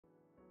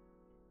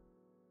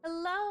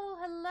Hello,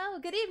 hello.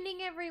 Good evening,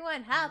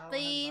 everyone.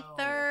 Happy Hello.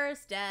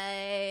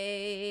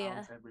 Thursday.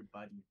 How's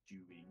everybody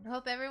doing? I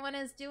hope everyone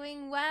is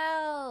doing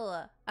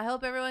well. I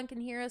hope everyone can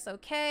hear us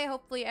okay.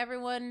 Hopefully,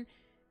 everyone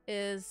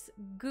is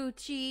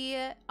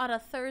Gucci on a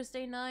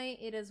Thursday night.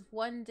 It is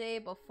one day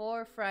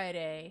before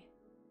Friday.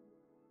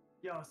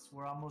 Yes,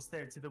 we're almost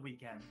there to the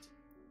weekend.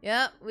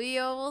 Yep, we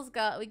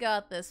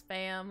got this,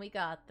 fam. We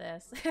got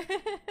this.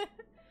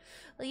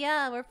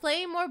 Yeah, we're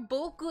playing more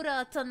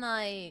Bokura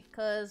tonight,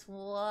 cause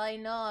why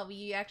not?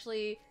 We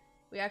actually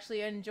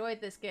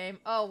enjoyed this game.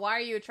 Oh, why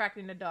are you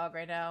attracting the dog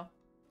right now?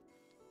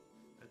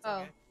 It's Oh,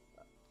 okay.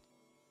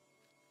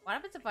 what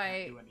happens if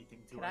Can't do anything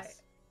to can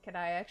us. can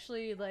I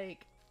actually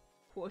like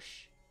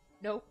push?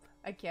 Nope,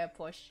 I can't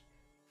push.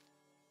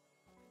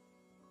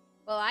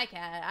 Well, I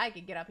can. I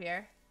can get up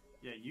here.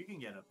 Yeah, you can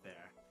get up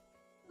there.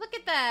 Look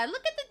at that!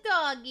 Look at the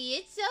doggy!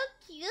 It's so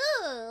cute!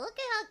 Look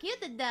at how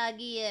cute the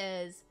doggy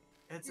is!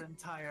 Its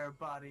entire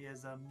body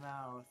is a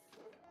mouth.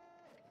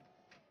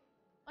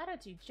 Why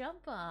don't you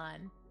jump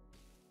on?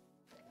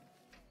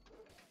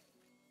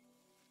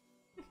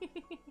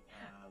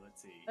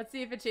 Let's see. Let's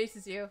see if it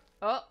chases you.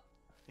 Oh!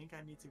 I think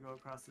I need to go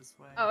across this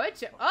way. Oh,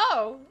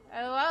 oh!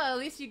 Well, at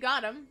least you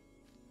got him.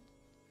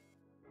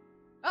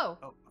 Oh.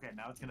 Oh, okay,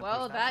 now it's gonna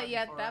Well, push that button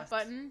yeah, for that us.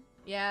 button.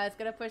 Yeah, it's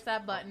gonna push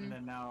that Oh, button. and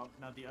then now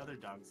the other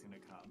dog's gonna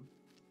come.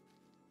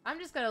 I'm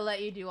just gonna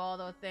let you do all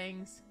those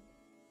things.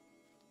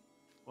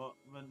 Well,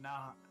 but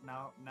now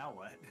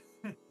what?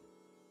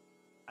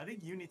 I think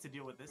you need to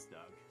deal with this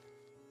dog.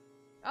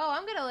 Oh,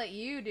 I'm gonna let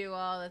you do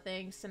all the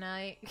things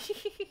tonight.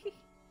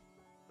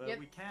 But Yep.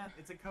 we can't.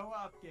 It's a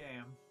co-op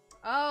game.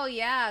 Oh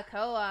yeah,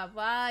 co-op.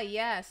 Ah,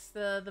 yes,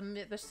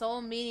 the sole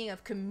meaning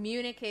of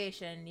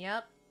communication.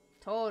 Yep,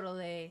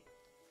 totally.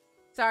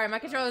 Sorry, my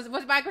control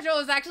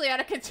was actually out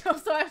of control,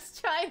 so I was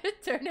trying to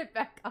turn it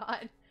back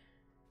on.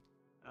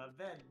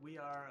 Then we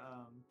are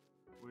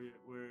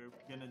we're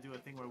gonna do a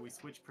thing where we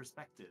switch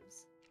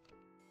perspectives.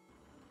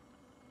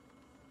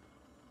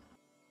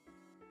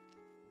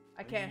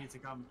 I You can't. need to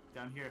come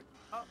down here.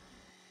 Oh,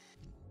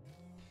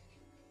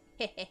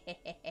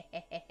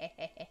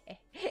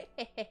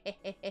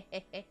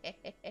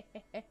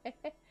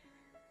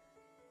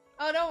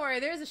 Oh, don't worry.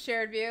 There's a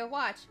shared view.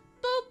 Watch.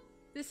 Boop.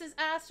 This is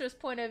Astra's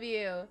point of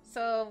view.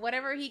 So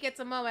whenever he gets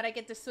a moment, I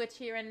get to switch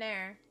here and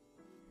there.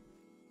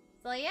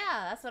 So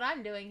yeah, that's what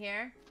I'm doing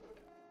here.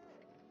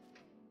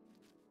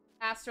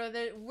 Astra,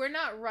 we're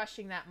not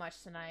rushing that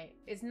much tonight.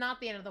 It's not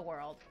the end of the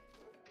world.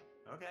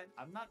 okay.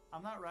 I'm not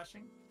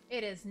rushing.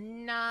 It is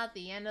not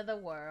the end of the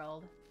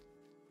world.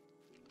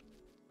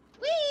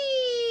 Whee!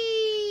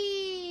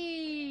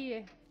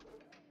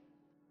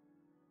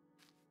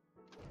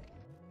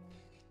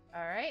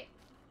 Alright.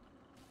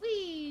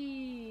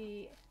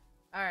 Whee!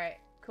 Alright,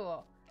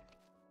 cool.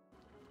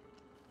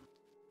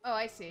 Oh,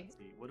 I see. Let's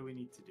see. What do we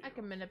need to do? I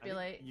can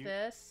manipulate you...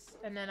 this,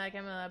 and then I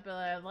can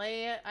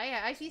manipulate it.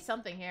 I see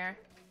something here.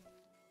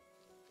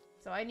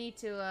 So I need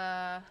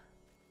to,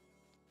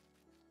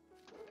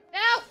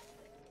 No!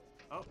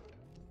 Oh.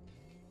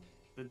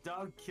 The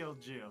dog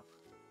killed you.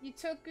 You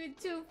took it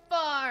too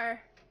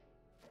far.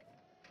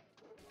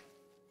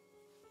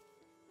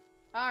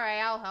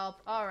 Alright, I'll help.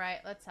 Alright,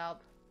 let's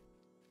help.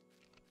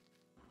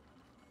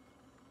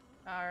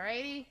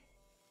 Alrighty.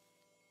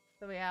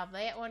 So we have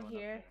that one Going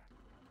here.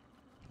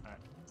 Alright,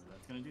 so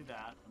that's gonna do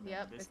that. And then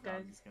Yep, this it's dog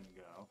good. is gonna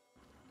go.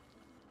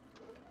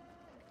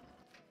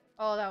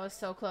 Oh, that was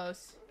so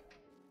close.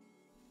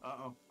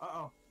 Uh-oh.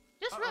 Uh-oh.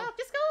 Just Uh-oh.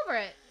 just go over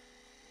it.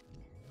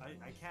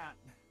 I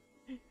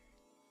can't.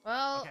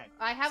 Well, Okay.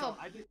 I have so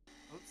I did...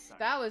 Oops, sorry.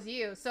 That was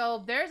you.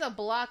 So there's a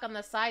block on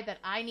the side that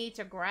I need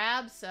to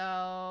grab,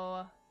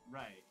 so...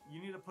 Right.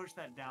 You need to push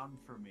that down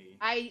for me.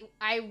 I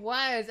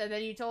was, and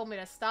then you told me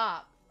to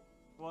stop.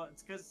 Well,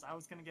 it's because I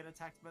was gonna get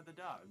attacked by the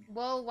dog.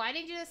 Well, why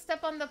didn't you just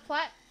step on the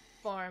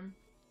platform?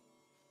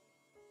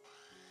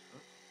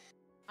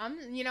 I'm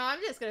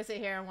just gonna sit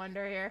here and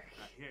wonder here.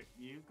 Here,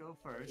 you go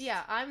first.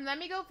 Yeah, let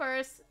me go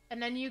first,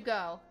 and then you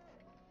go.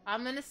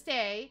 I'm gonna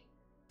stay,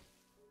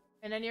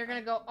 and then you're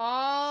gonna go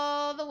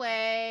all the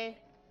way.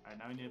 Alright,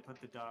 now we need to put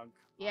the dog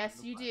Yes,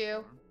 on the you do.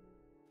 platform.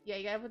 Yeah,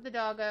 you gotta put the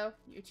doggo.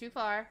 You're too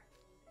far.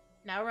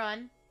 Now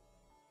run.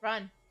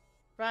 Run.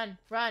 Run,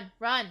 run,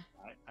 run.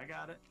 Alright, I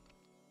got it.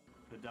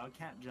 The dog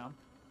can't jump.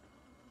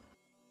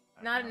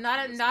 Not Alright,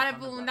 now it's gonna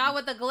step on the not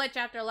button. with the glitch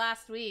after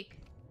last week.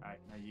 Alright,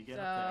 now you get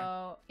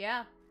up So,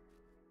 yeah.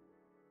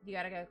 You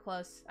gotta go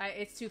close.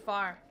 It's too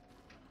far.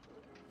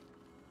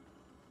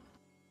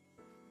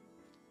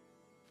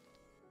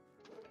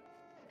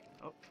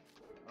 there. Oh.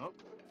 Oh.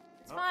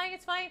 It's fine,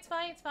 it's fine, it's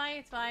fine, it's fine,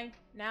 it's fine.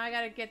 Now I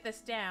gotta get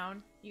this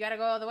down. You gotta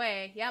go all the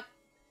way. Yep.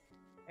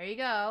 There you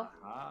go.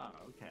 Aha,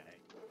 okay.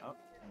 Oh,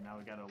 and now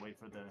we gotta wait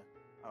for the...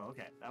 Oh,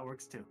 okay. That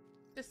works too.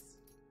 Just,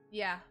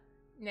 yeah.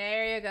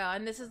 There you go.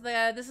 And this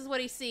is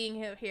what he's seeing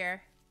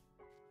here.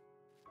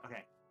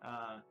 Okay.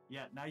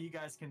 Yeah, now you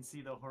guys can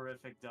see the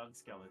horrific dog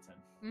skeleton.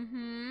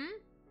 Mm-hmm.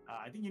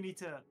 I think you need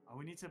to... Oh,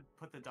 we need to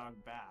put the dog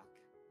back.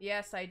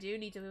 Yes, I do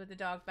need to move the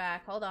dog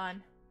back. Hold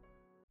on.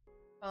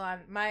 Hold on,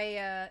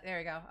 there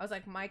we go. I was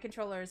like, my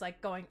controller is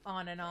like going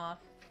on and off.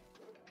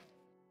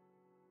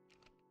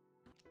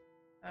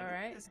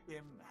 Alright. This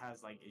game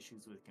has like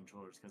issues with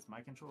controllers because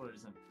my controller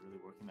isn't really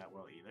working that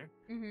well either.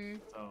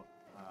 So,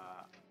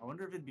 I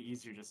wonder if it'd be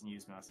easier just to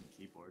use mouse and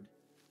keyboard.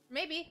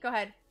 Maybe. Go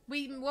ahead.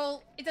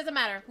 Well, it doesn't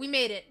matter. We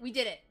made it. We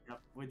did it.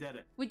 Yep, we did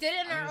it. We did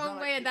it in our own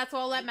way, and that's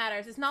all that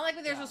matters. It's not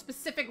like there's a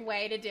specific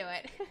way to do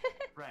it.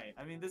 Right.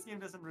 I mean, this game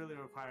doesn't really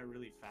require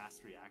really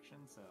fast reaction,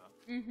 so...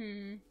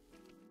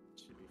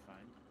 Should be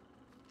fine.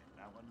 Okay,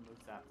 that one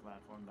moves that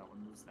platform, that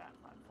one moves that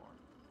platform.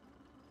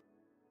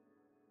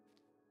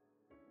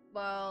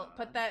 Well,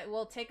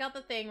 we'll take out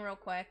the thing real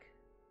quick.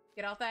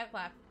 Get off that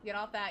get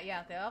off that,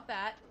 yeah, get off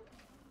that.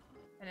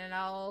 And then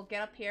I'll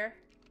get up here.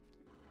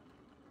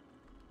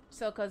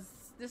 So, cause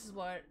this is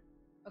what,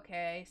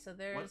 okay, so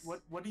there's...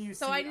 What do you see?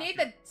 So I need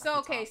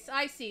okay, so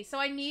I see. So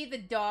I need the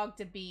dog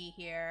to be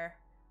here.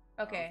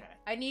 Okay.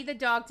 I need the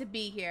dog to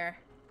be here.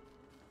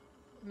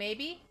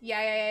 Maybe?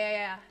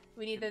 Yeah.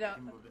 We need the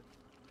dog. Move it.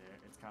 There,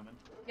 it's coming.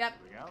 Yep.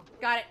 There we go.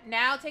 Got it.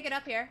 Now take it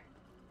up here.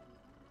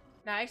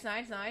 Nice.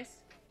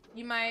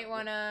 You might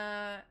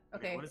wanna...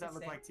 Okay. What does that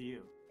look like to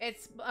you?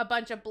 It's a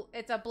bunch of...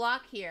 It's a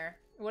block here.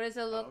 What does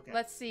it look... okay.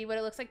 Let's see what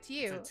it looks like to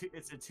you.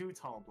 It's a too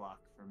tall block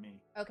for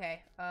me.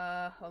 Okay.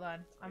 Hold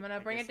on. I'm gonna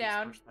bring it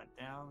down. Push that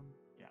down.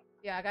 Yeah.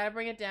 Yeah, I gotta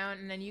bring it down,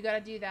 and then you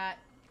gotta do that.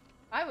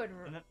 I would...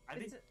 And then I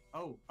think...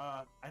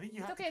 I think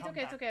you have to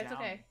It's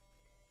okay.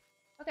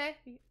 Okay.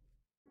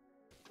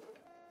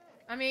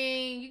 I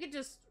mean, you could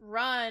just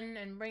run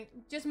and bring...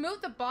 Just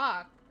move the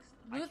box.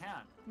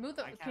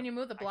 Can you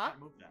move the block? I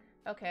can't move that.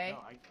 Okay. No,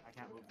 I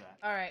can't move that.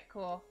 Alright,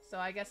 cool. So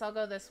I guess I'll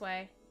go this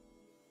way.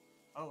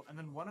 Oh, and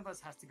then one of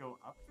us has to go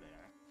up there.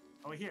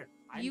 Oh, here.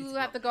 You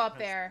have to go up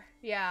there.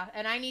 Yeah,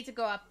 and I need to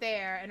go up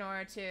there in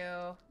order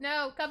to...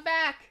 No, come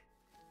back!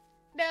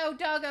 No,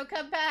 doggo,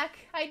 come back!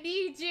 I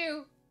need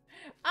you!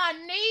 I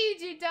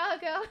need you,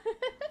 doggo!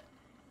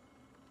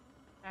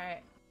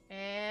 Alright.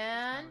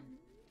 And...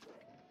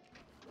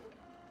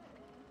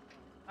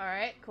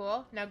 Alright,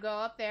 cool. Now go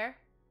up there.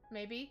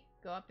 Maybe.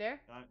 Go up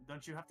there.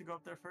 Don't you have to go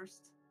up there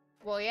first?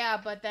 Well, yeah,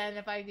 but then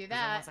if I do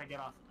that... Once I get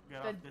off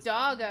the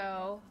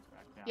doggo...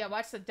 Yeah,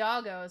 watch the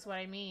doggo is what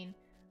I mean.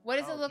 What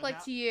does it look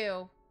like to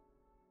you?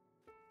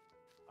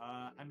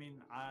 I mean,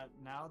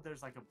 now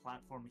there's like a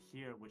platform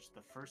here which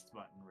the first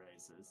button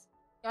raises.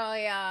 Oh,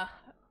 yeah.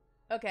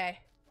 Okay.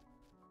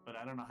 But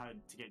I don't know how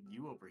to get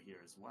you over here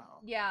as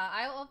well. Yeah,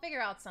 I'll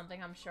figure out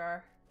something, I'm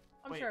sure.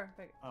 I'll figure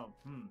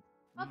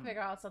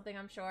out something,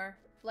 I'm sure.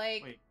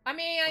 Like, I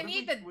mean, I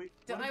need the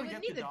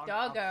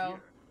doggo.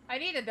 I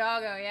need a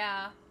doggo,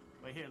 yeah.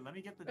 Wait, here, let me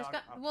get the doggo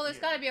Well, there's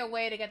gotta be a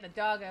way to get the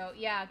doggo.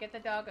 Yeah, get the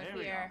doggo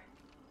here.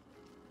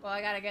 Well,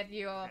 I gotta get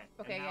you...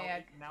 Okay,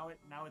 yeah. Now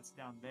it's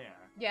down there.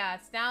 Yeah,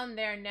 it's down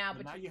there now,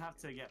 but now you have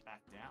to get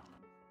back down.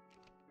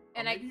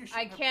 And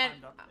I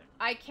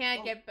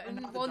can't get...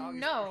 Well,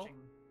 no.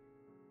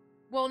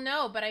 Well,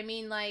 no, but I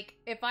mean, like,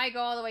 if I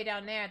go all the way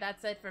down there,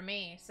 that's it for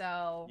me,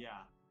 so... Yeah.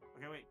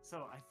 Okay, wait,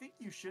 so I think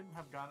you shouldn't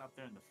have gone up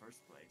there in the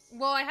first place.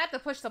 Well, I had to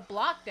push the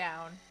block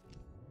down.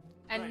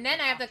 And then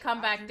I have to come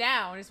back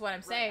down, is what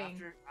I'm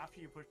saying. After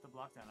you push the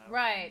block down, I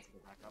don't need to go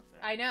back up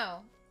there. I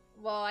know.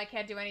 Well, I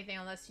can't do anything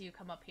unless you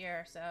come up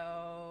here, so...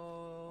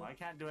 Well, I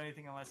can't do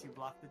anything unless you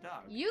block the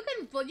dog. You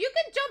can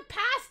jump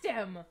past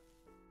him!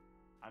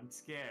 I'm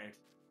scared.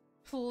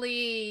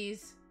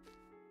 Please.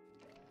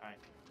 Alright.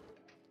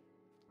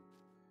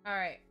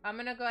 Alright, I'm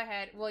gonna go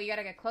ahead. Well, you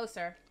gotta get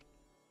closer.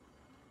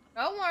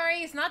 Don't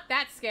worry, it's not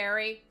that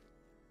scary.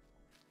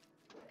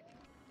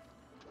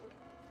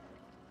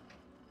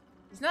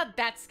 It's not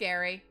that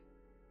scary.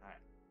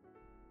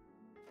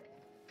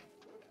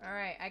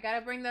 Alright, I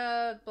gotta bring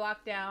the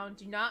block down.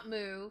 Do not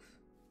move.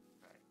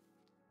 Right.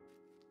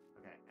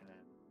 Okay,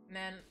 and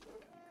then...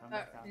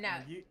 No,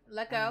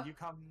 let go. You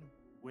come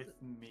with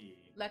me.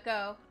 Let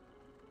go.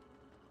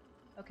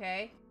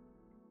 Okay.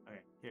 Okay,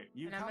 here.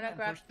 You and come I'm gonna and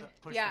grab push the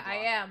block. Yeah, I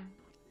am.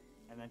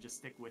 And then just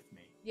stick with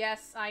me.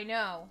 Yes, I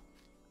know.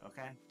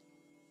 Okay.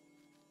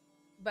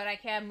 But I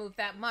can't move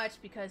that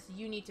much because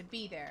you need to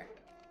be there.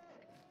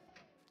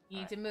 You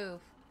need to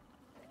move.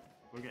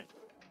 We're good.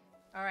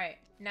 Alright,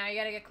 now you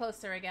gotta get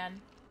closer again.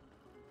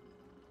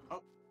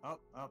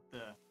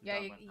 Yeah,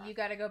 you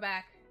gotta go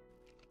back.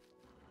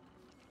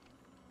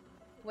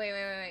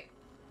 Wait.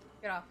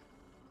 Get off.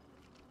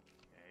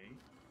 Okay.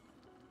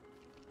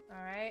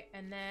 Alright,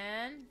 and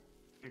then...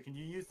 Here, can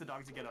you use the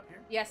dog to get up here?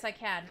 Yes, I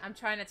can. I'm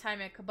trying to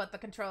time it, but the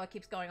controller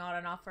keeps going on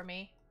and off for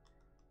me.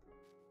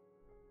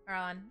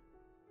 Alright.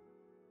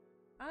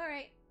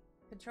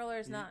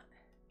 Controller's not...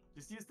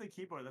 Just use the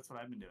keyboard, that's what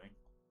I've been doing.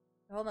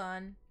 Hold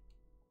on.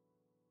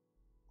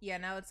 Yeah,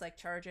 now it's like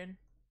charging.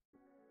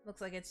 Looks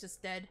like it's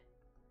just dead.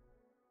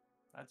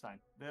 That's fine.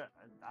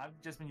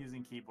 I've just been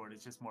using keyboard,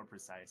 it's just more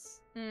precise.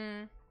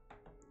 Oh,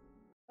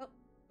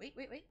 wait.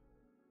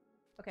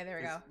 Okay, there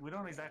we go. We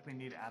don't exactly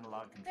need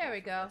analog control. There we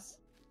go.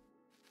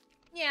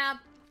 Yeah,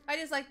 I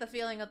just like the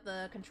feeling of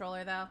the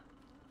controller though.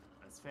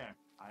 That's fair.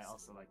 I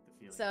also like the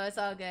feeling. So it's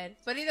all good.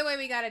 But either way,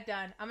 we got it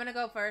done. I'm gonna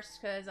go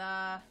first, because,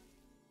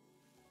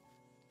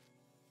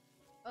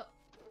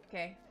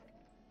 Okay.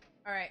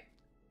 Alright.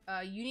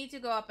 You need to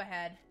go up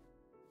ahead.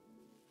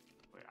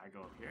 Wait, I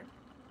go up here?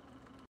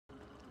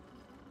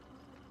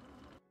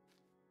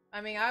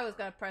 I mean, I was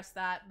gonna press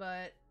that,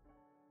 but...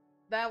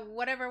 That,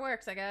 whatever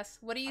works, I guess.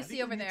 What do you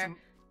see over there?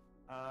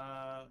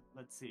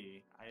 Let's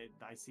see.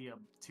 I see a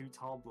too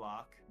tall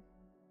block.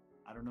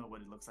 I don't know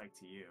what it looks like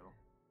to you.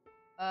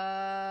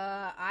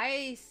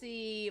 I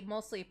see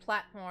mostly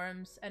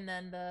platforms, and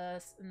then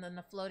the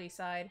floaty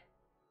side,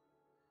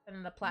 and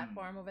then the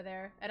platform over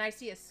there, and I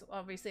see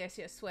obviously I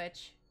see a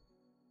switch.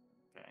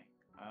 Okay.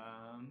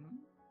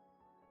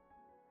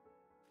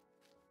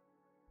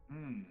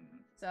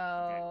 So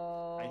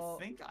okay. I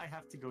think I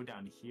have to go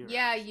down here.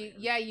 Yeah,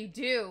 you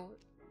do.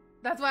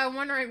 That's why I'm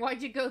wondering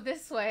why'd you go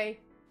this way.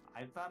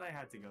 I thought I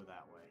had to go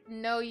that way.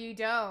 No, you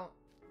don't.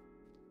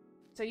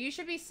 So you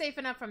should be safe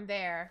enough from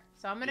there.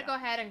 So I'm gonna go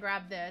ahead and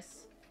grab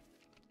this.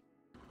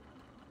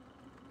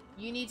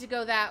 You need to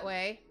go that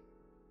way.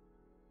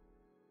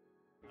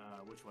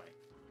 Which way?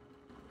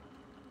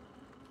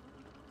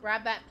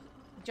 Grab that,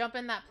 jump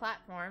in that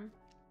platform.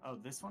 Oh,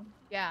 this one?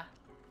 Yeah.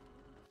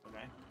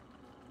 Okay.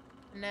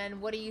 And then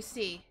what do you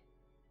see?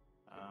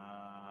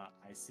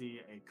 I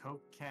see a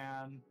Coke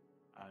can.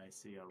 I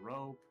see a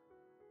rope.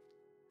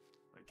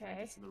 Wait, can I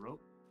get to the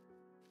rope?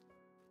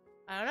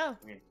 I don't know.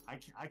 Okay,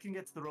 I can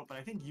get to the rope, but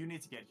I think you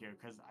need to get here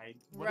because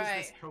what Right.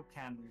 does this Coke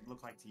can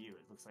look like to you?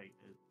 It looks like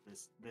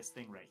this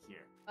thing right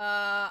here.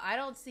 I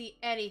don't see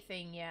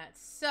anything yet.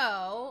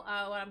 So,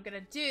 what I'm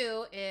gonna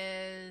do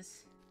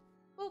is...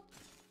 Oop.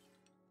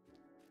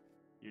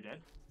 You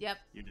did? Yep.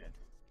 You did.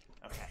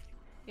 Okay.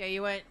 Yeah,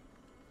 you went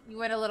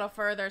a little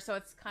further, so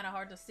it's kind of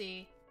hard to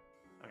see.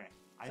 Okay.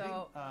 I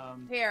So,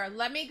 think, here,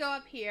 let me go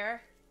up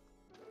here.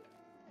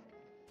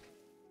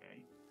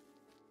 Okay.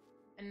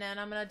 And then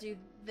I'm gonna do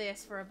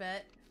this for a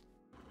bit.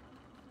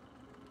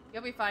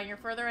 You'll be fine. You're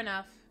further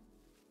enough.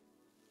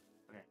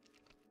 Okay.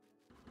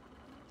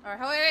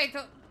 Alright,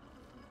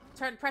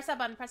 wait, press that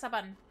button, press that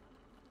button.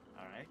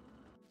 Alright.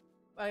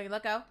 Okay,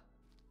 let go.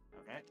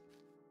 Okay.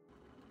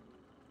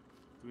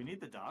 Do we need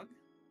the dog?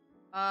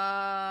 Oh,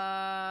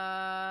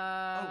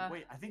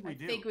 wait, I think we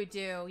do. I think we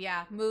do,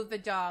 yeah. Move the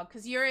dog,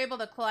 because you're able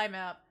to climb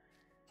up.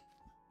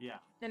 Yeah.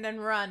 And then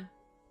run.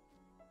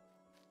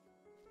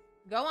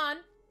 Go on.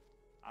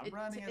 I'm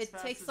running as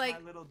fast takes as like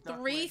my little duck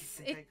legs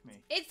can take me.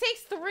 It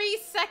takes 3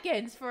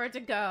 seconds for it to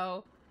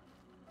go.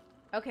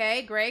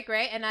 Okay, great.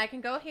 And I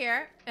can go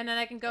here, and then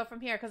I can go from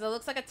here, because it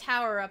looks like a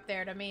tower up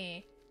there to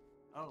me.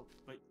 Oh,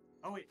 but...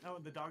 Oh, wait, no,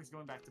 the dog's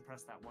going back to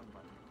press that one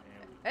button.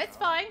 It's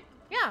fine.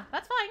 Yeah,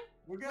 that's fine.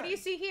 We're good. What do you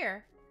see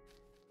here?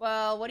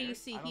 Well, what do you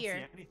see I don't here?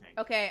 see anything.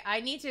 Okay, I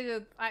need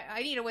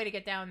a way to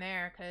get down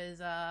there,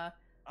 because,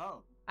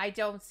 Oh. I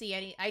don't see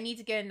any... I need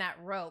to get in that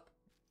rope.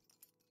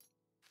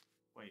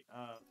 Wait,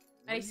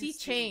 I see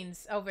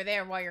chains over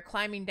there while you're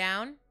climbing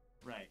down.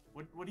 Right.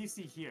 What do you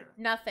see here?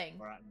 Nothing.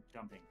 Or I'm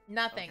jumping.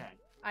 Nothing. Okay.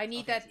 I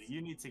need So that...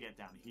 you need to get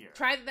down here.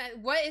 Try that...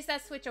 What is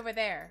that switch over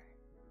there?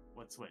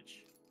 What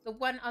switch? The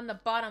one on the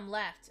bottom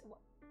left.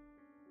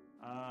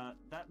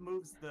 That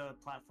moves the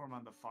platform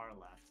on the far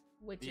left.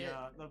 Which is...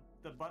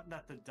 The button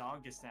that the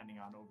dog is standing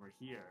on over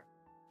here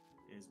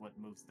is what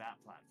moves that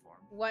platform.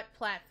 What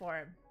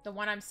platform? The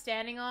one I'm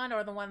standing on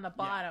or the one on the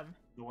bottom?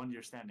 Yeah, the one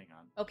you're standing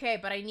on. Okay,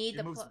 but I need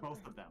it moves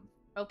both of them.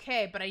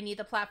 Okay, but I need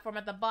the platform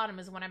at the bottom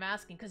is what I'm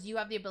asking, because you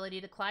have the ability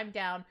to climb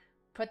down,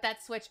 put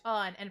that switch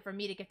on, and for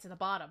me to get to the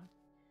bottom.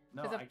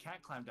 No, I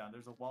can't climb down.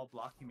 There's a wall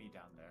blocking me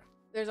down there.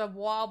 There's a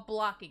wall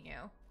blocking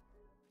you.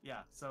 Yeah,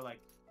 so like,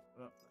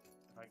 if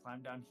I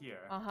climb down here...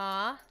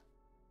 Uh-huh.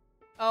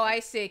 Oh, I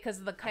see, because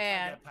of the can.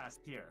 I can't get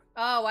past here.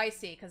 Oh, I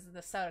see, because of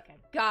the soda can.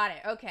 Got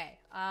it. Okay.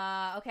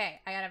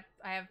 Okay.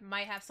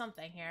 Might have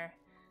something here.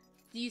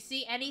 Do you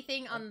see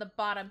anything on the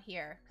bottom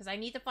here? Because I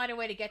need to find a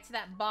way to get to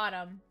that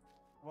bottom.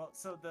 Well,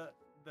 so the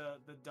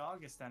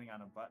dog is standing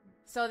on a button.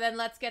 So then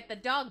let's get the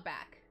dog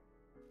back.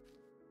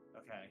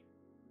 Okay.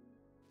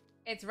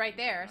 It's right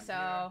there, so...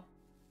 All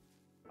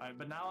right,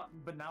 but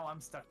now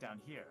I'm stuck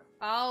down here.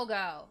 I'll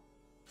go.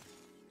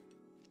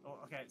 Oh,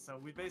 okay, so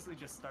we basically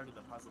just started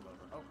the puzzle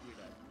over. Oh, you're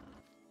dead.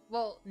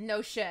 Well,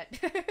 no shit.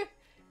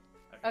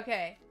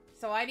 Okay,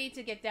 so I need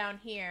to get down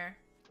here.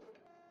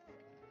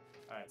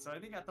 Alright, so I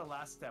think at the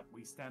last step,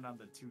 we stand on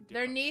the two different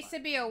There needs to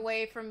buttons. be a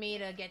way for me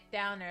to get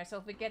down there, so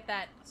if we get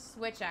that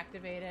switch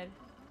activated.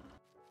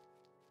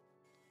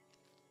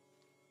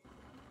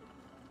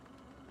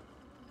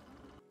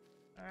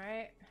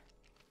 Alright.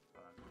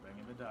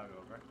 Bringing the dog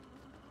over.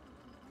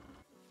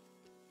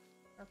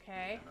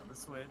 Okay. On the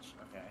switch.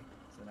 Okay.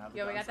 So now the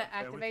Yeah, we got dog's to up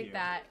there with activate you.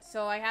 that.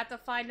 So I have to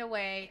find a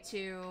way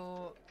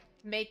to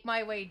make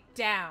my way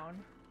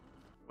down.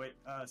 Wait,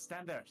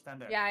 stand there. Stand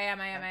there. Yeah, I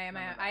am.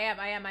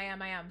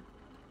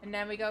 And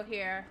then we go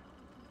here.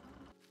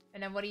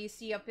 And then what do you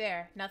see up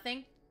there?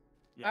 Nothing?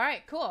 Yeah.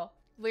 Alright, cool.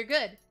 We're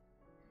good.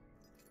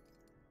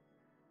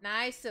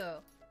 Nice.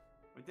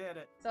 We did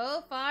it.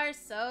 So far,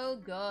 so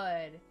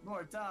good.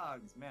 More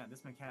dogs. Man,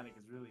 this mechanic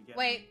is really getting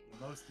Wait.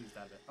 the most used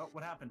out of it. Oh,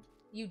 what happened?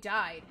 You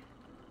died.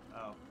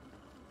 Oh.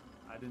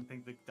 I didn't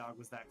think the dog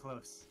was that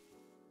close.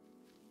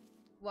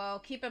 Well,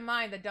 keep in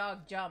mind the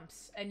dog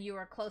jumps, and you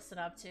are close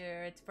enough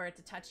for it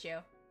to touch you.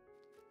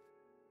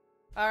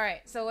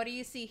 Alright, so what do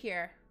you see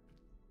here?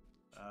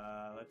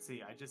 Let's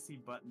see. I just see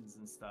buttons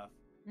and stuff.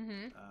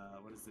 Mm-hmm.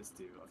 What does this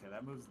do? Okay,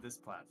 that moves this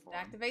platform.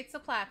 Activates the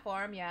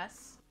platform,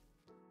 yes.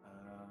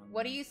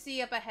 What do you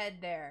see up ahead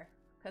there?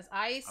 Because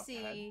I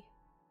see... Ahead?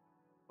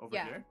 Over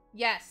here?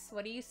 Yes,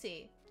 what do you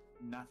see?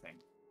 Nothing.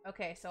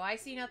 Okay, so I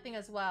see nothing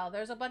as well.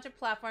 There's a bunch of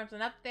platforms,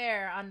 and up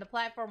there on the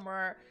platform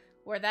where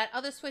that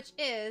other switch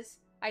is,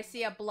 I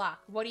see a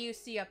block. What do you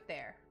see up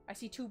there? I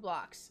see 2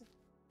 blocks.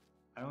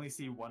 I only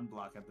see 1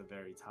 block at the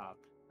very top.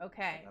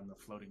 Okay. Like on the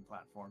floating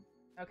platform.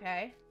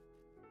 Okay.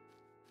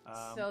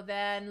 So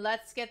then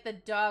let's get the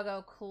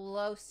doggo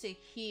close to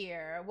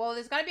here. Well,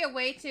 there's got to be a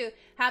way to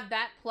have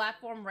that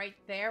platform right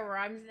there where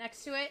I'm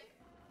next to it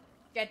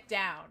get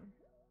down.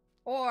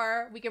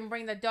 Or we can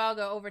bring the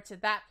doggo over to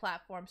that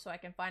platform so I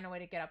can find a way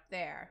to get up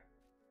there.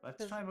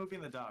 Let's try moving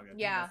the dog.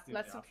 I think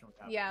let's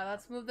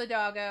let's move the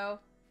doggo.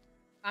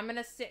 I'm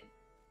gonna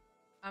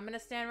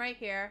stand right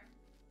here.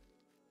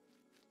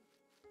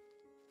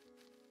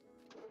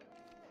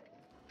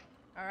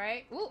 All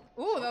right. Ooh,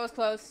 that was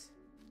close.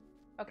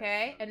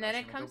 Okay, and then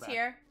it comes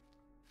here,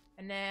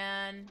 and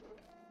then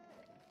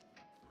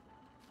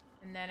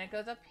it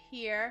goes up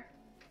here.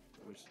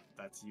 Which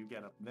that's you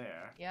get up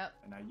there. Yep.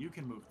 And now you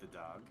can move the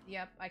dog.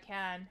 Yep, I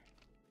can.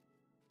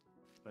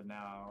 But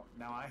now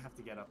I have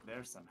to get up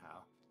there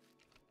somehow.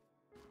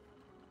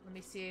 Let me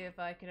see if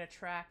I can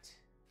attract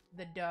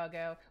the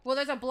doggo. Well,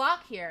 there's a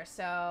block here,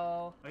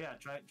 so. Oh yeah,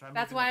 try.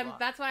 That's why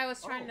that's what I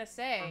was trying to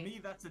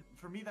say.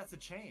 For me that's a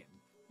chain.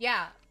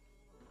 Yeah.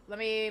 Let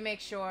me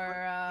make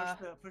sure.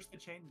 Push the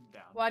chain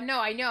down. Well,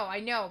 no, I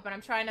know, but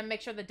I'm trying to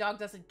make sure the dog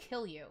doesn't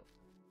kill you.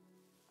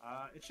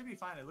 It should be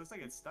fine. It looks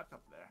like it's stuck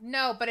up there.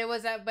 No, but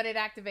it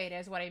activated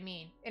is what I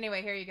mean.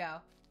 Anyway, here you go.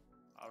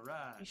 All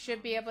right. You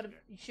should be able to.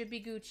 You should be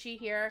Gucci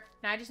here.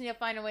 Now I just need to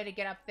find a way to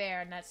get up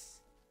there, and that's.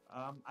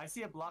 I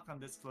see a block on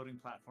this floating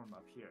platform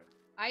up here.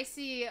 I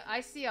see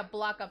a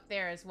block up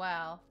there as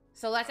well.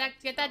 So let's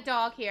get that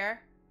dog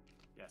here.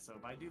 Yeah, so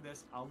if I do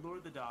this, I'll lure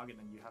the dog, and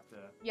then you have to...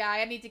 Yeah,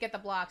 I need to get the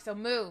block, so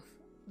move.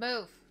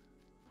 Move.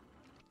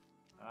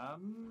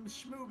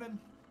 Schmoovin'.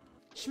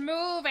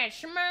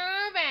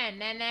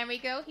 Schmoovin'. And then we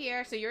go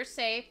here, so you're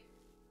safe.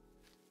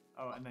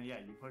 Oh, and then, yeah,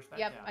 you push that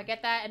down. I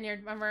get that, and you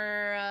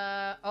remember,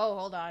 oh,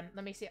 hold on.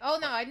 Let me see. Oh,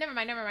 no, never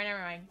mind.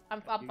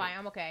 I'm fine,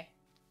 I'm okay.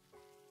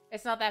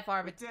 It's not that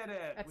far of a... We did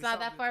it! It's not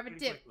that far of a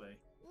dip. Quickly.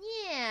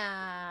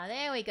 Yeah,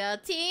 there we go.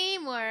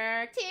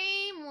 Teamwork.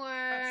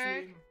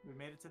 Cutscene. We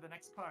made it to the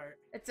next part.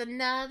 It's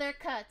another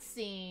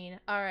cutscene.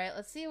 All right,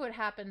 let's see what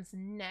happens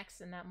next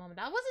in that moment.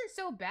 That wasn't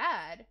so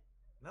bad.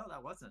 No,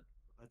 that wasn't.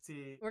 Let's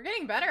see. We're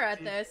getting better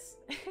at this.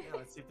 Yeah,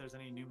 let's see if there's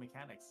any new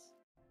mechanics.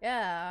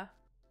 Yeah.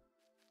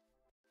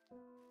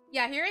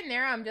 Yeah, here and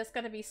there, I'm just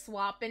going to be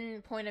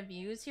swapping point of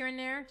views here and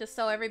there, just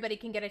so everybody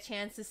can get a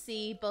chance to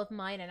see both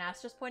mine and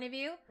Astra's point of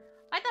view.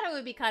 I thought it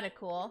would be kind of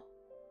cool.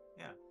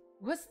 Yeah.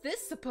 What's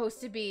this supposed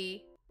to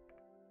be?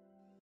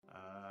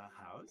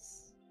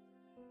 House?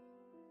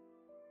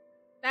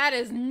 That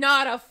is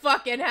not a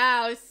fucking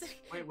house.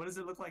 Wait, what does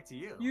it look like to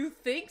you? You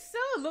think so?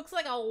 It looks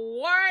like a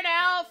worn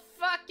out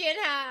fucking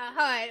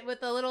hut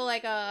with a little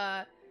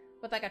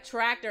with a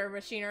tractor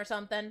machine or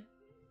something.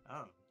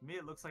 Oh, to me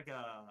it looks like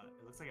a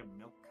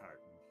milk carton.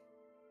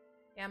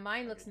 Yeah,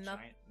 mine looks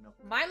nothing.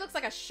 Mine looks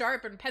like a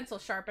pencil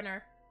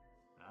sharpener.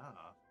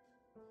 Oh.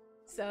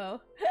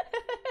 So.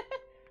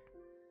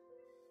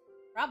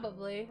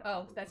 Probably.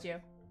 Oh, that's you.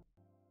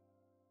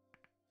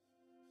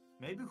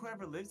 Maybe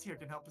whoever lives here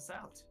can help us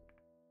out.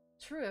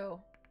 True.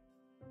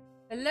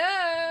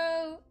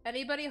 Hello?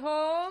 Anybody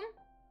home?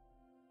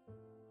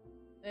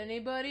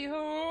 Anybody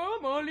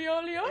home? Ollie,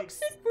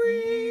 exit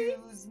free!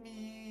 Excuse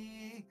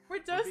me! We're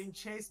being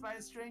chased by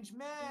a strange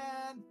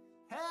man!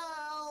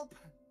 Help!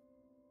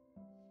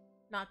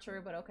 Not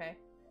true, but okay.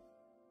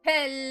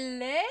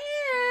 Hello?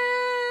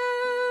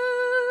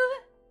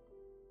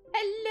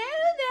 Hello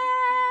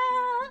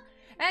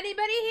there!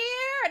 Anybody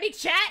here? Any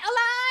chat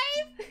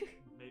alive?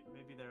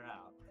 Maybe they're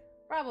out.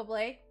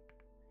 Probably.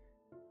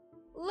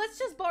 Let's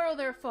just borrow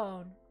their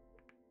phone.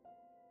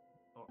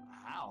 Oh,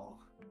 how?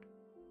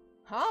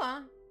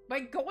 Huh?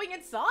 By going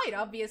inside,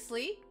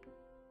 obviously.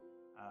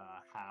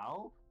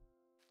 How?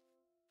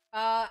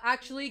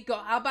 Actually,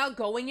 how about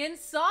going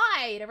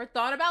inside? Ever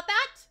thought about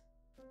that?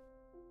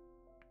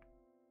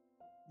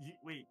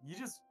 Wait.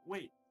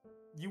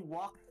 You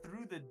walked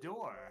through the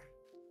door.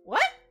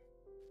 What?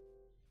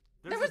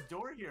 There's a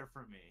door here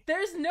for me.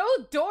 There's no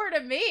door to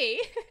me.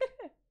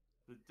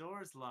 The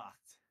door's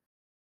locked.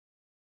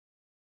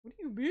 What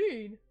do you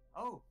mean?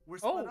 Oh, we're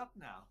split up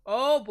now.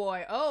 Oh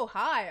boy. Oh,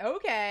 hi.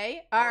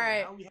 Okay. All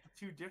right. Now we have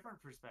two different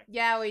perspectives.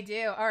 Yeah, we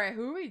do. All right.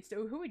 Who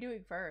are we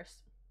doing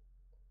first?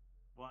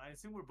 Well, I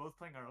assume we're both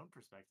playing our own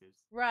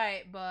perspectives.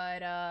 Right,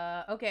 but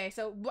okay.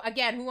 So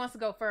again, who wants to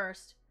go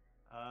first?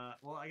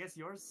 Well, I guess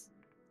yours.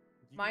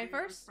 Mine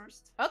first?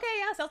 Okay,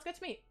 yeah, sounds good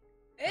to me.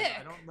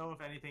 I don't know if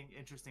anything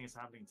interesting is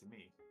happening to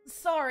me.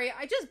 Sorry,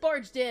 I just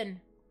barged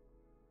in.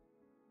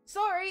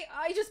 Sorry,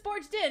 I just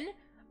barged in.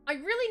 I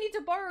really need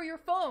to borrow your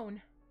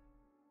phone.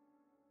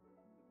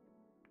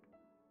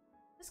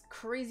 This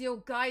crazy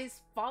old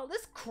guy's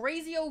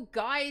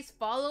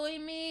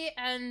following me,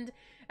 and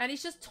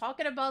he's just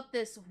talking about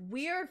this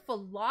weird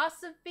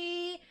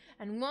philosophy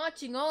and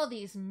watching all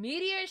these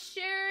media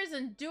shares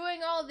and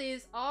doing all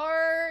these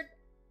art.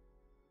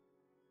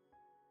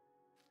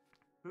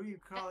 Who are you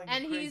calling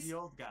a crazy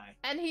old guy?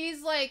 And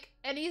he's like,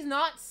 and he's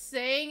not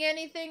saying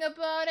anything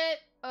about it.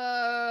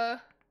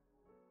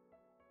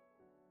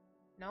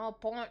 No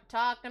point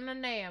talking to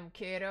them,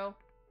 kiddo.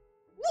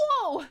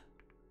 Whoa!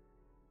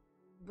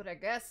 But I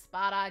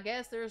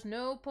guess there's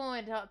no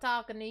point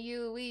talking to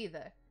you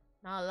either.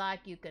 Not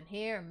like you can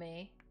hear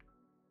me.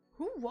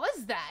 Who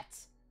was that?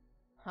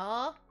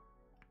 Huh?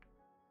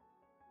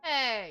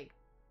 Hey.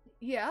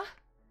 Yeah?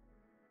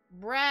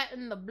 Brat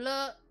in the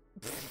blood.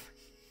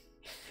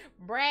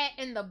 Brat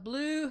in the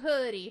blue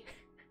hoodie.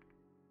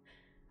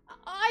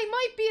 I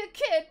might be a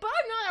kid, but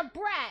I'm not a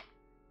brat.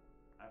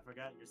 I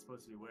forgot you're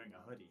supposed to be wearing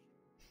a hoodie.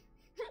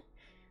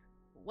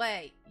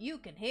 Wait, you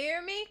can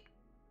hear me?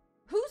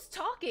 Who's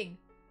talking?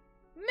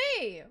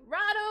 Me,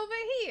 right over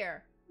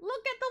here.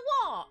 Look at the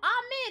wall.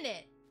 I'm in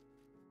it.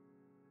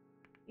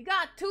 You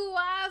got 2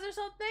 eyes or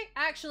something?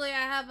 Actually,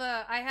 I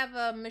have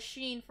a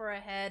machine for a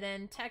head,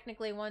 and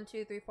technically 1,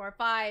 2, 3, 4,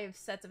 5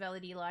 sets of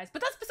LED lights.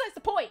 But that's besides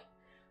the point.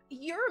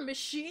 You're a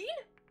machine?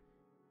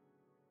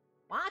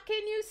 Why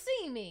can you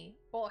see me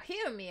or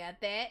hear me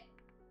at that?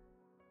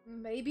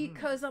 Maybe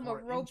because I'm a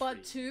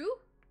robot too?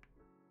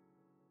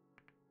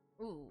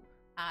 Ooh,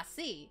 I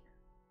see.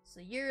 So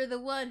you're the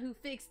one who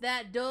fixed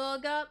that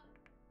dog up?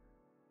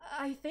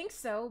 I think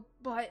so,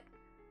 but...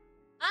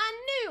 I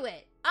knew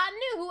it! I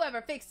knew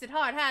whoever fixed it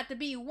hard had to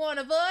be one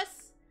of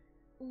us!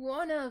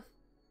 One of...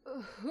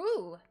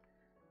 who?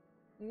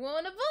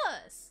 One of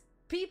us!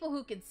 People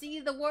who can see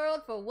the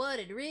world for what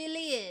it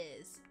really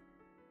is.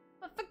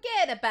 But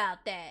forget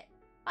about that.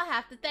 I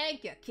have to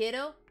thank you,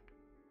 kiddo.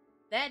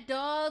 That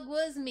dog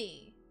was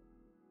me.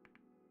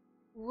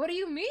 What do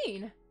you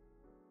mean?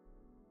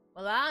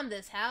 Well, I'm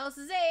this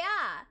house's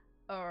AI.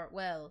 Or,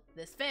 well,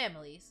 this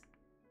family's.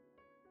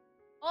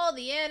 All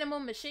the animal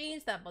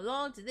machines that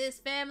belong to this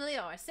family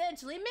are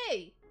essentially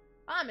me.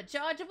 I'm in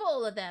charge of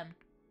all of them.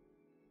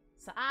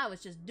 So I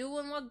was just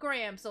doing what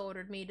Gramps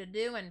ordered me to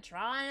do and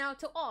trying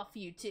out to off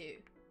you two.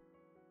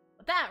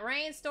 But that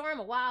rainstorm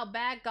a while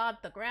back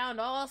got the ground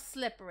all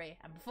slippery,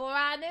 and before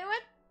I knew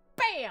it,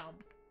 BAM!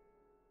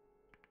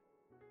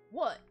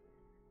 What?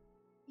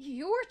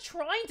 You were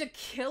trying to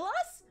kill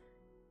us?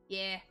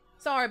 Yeah,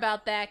 sorry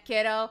about that,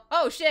 kiddo.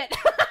 Oh, shit!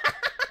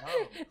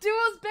 Oh.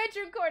 Duo's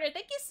bedroom corner.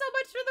 Thank you so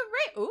much for the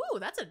raid. Ooh,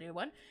 that's a new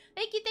one.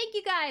 Thank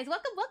you guys.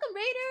 Welcome,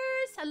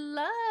 raiders.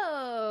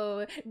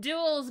 Hello.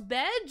 Duo's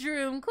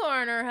bedroom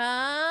corner,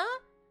 huh?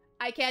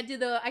 I can't do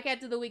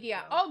the wiki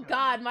out. Oh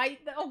god, the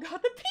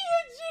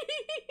PNG.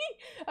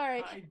 All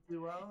right. Hi,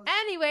 Duo.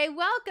 Anyway,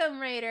 welcome,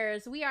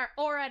 raiders. We are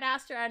Aura and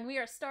Astra, and we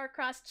are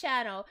StarCrossed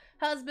channel,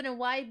 husband and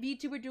wife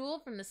VTuber duel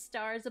from the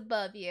stars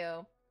above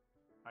you.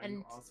 Are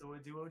you also a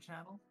Duo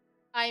channel?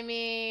 I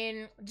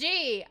mean,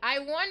 gee, I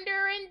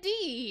wonder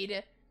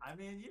indeed. I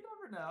mean, you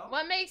never know.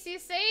 What makes you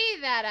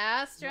say that,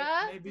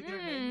 Astra? Maybe their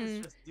name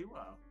is just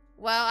Duo.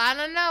 Well, I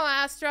don't know,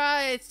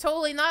 Astra. It's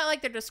totally not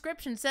like the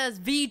description says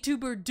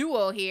VTuber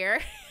Duo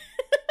here.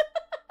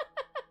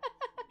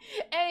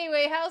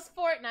 Anyway, how's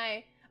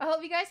Fortnite? I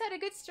hope you guys had a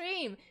good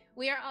stream.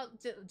 We are all,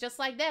 just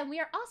like them, we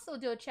are also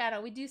Duo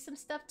channel. We do some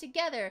stuff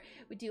together.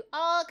 We do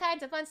all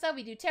kinds of fun stuff.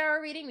 We do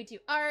tarot reading, we do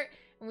art,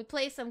 and we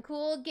play some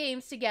cool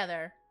games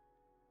together.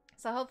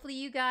 So hopefully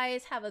you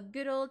guys have a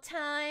good old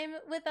time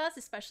with us,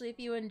 especially if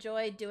you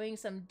enjoy doing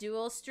some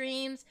dual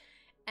streams.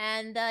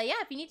 And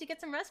yeah, if you need to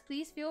get some rest,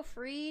 please feel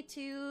free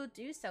to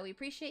do so. We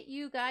appreciate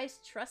you guys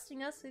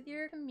trusting us with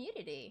your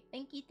community.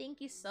 Thank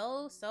you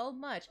so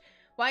much.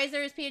 Why is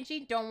there his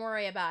PNG? Don't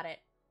worry about it.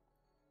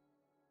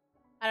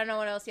 I don't know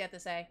what else you have to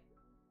say.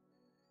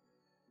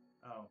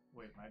 Oh,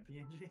 wait, my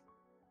PNG?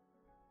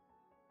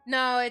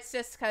 No, it's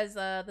just because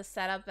the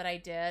setup that I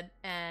did,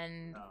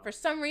 and for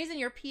some reason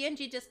your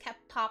PNG just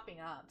kept popping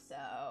up,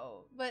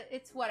 so... But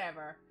it's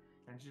whatever.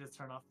 Can't you just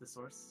turn off the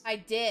source? I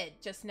did,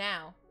 just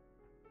now.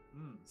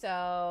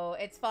 So,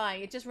 it's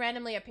fine. It just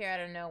randomly appeared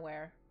out of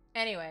nowhere.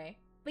 Anyway.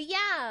 But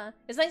yeah!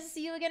 It's nice to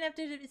see you again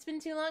after it's been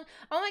too long.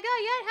 Oh my god,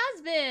 yeah, it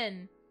has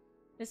been!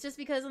 It's just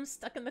because I'm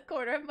stuck in the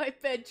corner of my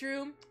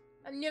bedroom.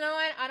 And you know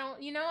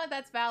what? You know what?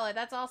 That's valid.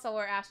 That's also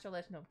where Astra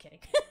lives. No, I'm kidding.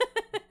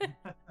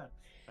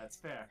 That's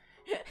fair.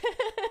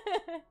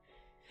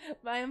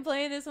 But I'm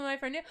playing this with my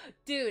friend.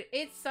 Dude,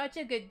 it's such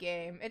a good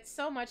game. It's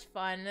so much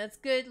fun. It's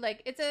good.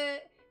 Like it's a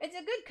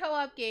good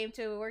co-op game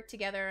to work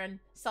together and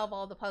solve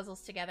all the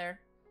puzzles together.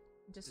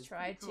 Just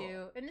try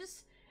to and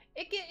just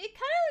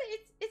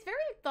it's very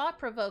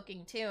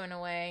thought-provoking too in a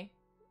way.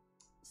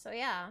 So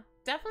yeah,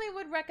 definitely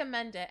would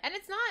recommend it. And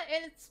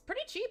it's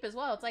pretty cheap as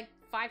well. It's like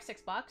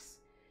 $5-6 bucks.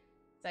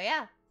 So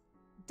yeah,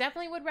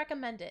 definitely would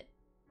recommend it.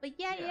 But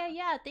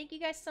yeah. Thank you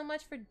guys so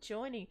much for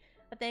joining.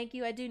 Thank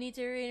you. I do need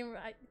to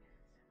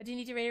I do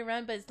need to ready to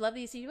run, but it's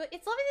lovely to see you.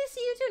 It's lovely to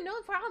see you too.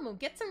 No problem.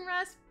 Get some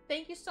rest.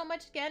 Thank you so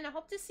much again. I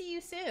hope to see you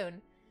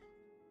soon.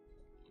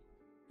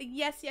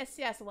 Yes, yes,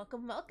 yes.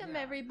 Welcome, welcome,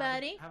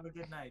 everybody. Have a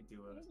good night,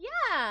 duos.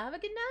 Yeah, have a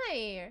good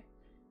night.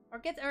 Or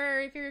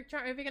if you're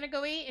gonna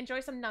go eat, enjoy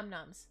some num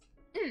nums.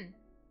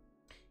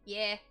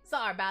 Yeah,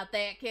 sorry about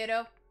that,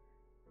 kiddo.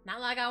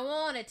 Not like I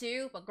wanted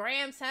to, but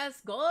Gramps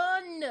has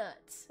gone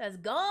nuts.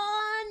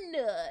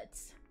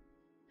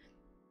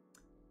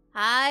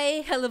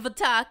 Hi,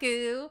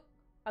 Helivataku.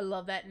 I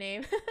love that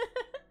name.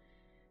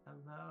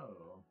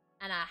 Hello.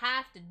 And I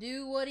have to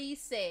do what he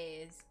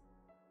says.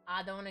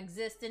 I don't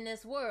exist in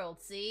this world,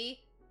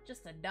 see?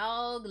 Just a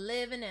dog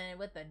living in it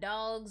with a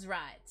dog's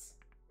rights.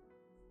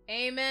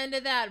 Amen to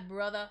that,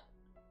 brother.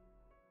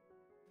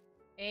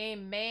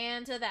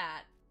 Amen to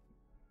that.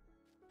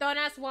 Don't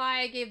ask why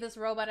I gave this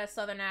robot a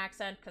southern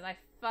accent, because I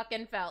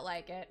fucking felt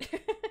like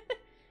it.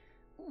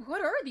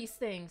 What are these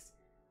things?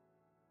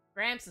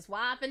 Gramps'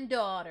 wife and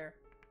daughter.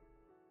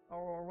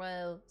 Or,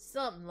 well,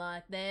 something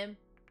like them.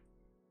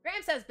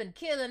 Gramps has been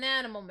killing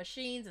animal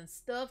machines and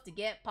stuff to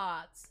get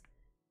parts.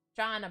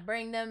 Trying to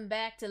bring them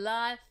back to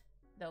life,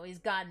 though he's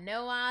got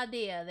no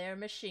idea they're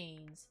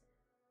machines.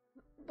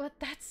 But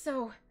that's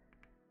so...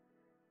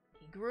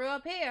 He grew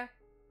up here,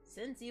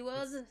 since he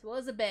was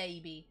a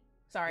baby.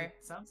 Sorry.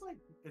 It sounds like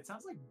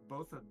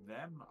both of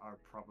them are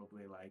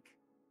probably like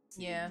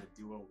seeing the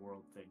dual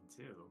world thing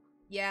too.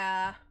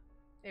 Yeah.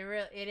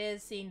 It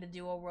is seeing the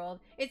dual world.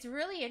 It's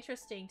really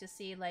interesting to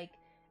see like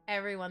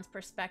everyone's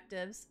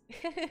perspectives.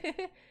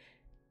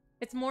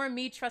 It's more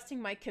me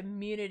trusting my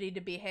community to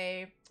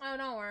behave. Oh,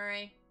 don't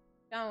worry.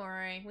 Don't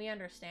worry. We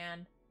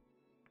understand.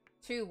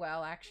 Too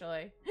well,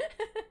 actually.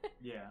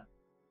 Yeah.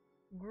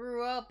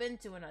 Grew up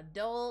into an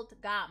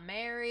adult, got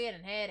married,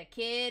 and had a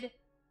kid.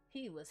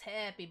 He was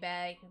happy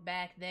back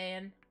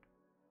then.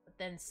 But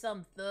then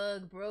some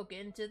thug broke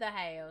into the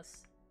house.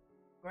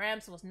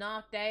 Gramps was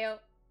knocked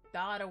out.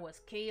 Daughter was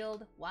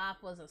killed.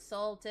 Wife was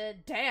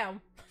assaulted.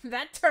 Damn,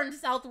 that turned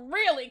south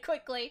really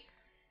quickly.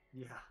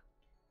 Yeah.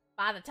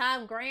 By the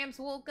time Gramps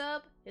woke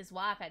up, his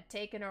wife had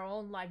taken her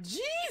own life.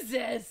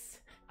 Jesus!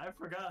 I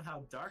forgot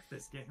how dark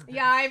this game is.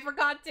 Yeah, I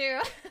forgot too.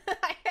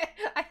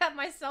 I have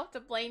myself to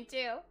blame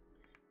too.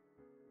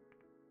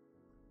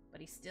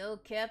 But he still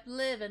kept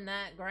living,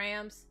 that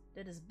Gramps.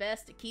 Did his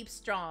best to keep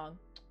strong.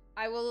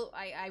 I will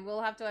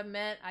have to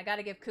admit, I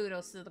gotta give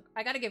kudos to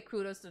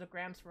the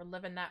Gramps for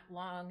living that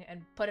long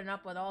and putting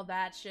up with all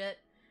that shit.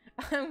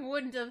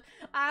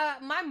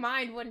 My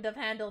mind wouldn't have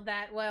handled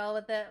that well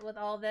with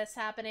all this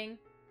happening.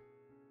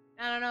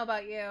 I don't know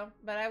about you,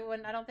 but I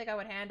don't think I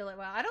would handle it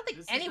well. I don't think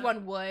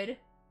anyone would.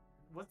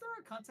 Was there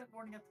a content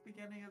warning at the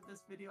beginning of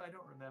this video? I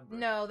don't remember.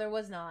 No, there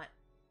was not.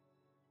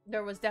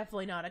 There was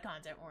definitely not a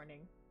content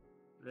warning.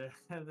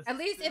 At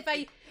least if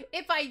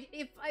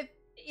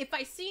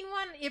I seen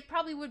one, it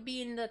probably would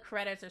be in the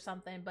credits or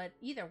something. But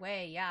either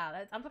way,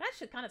 yeah, I'm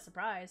actually kind of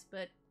surprised,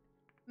 but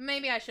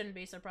maybe I shouldn't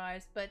be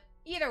surprised. But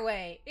either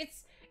way,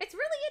 it's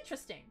really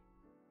interesting.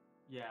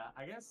 Yeah,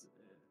 I guess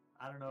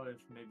I don't know if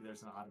maybe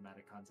there's an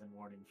automatic content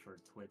warning for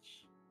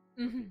Twitch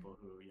for people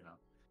who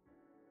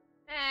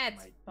That's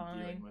might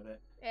be dealing with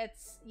it.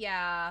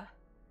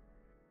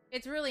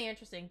 It's really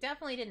interesting.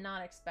 Definitely did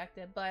not expect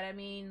it, but I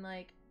mean,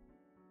 like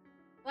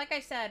I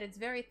said, it's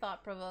very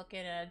thought-provoking,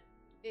 and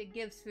it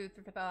gives food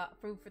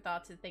for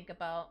thought to think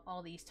about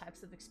all these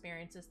types of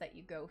experiences that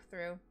you go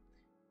through.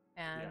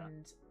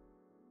 And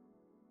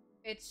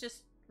it's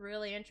just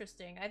really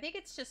interesting. I think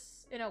it's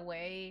just, in a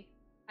way,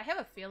 I have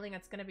a feeling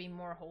it's going to be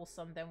more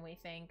wholesome than we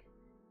think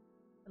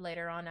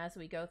later on as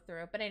we go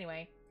through. But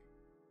anyway,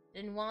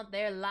 didn't want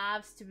their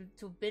lives to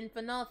have been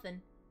for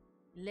nothing.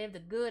 Lived a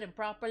good and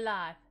proper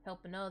life,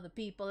 helping other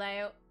people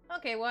out.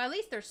 Okay, well, at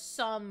least there's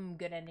some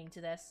good ending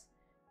to this.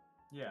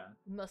 Yeah.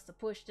 He must have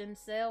pushed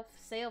himself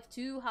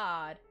too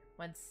hard.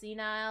 Went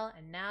senile,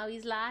 and now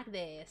he's like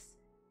this.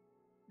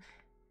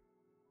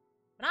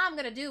 But I'm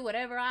gonna do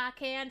whatever I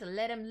can to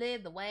let him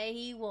live the way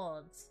he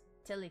wants,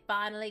 till he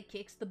finally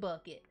kicks the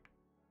bucket.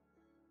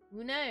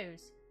 Who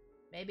knows?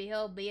 Maybe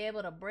he'll be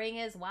able to bring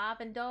his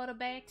wife and daughter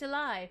back to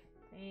life.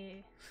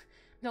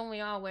 Don't we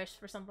all wish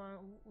for something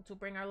to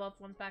bring our loved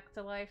ones back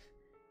to life?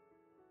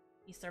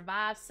 He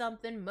survived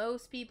something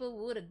most people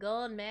would have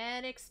gone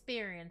mad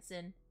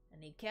experiencing.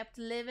 And he kept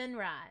living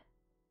right.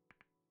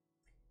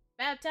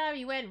 About time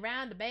he went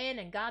round the bend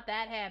and got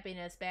that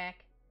happiness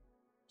back.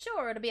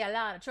 Sure, it'll be a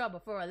lot of trouble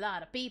for a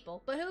lot of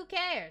people, but who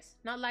cares?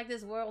 Not like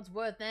this world's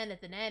worth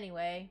anything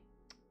anyway.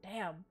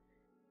 Damn.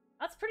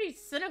 That's pretty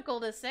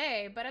cynical to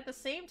say, but at the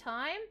same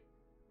time...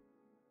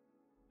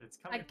 It's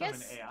coming from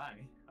an AI.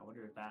 I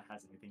wonder if that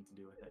has anything to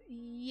do with it.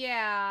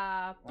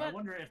 Yeah, but... I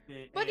wonder if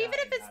the But AI even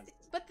if it's... has...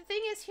 But the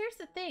thing is, here's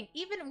the thing.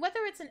 Even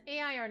whether it's an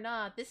AI or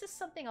not, this is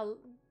something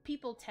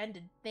people tend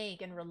to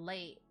think and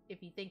relate,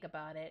 if you think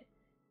about it.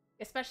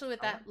 Especially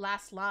with that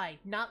last line.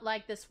 Not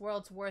like this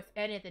world's worth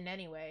anything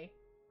anyway.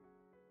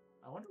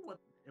 I wonder what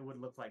it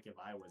would look like if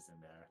I was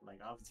in there. Like,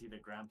 obviously the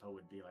grandpa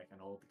would be like an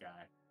old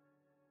guy.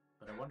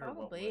 But I wonder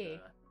what would...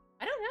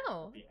 I don't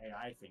know. The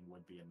AI thing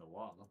would be in the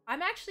wall.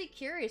 I'm actually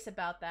curious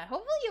about that.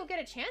 Hopefully you'll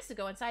get a chance to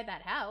go inside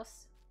that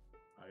house.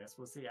 I guess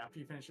we'll see. After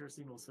you finish your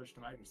scene, we'll switch to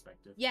my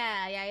perspective.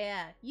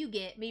 Yeah. You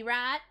get me,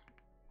 right?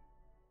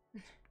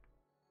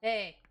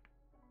 Hey.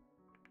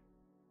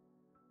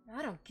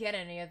 I don't get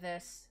any of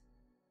this.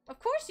 Of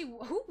course you...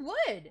 Who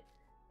would?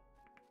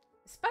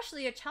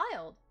 Especially a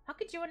child. How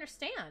could you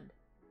understand?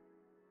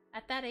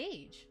 At that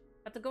age.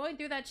 After going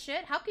through that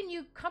shit, how can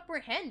you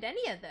comprehend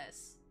any of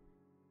this?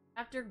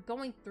 After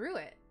going through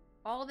it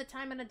all the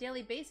time on a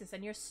daily basis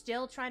and you're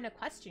still trying to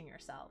question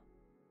yourself.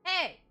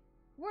 Hey!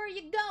 Where are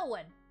you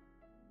going?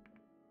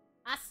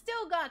 I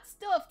still got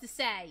stuff to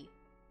say.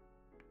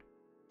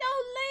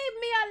 Don't leave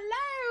me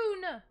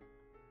alone!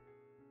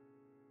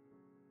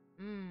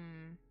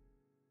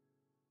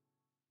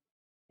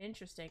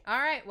 Interesting.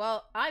 Alright,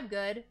 well, I'm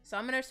good. So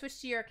I'm gonna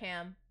switch to your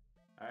cam.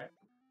 Alright.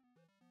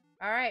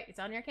 Alright, it's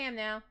on your cam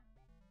now.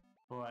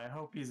 Boy, I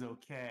hope he's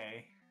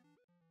okay.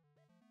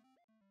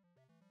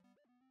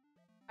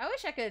 I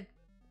wish I could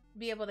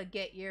be able to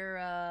get your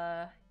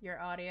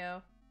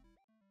audio.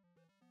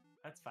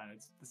 That's fine.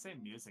 It's the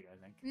same music, I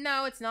think.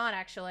 No, it's not,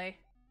 actually.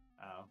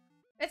 Oh.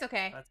 It's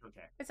okay. That's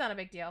okay. It's not a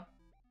big deal.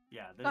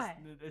 Yeah, ahead.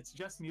 It's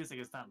just music.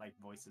 It's not like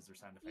voices or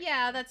sound effects.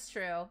 Yeah, that's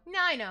true. No,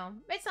 I know.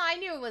 It's not, I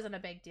knew it wasn't a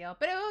big deal,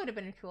 but it would have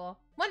been cool.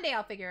 One day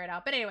I'll figure it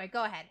out. But anyway,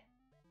 go ahead.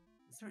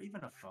 Is there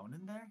even a phone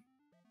in there?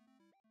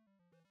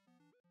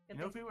 You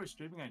know, if we were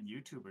streaming on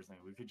YouTube or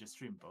something, we could just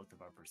stream both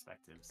of our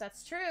perspectives.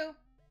 That's true.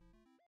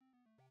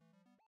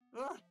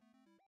 Ugh.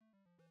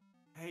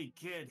 Hey,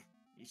 kid.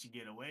 You should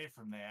get away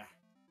from there.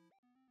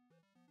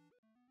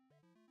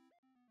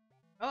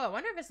 Oh, I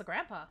wonder if it's the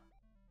grandpa.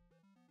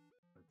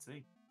 Let's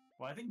see.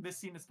 Well, I think this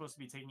scene is supposed to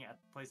be taking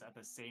place at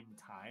the same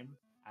time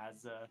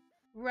as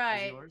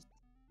right. as yours.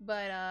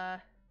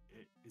 But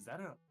is that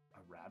a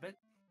rabbit?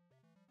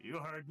 You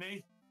heard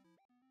me.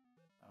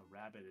 A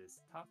rabbit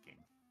is talking.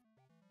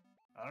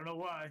 I don't know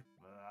why,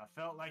 but I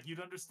felt like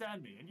you'd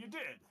understand me, and you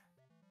did.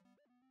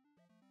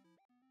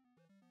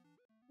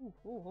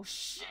 Oh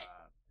shit.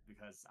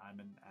 Because I'm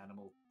an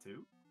animal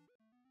too?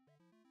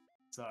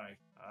 Sorry,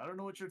 I don't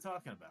know what you're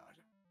talking about.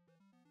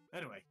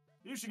 Anyway,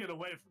 you should get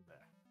away from there.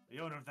 The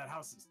owner of that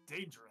house is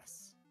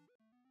dangerous.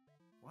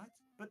 What?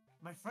 But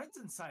my friend's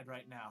inside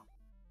right now.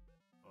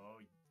 Oh,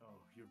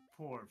 your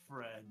poor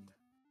friend.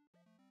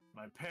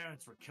 My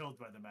parents were killed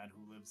by the man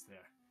who lives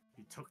there.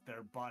 He took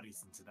their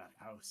bodies into that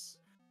house.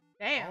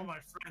 Damn. All my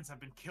friends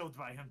have been killed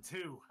by him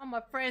too. All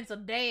my friends are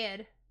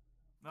dead.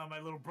 Not my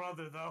little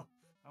brother, though.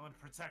 I want to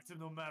protect him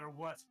no matter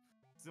what.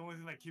 It's the only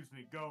thing that keeps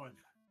me going.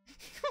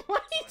 Why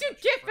did you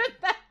give him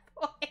that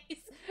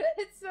voice?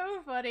 It's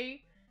so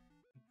funny.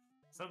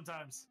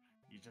 Sometimes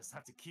you just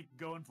have to keep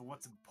going for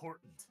what's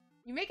important.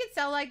 You make it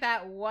sound like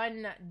that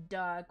one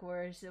duck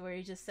where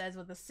he just says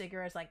with a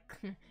cigarette, it's like,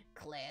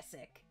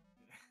 classic.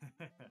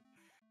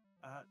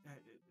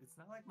 It's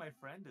not like my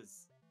friend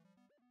is...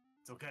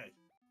 It's okay.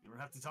 You don't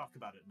have to talk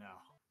about it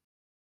now.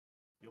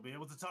 You'll be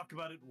able to talk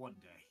about it one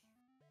day.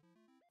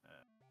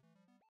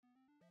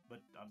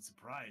 But I'm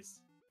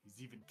surprised.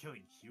 He's even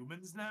killing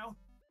humans now?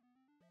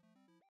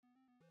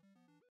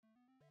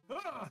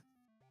 Ah!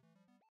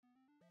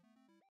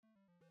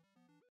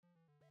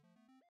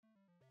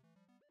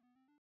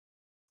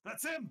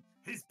 That's him!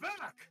 He's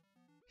back!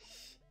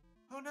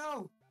 Oh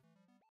no!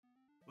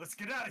 Let's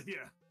get out of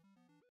here!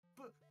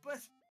 But...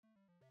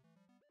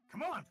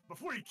 Come on,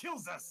 before he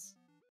kills us!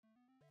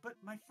 But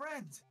my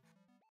friend...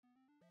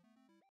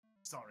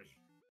 Sorry,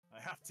 I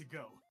have to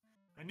go.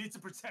 I need to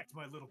protect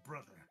my little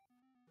brother.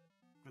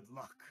 Good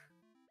luck.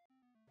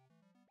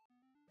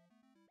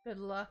 Good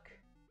luck.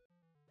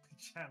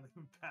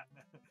 Channeling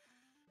Batman.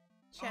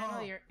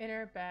 Channel your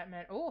inner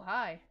Batman. Oh,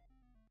 hi.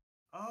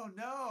 Oh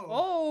no!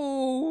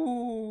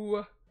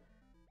 Oh!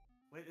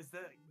 Wait,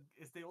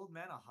 is the old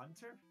man a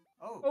hunter?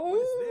 Oh,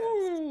 what is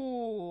this?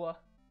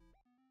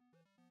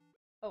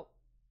 Oh,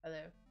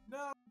 hello.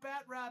 No,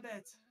 Bat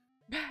Rabbit.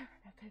 Bat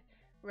Rabbit.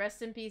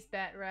 Rest in peace,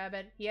 Bat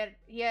Rabbit. He had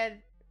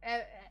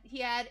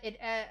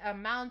an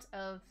amount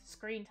of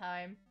screen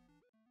time.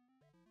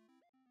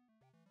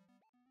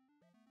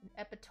 An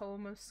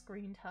epitome of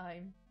screen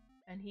time,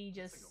 and he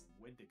just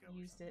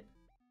used it.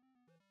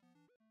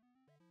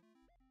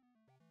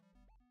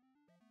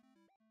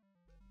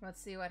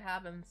 Let's see what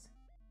happens.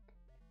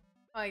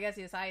 Oh, I guess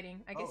he was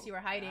hiding. I guess you were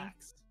hiding.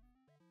 Axe.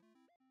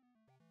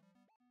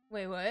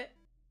 Wait, what?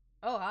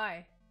 Oh,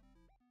 hi.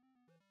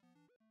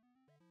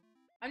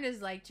 I'm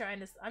just like trying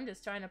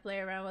to play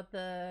around with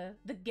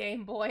the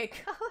Game Boy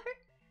color.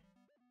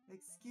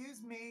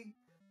 Excuse me.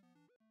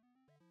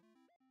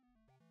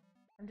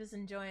 I'm just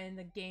enjoying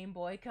the Game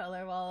Boy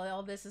color while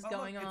all this is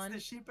going on. It's the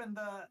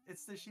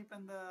sheep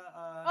and the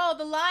Oh,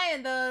 the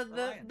lion,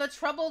 the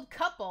troubled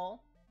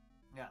couple.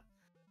 Yeah.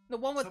 The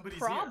one with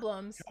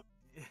problems.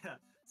 Yeah,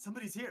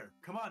 somebody's here.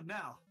 Come on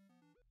now.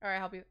 Alright,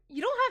 I'll help you.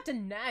 You don't have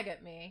to nag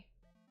at me.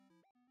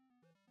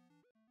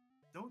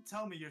 Don't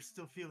tell me you're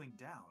still feeling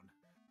down.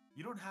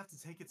 You don't have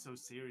to take it so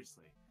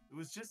seriously. It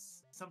was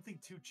just something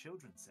two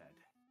children said.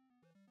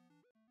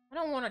 I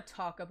don't want to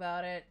talk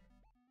about it.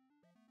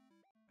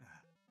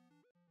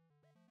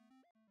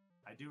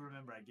 I do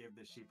remember I gave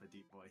this sheep a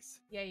deep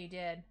voice. Yeah, you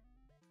did.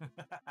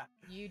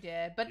 You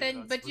did. But Even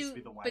then, though it's supposed to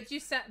be the wife.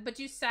 but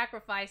you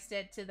sacrificed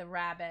it to the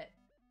rabbit.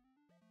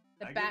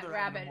 The I bat gave the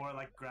rabbit. more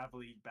like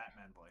gravelly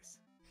Batman voice.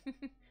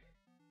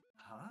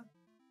 Huh?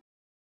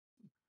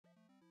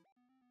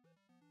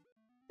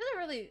 Doesn't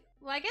really.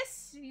 Well, I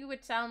guess you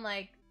would sound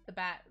like the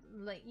bat.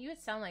 Like you would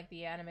sound like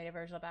the animated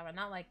version of Batman,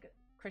 not like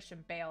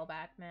Christian Bale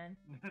Batman.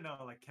 No,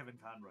 like Kevin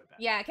Conroy Batman.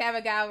 Yeah,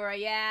 Kevin Conroy.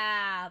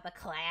 Yeah, the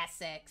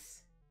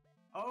classics.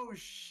 Oh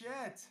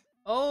shit!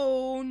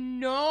 Oh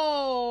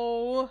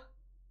no!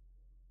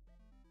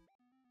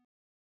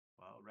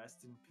 Well,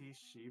 rest in peace,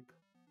 sheep.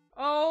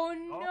 Oh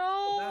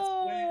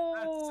no!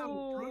 That's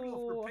so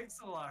brutal for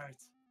pixel art.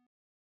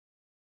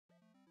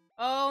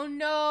 Oh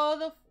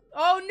no!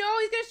 Oh no!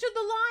 He's gonna shoot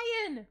the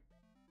lion!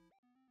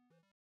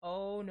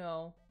 Oh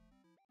no!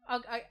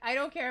 I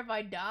don't care if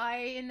I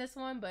die in this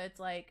one, but it's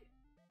like,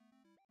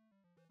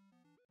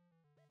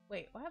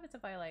 wait, what happens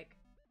if I like?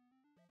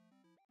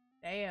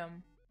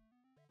 Damn.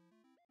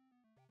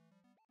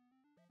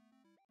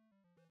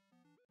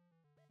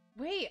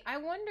 Wait, I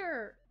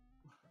wonder.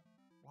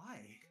 Why?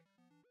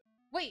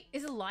 Wait,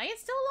 is the lion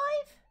still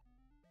alive?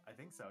 I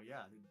think so,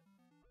 yeah.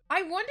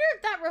 I wonder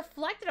if that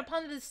reflected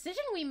upon the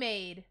decision we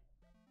made.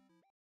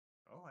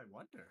 Oh, I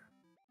wonder.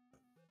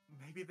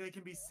 Maybe they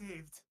can be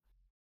saved.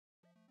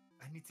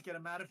 I need to get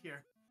them out of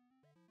here.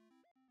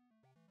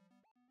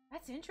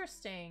 That's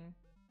interesting.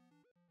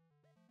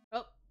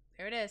 Oh,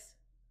 there it is.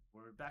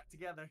 We're back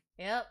together.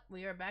 Yep,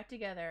 we are back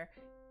together.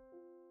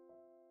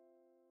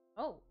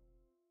 Oh.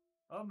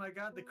 Oh my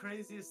god, the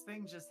craziest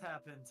thing just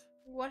happened.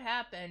 What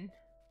happened?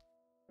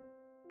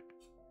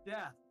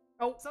 Yeah.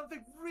 Oh.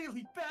 Something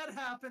really bad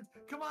happened.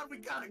 Come on, we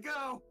gotta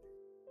go.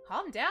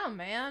 Calm down,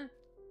 man.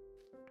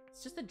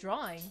 It's just a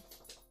drawing.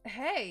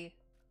 Hey.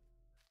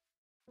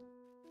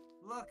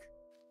 Look,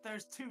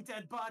 there's 2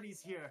 dead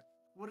bodies here.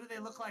 What do they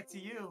look like to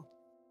you?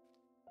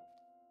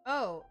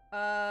 Oh,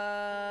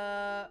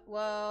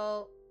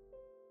 well...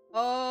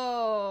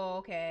 Oh,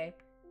 okay.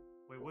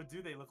 Wait, what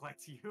do they look like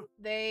to you?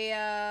 They,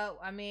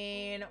 I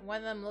mean, one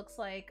of them looks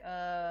like,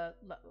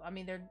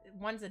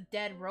 one's a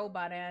dead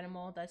robot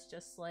animal that's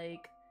just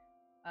like,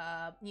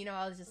 you know,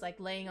 I was just like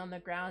laying on the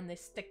ground, they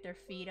stick their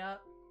feet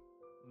up.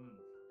 Mm.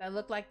 That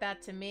looked like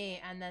that to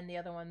me, and then the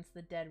other one's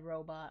the dead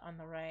robot on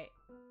the right.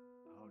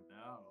 Oh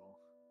no.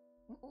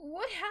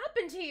 What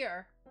happened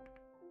here?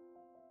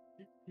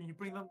 Can you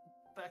bring them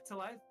back to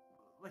life?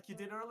 Like you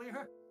did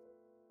earlier?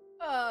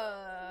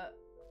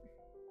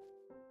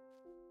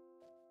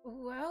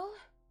 Well...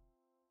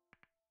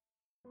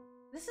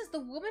 This is the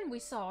woman we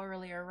saw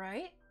earlier,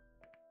 right?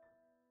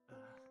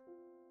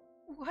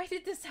 Why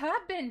did this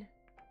happen?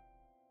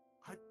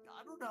 I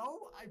don't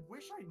know. I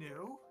wish I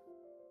knew.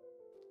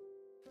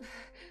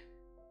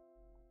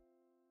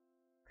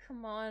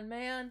 Come on,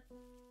 man.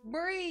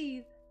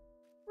 Breathe!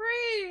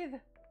 Breathe!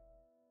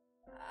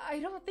 I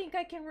don't think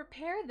I can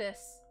repair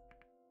this.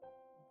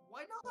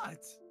 Why not?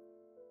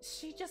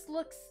 She just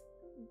looks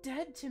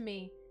dead to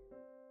me.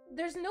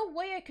 There's no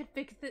way I could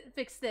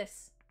fix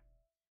this.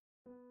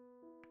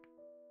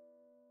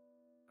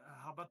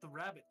 How about the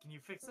rabbit? Can you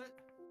fix it?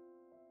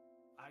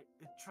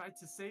 It tried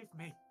to save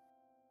me.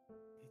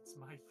 It's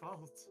my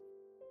fault.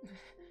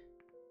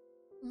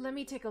 Let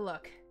me take a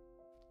look.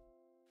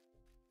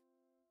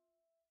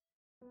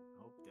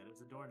 Oh, dead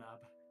as a doorknob.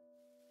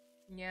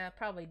 Yeah,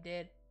 probably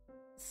did.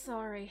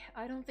 Sorry,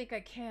 I don't think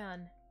I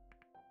can.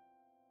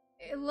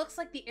 It looks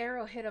like the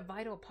arrow hit a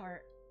vital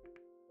part.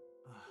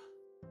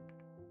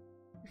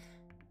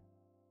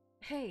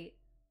 Hey,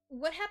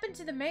 what happened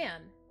to the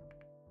man?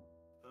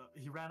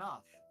 He ran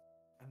off.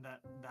 And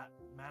that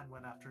man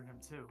went after him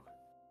too.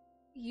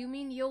 You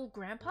mean the old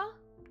grandpa?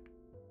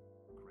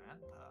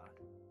 Grandpa?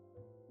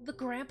 The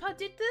grandpa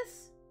did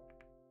this?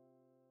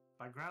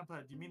 By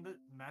grandpa, do you mean the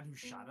man who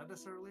shot at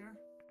us earlier?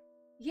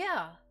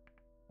 Yeah.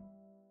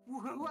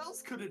 Who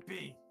else could it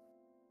be?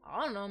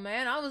 I don't know,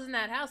 man. I was in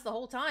that house the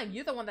whole time.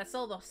 You're the one that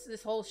sold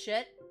this whole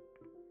shit.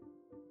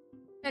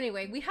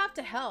 Anyway, we have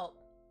to help.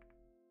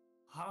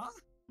 Huh?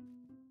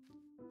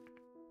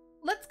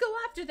 Let's go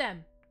after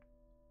them.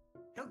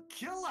 He'll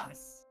kill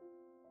us!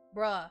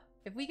 Bruh,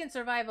 if we can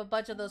survive a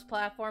bunch of those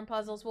platform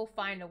puzzles, we'll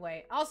find a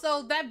way.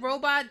 Also, that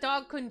robot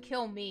dog couldn't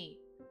kill me.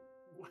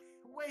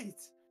 Wait!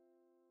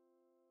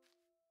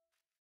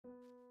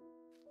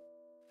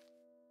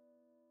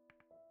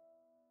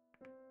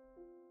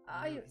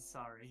 I'm really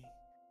sorry.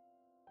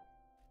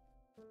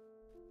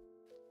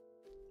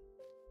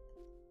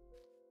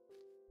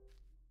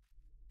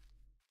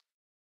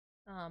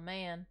 Oh,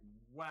 man.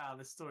 Wow,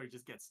 this story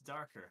just gets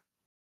darker.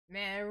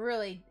 Man,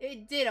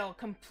 it did a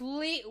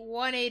complete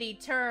 180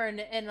 turn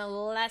in a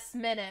less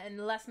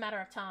matter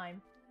of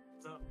time.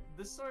 So,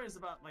 this story is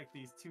about, like,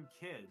 these 2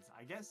 kids.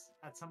 I guess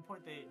at some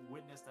point they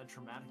witnessed a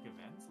traumatic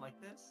event like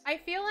this? I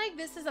feel like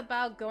this is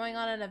about going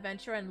on an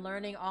adventure and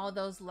learning all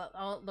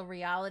the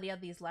reality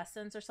of these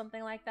lessons or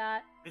something like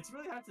that. It's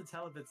really hard to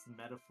tell if it's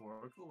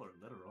metaphorical or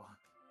literal.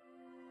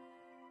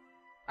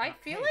 I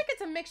feel like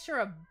it's a mixture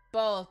of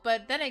both,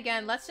 but then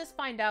again, let's just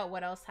find out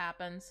what else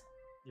happens.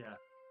 Yeah.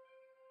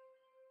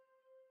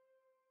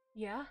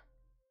 Yeah?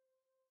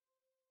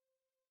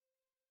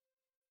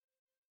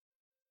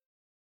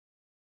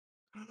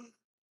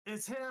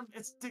 It's him!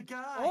 It's the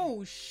guy!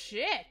 Oh,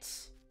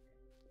 shit!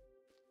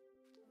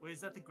 Wait,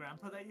 is that the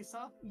grandpa that you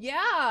saw?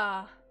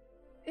 Yeah!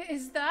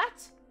 Is that?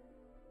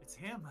 It's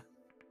him!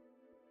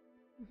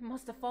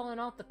 Must have fallen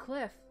off the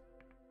cliff.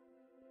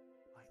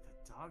 Like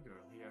the dog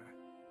earlier.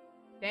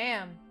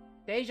 Damn.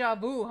 Deja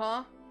vu,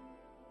 huh?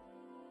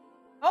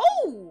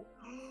 Oh!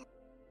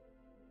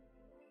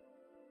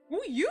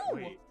 Who you?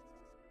 Wait,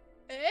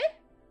 Eh?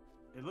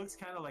 it looks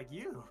kind of like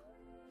you.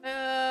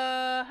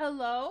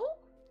 Hello?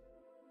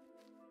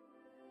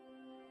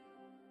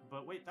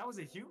 But wait, that was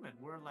a human.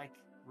 We're like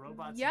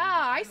robots. Yeah, and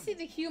I animals. see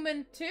the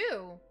human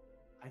too.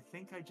 I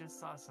think I just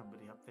saw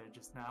somebody up there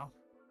just now.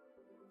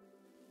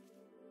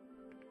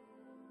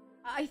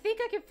 I think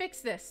I can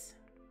fix this.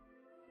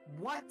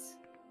 What?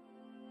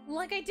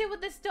 Like I did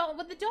with this dog,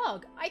 with the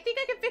dog. I think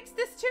I can fix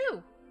this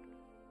too.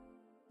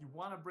 You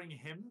want to bring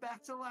him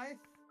back to life?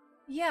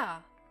 Yeah.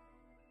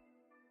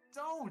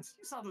 Don't!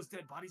 You saw those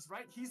dead bodies,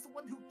 right? He's the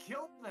one who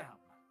killed them.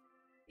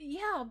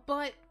 Yeah,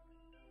 but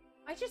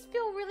I just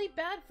feel really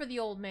bad for the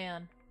old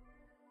man.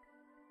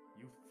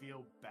 You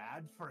feel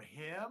bad for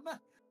him?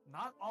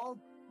 Not all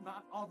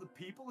the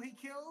people he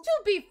killed?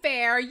 To be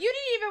fair, you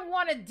didn't even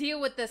want to deal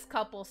with this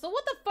couple, so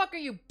what the fuck are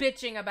you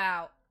bitching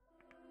about?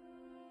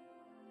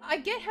 I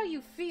get how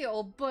you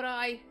feel, but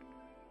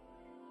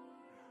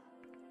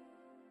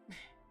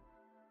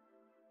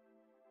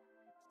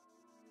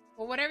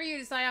well, whatever you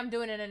decide, I'm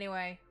doing it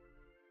anyway.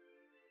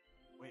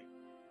 Wait.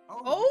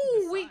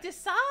 Oh, we we can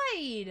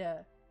decide.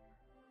 decide!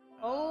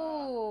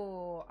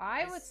 Oh,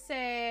 I would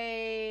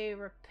say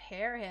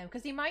repair him,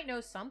 because he might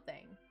know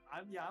something.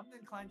 I'm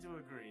inclined to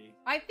agree.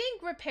 I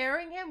think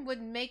repairing him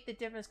would make the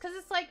difference, because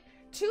it's like,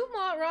 two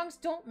wrongs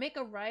don't make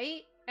a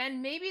right,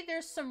 and maybe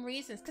there's some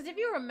reasons. Because if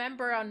you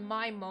remember on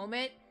My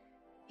Moment,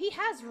 he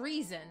has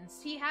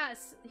reasons. He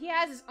has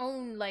his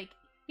own, like,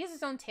 he has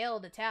his own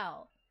tale to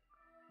tell.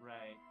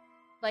 Right.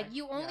 Like,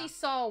 you only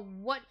saw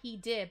what he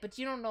did, but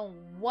you don't know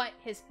why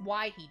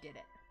he did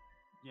it.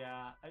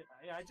 Yeah,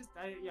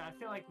 I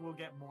feel like we'll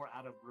get more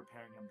out of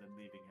repairing him than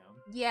leaving him.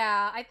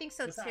 Yeah, I think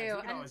so Besides, too.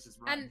 he can always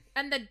just run.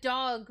 And the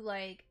dog,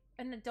 like,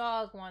 and the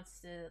dog wants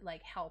to,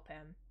 like, help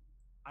him.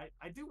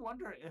 I do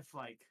wonder if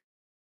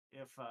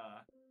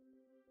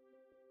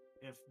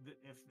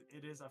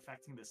it is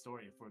affecting the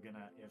story if we're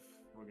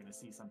gonna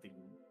see something.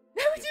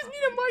 We just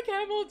need a Mark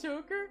Hamill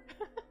Joker.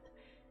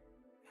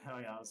 Oh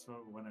yeah, that was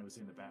when I was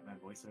doing the Batman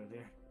voice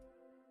earlier.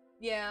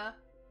 Yeah.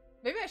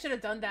 Maybe I should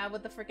have done that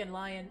with the freaking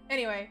lion.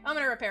 Anyway, I'm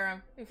gonna repair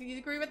him. If you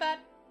agree with that?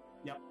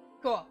 Yep.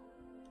 Cool.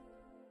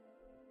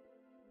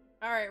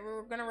 Alright,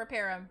 we're gonna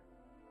repair him.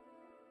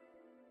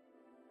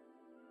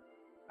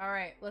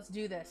 Alright, let's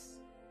do this.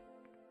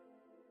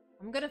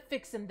 I'm gonna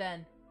fix him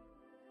then.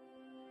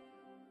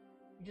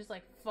 You're just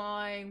like,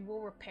 fine,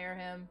 we'll repair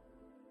him.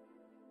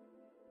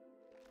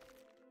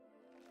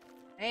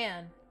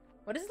 Man,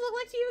 what does it look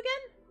like to you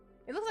again?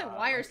 It looks like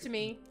wires to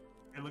me.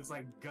 It looks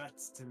like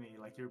guts to me,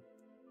 like you're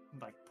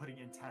like putting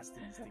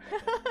intestines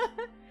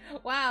together.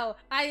 Wow,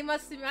 I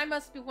must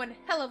be one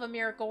hell of a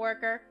miracle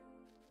worker.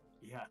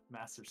 Yeah,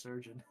 master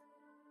surgeon.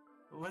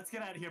 Let's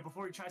get out of here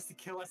before he tries to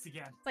kill us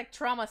again. It's like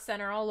Trauma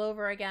Center all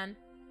over again.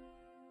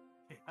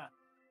 Yeah.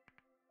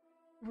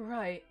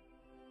 Right.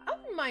 I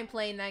wouldn't mind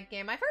playing that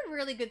game. I've heard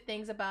really good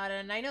things about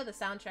it, and I know the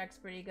soundtrack's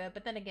pretty good,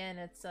 but then again,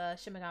 it's part of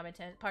Shimigami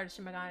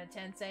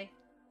Tensei.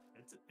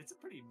 It's a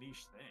pretty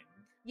niche thing.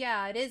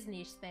 Yeah, it is a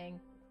niche thing.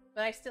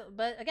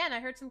 But again, I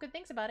heard some good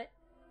things about it.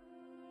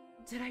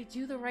 Did I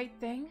do the right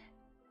thing?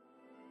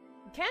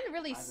 Can't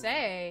really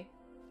say.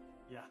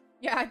 Yeah.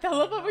 Yeah, I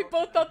love how we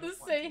both thought the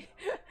same.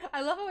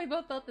 I love how we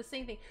both thought the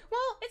same thing.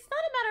 Well, it's not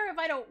a matter of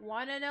I don't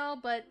want to know,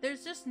 but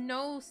there's just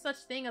no such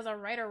thing as a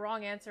right or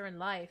wrong answer in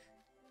life.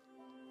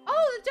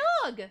 Oh, the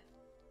dog!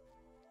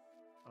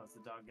 Oh, is the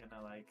dog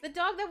gonna like... The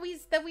dog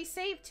that we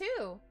saved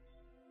too.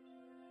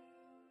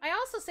 I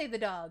also saved the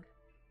dog.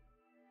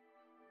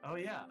 Oh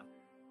yeah.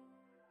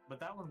 But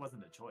that one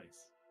wasn't a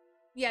choice.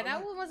 Yeah,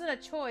 that one wasn't a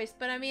choice,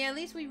 but I mean, at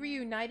least we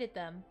reunited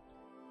them.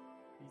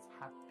 He's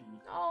happy.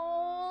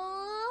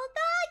 Oh,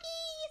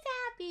 doggy's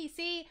happy.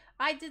 See,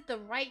 I did the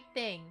right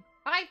thing.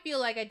 I feel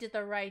like I did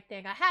the right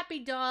thing. A happy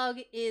dog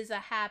is a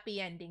happy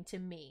ending to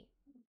me.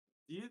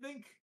 Do you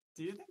think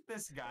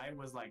this guy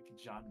was like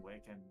John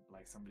Wick and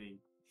like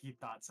he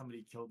thought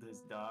somebody killed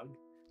his dog?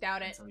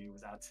 Doubt it. So he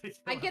was out to kill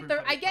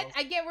I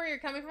get where you're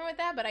coming from with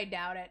that, but I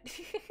doubt it.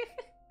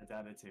 I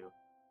doubt it too.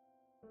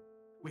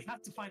 We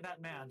have to find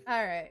that man.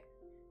 Alright.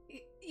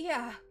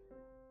 Yeah.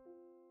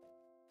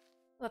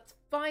 Let's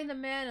find the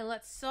man and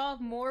let's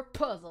solve more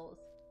puzzles.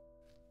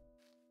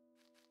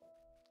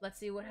 Let's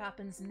see what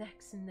happens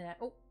next in that.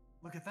 Oh.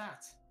 Look at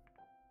that.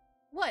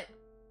 What?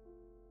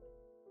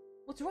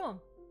 What's wrong?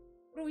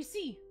 What do we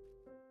see?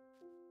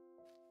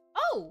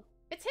 Oh!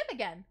 It's him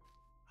again.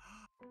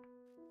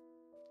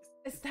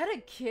 Is that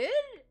a kid?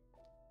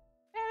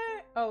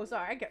 Oh,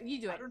 sorry. You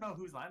do it. I don't know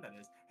whose line that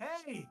is.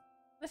 Hey!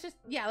 let's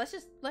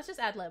just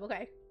ad lib,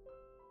 okay.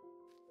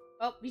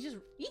 Oh, he's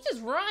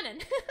just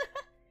running.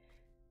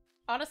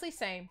 Honestly,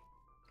 same.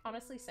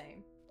 Honestly,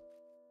 same.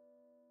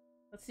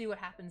 Let's see what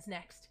happens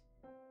next.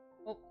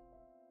 Oh.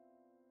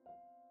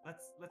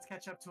 Let's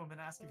catch up to him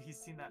and ask if he's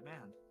seen that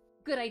man.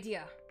 Good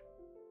idea.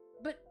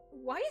 But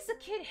why is the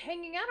kid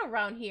hanging out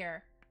around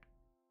here?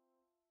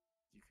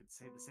 You could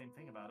say the same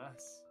thing about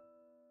us.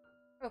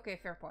 Okay,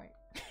 fair point.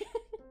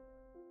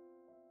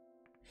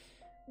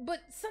 But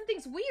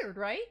something's weird,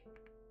 right?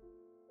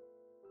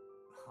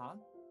 Huh?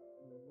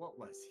 What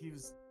was? He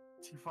was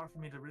too far for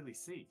me to really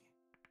see.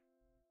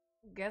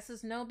 Guess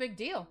it's no big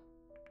deal.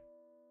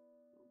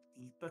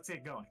 Let's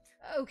get going.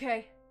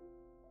 Okay.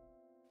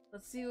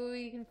 Let's see what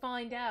we can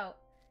find out.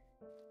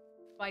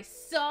 By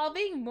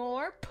solving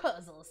more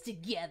puzzles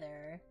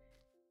together.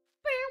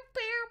 Bow,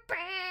 bow,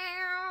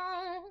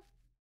 bow.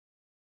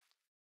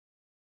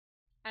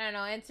 I don't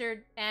know,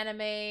 entered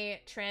anime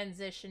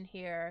transition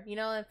here. You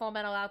know, in Full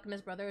Metal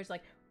Alchemist Brothers,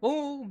 like,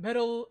 Full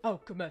Metal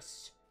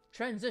Alchemist.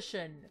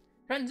 Transition.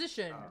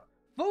 Transition.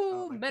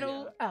 Full like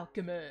Metal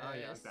Alchemist. Oh,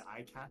 yeah, like the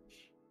eye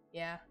catch?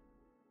 Yeah.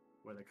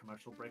 Where the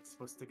commercial break's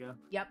supposed to go?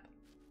 Yep.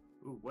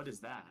 Ooh, what is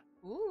that?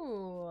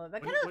 Ooh,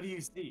 that kind of... What do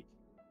you see?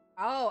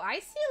 Oh, I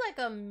see like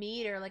a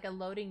meter, like a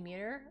loading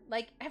meter.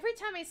 Like, every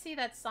time I see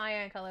that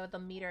cyan color with the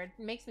meter, it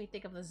makes me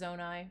think of the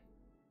Zonai.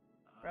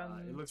 From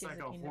It looks Tears like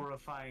of a Kingdom.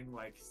 horrifying,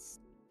 like,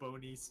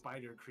 bony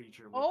spider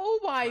creature with Oh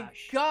my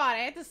trash. god, I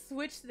had to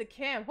switch to the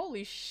cam.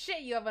 Holy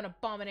shit, you have an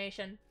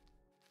abomination.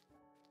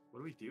 What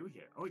do we do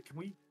here? Oh, wait, can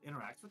we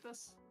interact with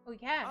this? Oh, we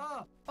can.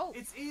 Oh, Oh.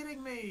 it's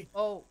eating me!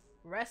 Oh,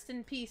 rest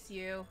in peace,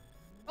 you.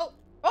 Oh,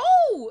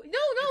 oh! No,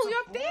 It's a you're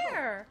up portal.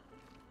 there!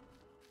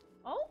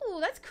 Oh,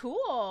 that's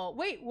cool.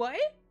 Wait, what?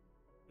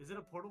 Is it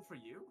a portal for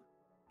you?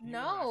 Can you No,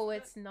 interact with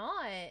it's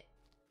not.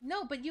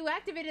 No, but you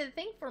activated the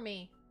thing for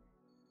me.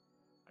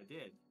 it? I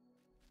did.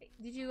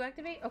 Did you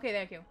activate? Okay,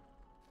 thank you.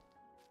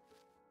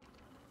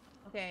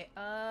 Okay,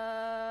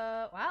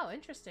 wow,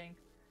 interesting.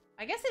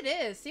 I guess it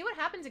is. See what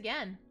happens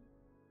again.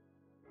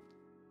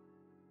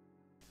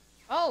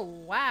 Oh,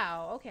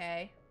 wow,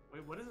 okay.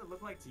 Wait, what does it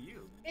look like to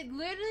you? It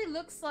literally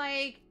looks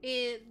like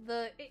it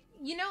kind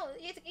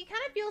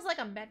of feels like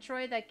a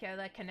Metroid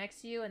that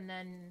connects you, and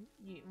then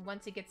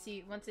once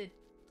it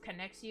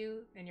connects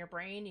you in your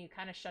brain, you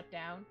kind of shut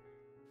down.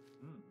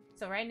 Hmm.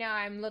 So right now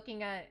I'm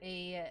looking at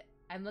a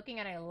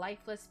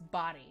lifeless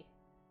body.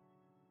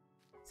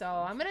 So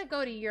I'm gonna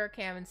go to your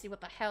cam and see what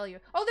the hell you.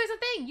 Oh, there's a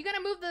thing. You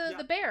gotta move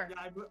the bear. Yeah,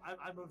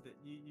 I moved it.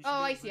 You should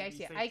Oh, be I able to see. be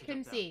safe I to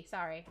couldn't jump down. see.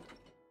 Sorry.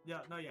 Yeah,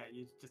 no, yeah,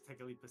 you just take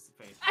a leap of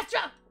faith.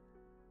 Astra!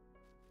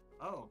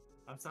 Oh,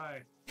 I'm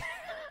sorry.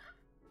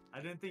 I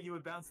didn't think you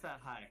would bounce that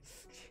high.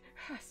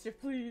 Astra,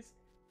 please.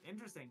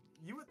 Interesting.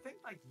 You would think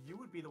like you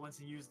would be the ones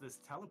who use this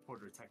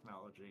teleporter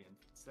technology, and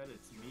instead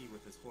it's me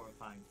with this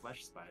horrifying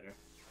flesh spider.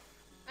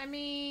 I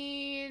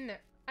mean,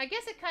 I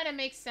guess it kind of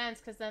makes sense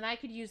because then I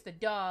could use the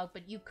dog,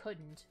 but you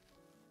couldn't.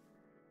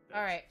 That's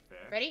All right, fair.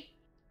 ready?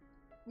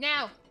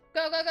 Now,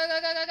 go, go, go, go,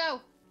 go, go, go,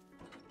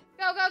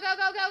 go, go, go,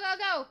 go, go, go,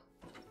 go.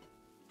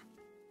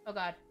 Oh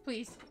God,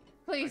 please,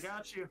 please. I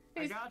got you.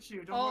 Please. I got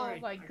you. Don't Oh worry.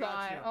 my I got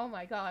God. you. Oh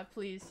my God,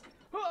 please.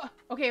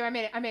 Okay, I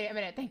made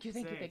it. Thank you,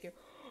 thank you, Safe. thank you.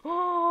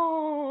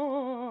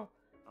 Oh,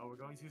 Oh, we're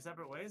going two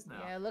separate ways now.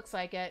 yeah, it looks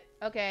like it.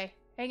 Okay,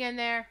 hang in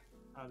there.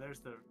 Oh, there's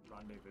the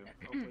rendezvous.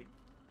 Oh wait.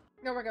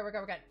 No, we're good, we're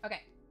good, we're good.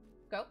 Okay,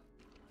 go.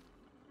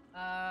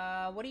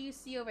 What do you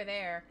see over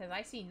there? Because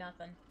I see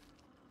nothing.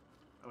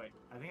 Oh wait.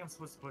 I think I'm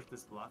supposed to push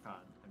this block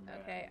on. And then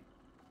Okay.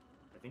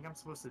 I think I'm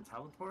supposed to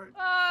teleport.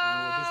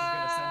 Ah! this is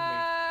gonna send me.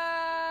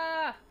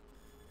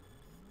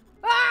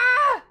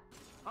 Ah!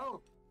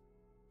 Oh.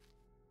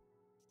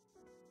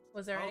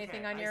 Was there Okay,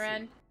 anything on I your see.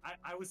 end?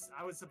 I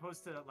was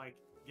supposed to like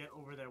get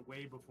over there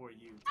way before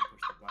you to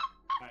push the block.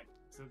 Alright,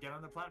 so get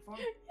on the platform.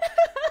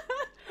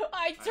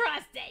 I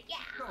trust it.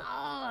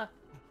 Yeah.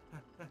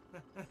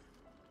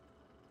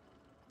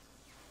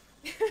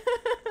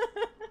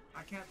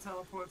 I can't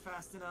teleport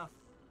fast enough.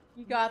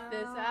 You got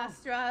this, No.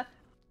 Astra.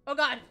 Oh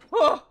God.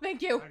 Oh,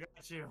 thank you. I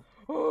got you.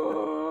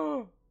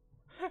 Oh.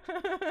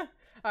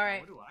 All right.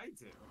 What do I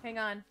do? Hang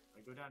on.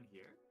 I go down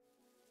here.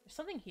 There's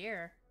something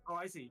here. Oh,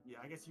 I see. Yeah,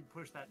 I guess you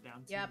push that down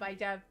too. Yeah, but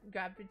I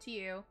grabbed it to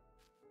you.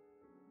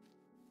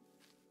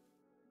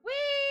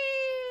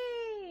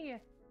 Whee!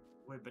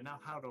 Wait, but now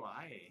how do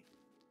I?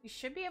 You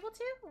should be able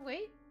to.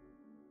 Wait.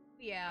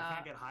 I Yeah.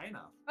 can't get high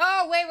enough.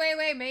 Oh,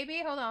 wait.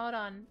 Maybe. Hold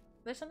on.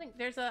 There's something.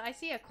 I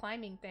see a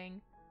climbing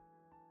thing.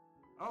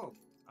 Oh,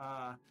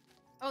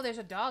 Oh, there's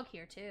a dog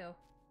here too.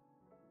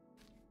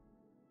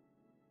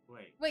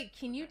 wait. Wait,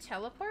 can you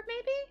teleport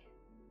maybe?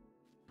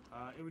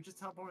 It would just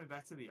teleport me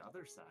back to the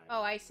other side.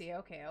 Oh, I see.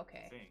 Okay. I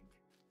think.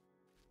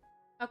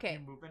 Can Okay. you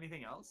move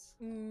anything else?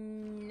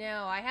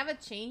 No, I have a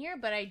chain here,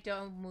 but I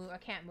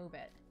can't move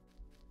it.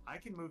 I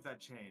can move that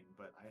chain,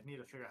 but I need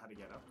to figure out how to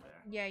get up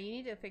there. Yeah, you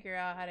need to figure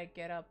out how to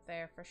get up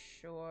there for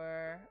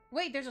sure.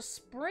 Wait, there's a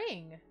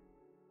spring.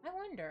 I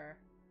wonder.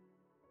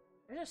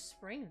 There's a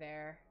spring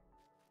there.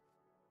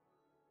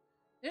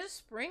 There's a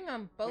spring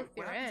on both Wait, what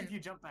your happens ends. if you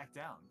jump back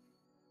down?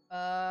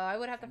 I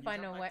would have to Can you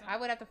find a jump way. back down? I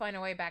would have to find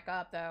a way back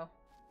up, though.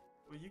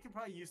 Well, you can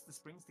probably use the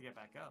springs to get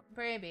back up.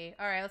 Maybe.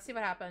 All right, let's see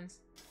what happens.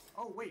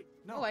 Oh wait,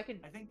 no. Oh, I can.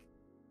 I think.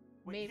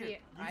 Wait, Maybe here,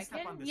 you I step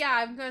can. on this Yeah,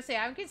 button. I'm gonna say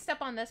I can step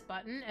on this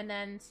button and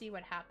then see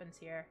what happens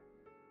here.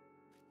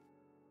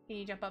 Can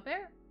you jump up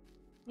there?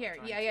 Here.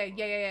 trying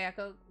Yeah.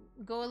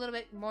 Go a little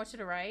bit more to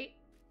the right.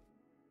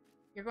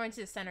 You're going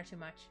to the center too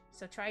much.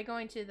 So try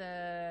going to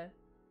the.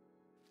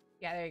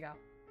 Yeah, there you go.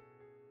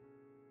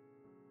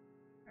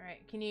 All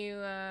right. Can you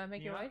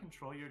make Can you your way? not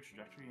control your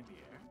trajectory in the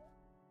air?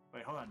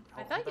 Wait, hold on. I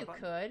Hold thought that you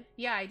button. could.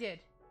 Yeah, I did.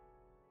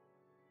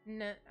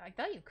 No, I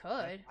thought you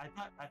could. I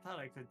thought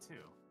I could too.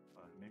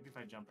 Maybe if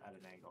I jump at an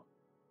angle.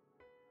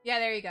 Yeah,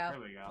 there you go. There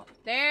we go.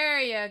 There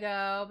you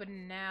go. But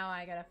now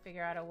I gotta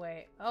figure out a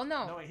way. Oh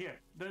no. No, wait, here.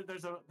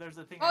 There's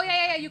a thing. Oh I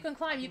yeah. can You can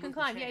climb. I You can move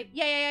the climb. chain.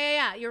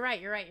 Yeah. You're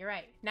right.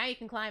 Now you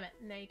can climb it.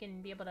 Now you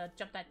can be able to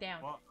jump that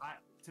down. Well,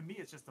 to me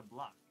it's just a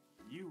block.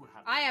 You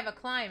have. I have a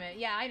climb it.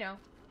 Yeah, I know.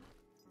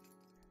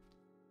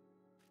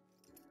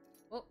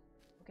 Oh,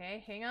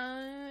 okay. Hang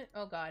on.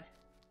 Oh god.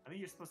 I think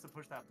you're supposed to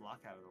push that block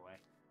out of the way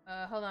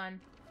Hold on.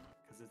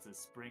 because it's a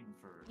spring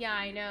for. Yeah,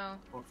 for I you, know.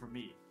 Or for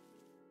me.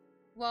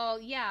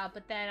 Well, yeah,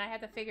 but then I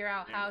have to figure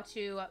out There you how go.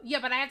 to. Yeah,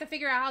 but I have to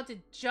figure out how to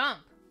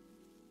jump.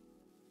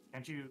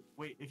 Can't you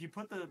wait? If you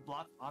put the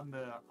block on the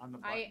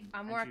button,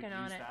 I'm can't you working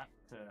on use it. That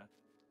to...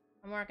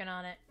 I'm working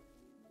on it.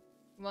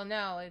 Well,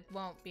 no, it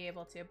won't be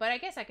able to. But I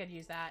guess I could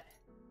use that.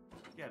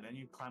 Yeah, then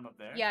you climb up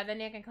there. Yeah, then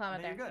you can climb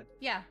and up then there. you're good.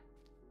 Yeah.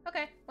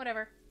 Okay,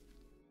 whatever.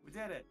 We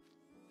did it.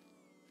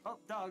 Oh,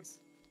 dogs.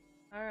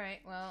 Alright,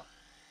 well,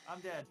 I'm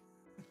dead.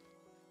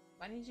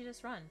 why didn't you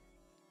just run?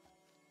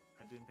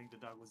 I didn't think the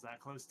dog was that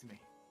close to me.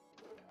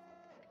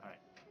 Alright.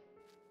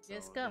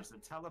 Just go. There's a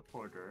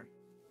teleporter.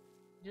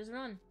 Just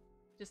run.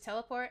 Just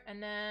teleport,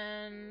 and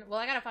then... Well,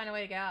 I gotta find a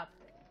way to get up.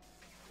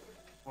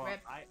 Well,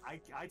 Rip.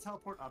 I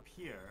teleport up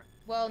here.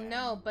 Well, and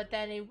no, but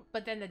then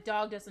the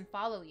dog doesn't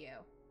follow you.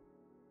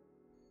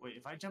 Wait,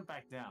 if I jump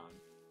back down,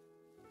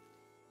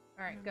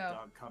 Alright, and go. the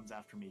dog comes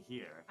after me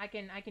here. I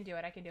can do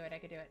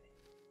it.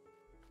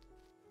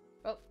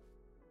 Oh,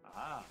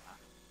 Ah.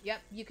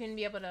 yep, you can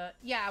be able to...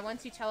 Yeah,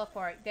 once you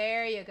teleport.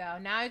 There you go.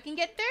 Now you can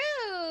get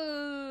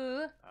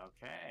through!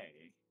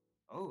 Okay.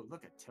 Oh,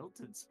 look, a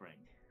tilted spring.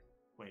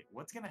 Wait,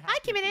 what's gonna happen? Hi,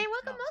 if you Kimine.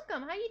 Welcome, jump?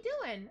 welcome. How you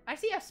doing? I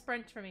see a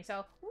sprint for me,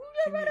 so...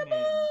 Kimine. Whee!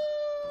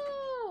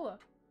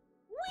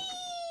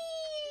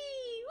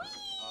 Oh,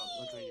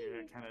 it looks like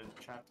you're kind of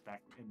trapped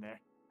back in there.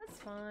 That's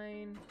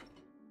fine.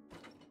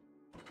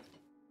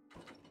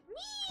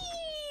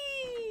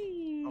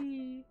 Oh.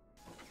 Whee!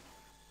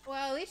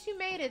 Well, at least you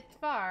made it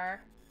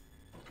far.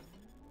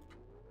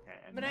 Okay,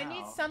 and But I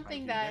need now, if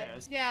something do that...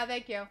 this- Yeah,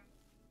 thank you.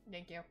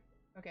 Thank you.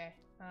 Okay.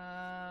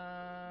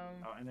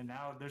 Oh, and then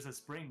now there's a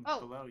spring Oh,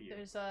 below you.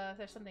 there's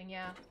something,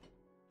 yeah.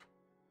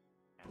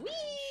 And Whee!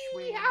 then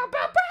swing. Help,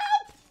 help,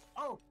 help!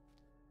 Oh,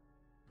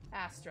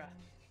 Astra.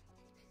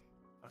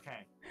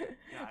 okay.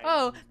 Yeah,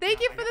 Oh, thank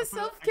you I for gotta the put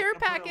a- I self-care gotta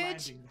put a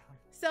package. landing down.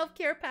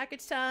 Self-care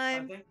package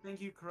time. Thank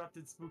you,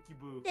 corrupted Spooky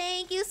Boo.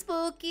 Thank you,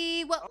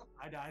 Spooky. Well, Oh,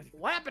 I died.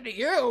 what happened to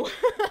you?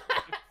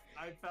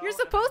 I fell. You're and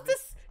I supposed to...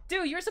 missed-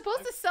 Dude, you're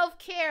supposed to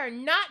self-care,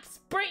 not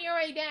sprint your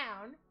way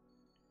down.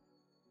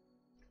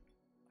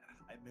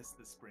 I missed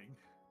the spring.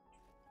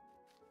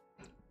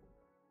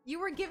 You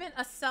were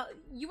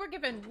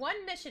given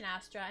one mission,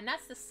 Astra, and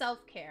that's the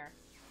self-care.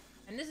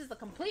 And this is the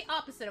complete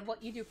opposite of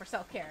what you do for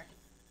self-care.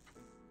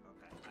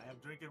 Okay, I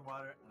have drinking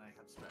water and I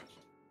have stretched.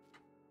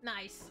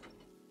 Nice.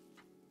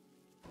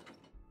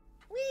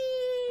 Whee!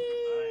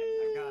 Alright,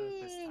 I got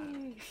it this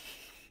time.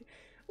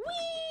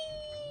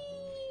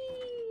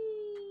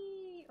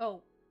 Whee!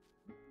 Oh.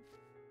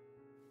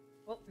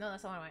 Oh, no,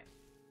 that's the wrong way.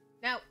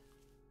 No.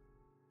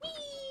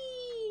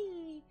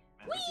 Whee!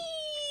 Man, this is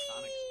like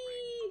Sonic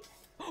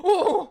Spring.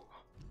 Oh!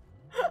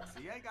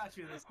 See, I got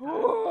you this time.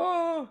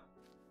 Oh!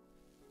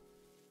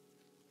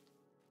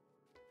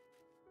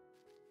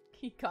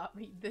 He got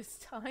me this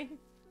time.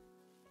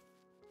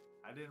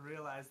 I didn't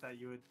realize that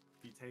you would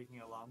be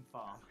taking a long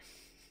fall.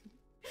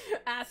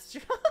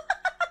 Astra.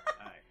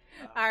 Alright.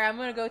 Alright, I'm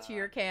gonna go to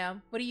your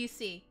cam. What do you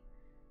see?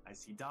 I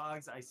see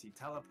dogs, I see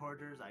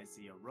teleporters, I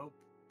see a rope.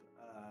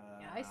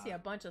 Yeah, I see a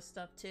bunch of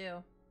stuff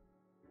too.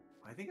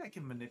 I think I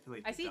can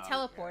manipulate I the see dog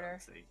teleporter. here,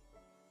 let's see.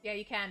 Yeah,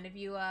 you can if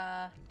you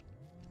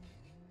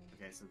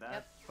Okay, so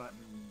that button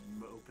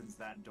opens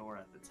that door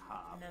at the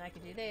top. and then I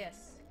can do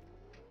this.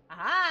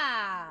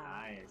 Aha!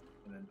 Nice.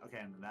 And then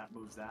and then that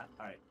moves that.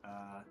 Alright,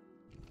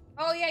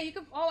 Oh yeah, you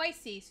can. Oh, I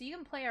see. So you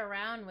can play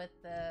around with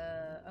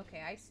the.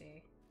 Okay, I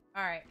see.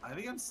 All right. I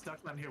think I'm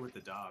stuck down here with the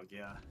dog,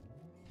 yeah.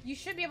 You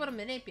should be able to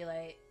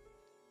manipulate.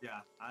 Yeah,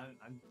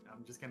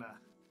 I'm just gonna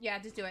Yeah,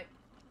 just do it.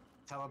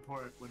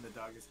 teleport when the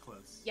dog is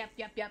close. Yep.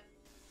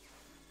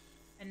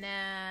 And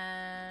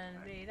then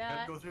Alright, do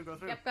that. Go through.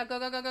 Yep. Go.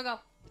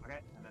 Okay,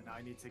 and then now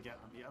I need to get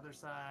on the other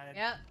side.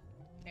 Yep.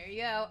 There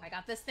you go. I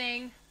got this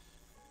thing.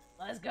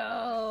 Let's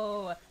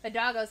go. The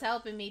doggo's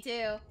helping me too.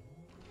 Alright,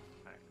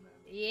 and then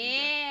you get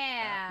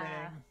Yeah.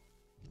 that thing.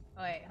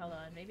 Oh wait, hold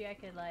on. Maybe I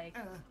could like.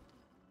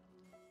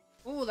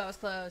 Uh, Ooh, that was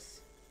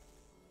close.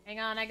 Hang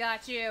on, I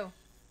got you.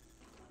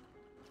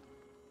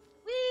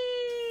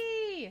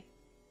 Whee!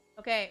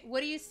 Okay,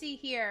 what do you see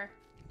here?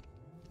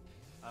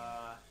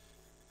 I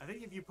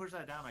think if you push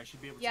that down, I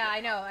should be able to. Yeah, I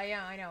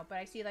know, but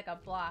I see like a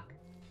block.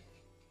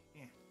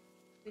 Yeah.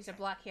 There's a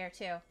block here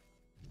too.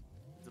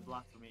 It's a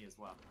block for me as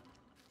well.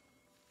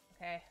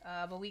 Okay,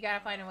 but we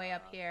gotta find a way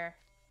up here.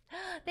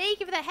 Thank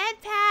you for the head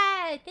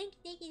pad! Thank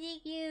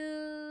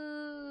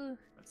you!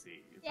 Let's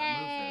see. If Yay!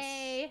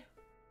 I move this...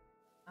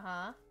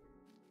 Uh-huh.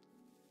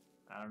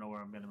 I don't know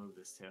where I'm gonna move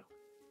this to.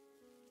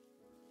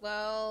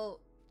 Well,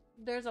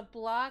 there's a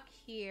block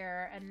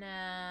here, and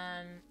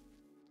then...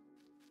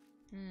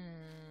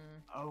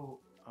 Oh.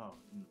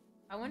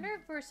 I wonder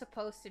if we're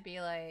supposed to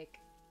be like...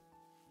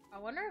 I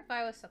wonder if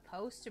I was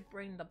supposed to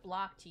bring the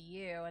block to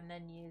you and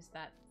then use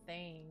that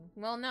thing.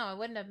 Well, no, it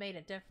wouldn't have made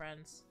a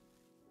difference.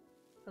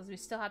 Because we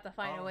still have to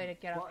find a way to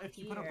get up here. Well, if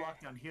you put a block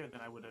down here, then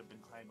I would have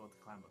been able to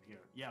climb up here.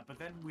 Yeah, but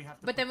then we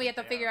have to... But then we have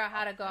to figure out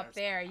how to go up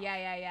there.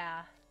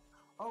 Yeah.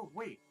 Oh,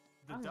 wait.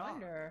 The dog. I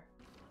wonder.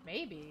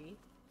 Maybe.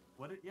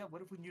 What if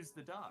we use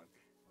the dog?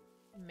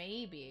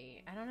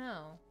 Maybe. I don't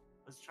know.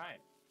 Let's try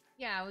it.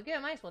 Yeah,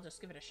 might as well just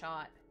give it a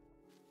shot.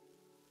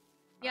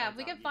 Yeah, if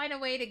we can find a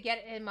way to get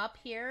him up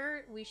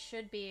here, we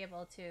should be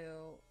able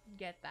to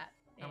get that.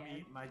 Come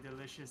eat my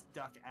delicious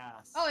duck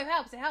ass. Oh, it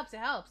helps.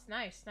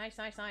 Nice.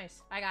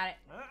 I got it.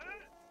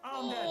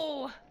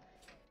 Oh,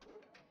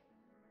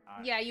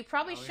 yeah, you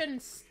probably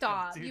shouldn't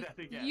stop.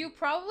 You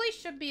probably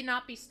should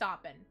not be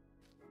stopping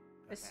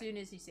as soon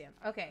as you see him.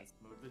 Okay. Let's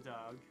move the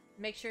dog.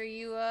 Make sure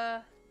you,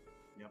 Yep,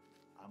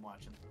 I'm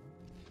watching.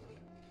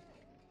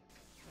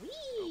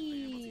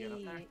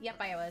 Whee! Yep,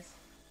 I was.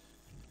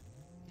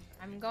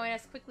 I'm going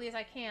as quickly as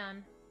I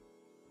can.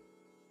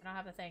 I don't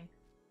have the thing.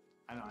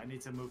 I know, I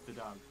need to move the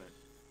dog, but...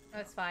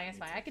 That's fine.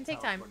 I can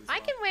take time. I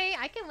can wait.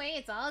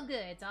 It's all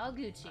good. It's all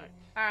Gucci. Alright,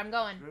 I'm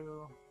going.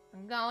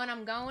 I'm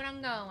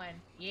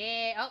going.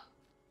 Yeah. Oh.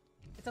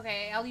 It's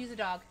okay. I'll use the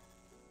dog.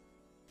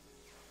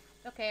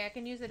 Okay, I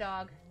can use the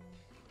dog.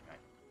 Okay,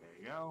 there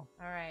you go.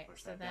 Alright,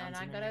 so then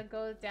I'm gonna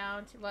go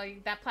down to... Well,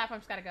 that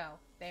platform's gotta go.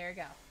 There you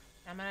go.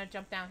 I'm gonna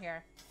jump down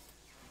here.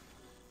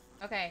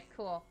 Okay,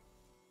 cool.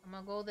 I'm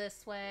gonna go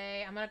this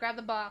way. I'm gonna grab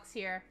the box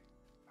here.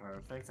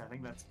 Perfect. I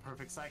think that's a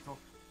perfect cycle.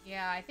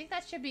 Yeah, I think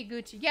that should be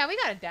Gucci. Yeah, we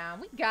got it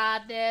down. We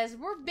got this.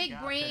 We're big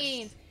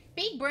brains.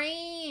 Big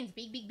brains.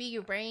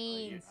 Big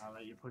brains. I'll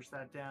let you push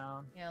that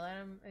down. Yeah, let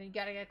him. You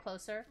gotta get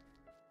closer.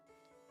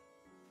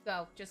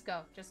 Go. Just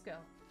go. Just go.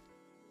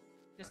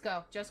 Just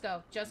go. Just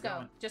go. Just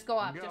go. Just go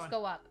up. Just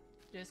go up.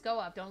 Just go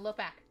up. Don't look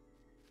back.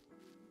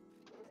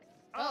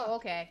 Oh,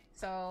 okay.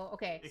 So,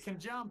 okay. It can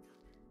jump.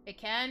 It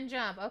can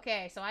jump.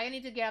 Okay, so I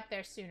need to get up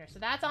there sooner. So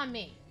that's on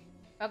me.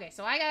 Okay,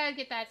 so I gotta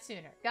get that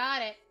sooner.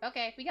 Got it.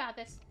 Okay, we got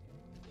this.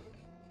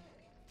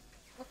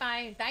 We're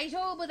fine.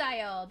 Daijoubu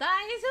dayo.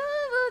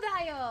 Daijoubu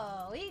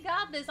dayo. We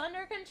got this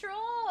under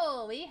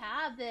control. We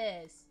have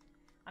this.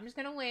 I'm just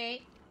gonna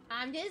wait.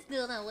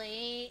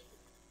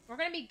 We're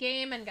gonna be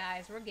gaming,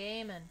 guys. We're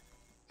gaming.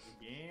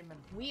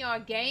 We are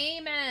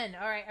gaming.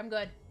 Alright, I'm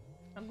good.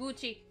 I'm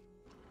Gucci.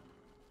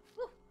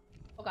 Whew.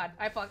 Oh god,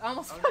 I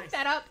almost fucked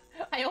that up.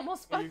 I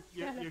almost fucked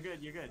that up.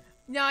 You're good.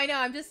 No, I know.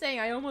 I'm just saying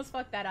I almost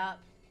fucked that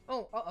up.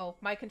 Oh, uh-oh.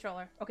 My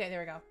controller. Okay,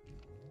 there we go.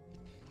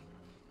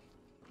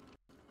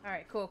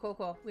 Alright, cool.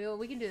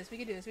 We can do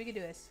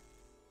this.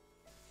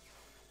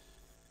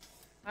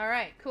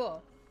 Alright,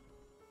 cool.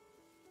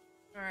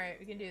 Alright,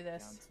 we can do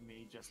this. Down to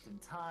me just in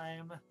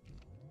time.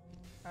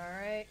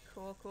 Alright,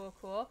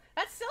 cool.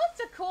 That's such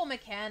a cool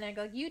mechanic,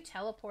 like you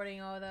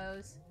teleporting all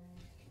those.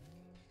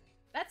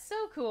 That's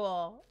so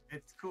cool.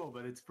 It's cool,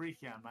 but it's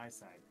freaky on my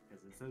side,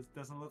 because it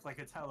doesn't look like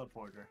a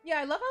teleporter. Yeah,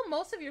 I love how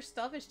most of your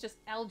stuff is just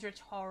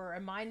eldritch horror,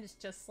 and mine is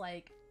just,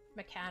 like,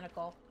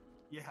 mechanical.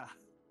 Yeah.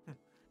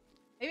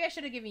 Maybe I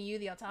should have given you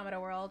the Automata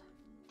world.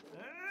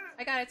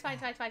 I got it, it's fine.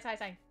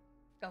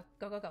 Go.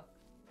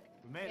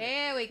 We made it.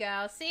 There we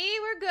go. See,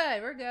 we're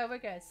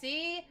good.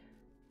 See?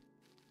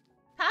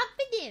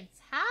 Confidence!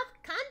 Have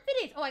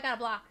confidence! Oh, I got a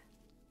block.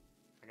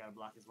 I got a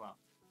block as well.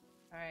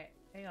 Alright,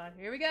 hang on.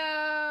 Here we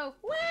go!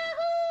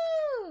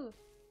 Woohoo!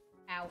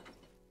 Ow.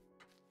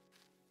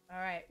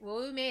 Alright, well,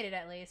 we made it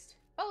at least.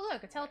 Oh,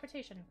 look, a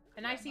teleportation.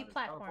 And I see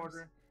platforms.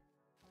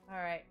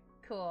 Alright,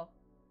 cool.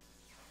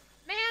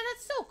 Man,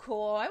 that's so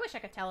cool. I wish I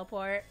could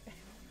teleport.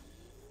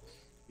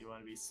 You want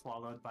to be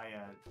swallowed by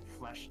a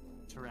flesh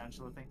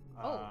tarantula thing?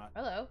 Oh,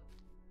 hello.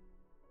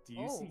 Do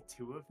you see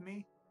two of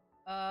me?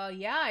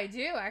 Yeah, I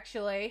do,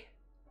 actually.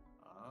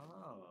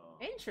 Oh.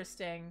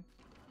 Interesting.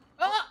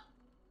 Oh!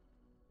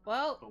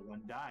 Well. But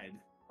one died.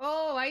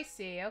 Oh, I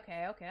see.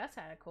 Okay, that's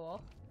kind of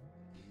cool.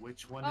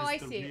 Which one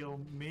is the real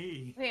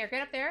me? Here,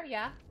 get up there.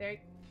 Yeah, there.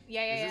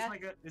 Yeah.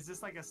 Is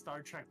this like a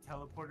Star Trek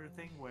teleporter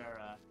thing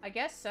where? I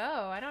guess so.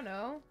 I don't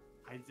know.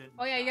 I didn't.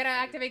 Oh yeah, you gotta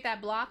activate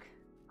that block.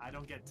 I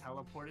don't get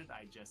teleported.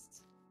 I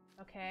just.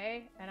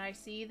 Okay, and I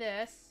see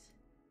this.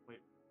 Wait,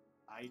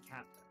 I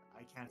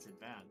can't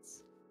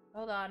advance.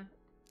 Hold on.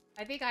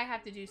 I think I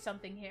have to do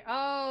something here.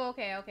 Oh,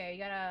 okay. You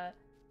gotta.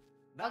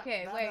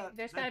 Wait.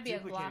 There's gotta be a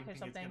block or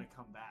something. It's gonna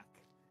come back.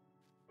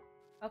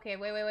 Okay,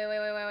 wait.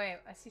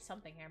 I see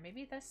something here.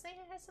 Maybe this thing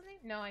has something?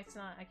 No, it's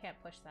not. I can't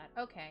push that.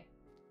 Okay.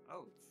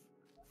 Oh,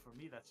 for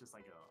me, that's just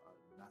like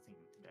a nothing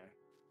there.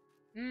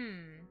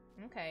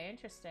 Okay,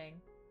 interesting.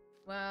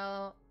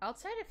 Well, I'll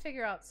try to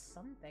figure out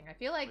something. I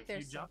feel like Wait,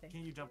 there's something.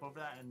 Can you jump over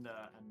that and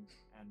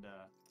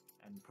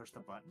push the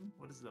button?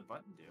 What does the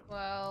button do?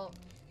 Well,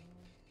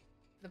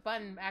 the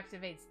button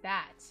activates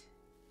that.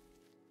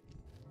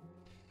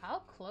 How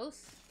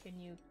close can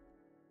you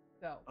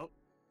go? Oh,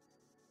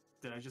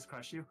 did I just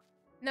crush you?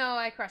 No,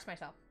 I crushed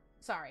myself.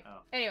 Sorry.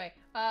 Oh. Anyway,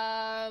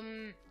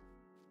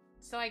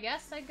 so I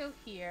guess I go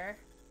here.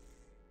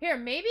 Here,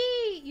 maybe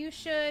you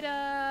should,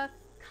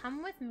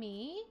 come with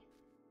me?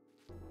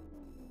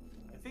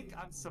 I think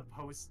I'm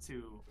supposed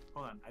to...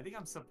 Hold on. I think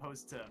I'm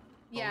supposed to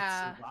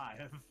Yeah.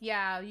 survive.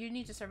 Yeah, you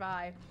need to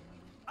survive.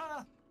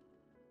 Ah!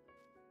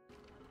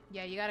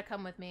 Yeah, you gotta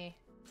come with me.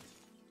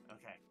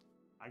 Okay.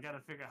 I gotta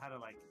figure out how to,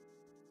 like...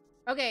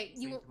 Okay,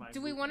 do we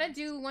movement. want to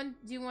do one...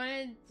 Do you want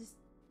to just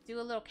do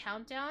a little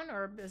countdown,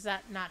 or does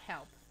that not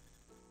help?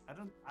 I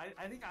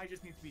think I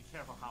just need to be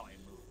careful how I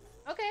move.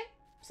 Okay,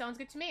 sounds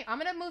good to me. I'm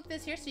gonna move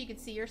this here so you can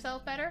see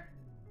yourself better.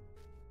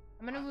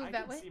 I'm gonna move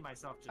that way. I can see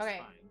myself just Okay.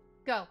 fine.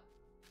 Go.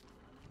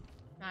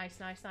 Nice.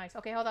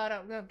 Okay, hold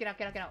on. No, get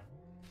out.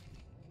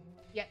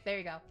 Yeah, there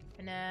you go.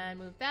 And then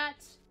move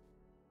that.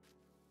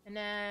 And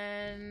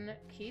then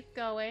keep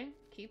going.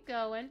 Keep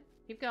going.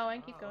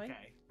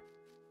 Okay.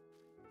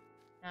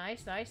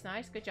 Nice.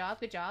 Good job.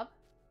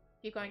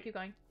 Keep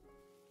going.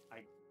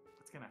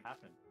 What's gonna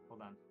happen?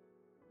 Hold on.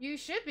 You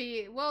should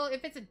be. Well,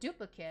 if it's a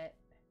duplicate,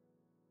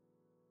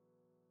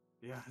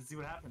 Yeah, let's see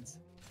what happens.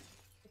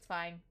 it's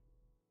fine.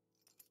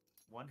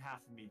 One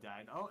half of me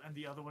died. Oh, and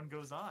the other one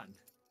goes on.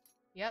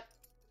 Yep.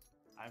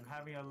 I'm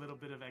having a little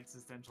bit of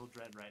existential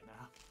dread right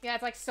now. Yeah,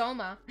 it's like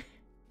Soma.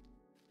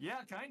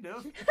 Yeah, kind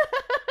of.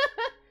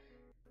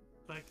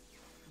 Like,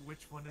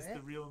 which one is the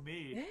real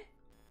me?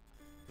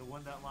 The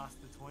one that lost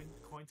the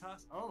coin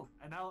toss? Oh,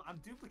 and now I'm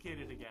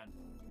duplicated again.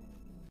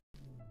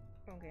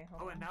 Okay,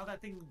 hold Oh, on. and now that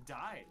thing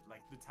died.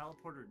 Like, the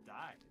teleporter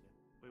died.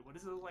 Wait, what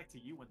does it look like to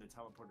you when the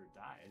teleporter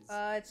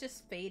dies? It's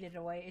just faded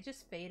away. It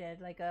just faded.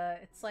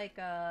 It's like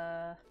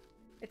a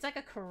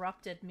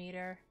corrupted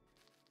meter.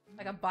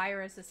 Like a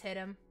virus has hit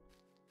him.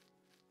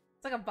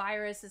 It's like a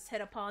virus has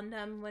hit upon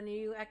them when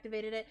you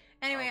activated it.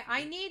 Anyway,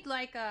 I need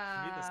like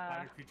a... Maybe the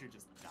spider creature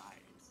just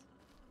dies.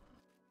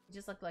 It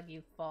just looked like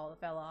you fell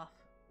off.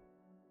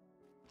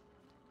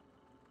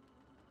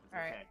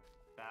 Alright. Okay,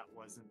 that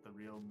wasn't the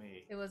real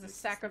me. It was a This is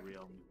the sacrifice.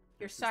 real-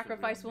 Your this is the real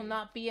sacrifice will me.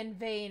 not be in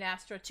vain,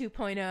 Astra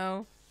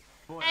 2.0.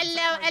 Boy, I'm sacrificing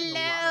a lot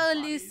Hello, of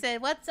bodies.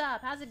 Lucid. What's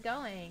up? How's it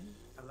going?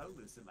 Hello,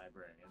 Lucid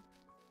Librarian.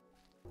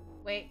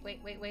 Wait.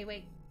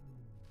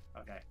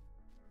 Okay.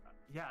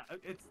 Yeah,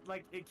 it's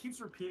like, it keeps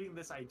repeating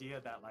this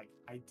idea that, like,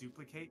 I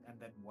duplicate and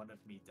then one of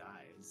me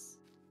dies.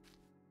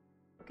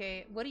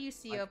 Okay, what do you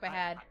see Like, up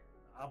ahead?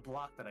 A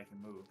block that I can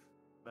move.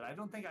 But I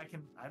don't think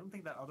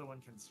that other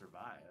one can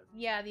survive.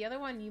 Yeah, the other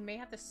one you may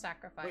have to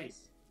sacrifice. Wait,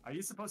 are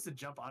you supposed to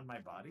jump on my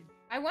body?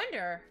 I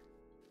wonder.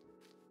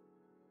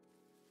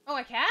 Oh,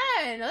 I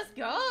can! Let's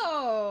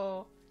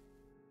go!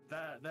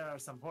 There are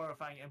some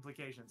horrifying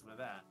implications with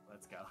that.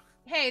 Let's go.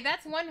 Hey,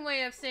 that's one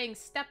way of saying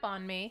step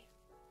on me.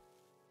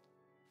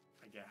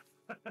 I guess.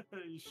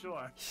 You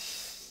sure?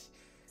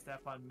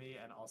 Step on me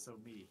and also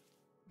me.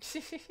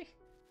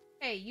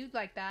 Hey, you'd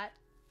like that.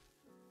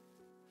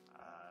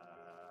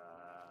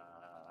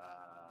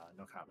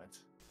 No comment.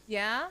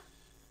 Yeah?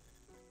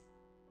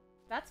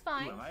 That's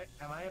fine. Ooh,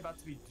 am I about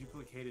to be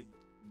duplicated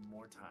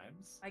more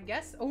times? I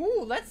guess.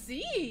 Ooh, let's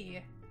see!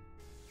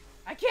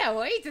 I can't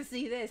wait to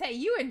see this. Hey,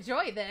 you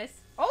enjoy this.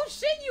 Oh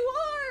shit, you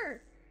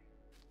are!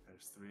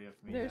 There's 3 of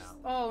me now.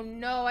 Oh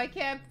no, I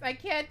can't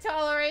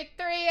tolerate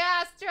 3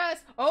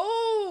 Astras!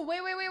 Oh, wait.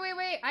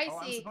 I I'm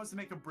see. supposed to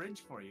make a bridge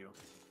for you.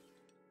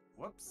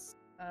 Whoops.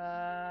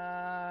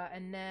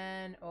 And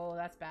then, oh,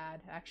 that's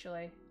bad,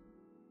 actually.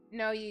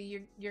 No,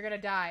 you're gonna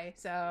die,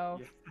 so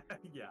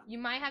Yeah. you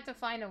might have to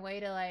find a way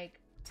to like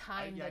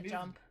time the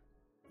jump.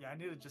 Yeah, I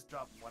need to just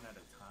drop one at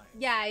a time.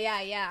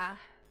 Yeah.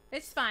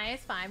 It's fine.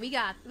 We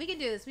can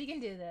do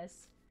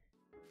this.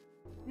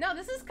 No,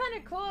 this is kind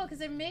of cool because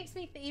it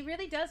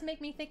really does make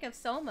me think of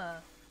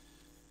Soma.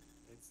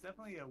 It's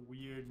definitely a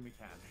weird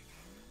mechanic.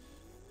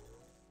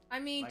 I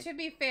mean, Like, to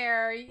be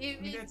fair,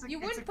 it's you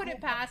wouldn't put cool it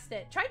past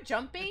it. Try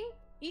jumping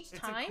each It's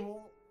time. a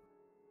cool...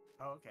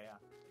 Oh, okay, yeah.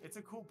 It's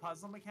a cool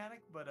puzzle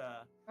mechanic, but,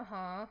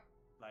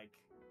 like,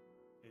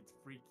 it's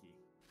freaky.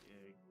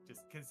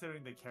 Just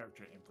considering the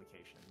character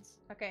implications.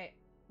 Okay,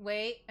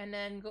 wait, and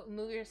then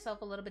move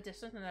yourself a little bit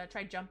distant, and then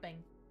try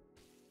jumping.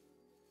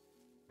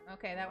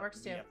 Okay, that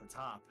works too. At the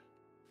top.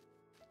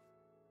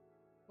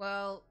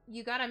 Well,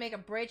 you gotta make a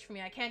bridge for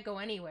me. I can't go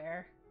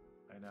anywhere.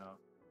 I know.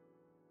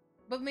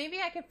 But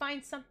maybe I can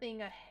find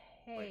something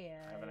ahead. Wait,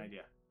 I have an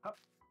idea. Hup.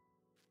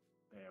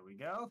 There we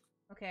go.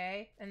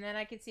 Okay, and then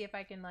I can see if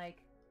I can,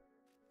 like...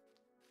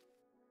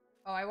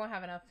 Oh, I won't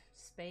have enough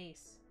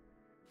space.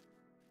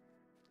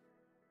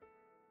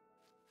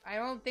 I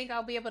don't think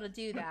I'll be able to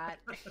do that.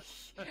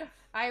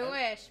 I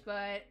wish,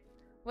 but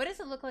What does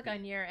it look like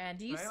on your end?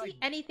 Do you Can I, see like,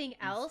 anything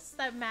else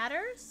that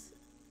matters?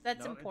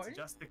 That's no, important?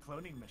 it's just the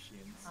cloning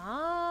machines.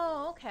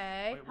 Oh,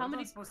 okay. Wait, what if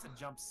I'm supposed to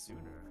jump sooner?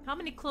 How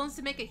many clones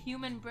to make a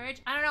human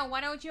bridge? I don't know.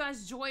 Why don't you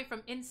ask Joy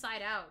from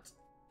Inside Out?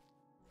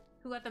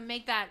 Who had to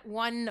make that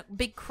one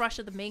big crush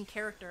of the main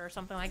character or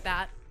something like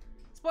that.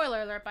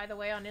 Spoiler alert, by the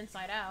way, on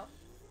Inside Out.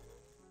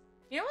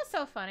 You know what's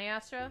so funny,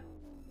 Astra?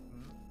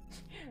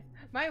 Hmm?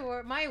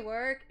 My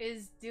work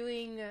is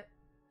doing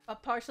a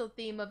partial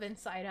theme of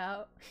Inside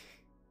Out.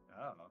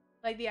 Oh.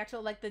 Like the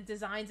actual, like the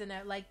designs and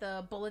like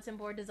the bulletin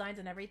board designs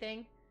and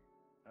everything.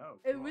 Oh,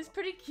 It cool. was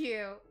pretty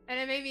cute, and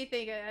it made me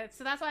think.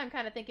 So that's why I'm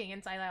kind of thinking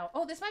Inside Out.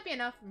 Oh, this might be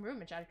enough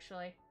roomage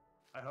actually.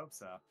 I hope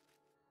so.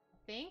 I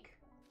think.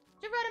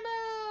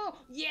 Geronimo!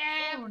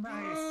 Yeah! Oh,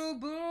 nice. Boo!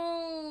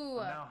 Boo!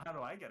 Well, now, how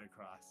do I get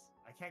across?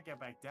 I can't get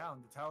back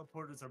down. The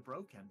teleporters are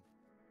broken.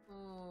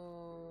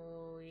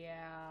 Oh,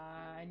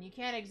 yeah. And you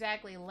can't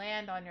exactly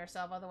land on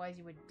yourself, otherwise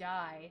you would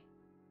die.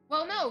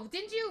 Well, no,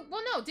 didn't you?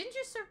 Well, no, didn't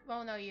you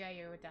Oh, no, yeah,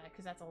 you would die,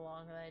 because that's a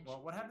long ledge. Well,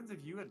 what happens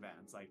if you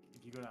advance? Like,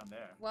 if you go down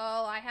there?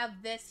 Well, I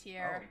have this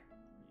here. Oh.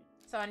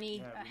 So I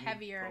need Yeah, a we need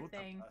heavier both of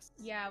thing. us.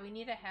 Yeah, we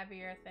need a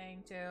heavier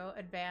thing to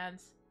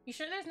advance. You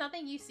sure there's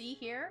nothing you see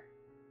here?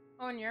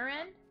 On your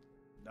end?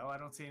 No, I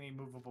don't see any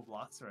movable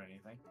blocks or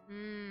anything.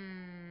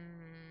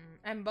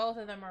 And both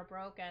of them are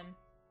broken.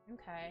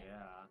 Okay.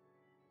 Yeah.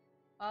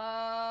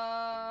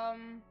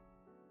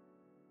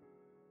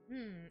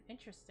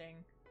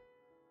 Interesting.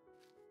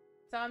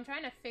 So I'm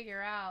trying to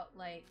figure out,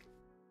 like,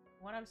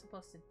 what I'm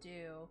supposed to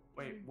do.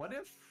 Wait, what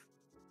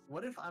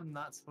if I'm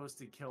not supposed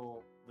to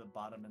kill the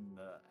bottom and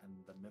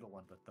the middle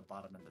one, but the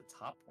bottom and the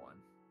top one?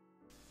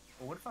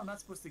 Or what if I'm not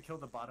supposed to kill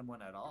the bottom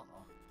one at all?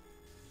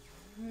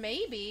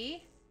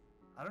 Maybe.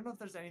 I don't know if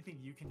there's anything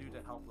you can do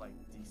to help, like,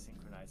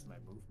 desynchronize my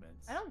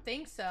movements. I don't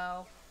think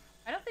so.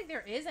 I don't think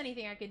there is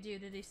anything I could do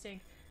to desync.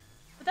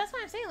 But that's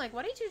what I'm saying, like,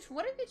 what if you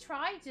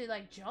try to,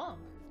 like, jump?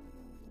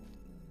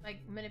 Like,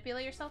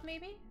 manipulate yourself,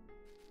 maybe?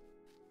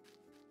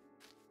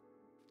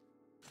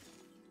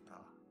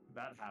 Oh,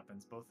 that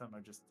happens. Both of them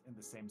are just in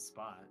the same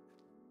spot.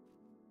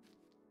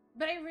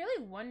 But I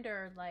really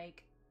wonder,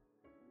 like...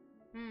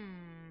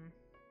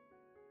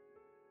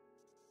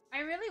 I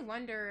really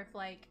wonder if,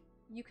 like,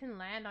 you can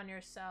land on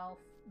yourself,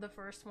 the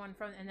first one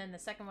from, and then the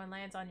second one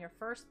lands on your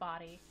first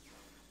body.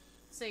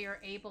 So you're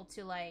able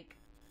to, like,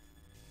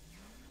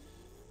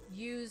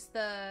 use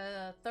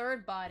the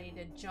third body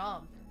to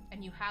jump,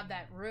 and you have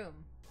that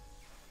room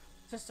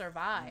to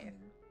survive.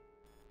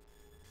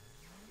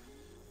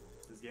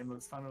 This game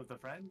looks fun with a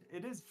friend.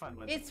 It is fun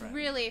with a friend. It's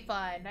really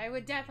fun. I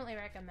would definitely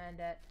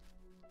recommend it.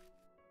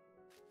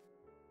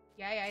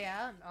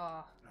 Yeah.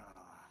 Oh.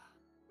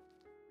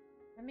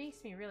 That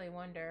makes me really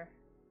wonder.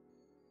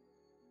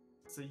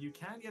 So you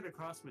can get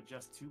across with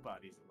just two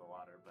bodies in the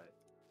water, but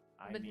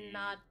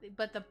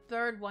But the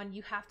third one,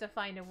 you have to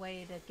find a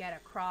way to get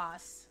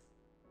across.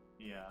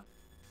 Yeah.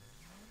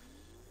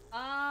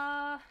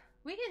 I'm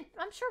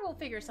sure we'll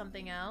figure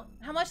something out.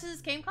 How much does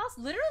this game cost?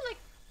 Literally like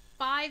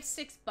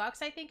 $5-6,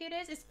 I think it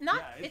is. It's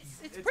not. Yeah,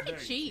 it's pretty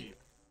very cheap.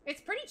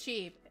 It's pretty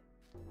cheap.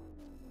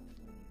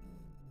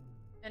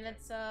 And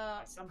it's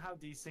I somehow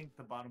desynced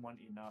the bottom one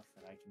enough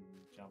that I can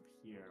jump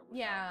here without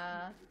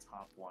Yeah. the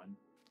top one.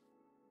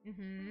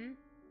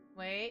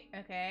 Wait.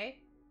 Okay.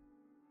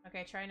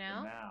 Okay. Try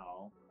now.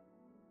 Now.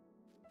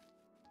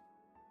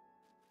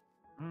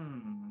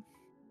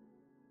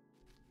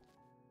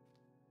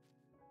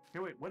 Hey,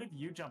 wait, what if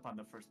you jump on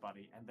the first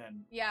body and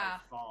then Yeah.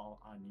 I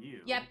fall on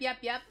you? Yep.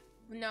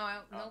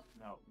 No. Nope.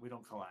 No, we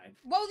don't collide.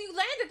 Well, you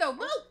landed though.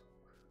 Whoa.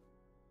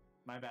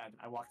 My bad,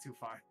 I walked too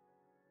far.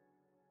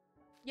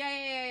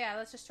 Yeah.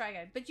 Let's just try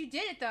again. But you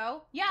did it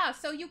though. Yeah.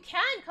 So you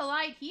can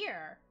collide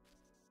here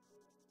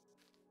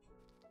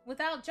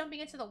without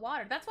jumping into the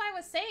water. That's why I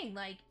was saying,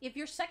 like, if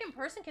your second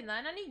person can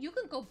land on you, you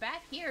can go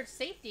back here to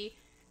safety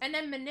and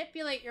then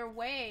manipulate your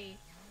way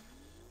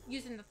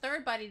using the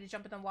third body to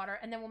jump in the water,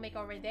 and then we'll make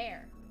our way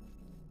there.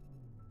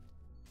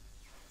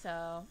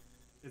 So.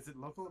 Is it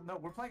local? No,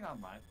 we're playing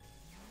online.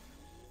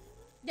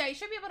 Yeah, you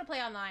should be able to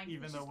play online.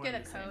 Even though just we're get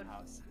in a the code. same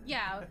house.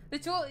 Yeah, the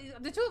two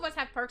of us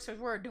have perks because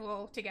we're a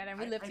duo together and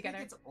we live together.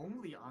 I think it's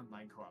only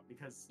online co-op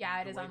because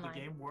Yeah, it the is way online. the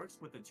game works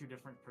with the two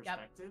different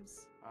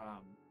perspectives,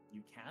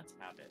 you can't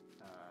have it.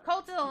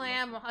 Cult of the be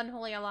Lamb, local.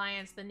 Unholy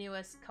Alliance, the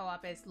newest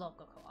co-op is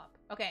local co-op.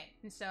 Okay,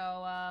 and so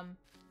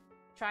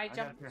try I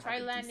gotta figure out how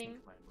to landing.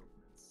 desync my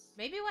movements.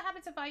 Maybe what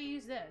happens if I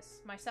use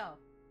this myself?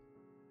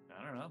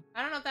 I don't know.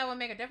 I don't know if that would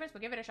make a difference,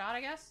 but give it a shot,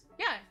 I guess.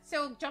 Yeah,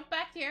 so jump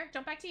back here,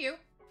 jump back to you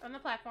on the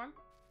platform.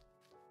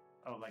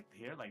 Oh, like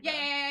here, like Yeah,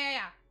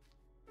 that.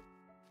 yeah.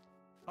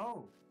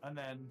 Oh, and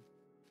then.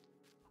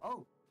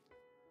 Oh.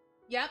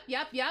 Yep,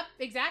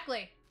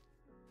 exactly.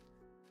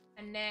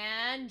 And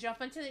then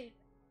jump into the...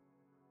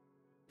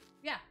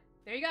 Yeah,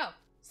 there you go.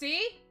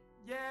 See?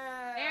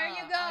 Yeah. There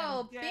you go.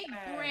 I'm Big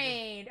dead.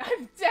 brain.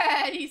 I'm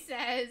dead, he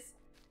says.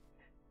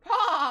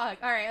 Pog.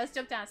 All right, let's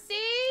jump down. See?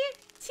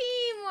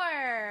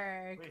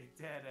 Teamwork. We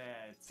did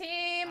it.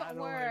 Teamwork.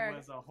 That only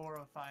was a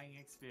horrifying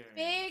experience.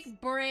 Big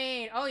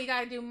brain. Oh, you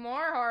gotta do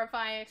more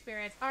horrifying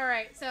experience. All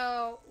right.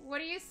 So, what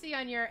do you see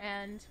on your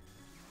end?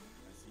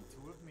 I see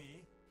 2 of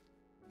me.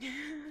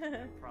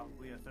 And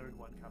probably a 3rd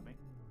one coming.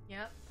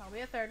 Yep,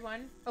 probably a 3rd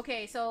one.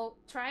 Okay, so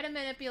try to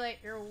manipulate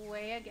your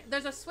way again.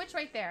 There's a switch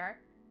right there.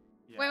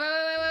 Yeah.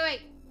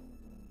 Wait.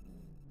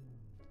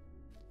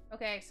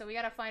 Okay, so we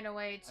gotta find a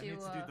way to. I need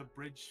to do the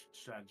bridge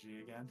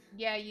strategy again.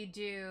 Yeah, you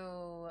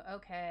do.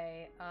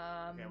 Okay.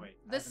 Okay, wait.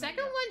 The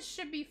second one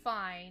should be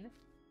fine.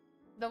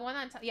 The one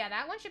on top. Yeah,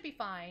 that one should be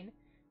fine.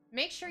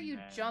 Make sure you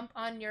jump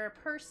on your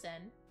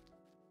person.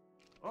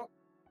 Oh.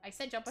 I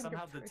said jump on your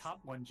person. Somehow the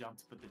top one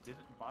jumped, but the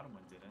bottom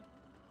one didn't.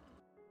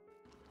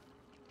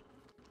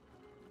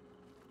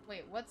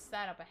 Wait, what's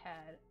that up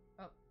ahead?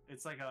 Oh.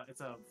 It's like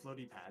it's a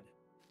floaty pad.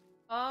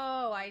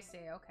 Oh, I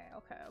see. Okay.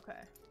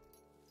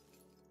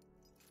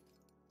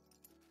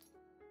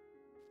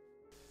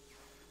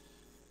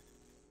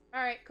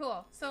 Alright,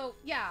 cool. So,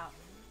 yeah,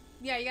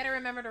 you gotta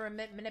remember to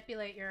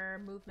manipulate your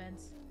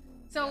movements.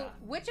 So,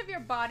 which of your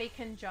body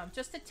can jump?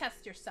 Just to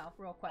test yourself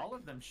real quick. All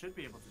of them should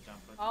be able to jump.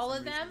 But all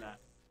of them?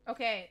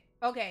 Okay,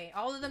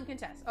 all of them can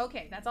test.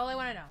 Okay, that's all I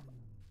want to know.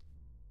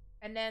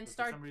 And then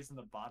For some reason,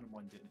 the bottom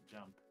one didn't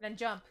jump. Then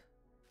jump.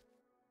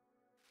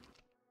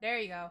 There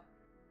you go.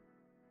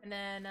 And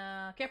then,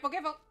 careful!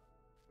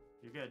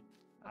 You're good.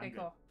 Okay,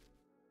 cool.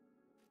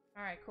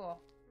 Alright, cool.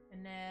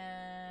 And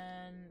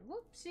then,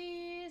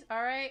 whoopsies.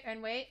 All right,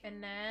 and wait,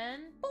 and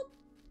then, boop.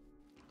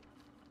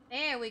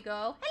 There we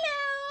go.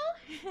 Hello.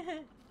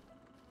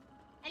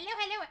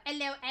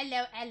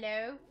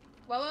 hello.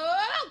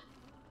 Whoa.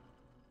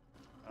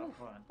 Oh,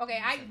 hold on. Okay,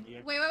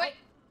 wait.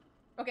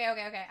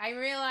 Okay. I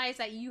realize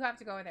that you have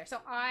to go over there, so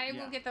I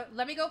will get the.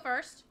 Let me go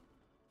first.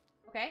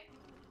 Okay.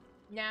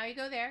 Now you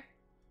go there.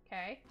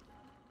 Okay.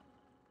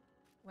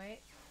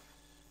 Wait.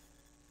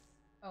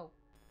 Oh.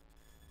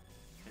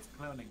 It's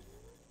cloning.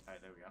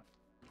 Alright, there we go.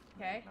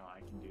 Okay. Now I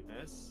can do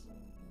this.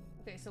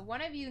 Okay, so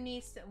one of you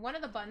needs to, one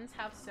of the buttons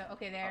has to,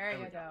 okay, there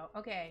you go.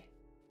 Okay.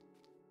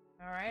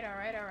 Alright.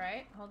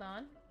 Hold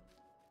on.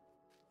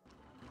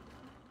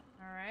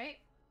 Alright.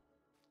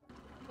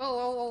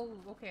 Oh,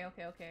 okay.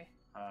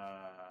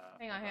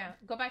 Hang on.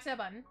 Go back to the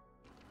button.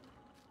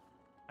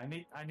 I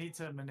need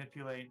to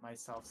manipulate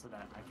myself so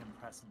that I can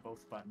press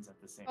both buttons at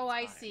the same time. Oh,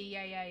 I see.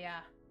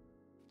 Yeah.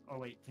 Oh,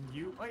 wait, can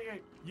you? Oh, yeah,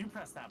 you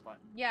press that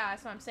button. Yeah,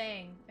 that's what I'm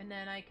saying. And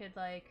then I could,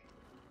 like...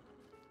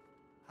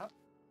 Huh?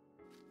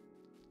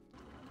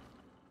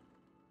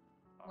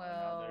 Oh,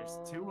 well... no, there's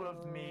 2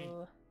 of me.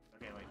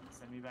 Okay, wait,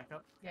 send me back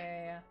up.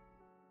 Yeah.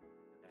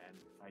 And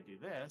if I do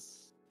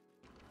this...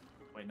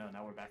 Wait, no,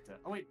 now we're back to...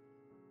 Oh, wait!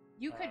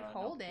 You could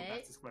hold no, it. We're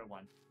back to square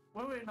 1.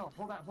 Wait, no,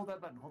 hold that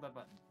button,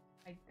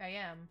 I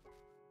am.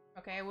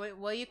 Okay, what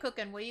are you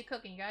cooking? You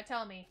gotta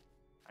tell me.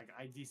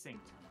 I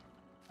desynced.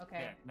 Okay.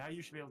 There, now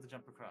you should be able to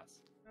jump across.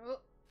 Oh,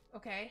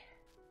 okay.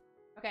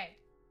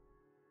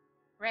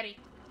 Ready.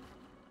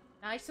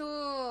 Nice.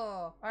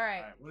 Alright.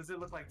 Alright, what does it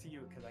look like to you?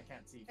 Because I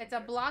can't see. It's a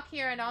block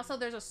here, and also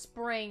there's a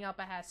spring up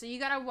ahead. So you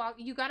gotta walk,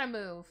 you gotta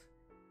move.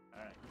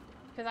 Alright.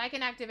 Because I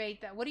can activate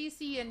that. What do you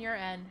see in your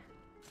end?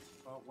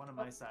 Well, one of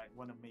my side,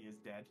 one of me is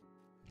dead.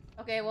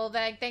 Okay, well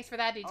then, thanks for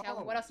that detail.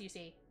 Oh. What else do you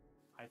see?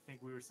 I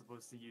think we were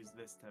supposed to use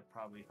this to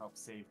probably help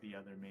save the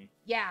other me.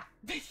 Yeah,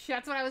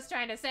 that's what I was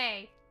trying to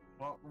say.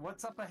 Well,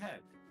 what's up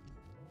ahead?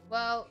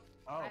 Well...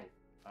 Oh,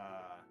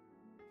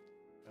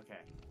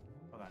 okay.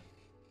 Hold on.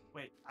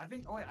 Wait, I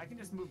think... Oh, wait, I can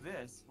just move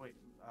this. Wait,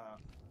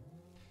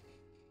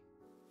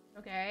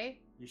 Okay.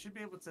 You should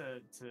be able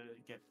to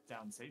get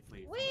down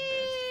safely.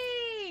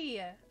 Whee!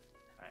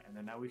 Alright, and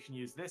then now we can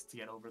use this to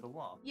get over the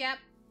wall. Yep.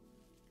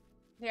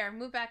 Here,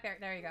 move back there.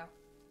 There you go.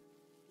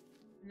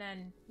 And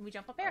then we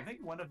jump up here. I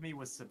think one of me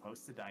was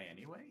supposed to die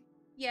anyway.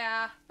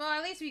 Yeah. Well,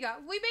 at least we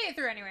made it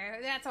through anyway.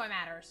 That's all that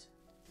matters.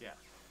 Yeah.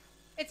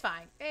 It's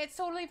fine. It's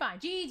totally fine.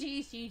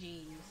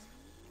 GG's.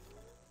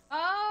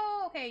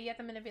 Oh, okay. You have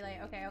to manipulate.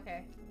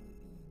 Okay.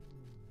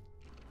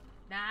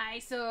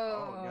 Nice.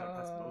 Oh, you gotta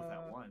press both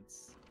at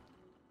once.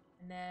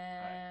 And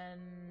then...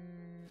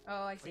 Right.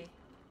 Oh, I see.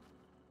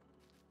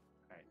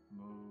 Alright,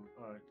 move...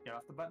 get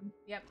off the button?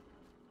 Yep.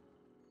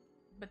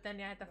 But then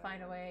you have to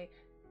find a way...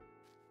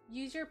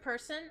 Use your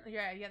person.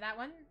 Yeah, that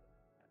one.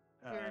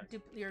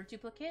 Your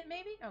duplicate,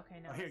 maybe? Okay,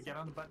 no. Oh, here, get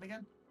on the button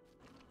again.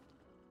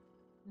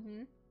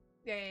 Mm-hmm.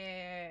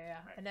 Yeah.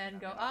 Right, and then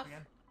go up.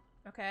 Again.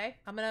 Okay,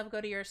 I'm gonna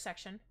go to your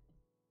section.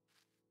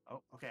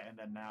 Oh, okay, and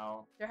then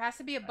now... There has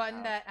to be a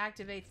button that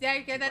activates... There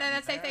you go,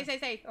 that's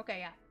safe. Okay,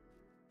 yeah.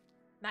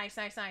 Nice.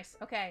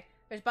 Okay,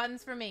 there's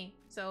buttons for me,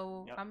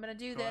 so I'm gonna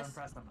do this. And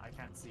press them. I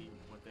can't see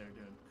what they're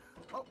doing.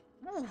 Oh,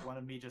 one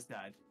of me just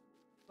died.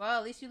 Well,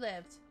 at least you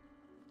lived.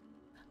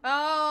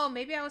 Oh,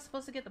 maybe I was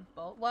supposed to get the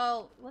boat.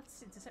 Well, let's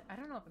see. I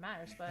don't know if it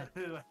matters, but...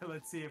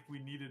 Let's see if we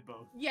needed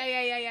both.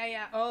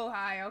 Yeah. Oh,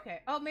 hi, okay.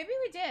 Oh, maybe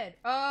we did.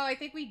 Oh, I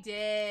think we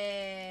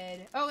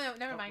did. Oh, no,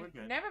 never mind.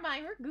 Never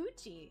mind, we're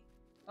Gucci.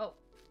 Oh.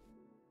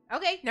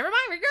 Okay, never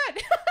mind, we're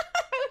good.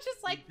 I was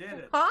just like,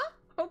 huh?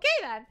 Okay,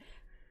 then.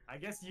 I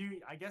guess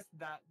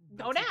that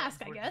the Don't two ask,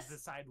 buttons I were guess. to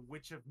decide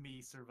which of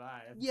me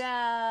survives.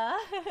 Yeah.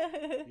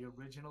 The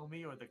original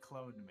me or the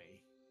cloned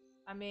me.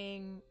 I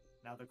mean,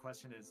 Now the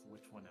question is,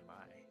 which one am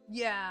I?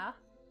 yeah.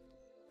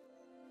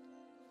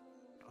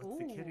 Oh,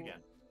 it's the kid Ooh.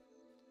 again.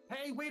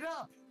 Hey, wait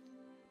up!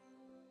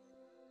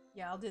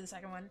 Yeah, I'll do the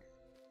second one.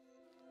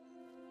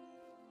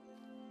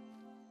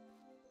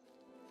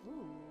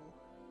 Ooh.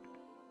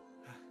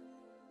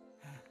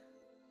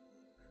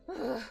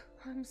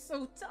 I'm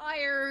so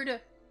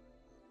tired.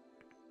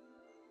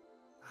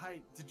 Hi,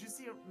 did you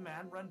see a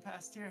man run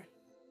past here?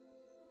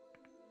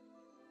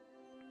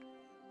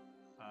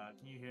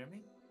 Can you hear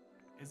me?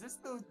 Is this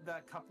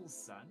that couple's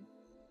son?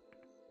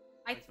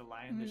 Like the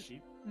lion, the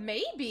sheep?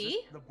 Maybe.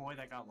 Is this the boy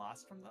that got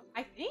lost from them?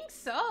 I think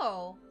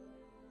so.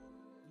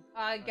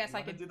 I guess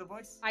I can could do the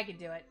voice. I could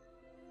do it.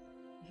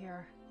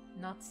 You're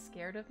not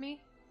scared of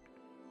me?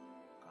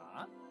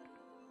 Huh?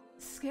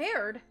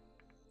 Scared?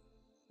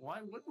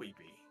 Why would we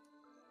be?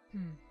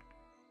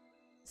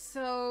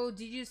 So,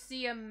 did you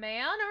see a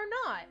man or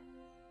not?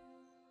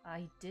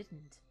 I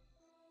didn't.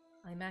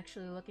 I'm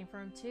actually looking for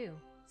him too,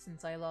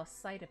 since I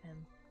lost sight of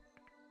him.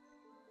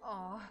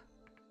 Aw.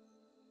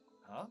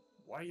 Huh?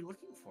 Why are you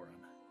looking for him?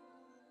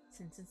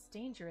 Since it's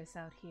dangerous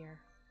out here.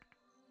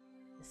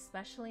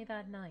 Especially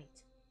that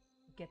night.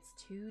 It gets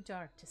too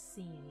dark to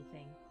see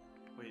anything.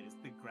 Wait, is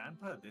the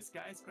grandpa this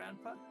guy's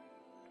grandpa?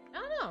 I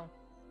don't know.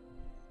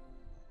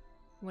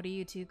 What are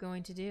you two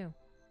going to do?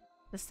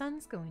 The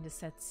sun's going to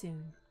set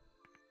soon.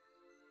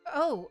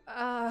 Oh,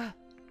 I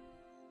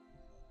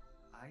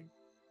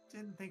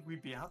didn't think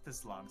we'd be out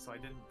this long, so I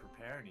didn't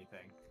prepare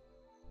anything.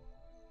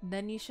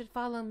 Then you should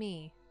follow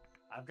me.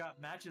 I've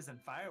got matches and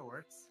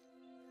fireworks.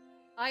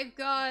 I've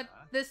got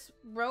this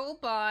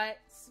robot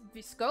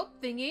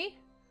scope thingy.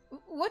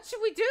 What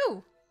should we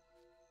do?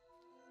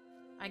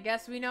 I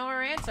guess we know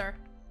our answer.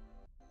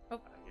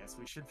 Oh. I guess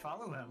we should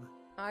follow him.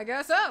 I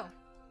guess so.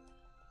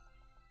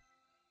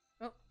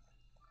 Oh.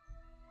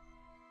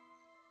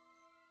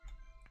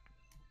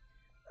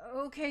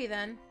 Okay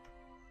then.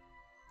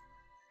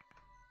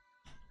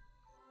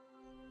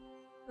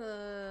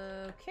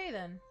 Okay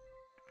then.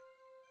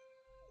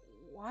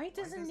 Why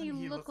doesn't he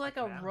look like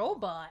a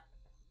robot?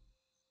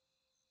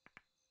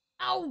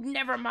 Oh,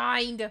 never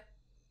mind.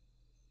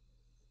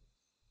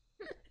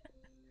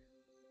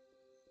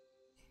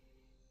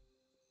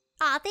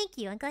 Aw, thank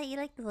you. I'm glad you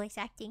like the voice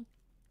acting.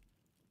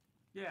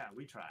 Yeah,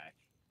 we tried.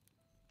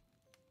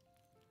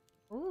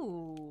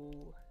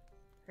 Ooh.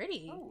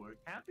 Pretty. Oh, we're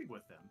camping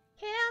with them.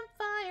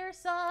 Campfire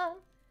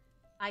song.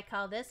 I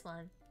call this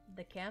one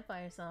the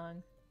campfire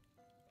song.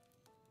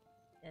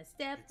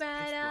 Step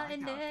right out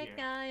and deck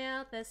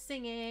out the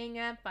singing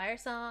campfire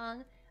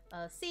song.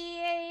 A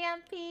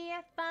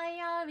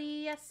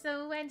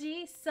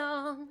CAMPFIRESONG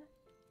song.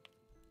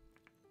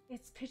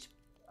 It's pitch.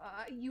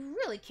 You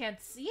really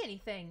can't see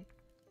anything.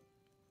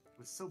 It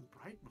was so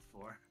bright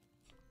before.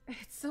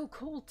 It's so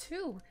cold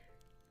too.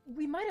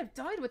 We might have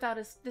died without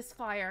this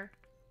fire.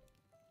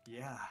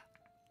 Yeah.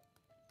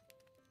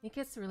 It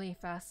gets really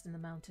fast in the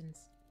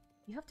mountains.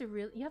 You have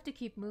to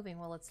keep moving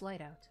while it's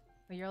light out,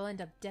 or you'll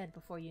end up dead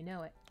before you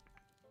know it.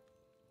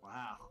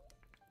 Wow.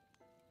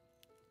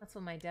 That's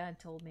what my dad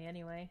told me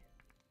anyway.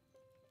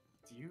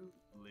 Do you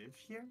live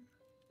here?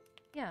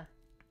 Yeah.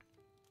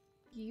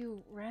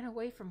 You ran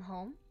away from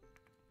home?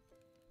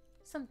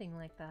 Something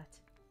like that.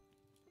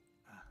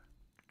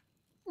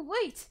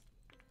 Wait!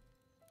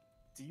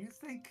 Do you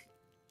think...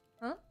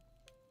 Huh?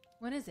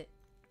 What is it?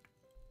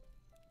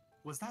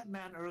 Was that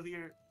man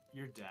earlier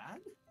your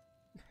dad?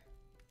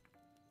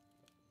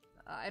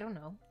 I don't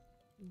know.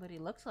 But he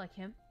looks like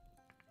him.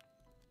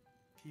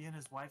 He and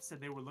his wife said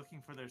they were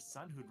looking for their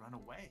son who'd run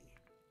away.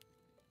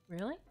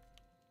 Really?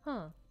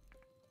 Huh.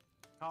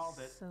 Called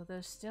it. So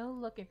they're still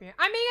looking for you.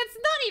 I mean, it's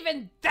not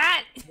even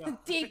that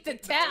deep to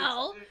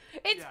tell.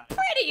 It's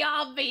pretty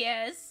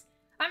obvious.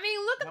 I mean,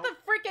 look at the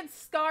freaking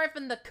scarf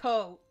and the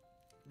coat.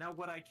 Now,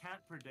 what I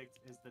can't predict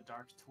is the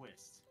dark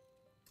twist.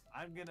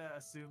 I'm gonna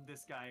assume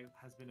this guy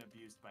has been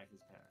abused by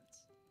his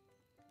parents.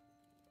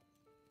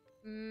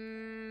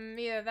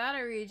 Either that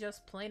or he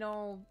just plain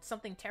old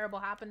something terrible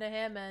happened to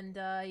him and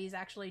he's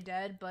actually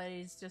dead, but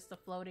he's just a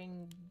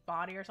floating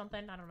body or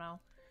something. I don't know.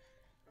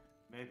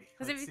 Maybe.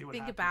 Because if you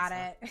think about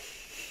it,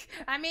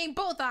 I mean,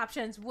 both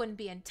options wouldn't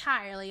be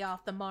entirely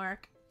off the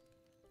mark.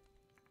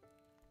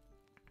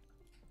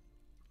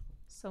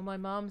 So my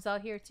mom's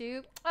out here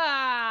too?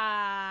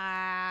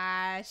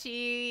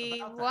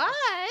 She was.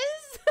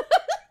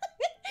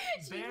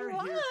 Bear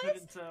here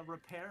couldn't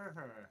repair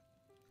her.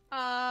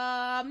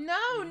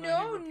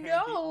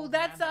 No.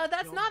 That's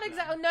not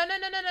exactly.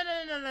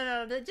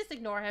 No. Just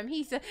ignore him.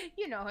 He's,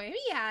 you know him.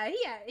 He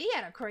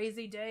had a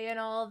crazy day and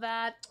all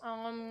that.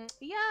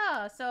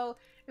 Yeah. So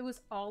it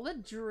was all a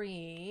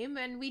dream,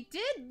 and we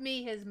did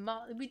meet his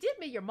mom. We did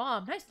meet your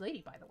mom. Nice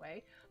lady, by the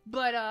way.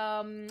 But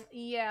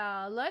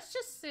yeah. Let's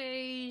just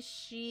say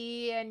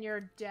she and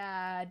your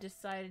dad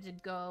decided to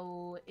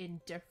go in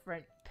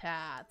different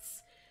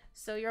paths.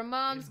 So your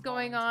mom's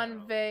going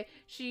on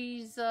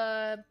she's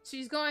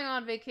going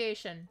on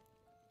vacation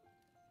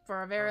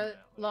for a very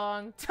Permanently.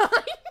 long time.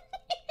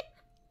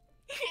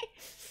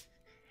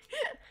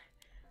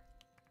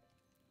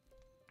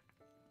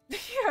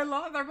 Yeah,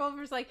 our both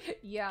was like,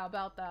 yeah,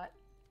 about that.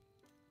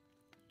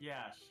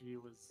 Yeah, she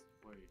was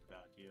worried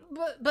about you.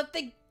 But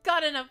they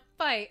got in a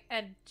fight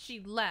and she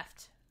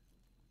left.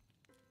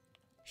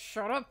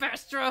 Shut up,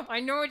 Astro. I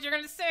know what you're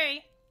gonna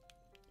say.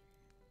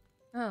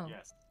 Oh.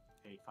 Yes,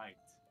 they fight.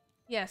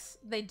 Yes,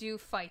 they do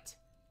fight.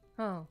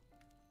 Oh.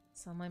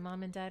 So my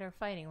mom and dad are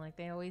fighting like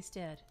they always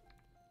did.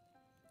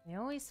 They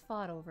always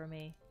fought over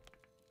me.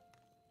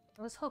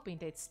 I was hoping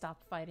they'd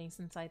stop fighting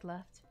since I'd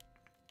left.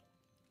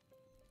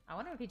 I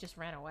wonder if he just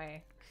ran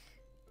away.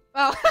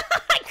 Oh,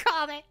 I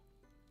called it!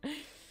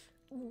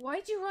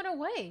 Why'd you run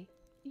away?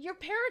 Your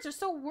parents are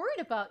so worried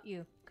about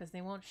you. Because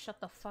they won't shut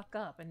the fuck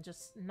up and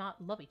just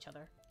not love each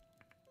other.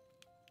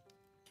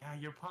 Yeah,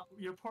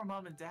 your poor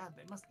mom and dad,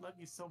 they must love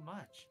you so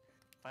much.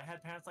 If I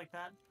had parents like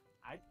that,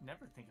 I'd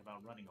never think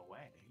about running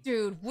away.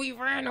 Dude, we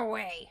ran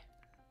away!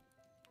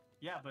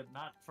 Yeah, but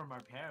not from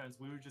our parents.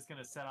 We were just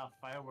gonna set off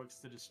fireworks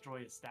to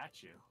destroy a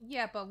statue.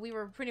 Yeah, but we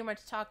were pretty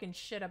much talking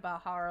shit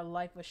about how our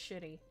life was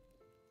shitty.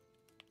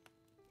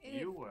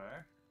 You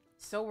were.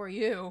 So were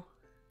you.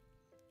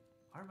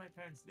 Are my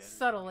parents dead?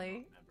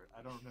 Subtly.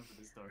 I don't remember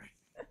the story.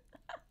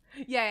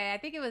 Yeah, I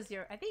think it was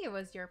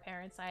your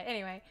parents' side.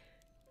 Anyway,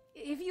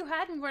 if you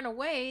hadn't run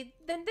away,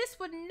 then this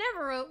would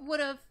never would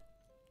have.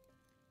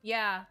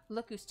 Yeah,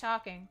 look who's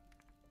talking.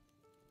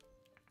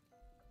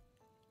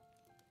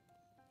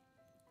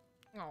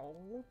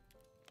 Oh.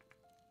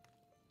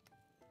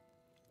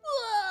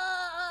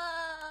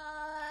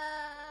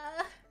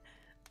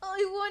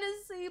 I want to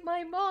see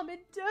my mom and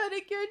dad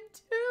again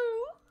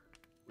too.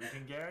 We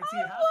can guarantee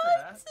I half want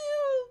of that. to,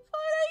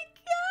 but I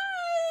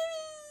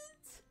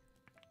can't.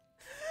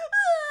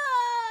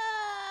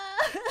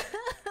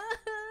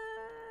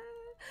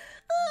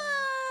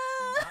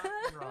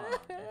 You're not wrong.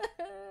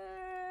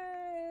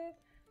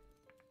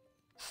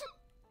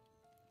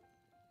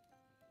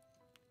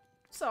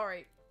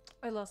 Sorry,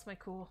 I lost my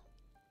cool.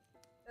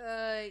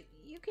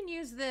 You can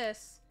use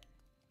this.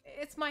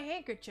 It's my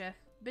handkerchief.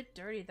 Bit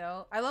dirty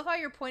though. I love how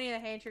you're pointing the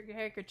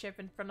handkerchief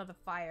in front of the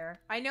fire.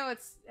 I know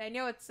it's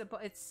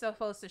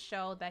supposed to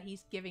show that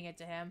he's giving it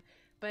to him,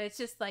 but it's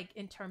just like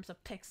in terms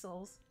of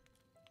pixels.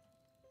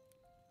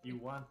 You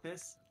want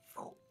this?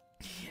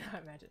 Yeah,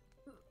 imagine.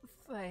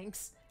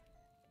 Thanks.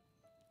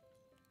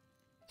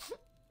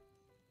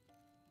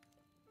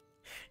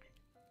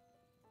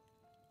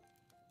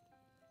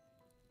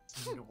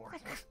 It's need to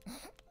work.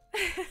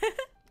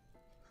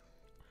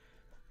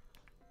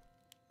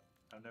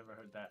 I've never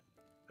heard that.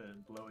 The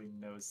blowing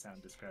nose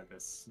sound described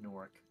as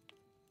snork.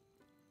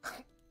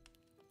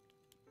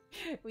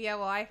 Yeah,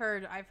 well, I've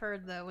heard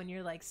the when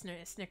you're like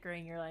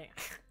snickering, you're like,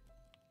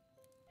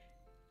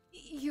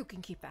 you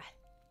can keep that.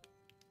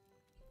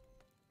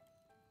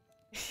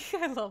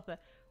 I love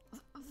that.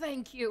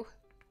 Thank you.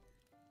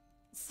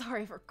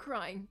 Sorry for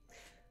crying.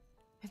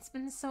 It's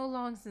been so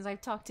long since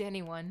I've talked to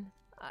anyone.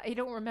 I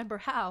don't remember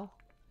how.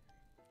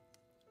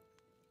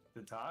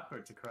 To talk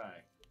or to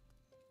cry?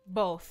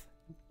 Both.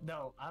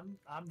 No,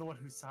 I'm the one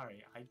who's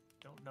sorry. I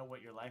don't know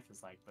what your life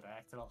is like, but I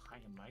acted all high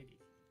and mighty.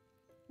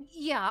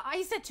 Yeah,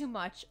 I said too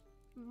much.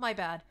 My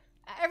bad.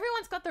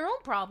 Everyone's got their own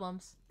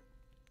problems.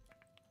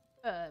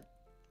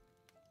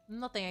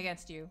 Nothing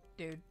against you,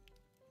 dude.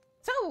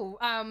 So,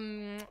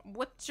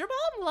 what's your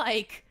mom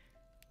like?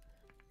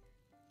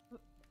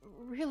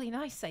 Really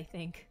nice, I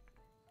think.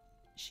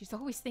 She's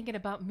always thinking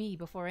about me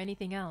before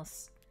anything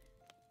else.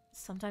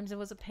 Sometimes it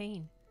was a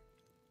pain.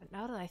 But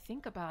now that I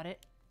think about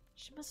it,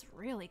 she must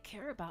really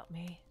care about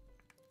me.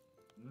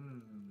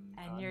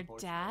 And your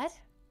dad?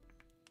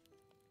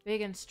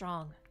 Big and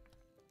strong.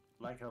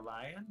 Like a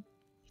lion?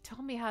 He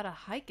taught me how to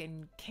hike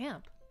and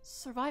camp.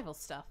 Survival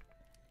stuff.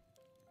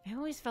 I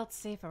always felt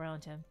safe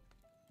around him.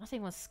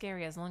 Nothing was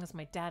scary as long as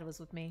my dad was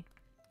with me.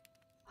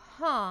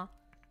 Huh.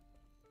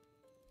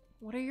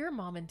 What are your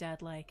mom and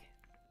dad like?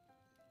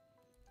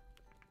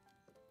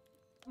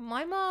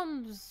 My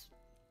mom's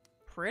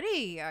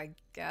pretty, I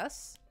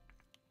guess.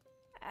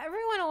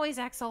 Everyone always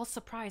acts all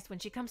surprised when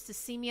she comes to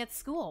see me at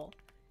school.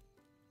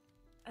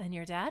 And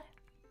your dad?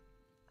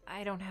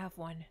 I don't have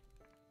one.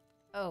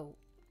 Oh,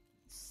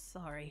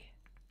 sorry.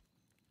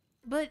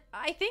 But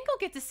I think I'll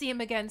get to see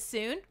him again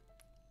soon.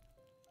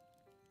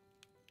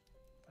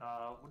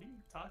 What are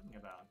you talking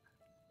about?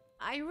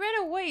 I ran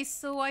away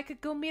so I could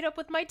go meet up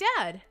with my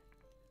dad.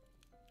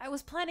 I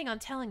was planning on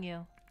telling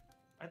you.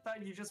 I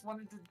thought you just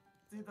wanted to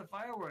do the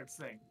fireworks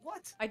thing.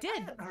 What? I did. I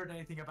haven't heard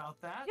anything about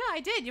that. Yeah,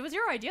 I did. It was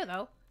your idea,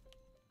 though.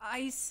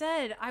 I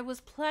said I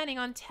was planning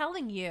on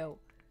telling you.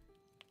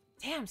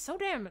 Damn, so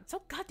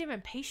goddamn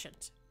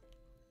impatient.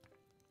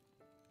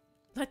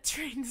 Let's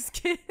train this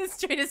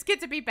kid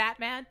to be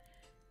Batman.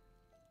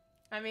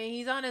 I mean,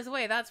 he's on his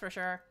way, that's for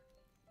sure.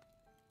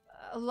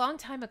 A long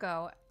time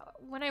ago,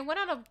 when I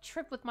went on a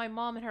trip with my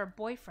mom and her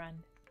boyfriend,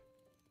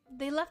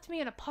 they left me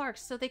in a park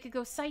so they could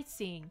go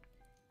sightseeing.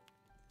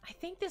 I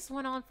think this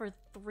went on for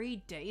 3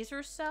 days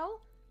or so,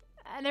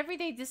 And every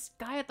day this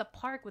guy at the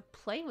park would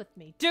play with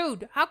me.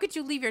 Dude, how could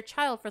you leave your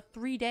child for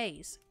 3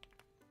 days?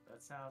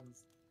 That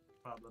sounds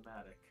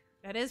problematic.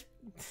 That is,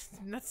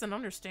 that's an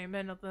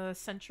understatement of the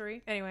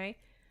century. Anyway,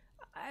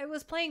 I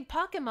was playing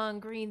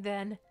Pokemon Green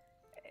then.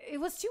 It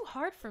was too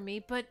hard for me,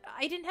 but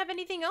I didn't have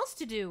anything else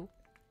to do.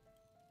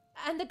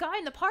 And the guy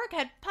in the park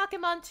had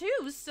Pokemon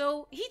too,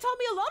 so he taught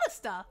me a lot of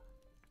stuff.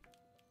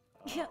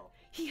 Oh,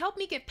 He helped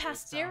me get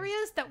past sounds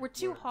areas that were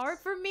too worse. hard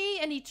for me,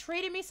 and he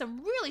traded me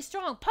some really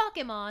strong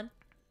Pokemon.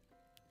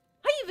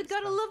 I even This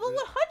got a sounds level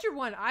really- 100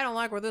 one. I don't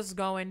like where this is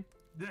going.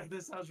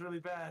 this sounds really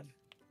bad.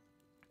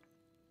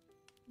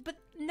 But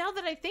now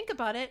that I think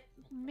about it,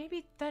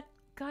 maybe that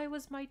guy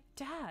was my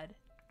dad.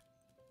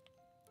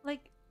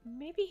 Like,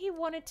 maybe he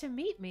wanted to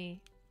meet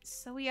me,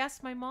 so he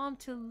asked my mom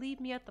to leave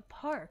me at the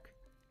park.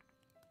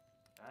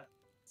 That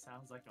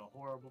sounds like a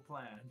horrible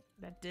plan.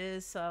 That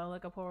does sound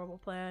like a horrible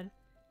plan.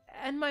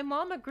 And my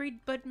mom agreed,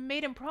 but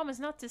made him promise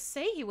not to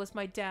say he was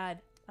my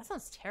dad. That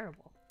sounds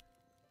terrible.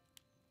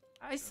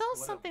 I saw What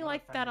a- something what a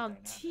like that on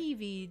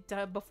family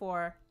TV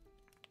before.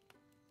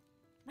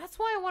 That's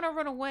why I want to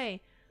run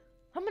away.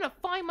 I'm gonna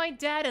find my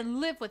dad and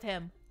live with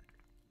him.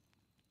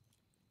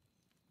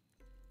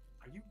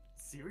 Are you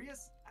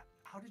serious?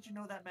 How did you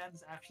know that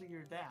man's actually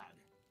your dad?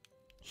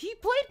 He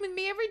played with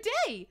me every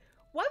day.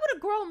 Why would a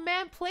grown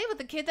man play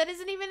with a kid that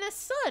isn't even his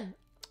son?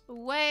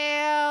 Well,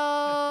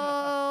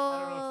 I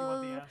don't know if you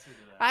want the answer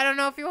to that. I don't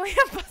know if you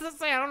want to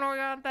say. I don't know if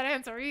you want that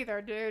answer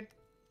either, dude.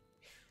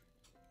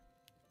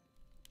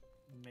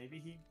 Maybe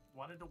he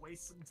wanted to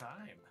waste some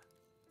time.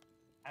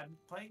 And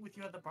playing with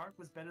you at the park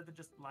was better than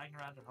just lying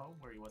around at home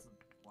where he wasn't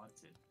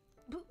wanted.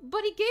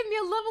 But he gave me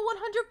a level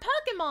 100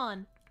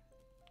 Pokemon.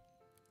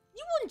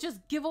 You wouldn't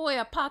just give away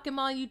a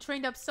Pokemon you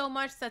trained up so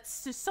much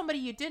that's to somebody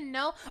you didn't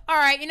know. All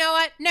right, you know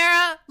what,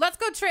 Nara? Let's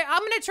go trade.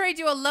 I'm gonna trade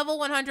you a level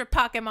 100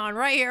 Pokemon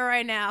right here,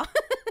 right now.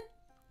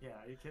 Yeah,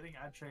 are you kidding?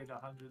 I trade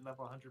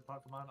level 100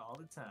 Pokemon all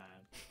the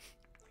time.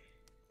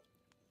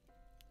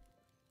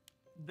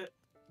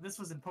 This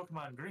was in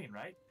Pokemon Green,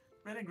 right?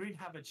 Red and Green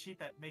have a cheat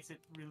that makes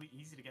it really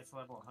easy to get to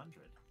level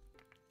 100.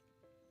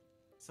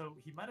 So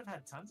he might have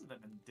had tons of them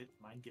and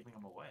didn't mind giving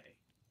them away.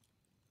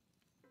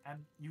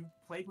 And you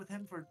played with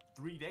him for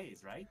 3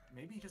 days, right?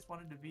 Maybe he just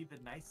wanted to be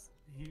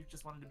he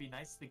just wanted to be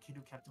nice to the kid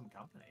who kept him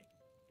company.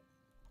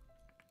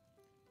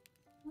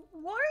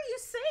 Why are you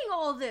saying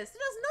all this?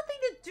 It has nothing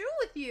to do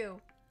with you.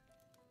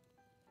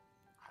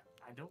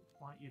 I don't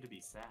want you to be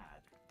sad.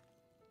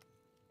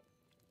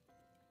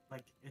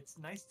 Like, it's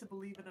nice to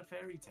believe in a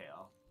fairy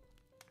tale.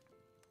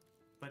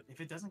 But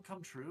if it doesn't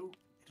come true,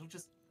 it'll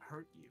just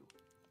hurt you.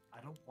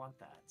 I don't want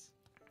that.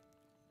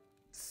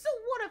 So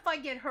what if I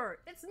get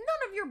hurt? It's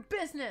none of your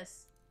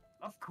business.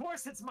 Of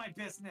course it's my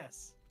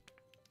business!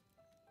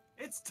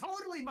 It's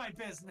totally my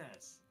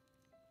business!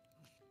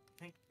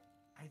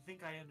 I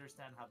think I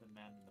understand how the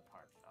man in the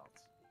park felt.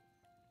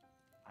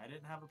 I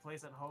didn't have a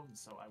place at home,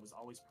 so I was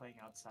always playing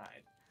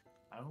outside.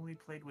 I only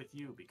played with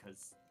you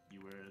because you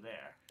were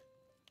there.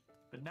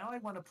 But now I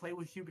want to play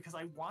with you because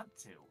I want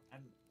to,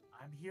 and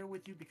I'm here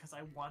with you because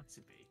I want to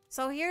be.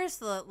 So here's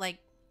the,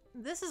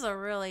 this is a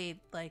really,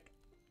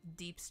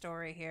 deep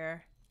story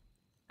here.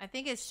 I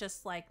think it's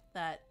just,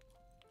 that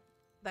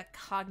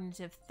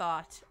cognitive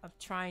thought of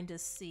trying to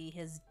see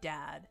his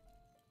dad.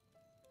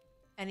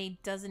 And he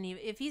doesn't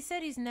even... If he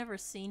said he's never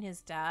seen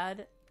his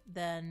dad,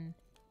 then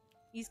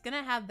he's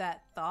gonna have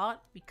that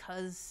thought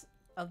because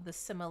of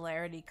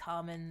the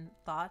common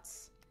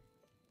thoughts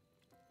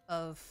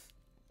of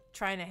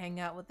trying to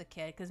hang out with the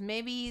kid. Because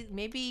maybe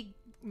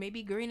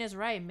Green is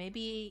right.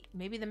 Maybe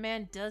the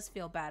man does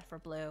feel bad for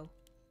Blue.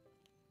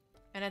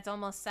 And it's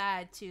almost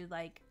sad to,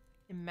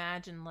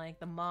 imagine,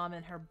 the mom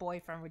and her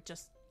boyfriend would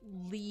just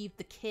leave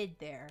the kid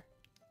there.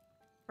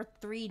 For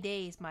 3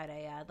 days, might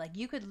I add.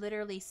 You could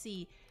literally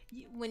see...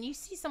 When you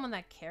see someone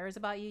that cares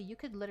about you, you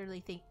could literally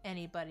think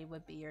anybody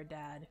would be your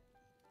dad.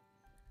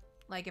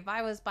 If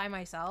I was by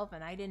myself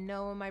and I didn't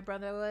know who my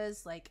brother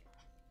was,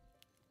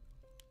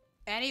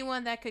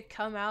 anyone that could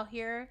come out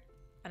here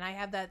and I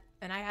have that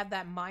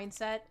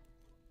mindset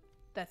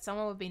that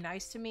someone would be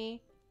nice to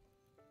me,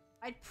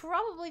 I'd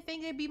probably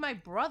think they'd be my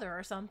brother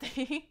or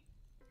something.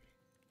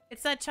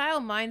 It's that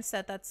child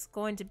mindset that's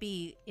going to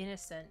be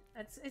innocent.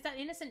 It's that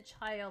innocent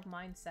child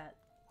mindset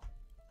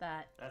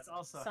that That's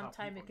also sometime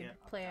how it people could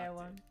get play abducted.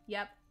 one.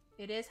 Yep,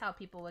 it is how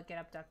people would get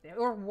abducted.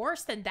 Or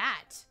worse than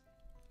that.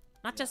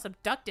 Not just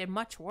abducted,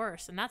 much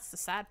worse. And that's the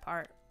sad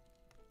part.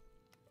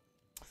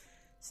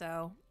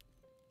 So,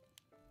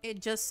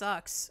 it just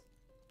sucks.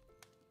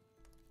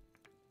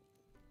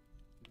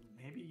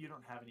 Maybe you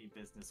don't have any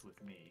business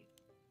with me,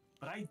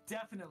 but I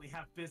definitely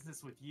have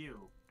business with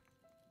you.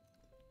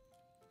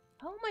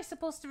 How am I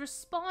supposed to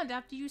respond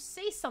after you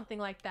say something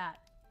like that?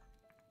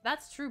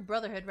 That's true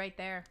brotherhood right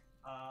there.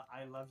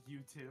 I love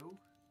you too.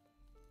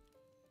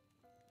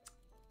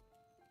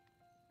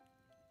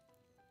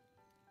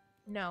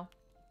 No.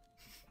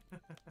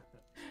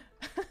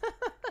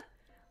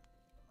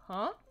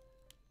 Huh?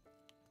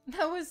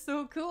 That was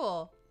so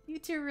cool. You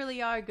two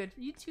really are good.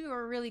 You two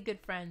are really good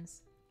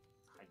friends.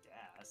 I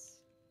guess.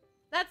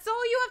 That's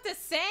all you have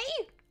to say?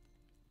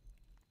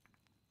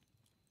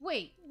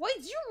 Wait, why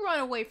did you run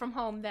away from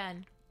home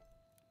then?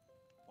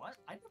 What?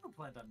 I never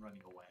planned on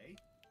running away.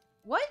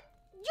 What?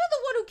 You're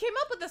the one who came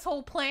up with this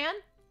whole plan.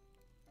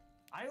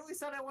 I only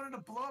said I wanted to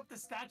blow up the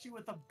statue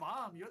with a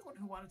bomb. You're the one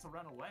who wanted to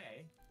run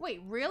away.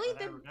 Wait, really?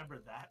 I remember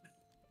that.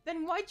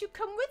 Then why'd you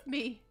come with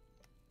me?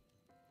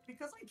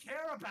 Because I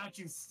care about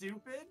you,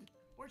 stupid.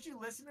 Weren't you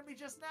listening to me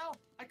just now?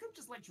 I couldn't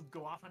just let you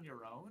go off on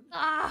your own.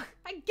 Ah,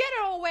 I get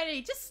it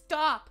already. Just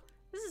stop.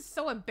 This is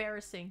so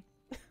embarrassing.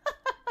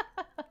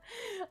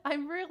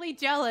 I'm really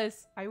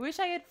jealous. I wish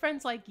I had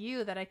friends like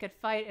you that I could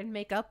fight and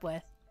make up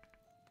with.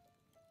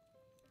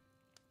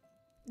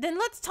 Then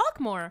let's talk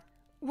more.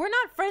 We're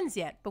not friends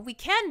yet, but we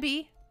can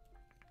be.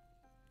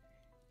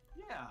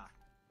 Yeah.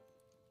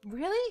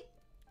 Really?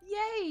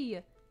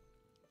 Yay!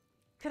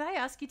 Could I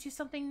ask you to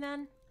something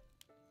then?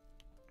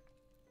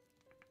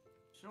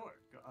 Sure.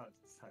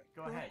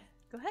 Go ahead.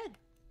 Go ahead.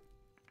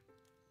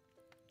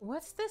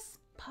 What's this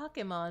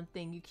Pokemon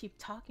thing you keep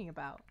talking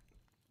about?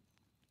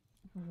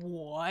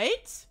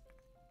 What?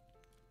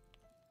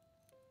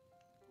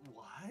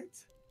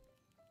 What?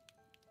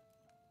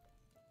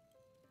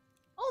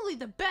 Only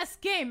the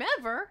best game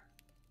ever?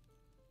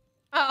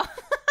 Oh.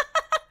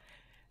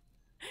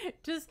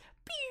 Just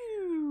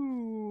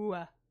pew.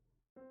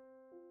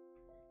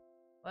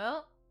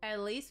 Well,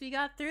 at least we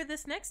got through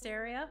this next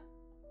area.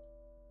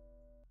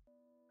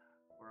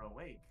 We're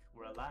awake.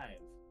 We're alive.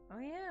 Oh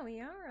yeah,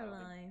 we are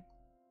alive.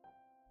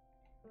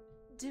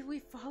 Did we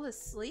fall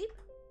asleep?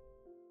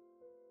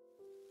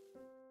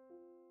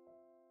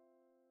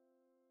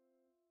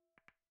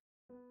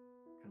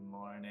 Good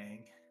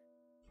morning.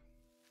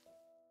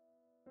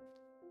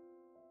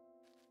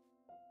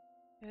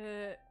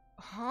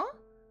 Huh?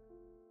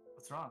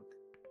 What's wrong?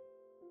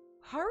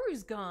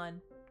 Haru's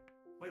gone.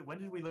 Wait, when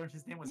did we learn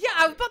his name was? Yeah,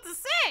 I was about to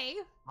say!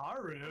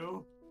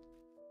 Haru?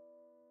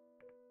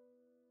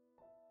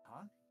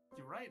 Huh?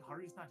 You're right,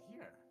 Haru's not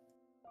here.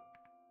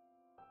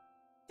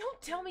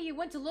 Don't tell me he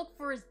went to look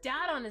for his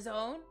dad on his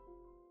own.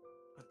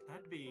 But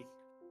that'd be...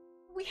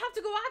 We have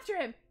to go after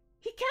him.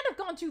 He can't have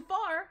gone too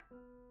far.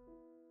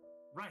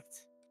 Right.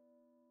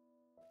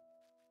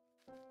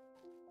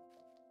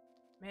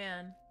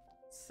 Man,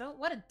 so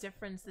what a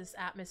difference this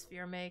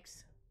atmosphere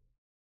makes.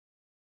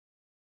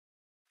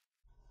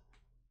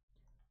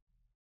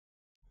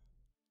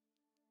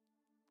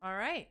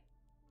 Alright.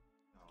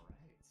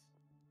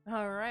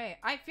 Alright.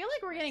 I feel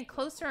like we're getting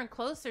closer and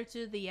closer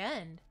to the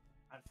end.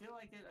 I feel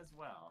like it as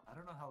well. I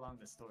don't know how long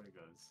this story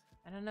goes.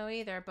 I don't know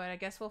either, but I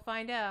guess we'll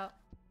find out.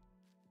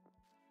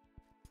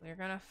 We're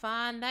gonna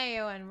find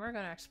out and we're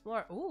gonna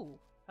explore. Ooh,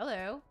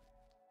 hello.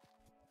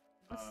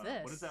 What's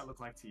this? What does that look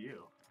like to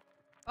you?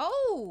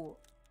 Oh!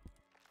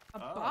 A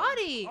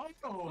body!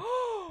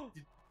 Oh!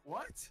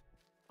 What?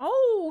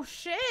 Oh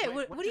shit!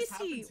 Wait, what do you just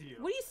see? happened to you?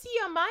 What do you see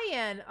on my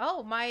end?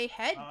 Oh, my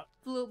head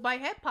flew. My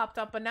head popped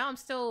up, but now I'm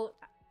still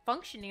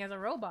functioning as a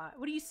robot.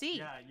 What do you see?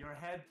 Yeah, your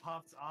head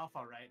popped off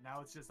alright.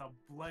 Now it's just a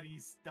bloody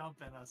stump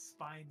and a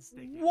spine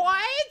sticking out.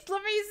 What?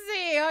 Let me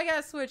see. I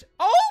gotta switch.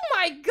 Oh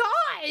my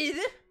god!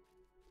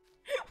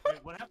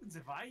 Wait, what happens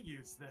if I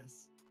use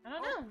this? I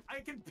don't know.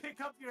 I can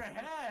pick up your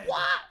head!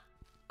 What?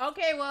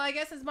 Okay, well I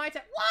guess it's my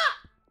turn.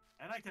 What?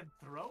 And I can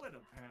throw it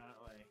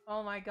apparently.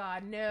 Oh my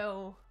god,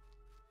 no.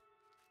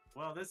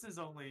 Well, this is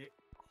only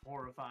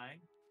horrifying.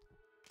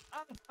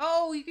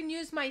 Oh, you can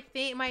use my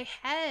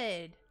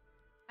head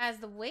as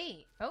the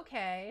weight.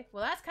 Okay.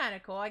 Well, that's kind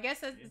of cool. I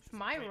guess it's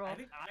my role. I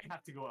think I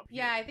have to go up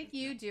here. Yeah, I think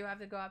you do have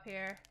to go up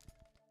here.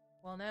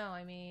 Well, no,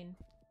 I mean...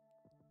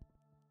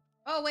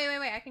 Oh, wait.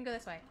 I can go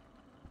this way.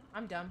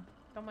 I'm dumb.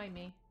 Don't mind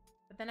me.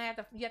 But then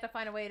you have to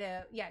find a way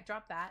to... Yeah,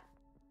 drop that.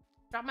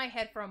 Drop my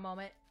head for a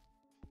moment.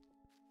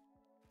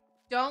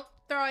 Don't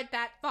throw it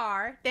that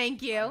far.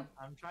 Thank you.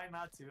 I'm trying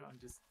not to. I'm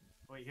just...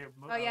 Wait, here.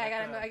 Oh, yeah, I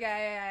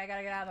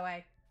gotta get out of the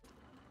way.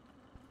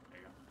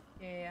 There you go.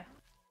 Yeah.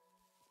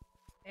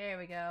 There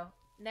we go.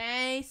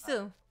 Nice.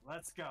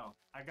 Let's go.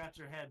 I got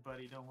your head,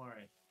 buddy. Don't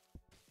worry.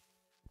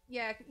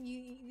 Yeah,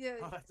 you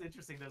Oh, that's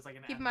interesting. There's like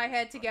an... keep my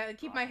head together.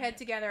 Keep my head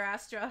together,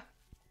 Astra.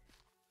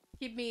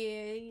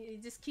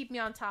 Just keep me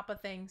on top of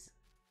things.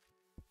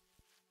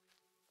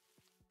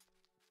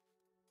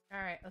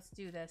 Alright, let's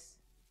do this.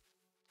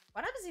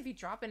 What happens if you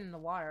drop it in the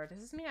water? Does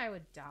this mean I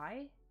would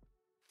die?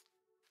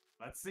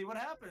 Let's see what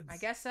happens. I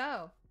guess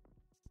so.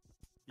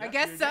 Yep, I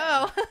guess you're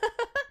so.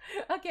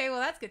 dead. Okay, well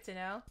that's good to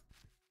know.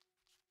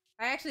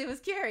 I actually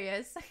was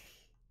curious.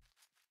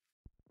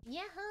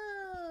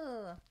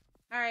 Yahoo!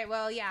 Alright,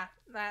 well, yeah.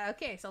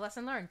 Okay, so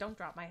lesson learned. Don't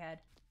drop my head.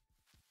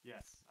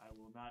 Yes, I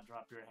will not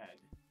drop your head.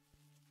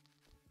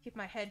 Keep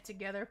my head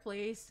together,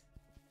 please.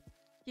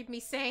 Keep me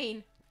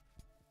sane.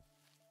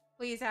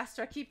 Please,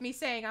 Astra, keep me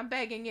sane. I'm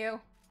begging you.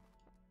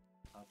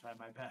 I'll try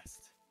my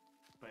best.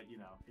 But, you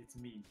know, it's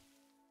me.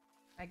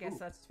 I guess Ooh,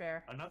 that's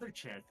fair. Another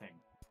chair thing.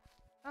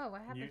 Oh,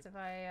 what happens if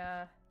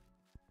I,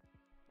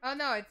 Oh,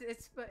 no,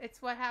 it's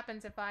what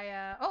happens if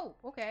I, Oh,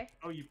 okay.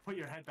 Oh, you put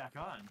your head back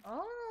on.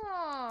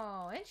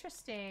 Oh,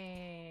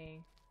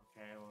 interesting.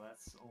 Okay, well,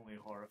 that's only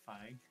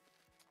horrifying.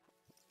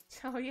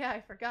 Oh yeah,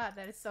 I forgot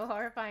that it's so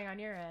horrifying on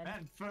your end.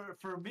 Man,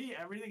 for me,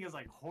 everything is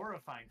like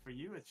horrifying. For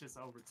you, it's just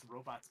it's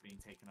robots being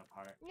taken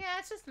apart. Yeah,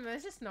 it's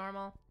just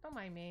normal. Don't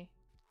mind me.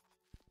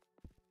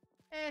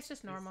 It's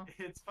just normal.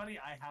 It's funny.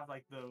 I have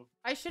like the.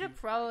 I should have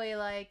probably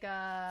like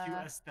cute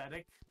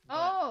aesthetic.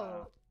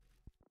 Oh.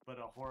 But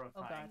a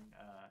horrifying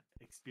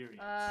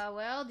experience.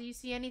 Well, do you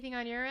see anything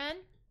on your end?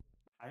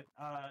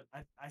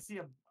 I see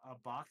a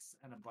box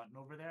and a button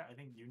over there. I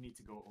think you need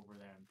to go over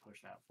there and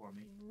push that for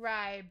me.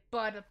 Right,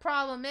 but the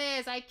problem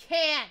is I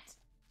can't.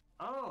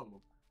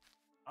 Oh,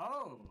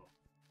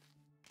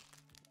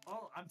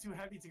 I'm too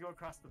heavy to go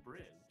across the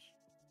bridge.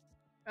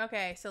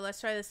 Okay, so let's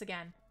try this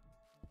again.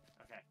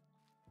 Okay.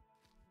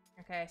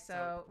 Okay,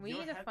 so we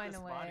need to find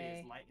a way. Body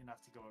is light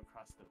enough to go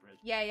across the bridge.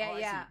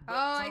 Yeah.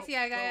 I see.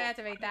 I gotta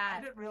activate that.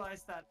 I didn't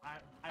realize that.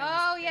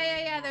 Oh,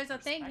 yeah. There's a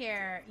thing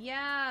here.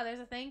 Yeah, there's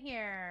a thing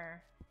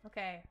here.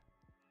 Okay.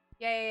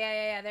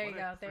 Yeah. There you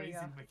go. There you go.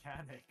 Crazy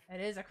mechanic. It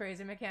is a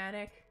crazy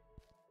mechanic.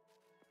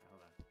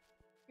 Hold on.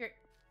 Here.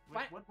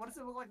 What does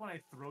it look like when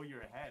I throw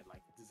your head?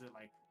 Like, does it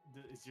like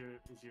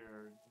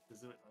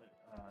does it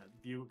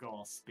view go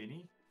all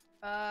spinny?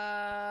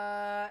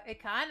 It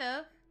kind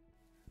of.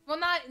 Well,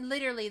 not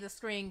literally. The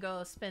screen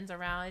spins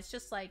around. It's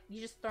just like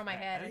you just throw my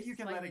head. I think you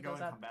can let it go and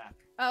come back.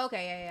 Oh,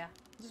 okay, yeah.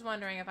 Just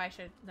wondering if I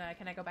should.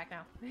 Can I go back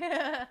now?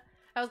 That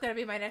was gonna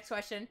be my next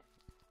question.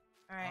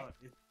 All right.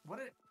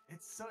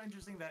 It's so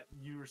interesting that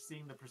you're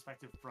seeing the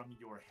perspective from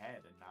your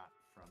head and not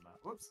from.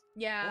 Whoops.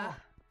 Yeah. Oh.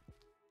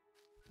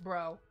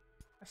 Bro,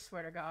 I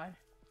swear to God.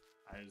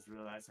 I just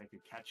realized I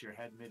could catch your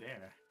head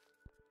midair.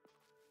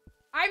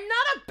 I'm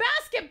not a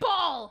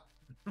basketball.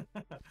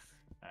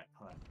 Alright,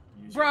 hold on.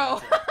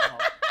 Bro.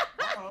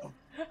 Uh-oh.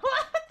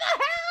 What the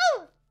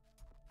hell?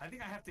 I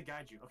think I have to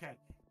guide you. Okay.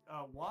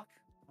 Walk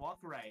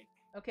right.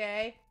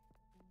 Okay.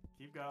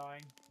 Keep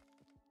going.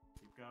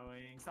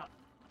 Stop.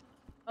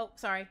 Oh,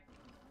 sorry.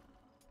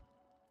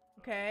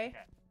 Okay.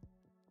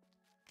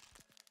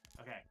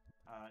 Okay.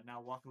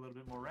 Now walk a little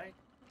bit more right.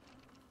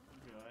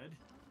 Good.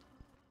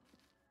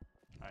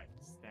 Alright,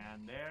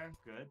 stand there.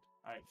 Good.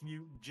 Alright, can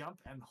you jump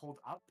and hold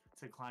up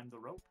to climb the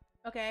rope?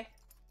 Okay.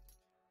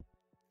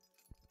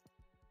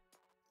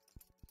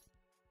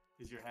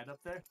 Is your head up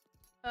there?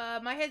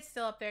 My head's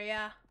still up there,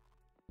 yeah.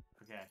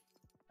 Okay.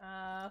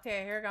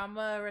 Okay, here we go. I'm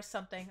gonna risk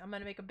something. I'm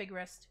gonna make a big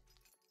wrist.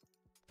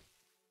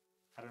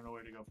 I don't know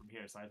where to go from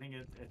here, so I think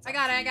it's. I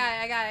got it.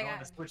 I want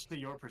to switch to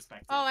your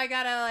perspective. Oh, I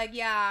gotta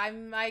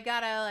I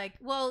gotta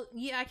well,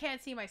 yeah, I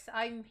can't see myself.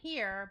 I'm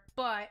here,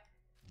 but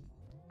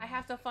I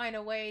have to find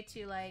a way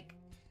to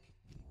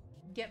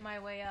get my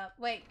way up.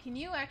 Wait, can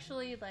you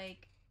actually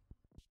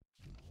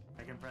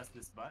I can press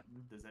this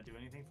button. Does that do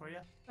anything for you?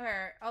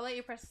 Or I'll let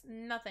you press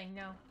nothing.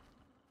 No.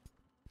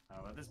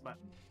 How about this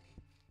button?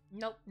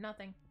 Nope,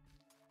 nothing.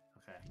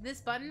 Okay. This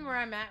button where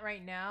I'm at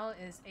right now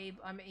is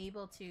I'm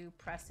able to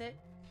press it.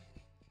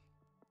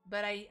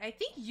 But I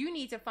think you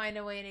need to find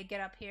a way to get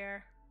up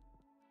here.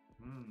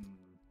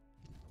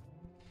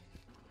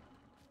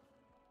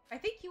 I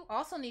think you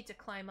also need to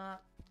climb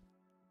up.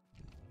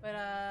 But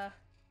I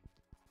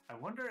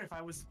wonder if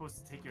I was supposed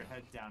to take your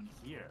head down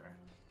here.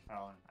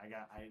 Oh, I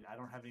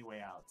don't have any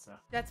way out, so.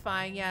 That's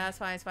fine. Yeah, that's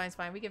fine. It's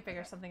fine. We can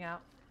figure something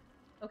out.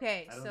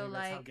 Okay, I don't so think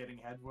that's how getting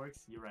head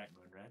works. You're right,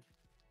 Moonred.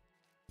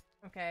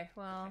 Okay,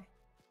 well.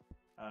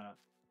 Okay.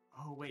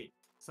 Oh wait.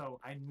 So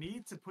I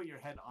need to put your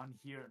head on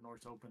here in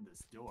order to open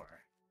this door.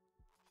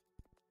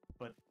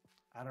 But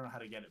I don't know how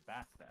to get it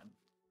back then.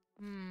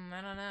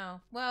 I don't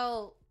know.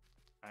 Well.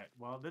 Alright,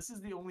 well, this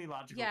is the only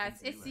logical yeah, thing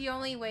to it's do the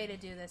only way to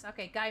do this.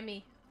 Okay, guide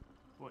me.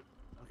 What?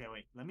 Okay,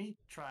 wait. Let me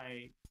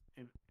try.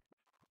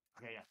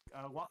 Okay,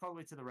 yeah. Walk all the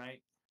way to the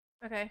right.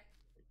 Okay.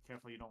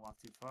 Careful you don't walk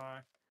too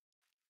far.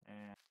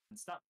 And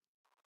stop.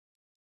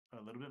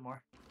 A little bit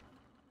more.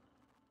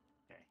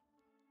 Okay.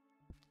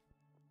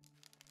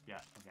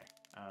 Yeah, okay.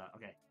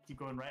 Okay. Keep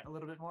going right a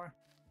little bit more.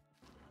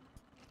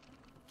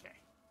 Okay.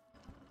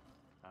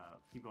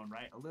 Keep going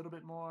right a little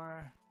bit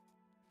more.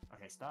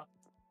 Okay, stop.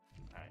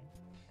 Alright.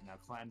 And now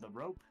climb the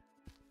rope.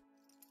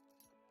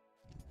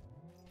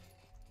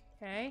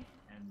 Okay.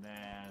 And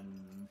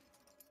then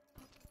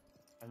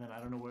I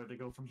don't know where to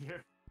go from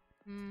here.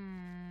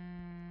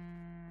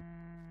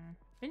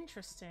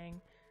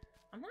 Interesting.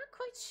 I'm not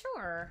quite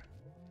sure.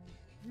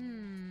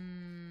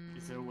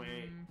 Is there a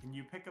way? Can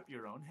you pick up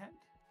your own head?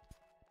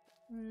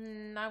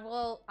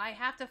 I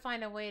have to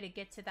find a way to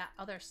get to that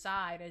other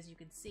side, as you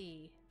can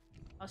see.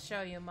 I'll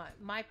show you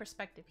my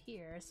perspective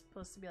here is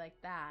supposed to be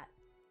like that.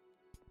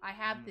 I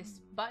have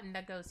this button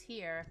that goes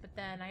here, but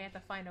then I have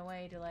to find a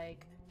way to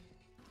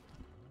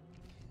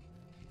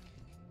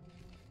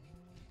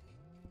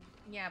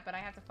yeah, but I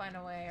have to find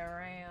a way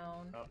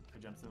around. Oh, I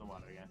jumped in the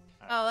water again.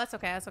 Right. Oh, that's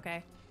okay. That's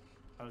okay.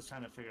 I was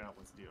trying to figure out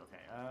what to do.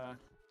 Okay.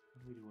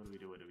 What do we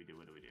do?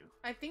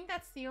 I think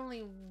that's the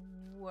only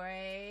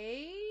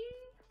way.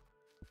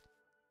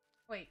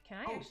 Wait, can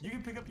I? Oh, actually... you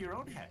can pick up your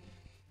own head.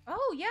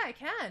 Oh yeah, I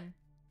can.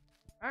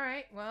 All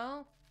right.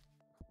 Well.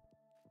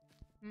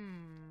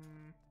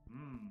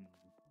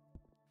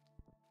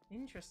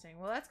 Interesting.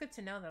 Well, that's good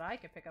to know that I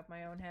could pick up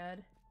my own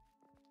head.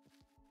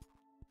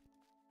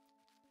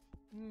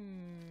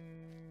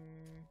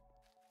 Hmm.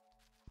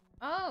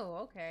 Oh,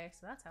 okay.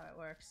 So that's how it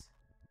works.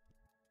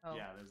 Oh.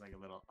 Yeah, there's like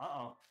a little.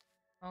 Uh-oh.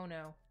 Oh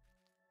no.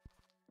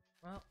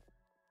 Well.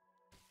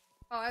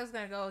 Oh, I was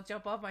gonna go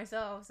jump off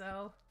myself,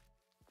 so.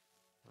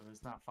 Well,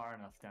 it's not far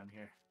enough down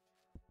here.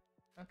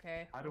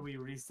 Okay. How do we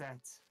reset?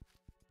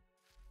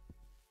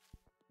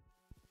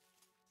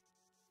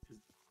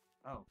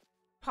 Oh.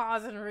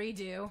 Pause and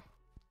redo.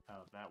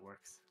 Oh, that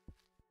works.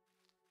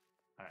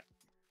 Alright.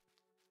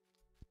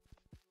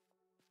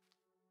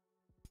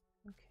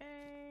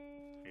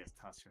 Okay. I guess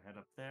toss your head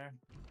up there.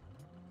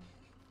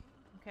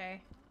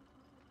 Okay.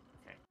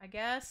 Okay. I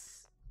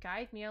guess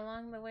guide me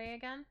along the way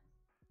again.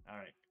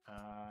 Alright.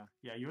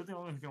 Yeah, you're the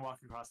only one who can walk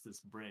across this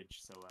bridge.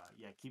 So,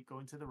 yeah, keep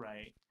going to the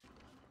right.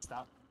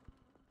 Stop.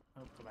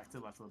 Oh, go back to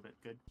the left a little bit.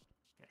 Good.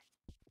 Okay.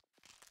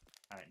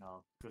 Alright,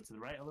 now go to the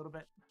right a little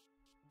bit.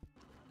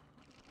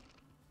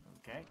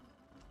 Okay.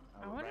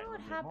 I wonder right a what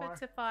little bit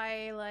happens more. if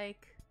I,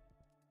 like...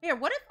 Here,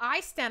 what if I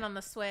stand on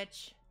the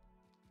switch?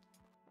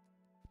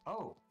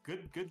 Oh,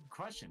 good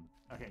question.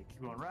 Okay,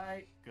 keep going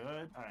right.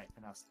 Good. Alright,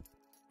 and now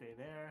stay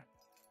there.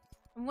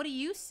 And what do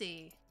you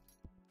see?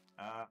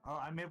 Oh,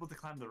 I'm able to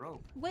climb the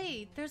rope.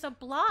 Wait, there's a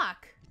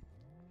block.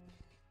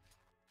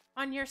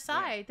 On your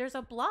side, there's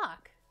a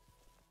block.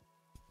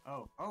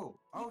 Oh,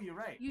 you're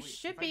right. You Wait,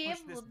 should if be I push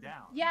able... this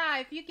down. Yeah,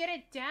 if you get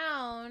it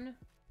down...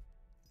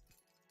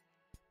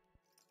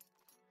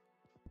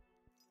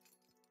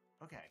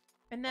 Okay.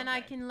 And then I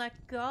Okay. can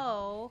let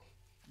go.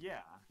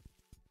 Yeah.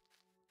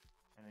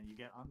 And then you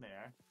get on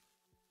there.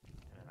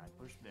 And then I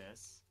push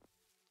this.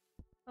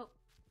 Oh.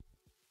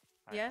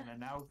 Alright, Yeah. And then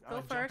now Go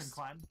jump first. and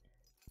climb.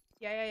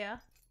 Yeah.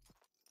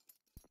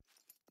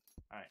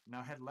 Alright,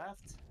 now head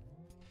left.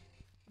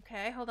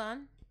 Okay, hold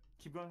on.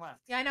 Keep going left.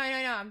 Yeah, I know.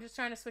 I'm just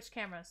trying to switch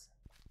cameras.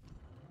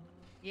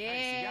 you got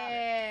it.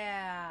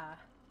 Yeah.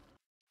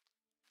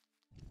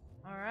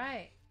 All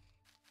right.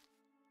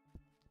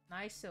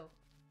 Nice. So.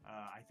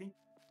 I think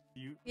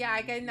you. Yeah, you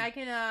I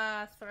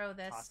can throw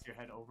this. Toss your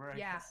head over. I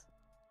Yeah. guess.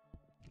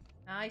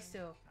 Nice.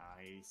 So.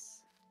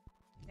 Nice.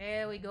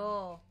 There we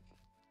go.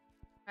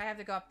 I have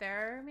to go up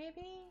there,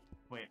 maybe?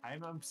 Wait,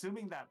 I'm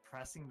assuming that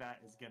pressing that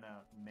is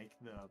gonna make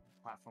the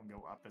platform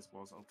go up as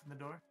well as open the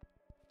door.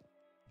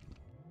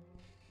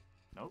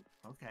 Nope.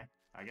 Okay.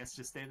 I guess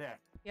just stay there.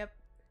 Yep.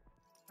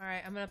 All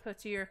right, I'm gonna put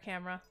to your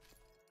camera.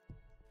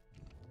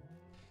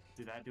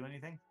 Did that do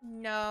anything?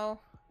 No.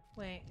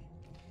 Wait.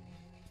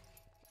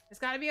 There's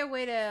got to be a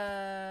way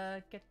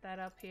to get that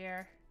up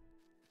here.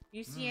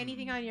 You see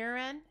anything on your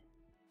end?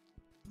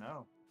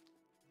 No.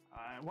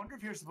 I wonder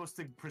if you're supposed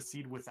to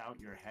proceed without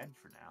your head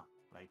for now.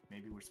 Like,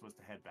 maybe we're supposed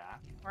to head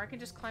back. Or I can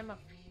just climb up.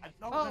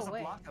 There's a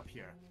wait. block up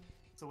here.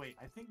 So wait,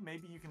 I think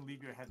maybe you can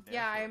leave your head there.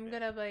 Yeah, for a I'm bit.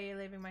 gonna be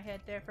leaving my head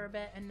there for a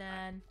bit, and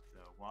then... So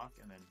walk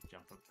and then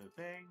jump up the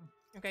thing.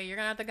 Okay, you're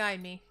gonna have to guide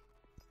me.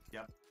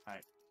 Yep.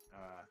 Alright.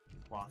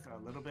 Walk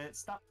a little bit.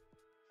 Stop.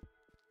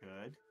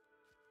 Good.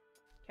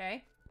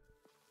 Okay.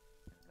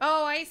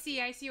 Oh, I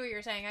see what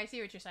you're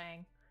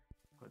saying.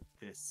 Put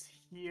this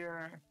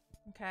here.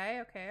 Okay.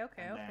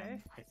 And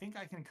then I think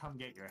I can come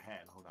get your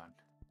head. Hold on.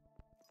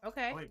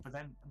 Okay. Oh, wait, but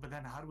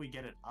then how do we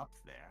get it up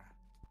there?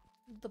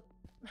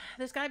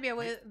 There's gotta be a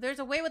way. There's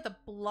a way with the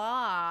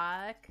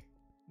block.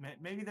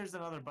 Maybe there's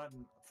another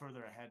button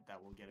further ahead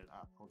that will get it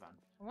up. Hold on.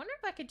 I wonder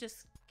if I could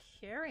just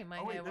carry my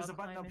Oh wait, head there's while a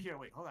button up climbing. here.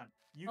 Wait, hold on.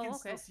 You Oh, can okay.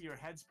 still see your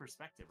head's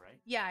perspective, right?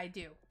 Yeah, I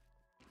do.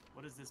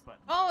 What is this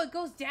button? Oh, it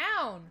goes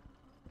down.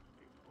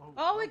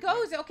 Oh, it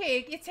goes.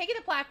 Okay, it's taking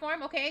the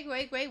platform. Okay,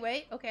 wait.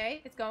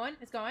 Okay, it's going.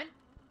 It's going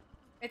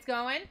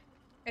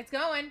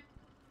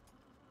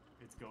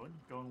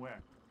Going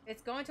where?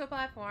 It's going to a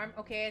platform.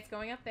 Okay, it's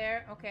going up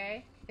there.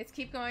 Okay. It's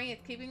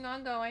keeping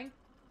on going.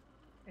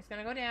 It's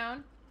gonna go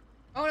down.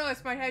 Oh no,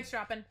 it's my head's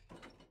dropping.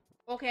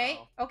 Okay.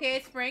 Uh-oh. Okay,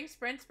 it sprints.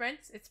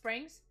 It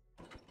springs.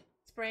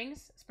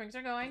 Springs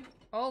are going.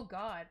 Oh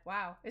god.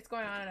 Wow. It's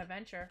going on an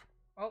adventure.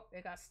 Oh,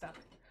 it got stuck.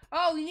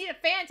 Oh, we need a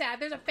fan tab.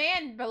 There's a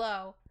fan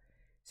below.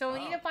 So we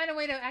need to find a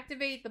way to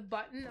activate the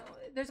button.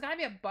 There's gotta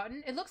be a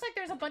button. It looks like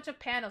there's a bunch of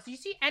panels. You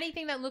see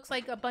anything that looks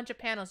like a bunch of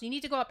panels, you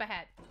need to go up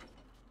ahead.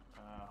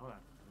 Hold on.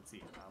 Let's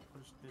see. I'll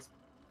push this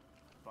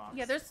box.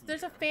 Yeah,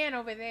 there's a fan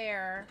over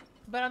there,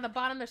 but on the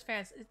bottom there's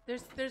fans.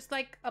 There's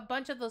like a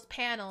bunch of those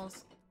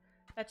panels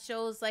that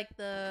shows like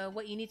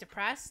what you need to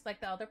press,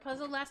 like the other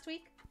puzzle last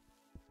week.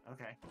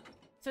 Okay.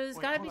 So there's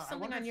gotta be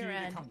something on your you need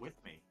end. to come with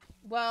me.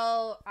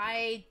 Well,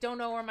 I don't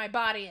know where my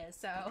body is,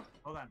 so.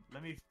 Hold on.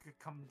 Let me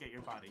come get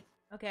your body.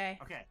 Okay.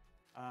 Okay.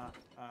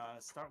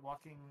 Start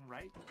walking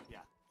right. Yeah.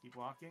 Keep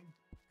walking.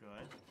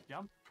 Good.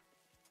 Jump.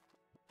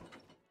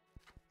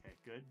 Okay.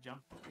 Good.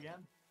 Jump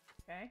again.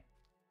 Okay.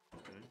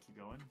 Good. Keep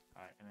going.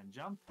 All right. And then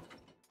jump. And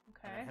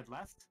Okay. then head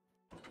left.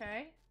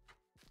 Okay.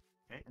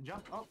 Okay. And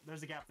jump. Oh,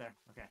 there's a gap there.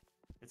 Okay.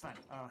 It's fine.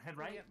 Head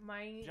right. Yeah,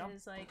 mine Jump.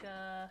 is like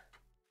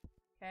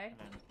Okay. And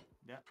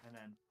then and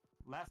then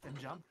left and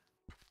jump.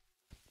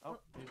 Oh,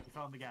 you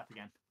fell in the gap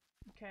again.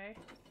 Okay.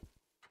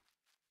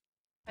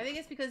 I think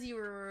it's because you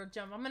were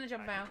I'm gonna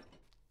jump now.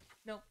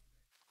 Nope.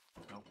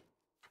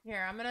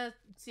 Here, I'm gonna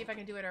see if I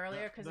can do it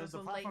earlier because there's the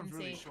a platform's latency.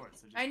 really short,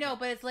 so just I know,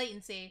 but it's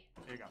latency.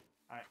 There you go.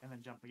 All right, and then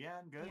jump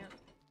again. Good. Yep.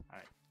 All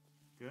right,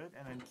 good.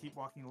 And then keep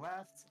walking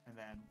left, and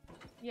then.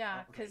 Yeah,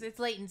 Oh, because okay. it's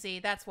latency.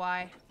 That's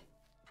why.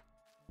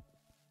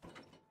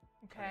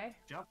 Okay.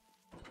 Jump.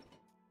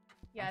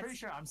 Yeah. I'm pretty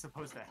sure I'm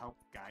supposed to help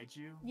guide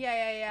you.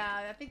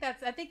 Yeah. I think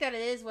that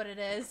it is what it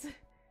is.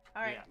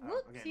 All right. Yeah,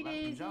 Whoopsie okay, left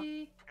and jump.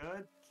 daisy.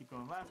 Good. Keep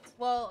going left.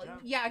 Well,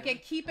 jump. yeah. Again,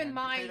 Good. keep And in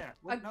then stay mind. there.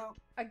 Wait, no.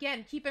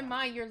 Again, keep in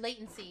mind your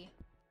latency.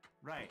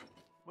 Right.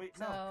 Wait.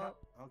 So- No.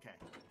 Okay.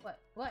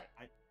 What?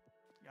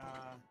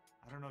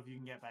 I don't know if you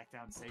can get back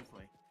down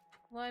safely.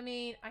 Well, I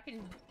mean, I can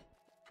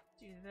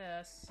do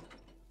this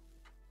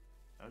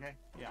Okay.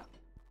 Yeah.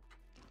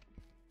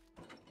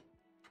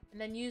 and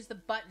then use the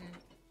button.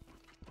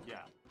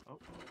 Yeah. Oh.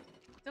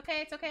 It's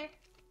okay. It's okay.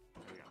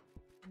 There we go.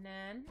 And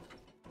then,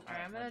 All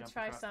right, I'm now gonna jump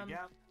try across the some.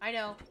 gap. I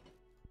know.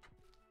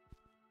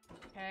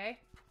 Okay.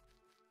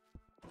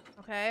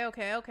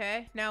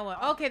 Now what?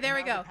 Oh, Okay, there we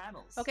and now go. the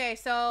panels. Okay,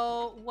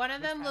 so one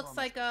of Which them panel looks am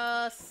I like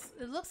a.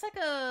 It looks like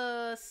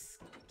a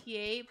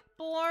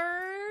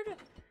skateboard.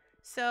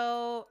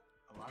 So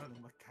A lot of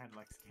them look kind of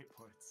like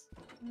skateboards.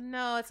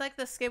 no, it's like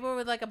the skateboard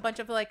with like a bunch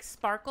of like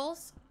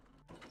sparkles.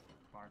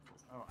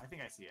 Sparkles. Oh, I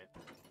think I see it.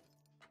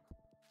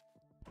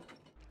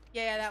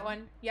 Yeah, that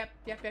one. Yep.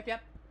 Okay.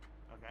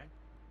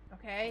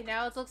 Okay,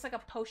 now it looks like a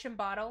potion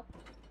bottle.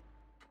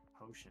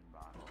 Potion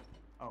bottle.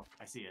 Oh,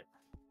 I see it.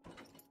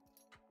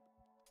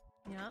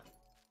 Yep.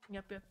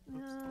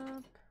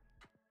 Oops.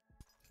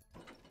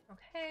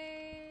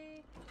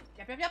 Okay.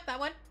 Yep, that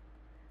one.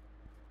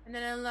 And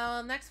then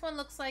the next one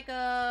looks like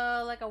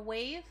a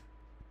wave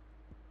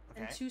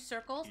Okay. and two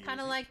circles, Easy.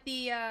 kind of like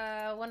the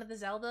one of the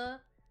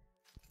Zelda,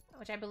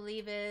 which I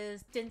believe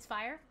is Din's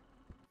Fire.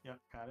 Yep,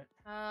 got it.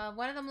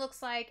 One of them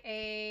looks like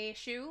a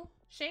shoe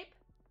shape,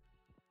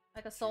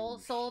 like a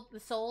the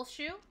soul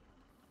shoe.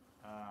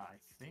 I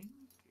think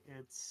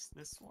it's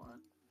this one.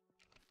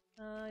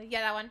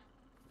 Yeah, that one.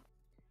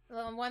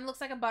 One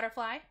looks like a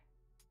butterfly.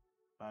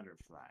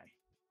 Butterfly.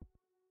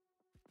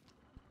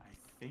 I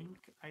think.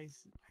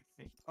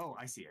 Oh,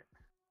 I see it.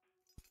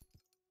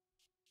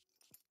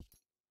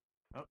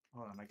 Oh,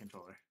 hold on, my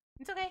controller.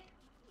 It's okay.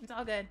 It's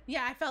all good.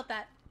 Yeah, I felt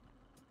that.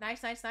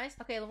 Nice.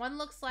 Okay, the one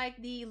looks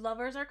like the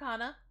Lover's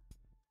Arcana.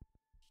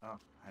 Oh,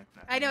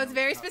 I know, it's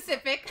very not-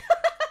 specific.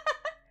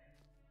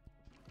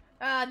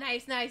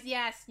 Nice.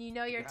 Yes, you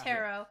know your Got it.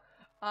 tarot.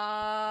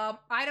 I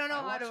don't know I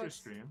how watch to. your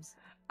streams.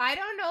 I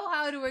don't know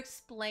how to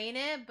explain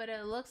it, but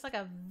it looks like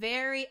a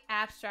very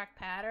abstract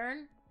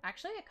pattern.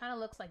 Actually, it kind of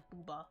looks like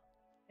booba,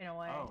 in a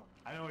way. Oh,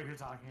 I know what you're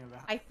talking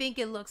about. I think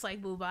it looks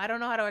like booba. I don't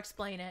know how to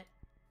explain it.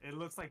 It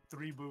looks like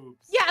 3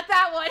 boobs. Yeah,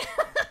 that one.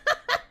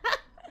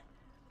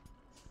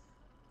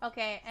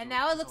 Okay, and So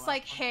now it the looks last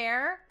like one?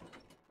 hair.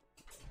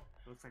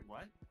 It looks like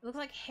what? It looks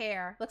like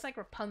hair. Looks like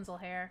Rapunzel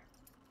hair.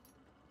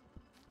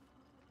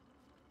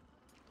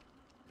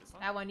 This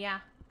one? That one, yeah.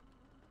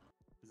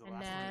 Is the And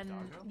last then,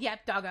 one a doggo?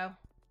 yep, doggo.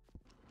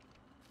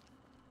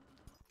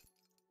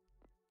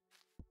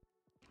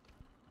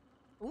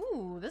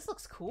 Ooh, this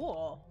looks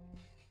cool.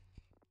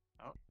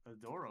 Oh, the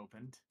door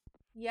opened.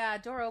 Yeah,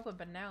 door open,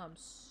 but now I'm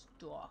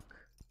stuck.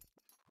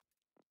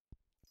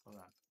 Hold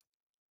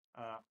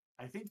on.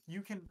 I think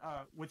you can,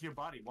 with your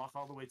body, walk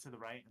all the way to the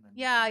right and then...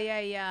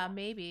 Yeah,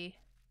 maybe.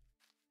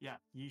 Yeah,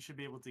 you should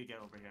be able to get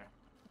over here.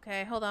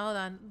 Okay, hold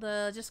on.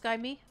 Just guide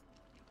me.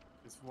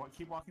 Just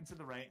keep walking to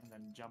the right and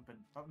then jump in.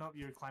 Oh, no,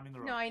 you're climbing the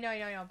rope. No, I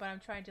know, but I'm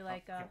trying to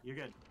like, Okay, you're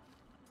good.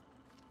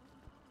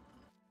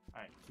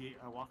 Alright,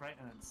 walk right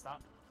and then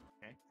stop.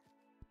 Okay.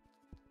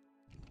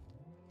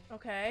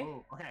 Okay.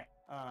 Oh, okay.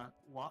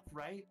 Walk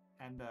right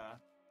and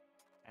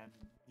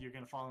you're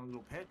gonna fall in a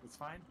little pit. It's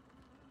fine.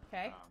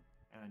 Okay.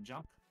 And then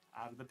jump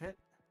out of the pit.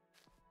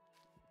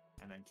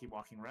 And then keep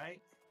walking right.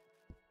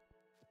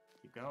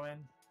 Keep going.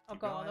 I'll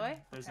Keep go all the going.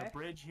 way? There's Okay. a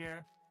bridge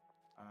here.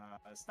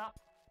 Stop.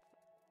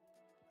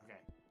 Okay.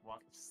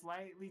 Walk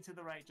slightly to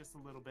the right, just a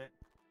little bit.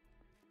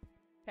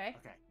 Okay.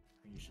 Okay.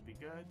 You should be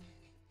good.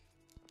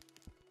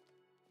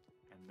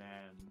 And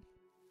then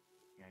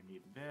I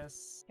need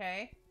this.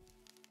 Okay.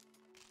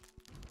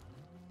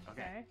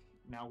 Okay.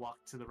 Now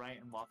walk to the right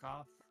and walk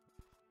off.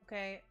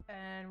 Okay,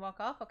 and walk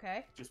off.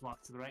 Okay. Just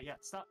walk to the right. Yeah,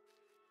 stop.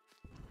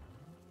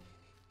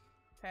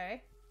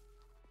 Okay.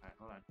 Alright,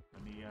 hold on.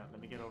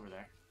 Let me get over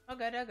there. Oh,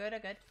 good.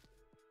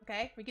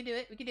 Okay, we can do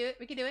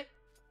it.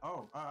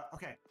 Oh,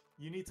 okay.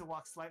 You need to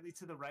walk slightly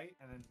to the right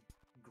and then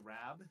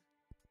grab.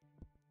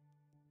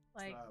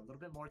 Like, A little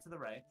bit more to the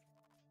right.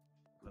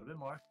 A little bit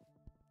more.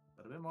 A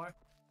little bit more.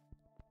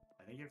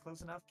 I think you're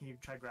close enough. Can you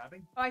try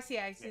grabbing? oh, I see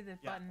the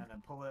Yeah, button. and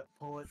then pull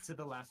it to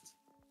the left.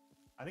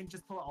 I think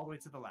just pull it all the way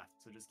to the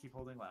left. So just keep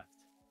holding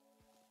left.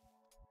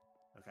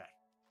 Okay.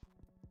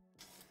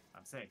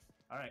 I'm safe.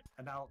 All right,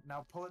 and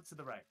now pull it to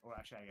the right. Or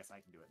actually, I guess I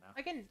can do it now.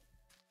 I can.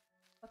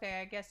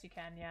 Okay, I guess you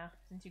can. Yeah,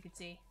 since you can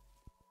see.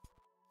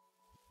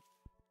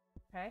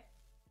 Okay.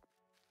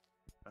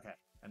 Okay,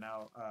 and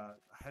now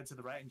head to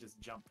the right and just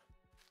jump.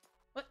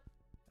 What?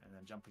 And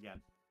then jump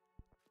again.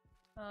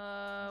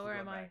 Where go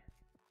am I? back.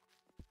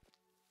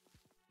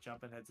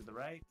 jump and head to the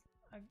right.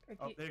 I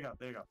Oh, keep- there you go.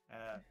 There you go.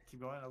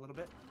 Keep going a little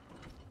bit.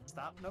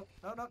 Stop. Nope.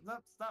 No, no, no.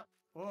 Stop.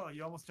 Whoa,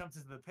 you almost jumped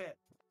into the pit.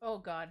 Oh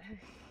god.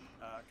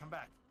 Come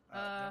back.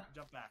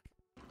 Jump back.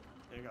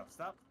 There you go.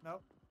 Stop.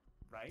 Nope.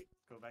 Right.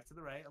 Go back to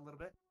the right a little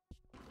bit.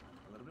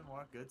 A little bit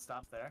more. Good.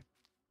 Stop there.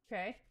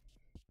 Okay.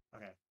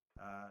 Okay.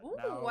 Ooh,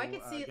 now, I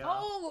can see. get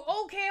off.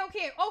 Oh,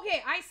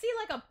 okay. I see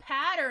like a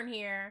pattern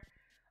here.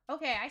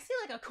 Okay, I see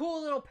like a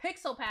cool little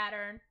pixel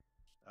pattern.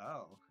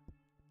 Oh.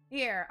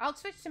 Here, I'll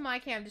switch to my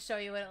cam to show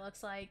you what it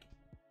looks like.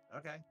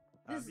 Okay.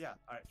 This- Yeah.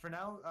 All right. For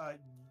now,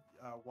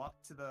 walk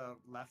to the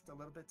left a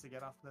little bit to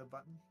get off the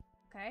button.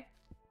 Okay.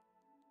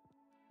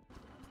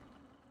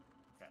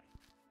 Okay.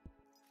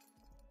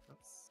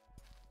 Oops.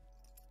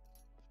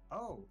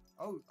 Oh,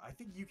 I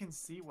think you can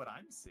see what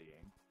I'm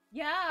seeing.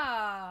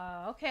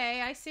 Yeah.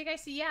 Okay, I see.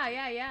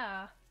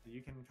 Yeah.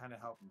 You can kind of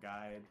help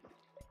guide,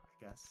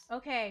 I guess.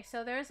 Okay,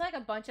 so there's like a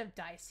bunch of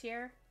dice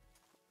here.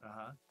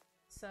 Uh-huh.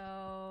 So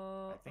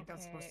I think I'm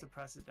supposed okay. to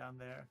press it down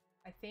there.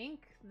 I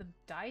think the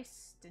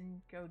dice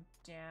didn't go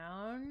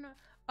down.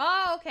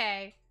 Oh,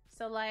 okay.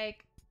 So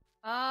like,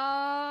 oh,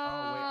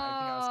 wait, I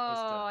think I was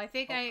supposed to. I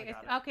think Oh, I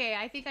got it. okay.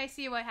 I think I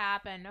see what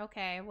happened.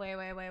 Okay, wait.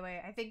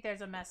 I think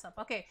there's a mess up.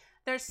 Okay,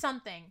 there's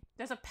something.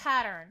 There's a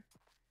pattern.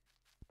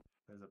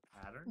 There's a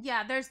pattern?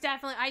 Yeah, there's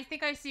definitely. I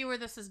think I see where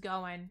this is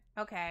going.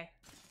 Okay.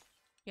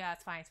 Yeah,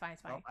 it's fine.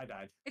 Oh, I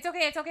died. It's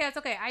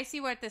okay. I see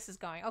where this is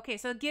going. Okay,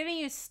 so giving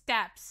you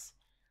steps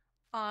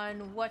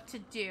on what to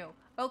do.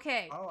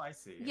 Okay. Oh, I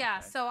see. Yeah,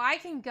 Okay. so I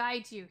can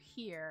guide you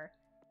here.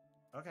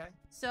 Okay.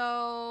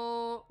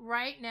 So,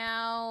 right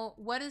now,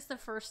 what is the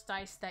first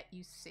dice that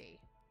you see?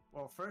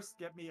 Well, first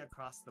get me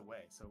across the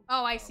way. So.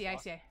 Oh, I see.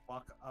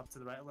 Walk up to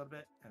the right a little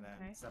bit, and then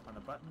Okay. step on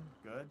the button.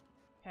 Good.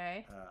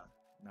 Okay.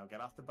 Now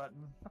get off the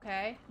button.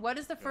 Okay. What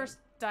is the Good. first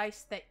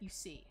dice that you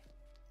see?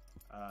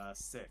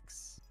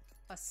 6.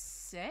 A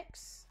 6?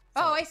 So-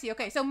 Oh, I see.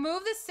 Okay, so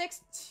move the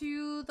 6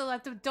 to the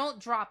left. Don't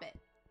drop it.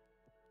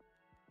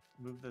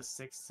 Move the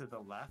 6 to the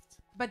left.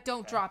 But don't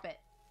Okay. drop it.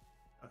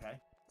 Okay.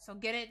 So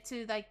get it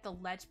to, like, the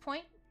ledge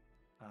point.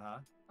 Uh-huh.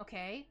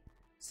 Okay.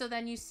 So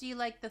then you see,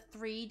 like, the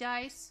 3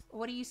 dice.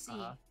 What do you see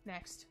Uh-huh.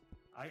 next?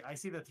 I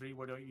see the 3.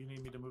 Where don't you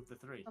need me to move the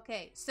 3?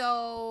 Okay,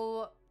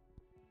 so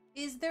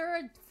is there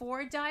a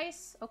 4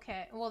 dice?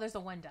 Okay, well, there's a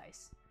 1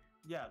 dice.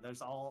 Yeah,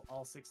 there's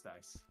all 6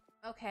 dice.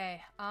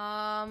 Okay,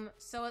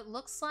 so it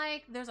looks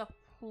like there's a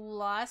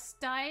plus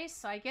dice.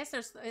 So I guess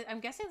I'm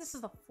guessing this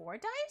is the 4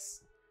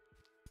 dice?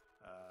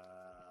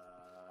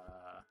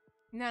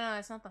 No,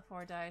 it's not the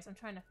 4 dice. I'm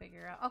trying to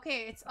figure out.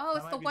 Okay, it's That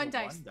it's might the be 1 the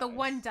dice. 1 The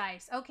 1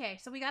 dice. dice. Okay,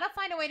 so we gotta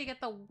find a way to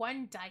get the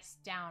 1 dice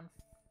down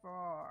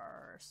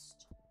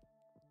first.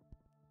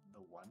 The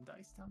 1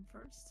 dice down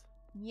first?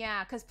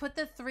 Yeah, because put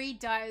the 3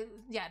 dice.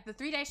 Yeah, the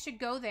 3 dice should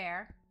go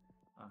there.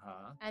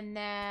 Uh-huh. And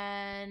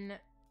then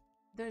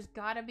there's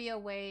gotta be a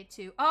way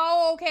to.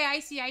 Oh, okay, I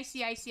see.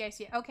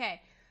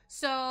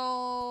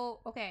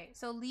 Okay.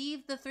 So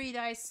leave the 3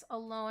 dice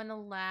alone on the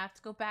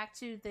left. Go back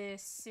to the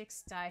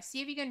 6 dice.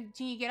 See if you can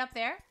you get up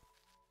there?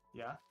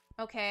 Yeah.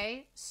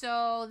 Okay.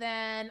 So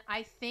then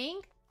I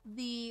think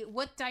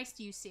what dice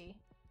do you see?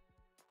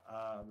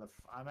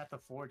 I'm at the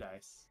 4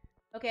 dice.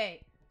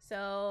 Okay.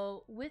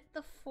 So with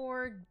the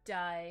 4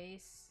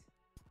 dice,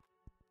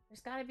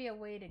 there's gotta be a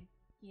way to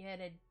get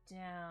it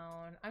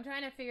down. I'm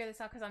trying to figure this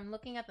out because I'm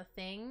looking at the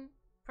thing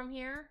from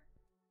here.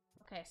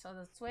 Okay, so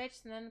the switch,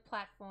 and then the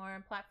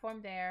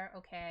platform there.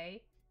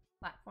 Okay,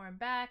 platform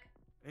back.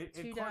 It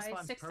 2 dice,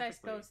 corresponds 6 perfectly. dice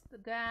goes to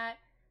that.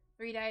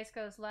 3 dice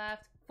goes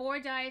left. 4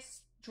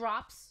 dice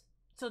drops.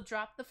 So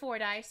drop the 4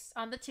 dice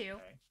on the 2.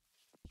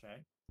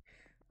 Okay.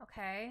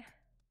 Okay.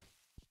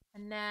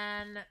 And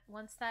then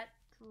once that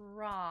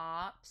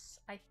drops,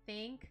 I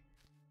think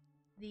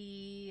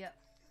the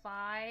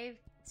 5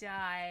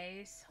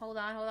 dice. Hold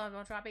on.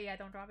 Don't drop it yet.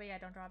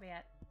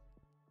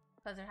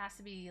 Because there has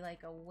to be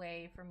like a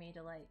way for me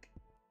to like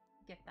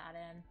get that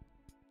in.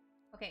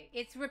 Okay,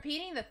 it's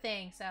repeating the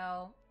thing,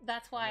 so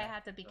that's why I Yeah,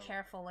 have to be so-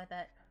 careful with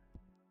it.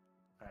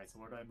 Alright, so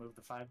where do I move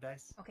the 5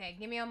 dice? Okay,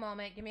 give me a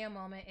moment.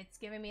 It's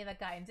giving me the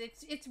guidance.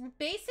 It's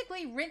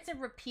basically rinse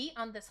and repeat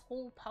on this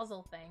whole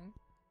puzzle thing.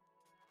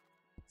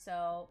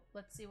 So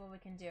let's see what we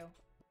can do.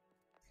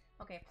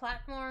 Okay,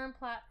 platform.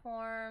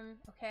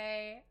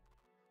 Okay.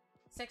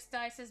 6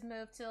 dice is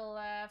moved to the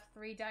left.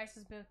 3 dice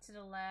is moved to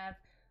the left.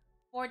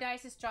 4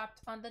 dice is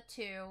dropped on the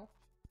 2.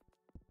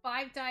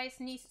 5 dice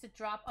needs to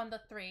drop on the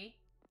 3.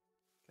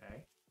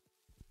 Okay.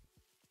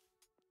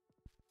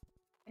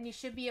 And you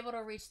should be able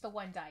to reach the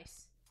 1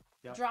 dice.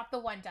 Yep. Drop the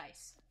 1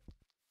 dice.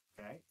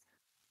 Okay.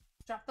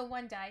 Drop the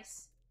 1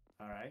 dice.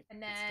 Alright.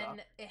 And it's then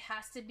dropped. it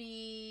has to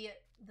be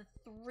the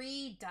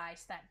 3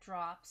 dice that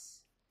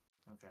drops.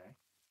 Okay.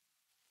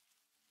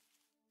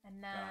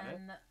 And Got it.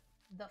 then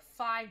the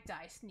 5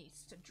 dice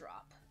needs to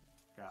drop.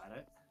 Got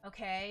it.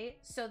 Okay,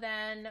 so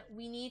then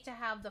we need to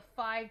have the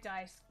 5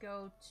 dice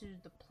go to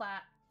the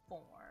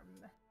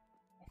platform.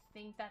 I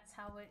think that's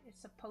how it is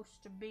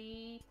supposed to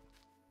be.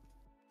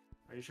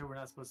 Are you sure we're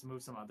not supposed to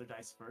move some other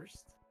dice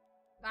first?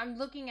 I'm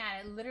looking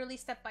at it literally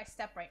step by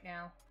step right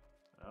now.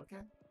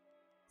 Okay.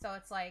 So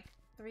it's like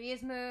 3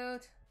 is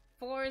moved,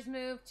 4 is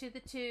moved to the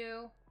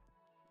 2,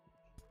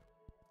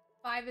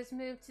 5 is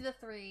moved to the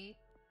 3,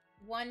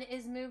 1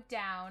 is moved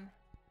down,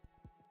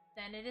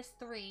 then it is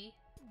 3,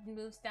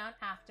 moves down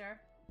after.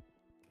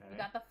 Okay. We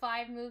got the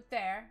 5 moved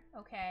there,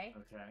 okay.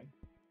 Okay.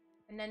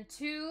 And then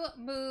 2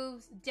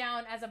 moves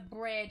down as a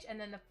bridge, and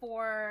then the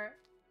 4,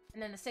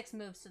 and then the 6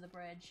 moves to the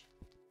bridge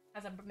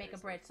as a make a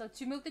bridge. So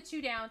to move the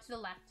 2 down to the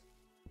left.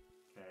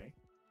 Okay.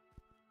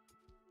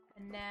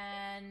 And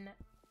then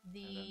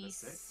the,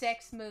 6?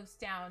 6 moves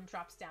down,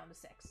 drops down to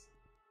 6.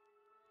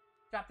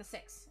 Drop the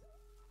 6.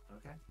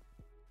 Okay.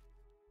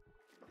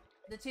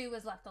 The 2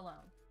 is left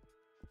alone.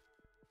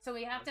 So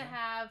we have to Okay.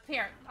 have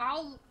here.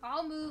 I'll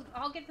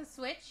get the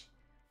switch,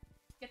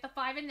 get the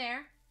 5 in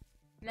there,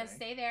 and then Okay.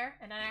 stay there,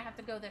 and then I have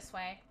to go this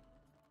way.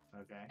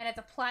 Okay. And it's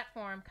a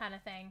platform kind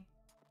of thing.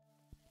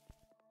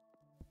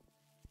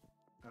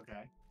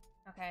 Okay.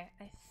 Okay,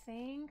 I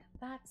think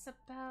that's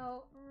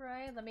about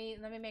right. Let me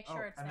make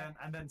sure it's there.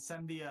 and then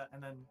send the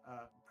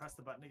press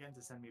the button again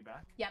to send me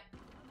back. Yep.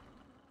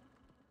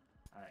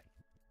 All right.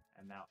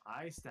 And now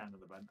I stand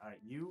on the button. All right,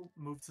 you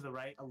move to the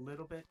right a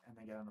little bit and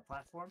then get on the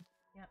platform.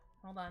 Yep.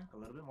 Hold on. A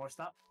little bit more.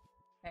 Stop.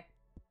 Okay.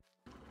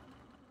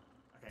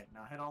 Okay.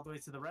 Now head all the way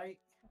to the right.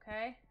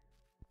 Okay.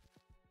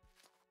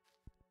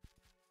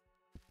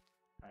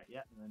 All right.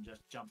 Yeah. And then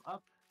just jump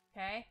up.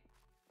 Okay.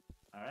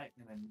 All right.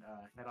 And then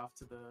head off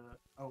to the.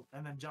 Oh,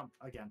 and then jump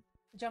again.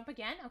 Jump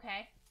again.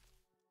 Okay.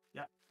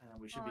 Yep. And then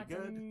we should Oh, be it's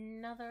good.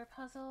 another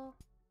puzzle.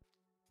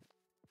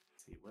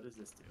 Let's see. What does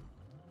this do?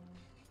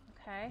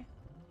 Okay.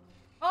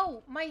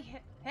 Oh, my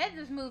head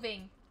is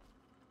moving.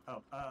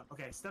 Oh.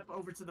 Okay. Step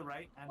over to the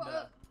right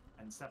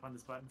and step on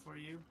this button for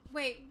you.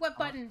 Wait, what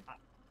button?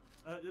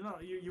 No,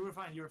 you were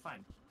fine. You were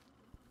fine.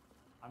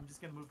 I'm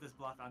just gonna move this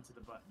block onto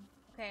the button.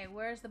 Okay,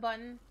 where's the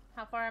button?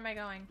 How far am I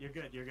going? You're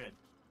good. You're good.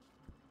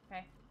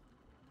 Okay.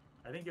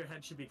 I think your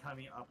head should be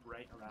coming up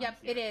right around. Yep,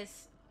 here. it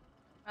is.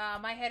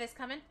 My head is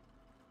coming.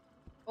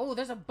 Oh,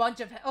 there's a bunch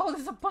of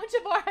there's a bunch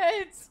of our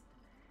heads.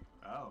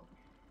 Oh.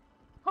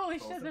 Holy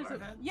Both shit, of there's our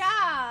heads?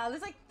 yeah,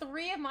 there's like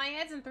 3 of my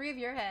heads and 3 of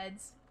your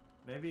heads.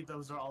 Maybe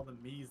those are all the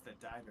me's that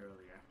died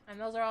earlier. And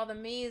those are all the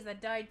me's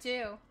that died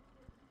too.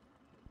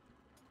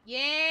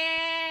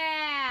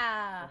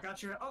 Yeah! I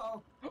got your.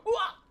 Oh.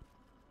 Wah!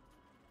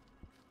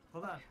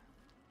 Hold on.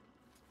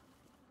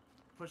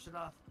 Push it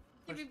off.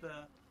 Give Push me-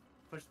 the.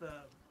 Push the.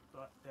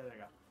 There you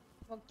go.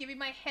 Well, give me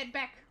my head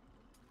back.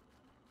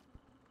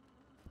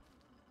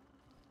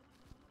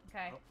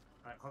 Okay. Oh, all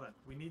right, hold on.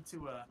 We need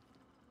to.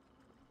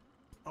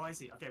 Oh, I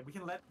see. Okay, we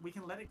can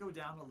let it go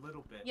down a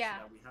little bit. Yeah.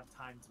 So that we have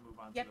time to move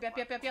on. Yep, to the yep,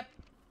 yep, yep, platform.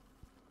 yep.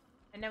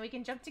 And then we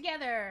can jump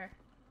together.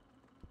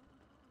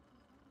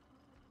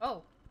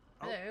 Oh.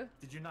 Oh. Hello.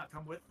 Did you not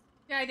come with?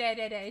 Yeah, I did.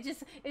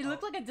 It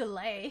looked like a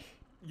delay.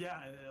 Yeah,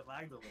 it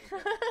lagged a little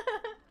bit.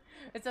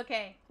 It's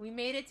okay. We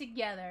made it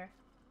together.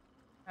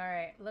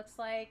 Alright, looks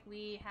like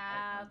we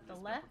have Right, the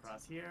just left. jump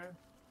across here.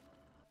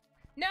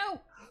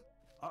 No!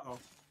 Uh-oh.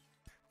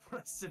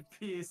 Rest in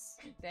peace.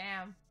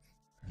 Damn.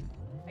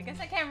 I guess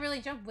I can't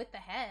really jump with the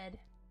head.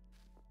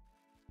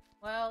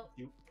 Well,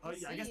 Oh,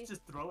 Let's yeah, I guess see.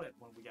 just throw it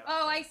when we get.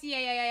 oh, up I there. see.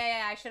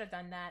 Yeah. I should have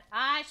done that.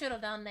 I should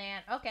have done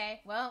that.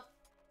 Okay, well,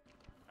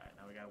 Alright,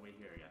 now we gotta wait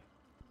here again.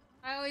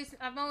 I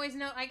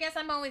guess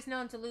I'm always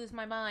known to lose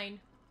my mind.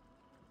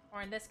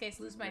 Or in this case,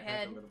 lose my your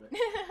head. a little bit.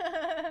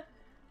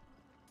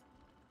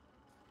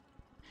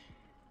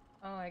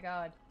 Oh my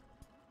god.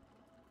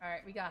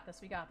 Alright, we got this.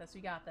 We got this.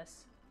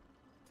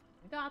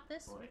 Boy,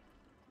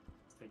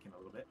 it's taking a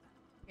little bit.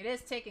 It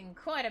is taking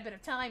quite a bit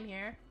of time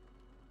here.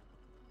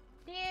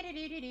 What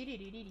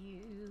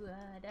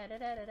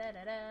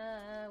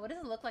does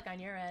it look like on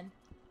your end?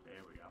 There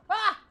we go.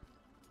 Ah!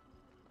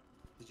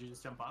 Did you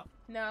just jump off?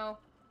 No.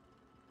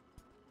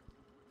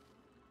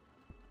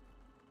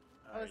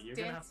 I was You're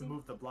gonna have to dancing.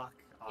 move the block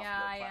off Yeah,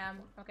 the I am.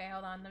 platform. Okay,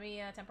 hold on. Let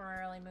me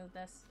temporarily move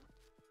this.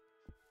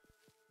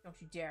 Don't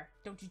you dare.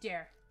 Don't you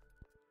dare.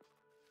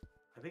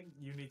 I think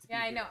you need to be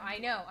Yeah, I here know.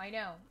 anyway. I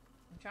know.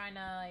 I'm trying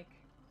to, like,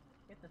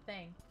 get the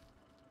thing.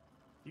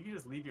 You can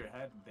just leave your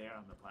head there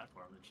on the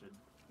platform. It should.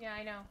 Yeah,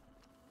 I know.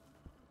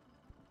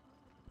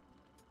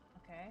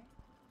 Okay.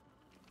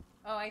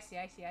 Oh, I see.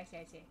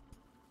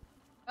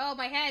 Oh,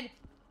 my head!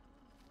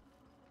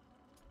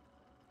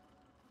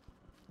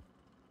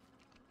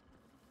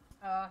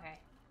 Oh, okay.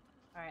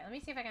 Alright, let me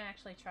see if I can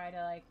actually try to,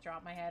 like,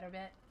 drop my head a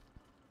bit.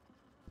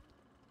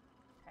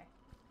 Okay.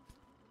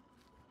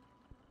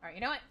 Alright,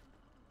 you know what?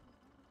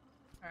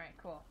 Alright,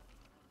 cool.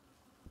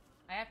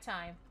 I have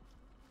time.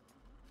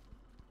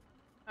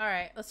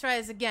 Alright, let's try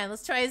this again.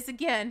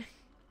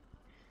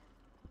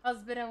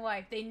 Husband and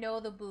wife, they know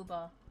the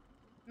booba.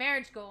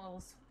 Marriage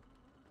goals.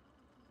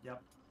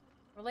 Yep.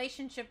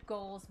 Relationship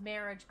goals,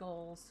 marriage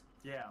goals.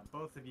 Yeah,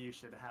 both of you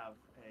should have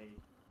an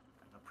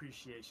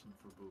appreciation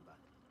for booba.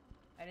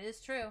 That is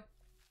true.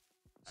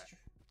 It's Alright.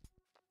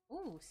 true.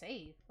 Ooh,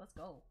 save. Let's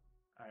go. All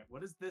right,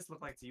 what does this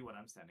look like to you when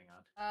I'm standing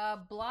on?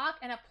 Block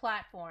and a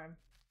platform.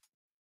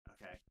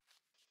 Okay.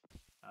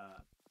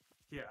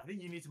 Here, I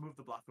think you need to move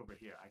the block over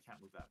here. I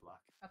can't move that block.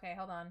 Okay,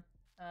 hold on.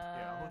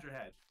 I'll hold your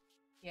head.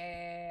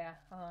 Yeah.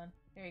 Hold on.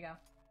 Here you go.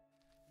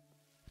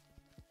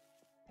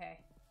 Okay.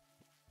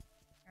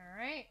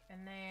 Alright,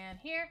 and then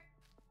here.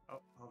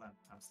 Oh, hold on.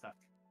 I'm stuck.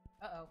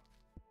 Uh-oh.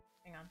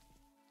 Hang on.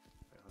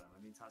 Wait, hold on.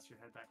 Let me toss your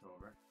head back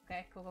over.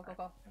 Okay, cool.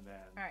 And then...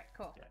 Alright,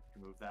 cool. Yeah,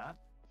 you move that.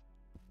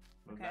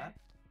 Move Okay. that.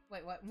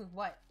 Wait, what? Move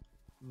what?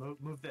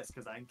 Move this,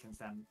 because I can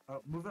stand...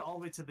 Oh, move it all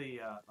the way to the...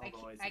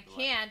 I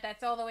can't.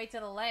 That's all the way to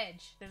the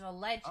ledge. There's a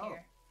ledge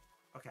here.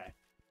 Okay.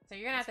 So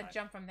you're gonna have to fine.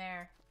 jump from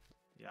there.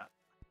 Yeah.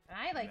 Can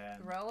I, like, then...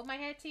 throw my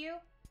head to you?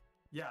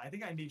 Yeah, I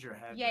think I need your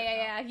head.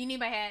 Yeah. You need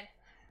my head.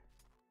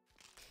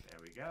 There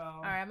we go.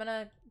 Alright, I'm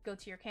gonna go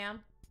to your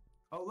cam.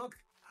 Oh, look!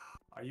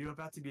 Are you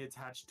about to be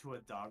attached to a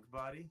dog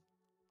body?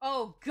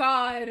 Oh,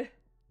 God!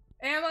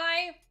 Am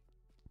I?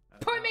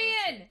 Put me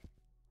in!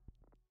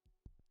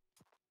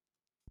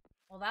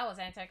 Well, that was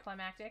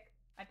anticlimactic.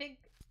 I think...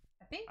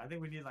 I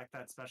think we need, like,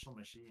 that special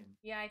machine.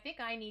 Yeah, I think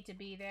I need to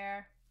be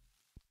there.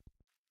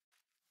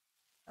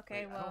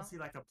 Okay, Wait, well... I don't see,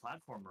 like, a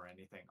platform or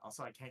anything.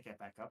 Also, I can't get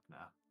back up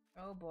now.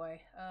 Oh,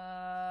 boy.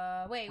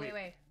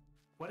 Wait.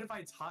 What if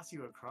I toss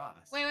you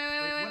across? Wait.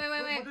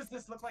 What does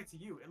this look like to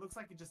you? It looks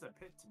like it's just a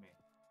pit to me.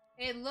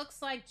 It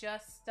looks like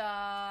just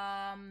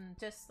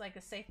like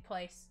a safe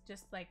place.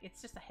 Just like,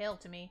 it's just a hill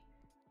to me.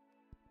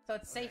 So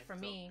it's safe for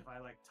me. If I,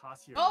 like,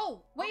 toss you...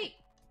 Oh, wait!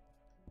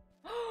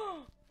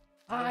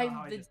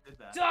 I'm the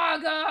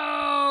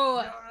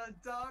doggo! You're a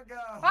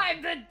doggo!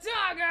 I'm the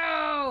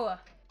doggo!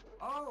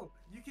 Oh,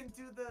 you can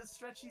do the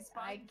stretchy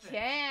spine thing.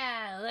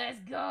 can! Let's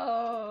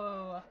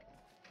go!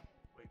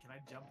 Wait, can I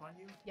jump on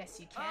you? Yes,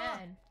 you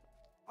can.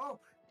 Oh,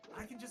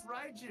 I can just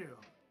ride you.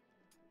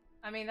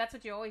 I mean, that's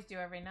what you always do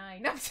every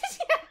night. No,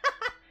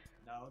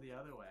 No, the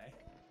other way.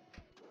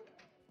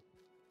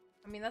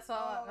 I mean, that's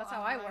all. That's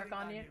how I work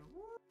on you.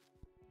 Woo.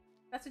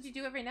 That's what you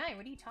do every night.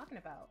 What are you talking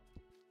about?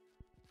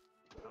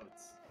 Oh,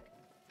 it's...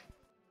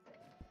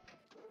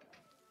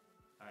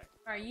 Alright.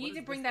 Alright, you need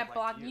to bring that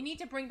block. You need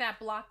to bring that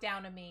block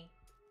down to me,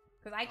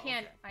 because I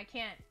can't. Okay. I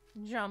can't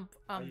jump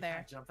you there.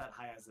 Can't jump that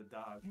high as a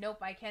dog.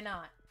 Nope, I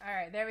cannot.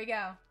 Alright, there we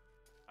go.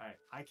 Alright,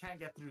 I can't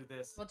get through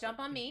this. Well, jump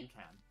on me. You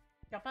can.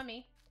 Jump on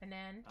me, and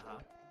then.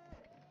 Alright.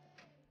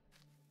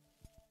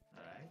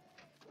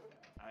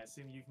 I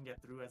assume you can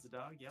get through as a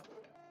dog. Yep.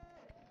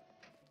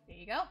 There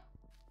you go.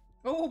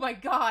 Oh my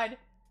god.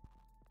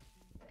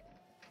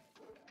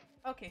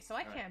 Okay, so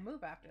I can't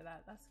move after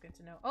that. That's good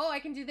to know. Oh, I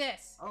can do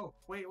this. Oh,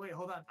 wait,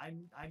 hold on.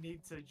 I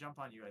need to jump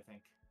on you, I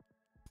think.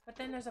 But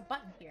then there's a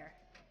button here.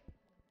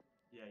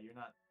 Yeah, you're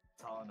not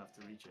tall enough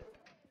to reach it.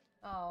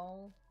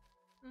 Oh.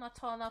 I'm not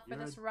tall enough for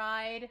this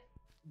ride.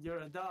 You're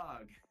a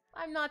dog.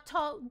 I'm not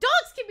tall.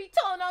 Dogs can be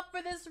tall enough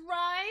for this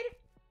ride.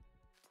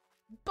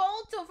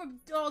 Balto from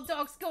All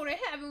Dogs Go to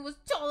Heaven was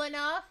tall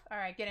enough.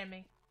 Alright, get in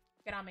me.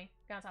 Get on me.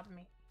 Get on top of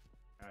me.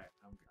 Alright,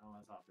 I'm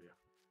on top of you.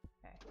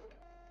 Okay.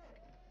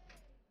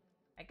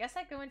 I guess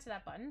I go into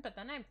that button, but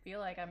then I feel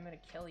like I'm gonna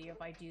kill you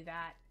if I do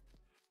that.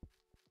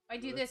 If I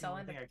do this, I'll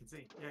end up... I can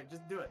see. Yeah,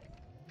 just do it.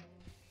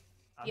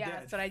 I'm yeah, dead.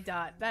 that's what I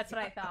thought. That's what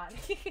I thought.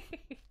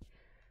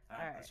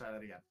 Alright, let's try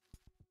that again.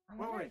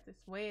 Wait. This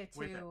way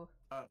to...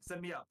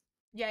 Send me up.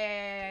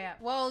 Yeah.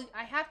 Well,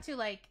 I have to,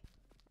 like...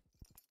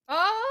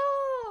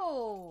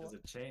 Oh! There's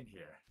a chain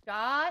here.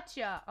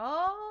 Gotcha.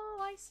 Oh,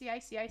 I see.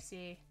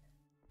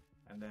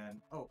 And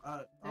then...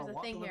 There's a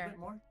walk thing a little here. bit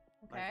more.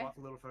 Okay. Like, walk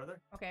a little further.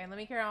 Okay, let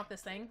me carry off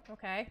this thing.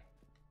 Okay.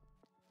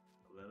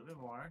 A little bit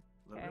more.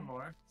 A little bit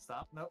more.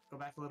 Stop. Nope. Go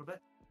back a little bit.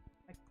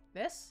 Like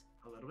this?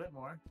 A little bit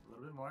more. A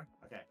little bit more.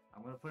 Okay.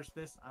 I'm gonna push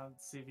this. I'll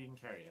see if you can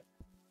carry it.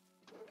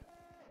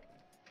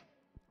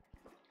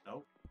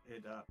 Nope.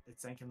 It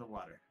sank in the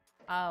water.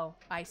 Oh,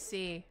 I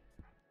see.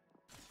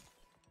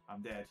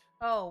 I'm dead.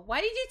 Oh,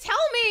 why did you tell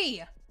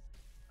me?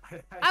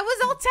 I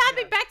was all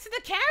tapping back to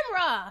the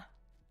camera.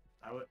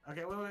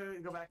 Okay,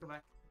 wait. Go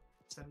back.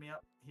 Send me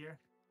up here.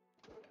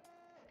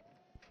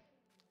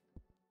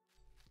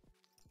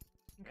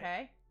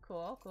 Okay.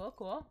 Cool.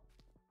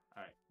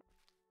 Alright.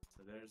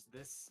 So there's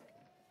this,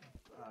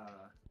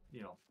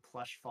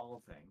 plush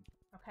fall thing.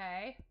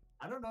 Okay.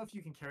 I don't know if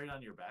you can carry it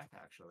on your back,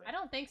 actually. I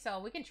don't think so.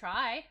 We can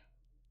try.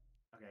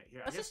 Okay,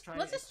 here, Let's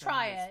let's just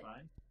try it.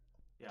 Spine.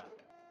 Yeah.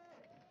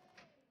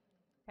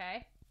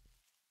 Okay.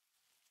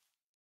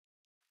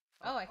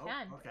 Oh, I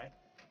can. Okay.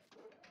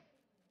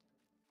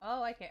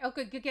 Oh, okay. Oh,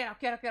 good. Get off.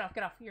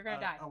 You're gonna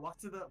die.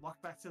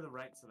 Walk back to the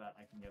right so that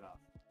I can get off.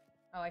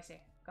 Oh, I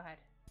see. Go ahead.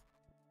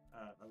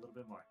 A little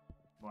bit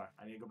more.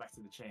 I need to go back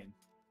to the chain.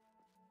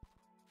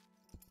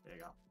 There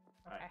you go.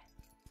 Okay.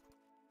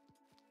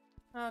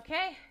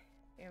 Okay.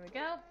 Here we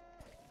go.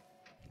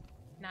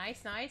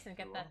 Nice. And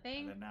get that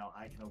thing. And then now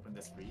I can open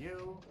this for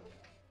you.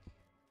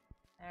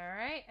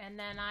 Alright, and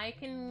then I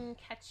can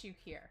catch you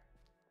here.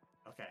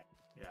 Okay.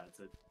 Yeah, it's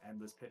an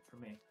endless pit for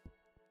me.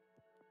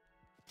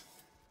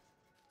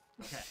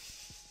 Okay.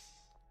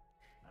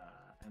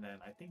 And then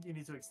I think you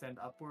need to extend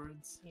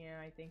upwards. Yeah,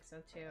 I think so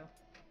too.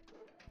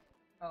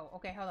 Oh,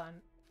 okay, hold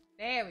on.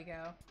 There we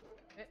go.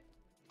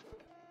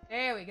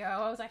 There we go.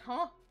 I was like,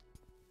 huh?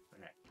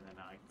 Okay, and then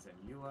now I can send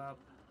you up.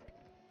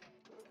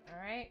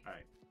 Alright.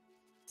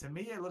 To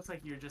me, it looks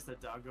like you're just a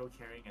doggo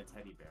carrying a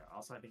teddy bear.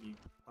 Also, I think you.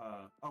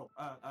 Hold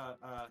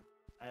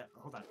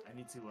on. I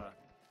need to.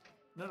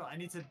 No. I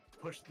need to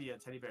push the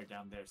teddy bear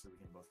down there so we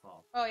can both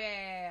fall. Oh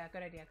yeah.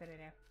 Good idea.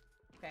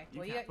 Okay. You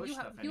Well, can't push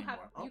stuff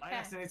anymore. Oh, I can.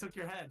 accidentally took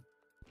your head.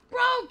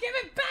 Bro, give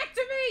it back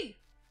to me!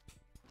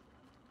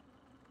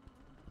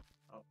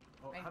 Oh,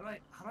 how do I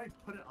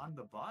put it on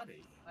the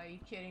body? Are you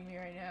kidding me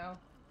right now?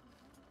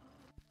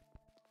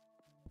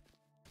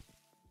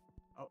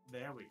 Oh,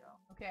 there we go.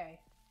 Okay.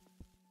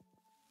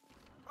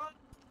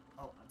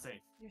 Oh, I'm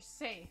safe. You're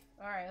safe.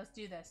 Alright, let's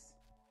do this.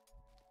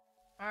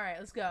 Alright,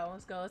 let's go.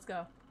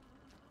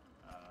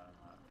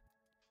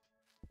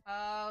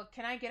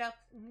 Can I get up?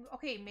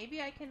 Okay,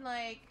 maybe I can,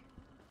 like...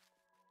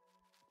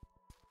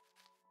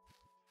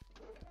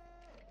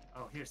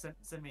 Oh, here,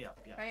 send me up.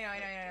 Yeah. I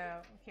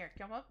know. Here,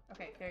 come up.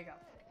 Okay, there you go.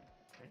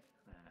 Okay.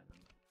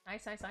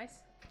 Nice.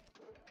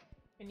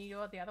 Can you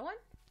do the other one?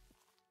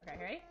 Okay,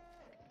 ready?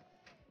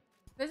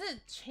 There's a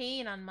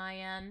chain on my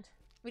end.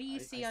 What do you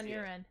see on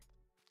your end?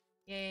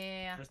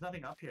 Yeah. There's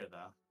nothing up here,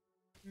 though.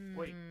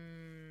 Wait.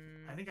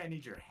 I think I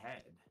need your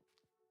head.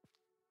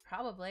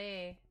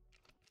 Probably.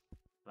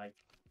 Like...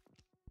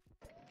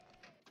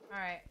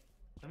 Alright.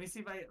 Let me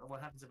see what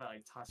happens if I,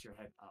 like, toss your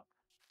head up.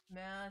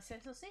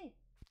 We'll see.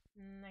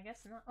 I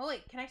guess not. Oh,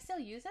 wait, can I still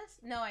use this?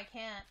 No, I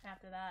can't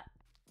after that.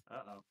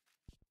 Uh-oh.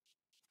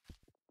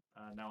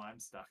 No, I'm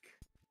stuck.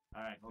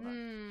 Alright, hold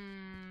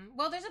on.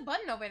 Well, there's a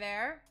button over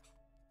there.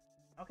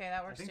 Okay,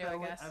 that works too, I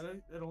guess.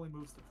 It only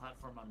moves the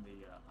platform on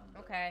the,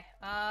 Okay.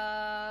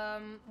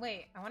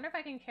 Wait, I wonder if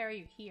I can carry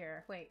you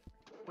here. Wait,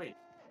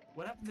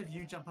 what happens if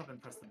you jump up and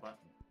press the button?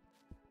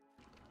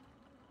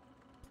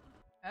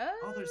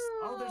 Oh, there's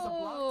a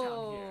block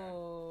down here.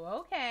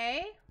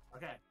 Okay.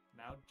 Okay,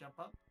 now jump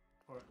up.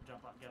 Or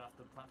jump up, get off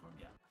the platform,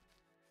 yeah.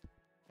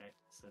 Okay,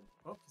 so...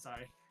 Oh,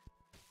 sorry.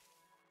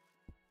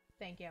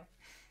 Thank you.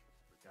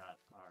 We got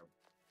our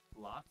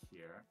block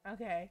here.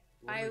 Okay.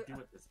 What do we do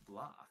with this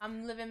block?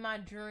 I'm living my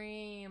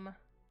dream.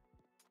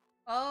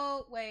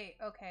 Oh, wait,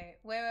 okay.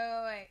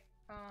 Wait.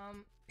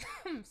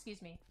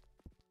 Excuse me.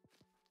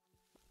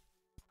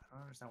 I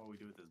don't understand what we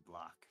do with this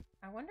block.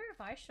 I wonder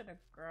if I should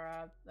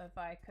have if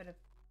I could have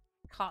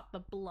caught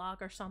the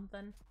block or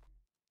something.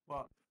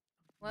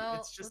 Well,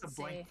 it's just a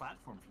blank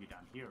platform for you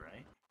down here,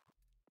 right?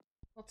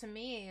 Well, to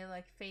me,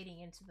 like fading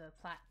into the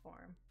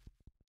platform.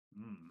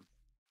 Hmm.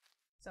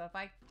 So if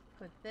I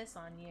put this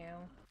on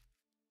you...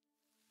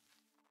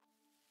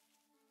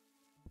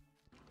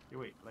 Hey,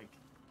 wait, like...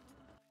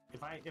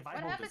 If I what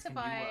hold happens this, if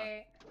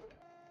I...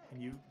 can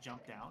you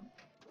jump down?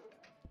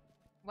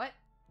 What?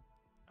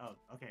 Oh,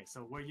 okay,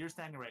 so where you're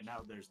standing right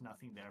now, there's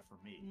nothing there for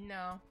me.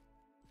 No.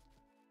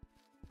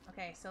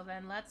 Okay, so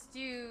then let's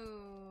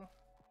do...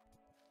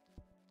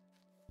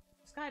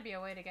 There's gotta be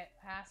a way to get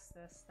past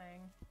this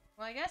thing.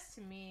 Well, I guess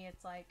to me,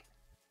 it's like...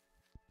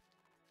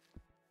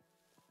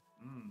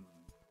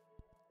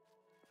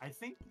 I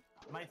think...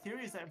 My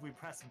theory is that if we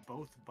press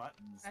both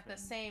buttons... At the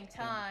same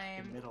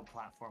time... the middle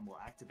platform will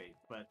activate,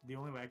 but the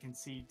only way I can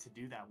see to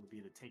do that would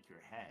be to take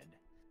your head.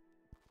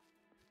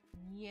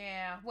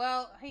 Yeah,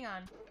 well, hang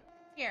on.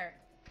 Here,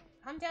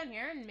 come down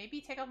here and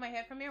maybe take off my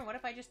head from here. What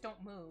if I just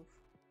don't move?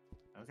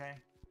 Okay.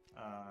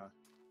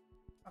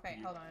 Okay,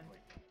 hold on. Wait.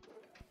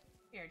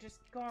 Here, just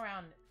go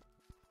around.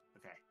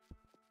 Okay.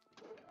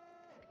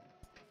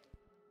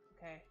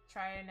 Okay,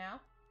 try it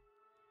now.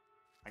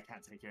 I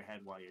can't take your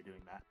head while you're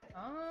doing that.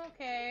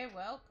 Okay,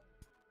 well.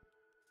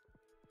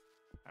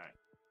 Alright.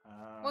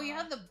 Well, you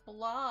have the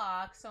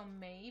block, so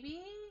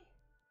maybe?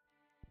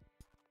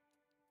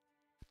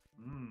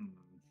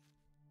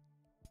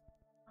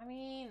 I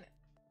mean,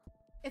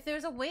 if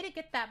there's a way to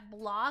get that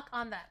block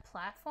on that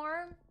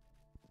platform,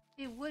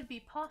 it would be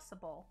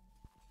possible.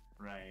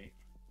 Right.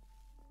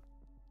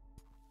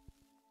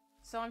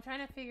 So I'm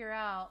trying to figure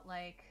out,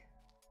 like...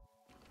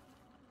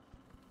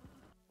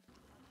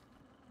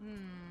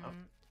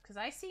 Because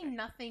I see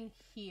nothing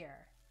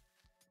here.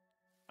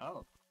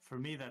 Oh, for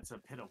me that's a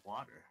pit of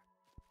water.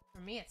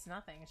 For me it's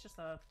nothing, it's just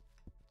a...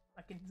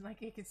 I can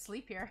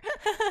sleep here.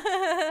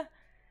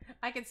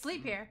 I can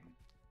sleep here.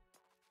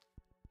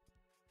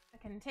 I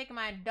can take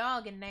my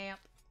dog a nap.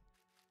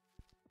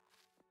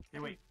 Hey,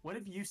 wait, what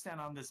if you stand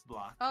on this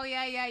block? Oh,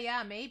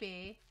 yeah,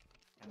 maybe.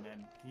 And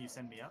then, can you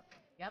send me up?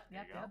 Yep.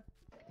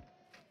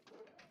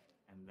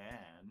 And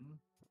then,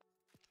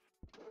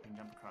 you can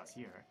jump across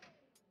here.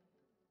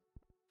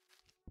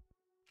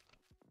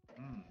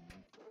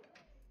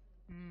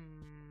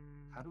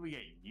 How do we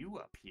get you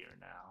up here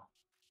now?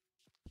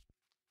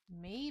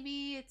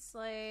 Maybe it's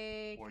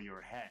like... Or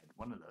your head,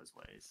 one of those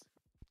ways.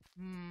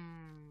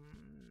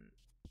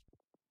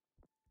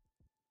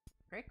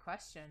 Great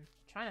question.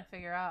 I'm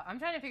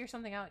trying to figure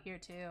something out here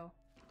too.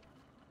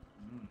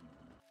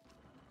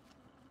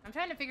 I'm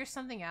trying to figure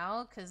something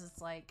out because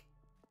it's like...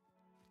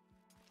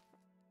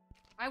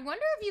 I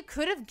wonder if you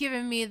could have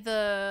given me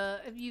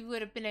if you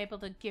would have been able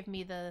to give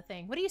me the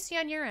thing. What do you see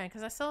on your end?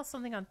 Because I saw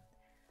something on...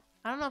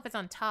 I don't know if it's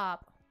on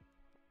top.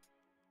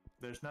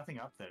 There's nothing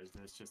up there.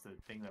 There's just a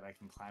thing that I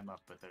can climb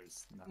up, but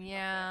there's nothing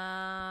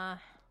Yeah.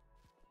 up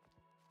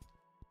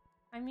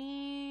I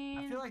mean...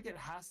 I feel like it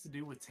has to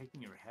do with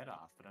taking your head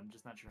off, but I'm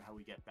just not sure how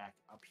we get back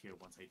up here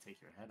once I take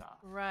your head off.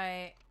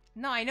 Right.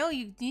 No, I know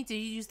you need to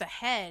use the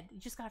head. You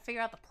just gotta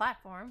figure out the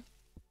platform.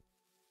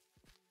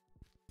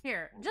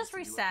 Here, Well, just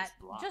what's to do with reset. this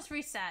block? Just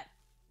reset.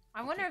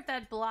 I wonder if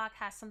that block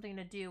has something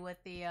to do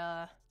with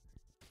the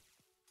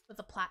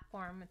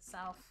platform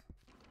itself.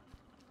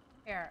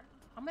 Here,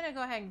 I'm gonna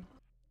go ahead and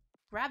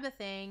grab the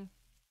thing.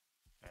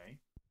 Okay.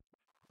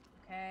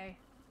 Okay.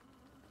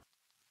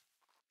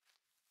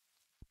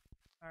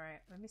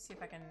 Alright, let me see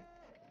if I can...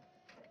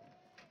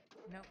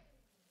 Nope.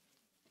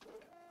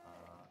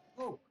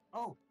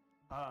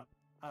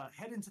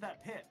 Head into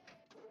that pit.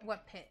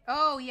 What pit?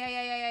 Oh,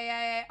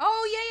 yeah.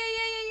 Oh,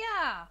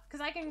 yeah.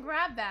 Because I can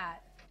grab that.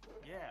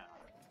 Yeah.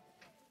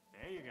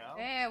 There you go.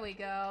 There we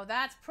go.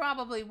 That's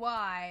probably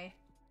why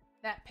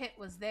that pit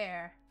was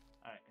there.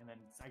 Alright, and then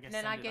I guess And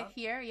then I send it get up.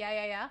 here.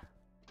 Yeah.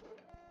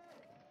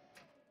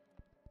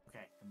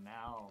 Okay, and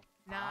now...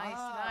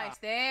 Nice.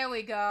 There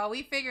we go.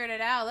 We figured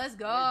it out. Let's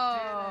go.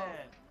 We did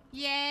it.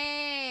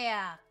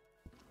 Yeah.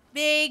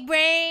 Big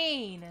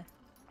brain.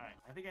 Alright,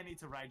 I think I need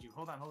to ride you.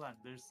 Hold on.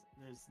 There's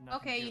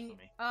nothing Okay, here you for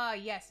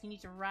me. yes, you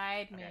need to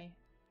ride me. Okay.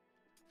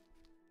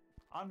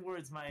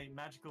 Onwards, my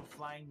magical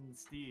flying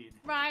steed.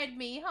 Ride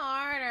me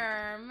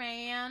harder,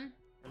 man.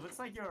 It looks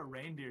like you're a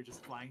reindeer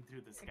just flying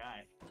through the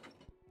sky.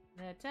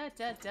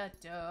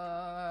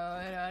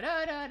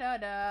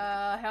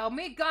 Help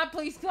me, God,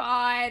 please,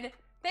 God.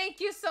 Thank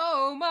you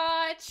so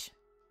much.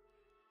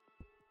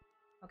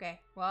 Okay,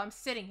 well, I'm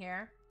sitting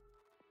here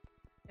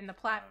in the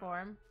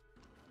platform.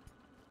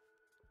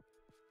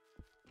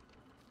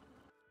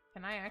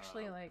 Can I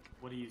actually, like...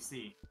 What do you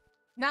see?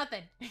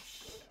 Nothing.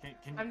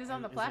 I'm just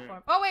on the is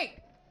platform. Oh, wait!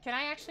 Can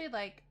I actually,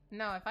 like...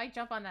 No, if I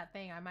jump on that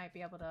thing, I might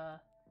be able to...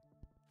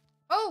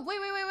 Oh,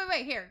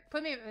 wait. Here,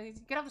 put me...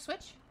 Get off the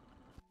switch.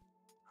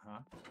 Huh?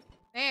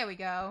 There we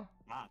go.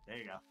 Ah, there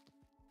you go.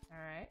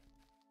 Alright.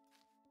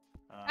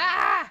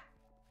 Ah!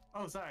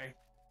 Oh, sorry.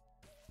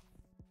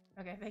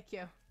 Okay, thank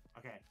you.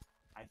 Okay.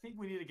 I think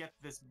we need to get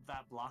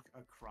that block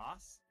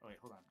across. Oh, wait,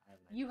 hold on. I have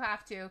an idea. You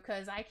have to,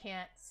 because I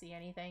can't see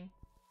anything.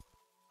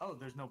 Oh,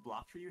 there's no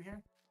block for you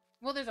here?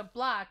 Well, there's a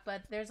block,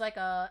 but there's like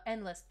a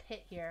endless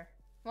pit here.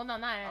 Well, no,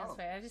 not an endless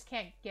pit. I just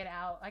can't get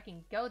out. I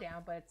can go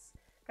down, but it's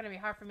gonna be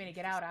hard for me to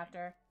get out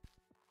after.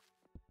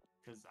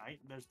 Because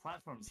there's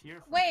platforms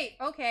here. Wait,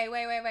 okay,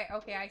 wait.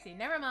 Okay, I see.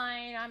 Never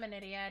mind. I'm an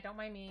idiot. Don't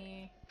mind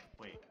me.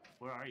 Wait,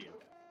 where are you?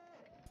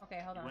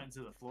 Okay, hold on. You went to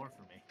the floor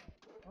for me.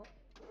 Oh.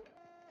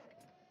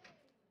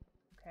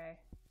 Okay.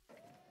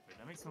 Wait,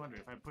 that makes me wonder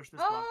if I push this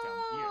block down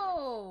here.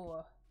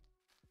 Oh!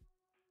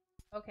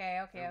 Okay.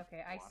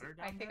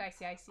 I think I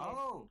see it.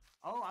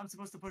 Oh, I'm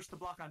supposed to push the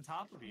block on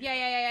top of you.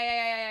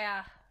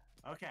 Yeah.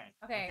 Okay.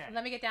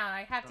 Let me get down.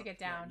 I have to get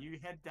yeah, down. you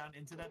head down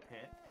into that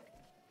pit.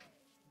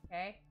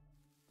 Okay.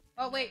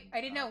 Oh, wait.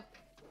 I didn't know.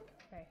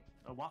 Okay.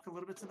 Walk a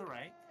little bit to the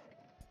right.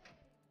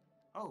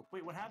 Oh,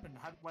 wait, what happened?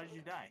 Why did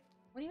you die?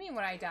 What do you mean,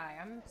 would I die?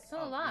 I'm still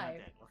You're not alive.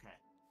 dead. Okay.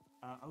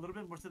 A little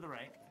bit more to the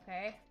right.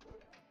 Okay.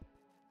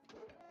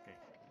 Okay.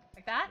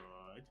 Like that?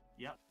 Good.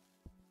 Yep.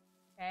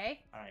 Okay.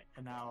 Alright,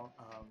 and now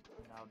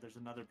there's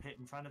another pit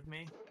in front of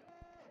me.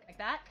 Like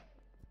that?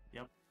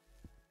 Yep.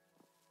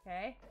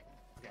 Okay.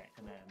 Okay,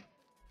 and then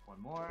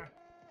one more.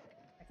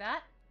 Like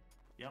that?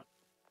 Yep.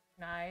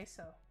 Nice.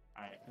 So.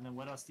 Alright, and then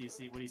what else do you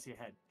see? What do you see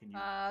ahead? Can you...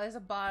 There's a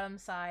bottom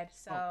side,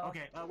 so... Oh,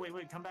 okay.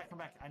 Wait, come back.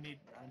 I need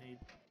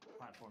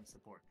platform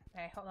support.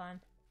 Okay, hold on.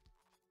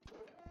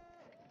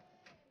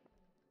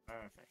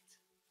 Perfect.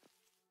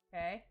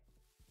 Okay.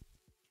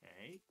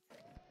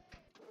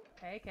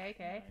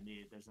 Okay.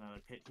 There's another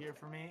pit here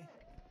for me.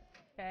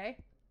 Okay.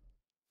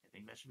 I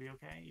think that should be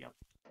okay. Yep.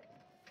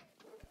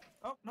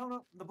 Oh,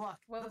 no, the block.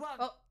 Well, the block.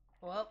 oh,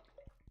 well.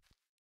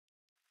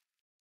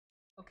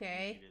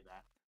 Okay. You needed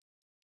that.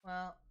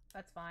 Well,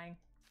 that's fine.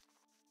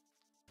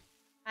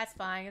 It's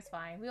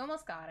fine. We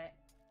almost got it.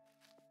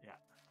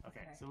 Yeah.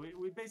 Okay. So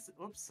we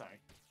basically... Oops, sorry.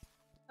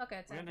 Okay,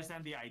 it's We okay.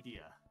 understand the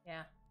idea.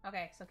 Yeah.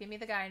 Okay, so give me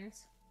the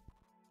guidance.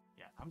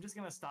 Yeah, I'm just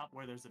gonna stop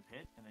where there's a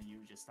pit, and then you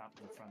just stop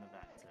in front of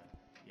that to,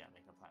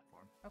 make a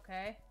platform.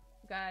 Okay.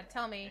 You gotta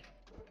tell me.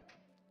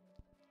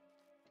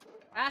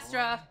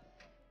 Astra!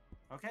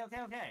 Okay.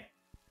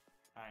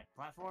 Alright,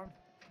 platform.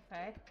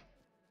 Okay.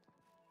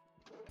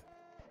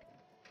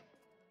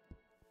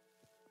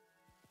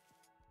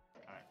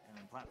 Alright, and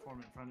then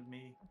platform in front of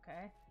me.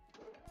 Okay.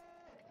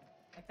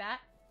 Like that?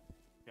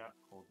 Yep,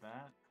 hold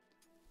that.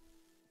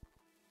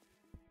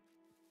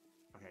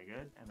 Okay,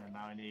 good. And then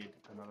now I need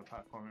another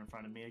platform in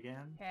front of me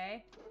again.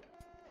 Okay.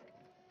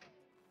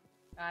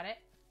 Got it.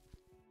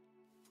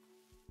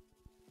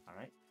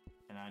 Alright.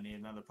 And I need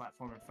another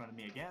platform in front of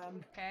me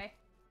again. Okay.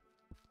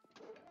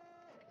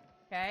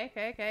 Okay.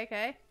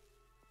 Hey,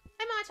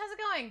 Mach, how's it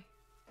going?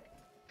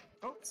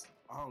 Oops.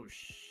 Oh,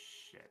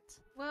 shit.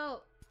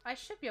 Well, I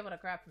should be able to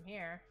grab from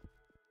here.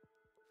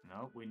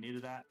 Nope, we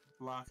needed that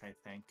block, I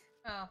think.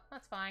 Oh,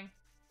 that's fine.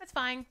 That's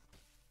fine.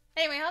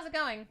 Anyway, how's it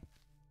going?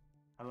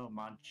 Hello,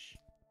 Munch.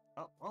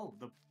 Oh,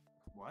 the...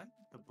 What?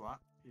 The block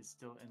is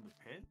still in the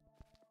pit?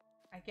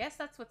 I guess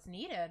that's what's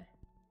needed.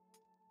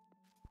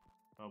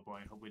 Oh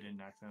boy, hope we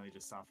didn't accidentally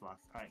just soft lock.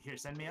 Alright, here,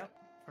 send me up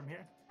from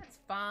here. That's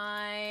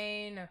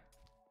fine.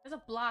 There's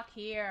a block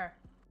here.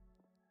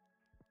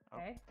 Oh.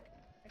 Okay.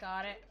 I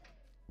got it.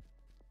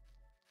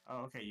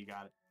 Oh, okay, you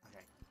got it.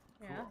 Okay,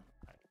 cool. Yeah.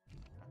 Alright,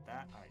 got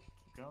that. Alright,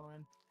 keep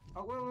going.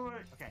 Oh,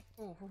 wait. Okay,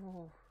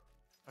 Ooh.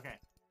 okay.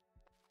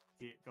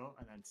 Keep go,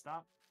 and then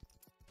stop.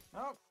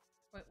 Oh,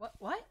 Wait, what?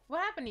 What? What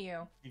happened to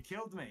you? you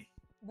killed me.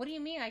 What do you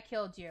mean I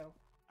killed you?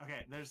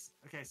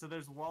 Okay, so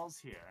there's walls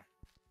here.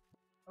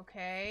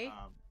 Okay.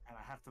 And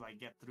I have to, like,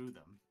 get through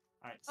them.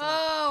 Alright, so...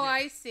 Oh, here.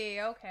 I see.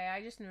 Okay,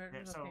 I just knew it Yeah,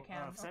 was so, a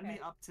cam. send Okay. me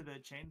up to the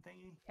chain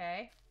thingy.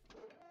 Okay.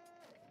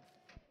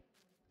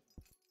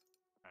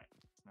 Alright,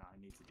 now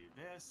I need to do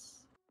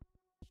this.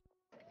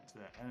 So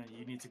that, and then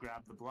you need to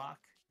grab the block.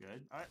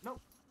 Good. Alright,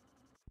 nope.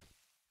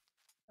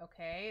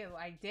 Okay,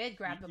 I did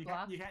grab the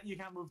block. You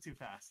can't move too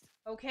fast.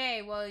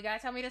 Okay, well, you gotta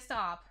tell me to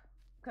stop.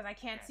 Because I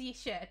can't Okay. see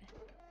shit.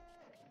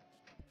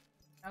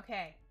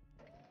 Okay.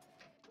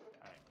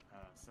 Alright,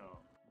 so,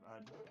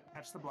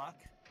 catch the block.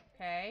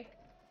 Okay.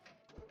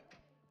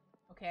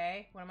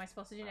 Okay, what am I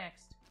supposed to do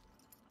next?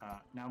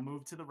 Now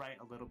move to the right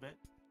a little bit.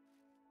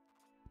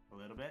 A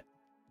little bit.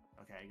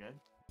 Okay, good.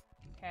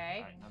 Okay.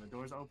 Alright, now the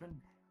door's open.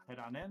 Head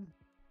on in.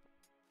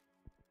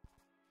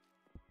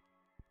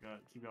 Go,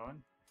 keep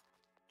going.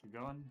 Keep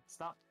going.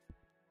 Stop.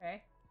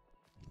 Okay.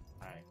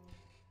 Alright.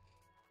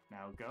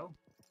 Now go.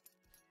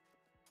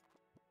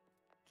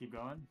 Keep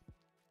going.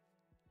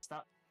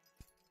 Stop.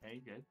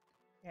 Okay, good.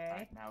 Okay.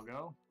 Alright, now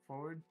go.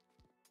 Forward.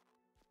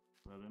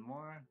 A little bit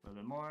more. A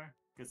little bit more.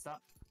 Good,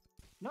 stop.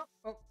 Nope.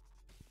 Oh.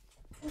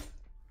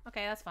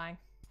 Okay, that's fine.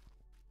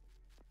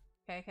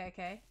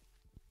 Okay.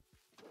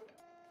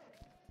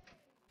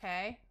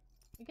 Okay.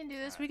 We can do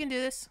this. We can do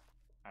this.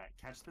 Alright,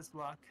 catch this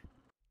block.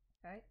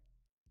 Okay.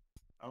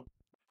 Oh.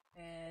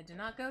 It did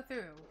not go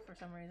through for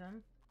some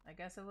reason. I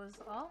guess it was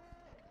off.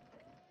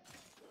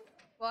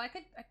 Well, I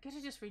could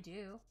just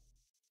redo.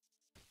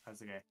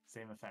 That's okay.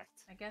 Same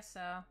effect. I guess so.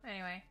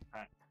 Anyway.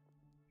 Alright.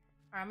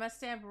 Alright, I'm gonna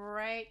stand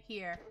right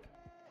here.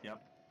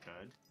 Yep.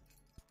 Good.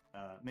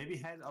 Maybe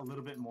head a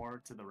little bit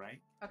more to the right.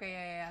 Okay,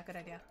 yeah. Good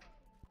idea.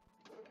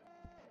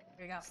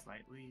 Here you go.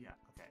 Slightly, yeah.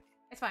 Okay.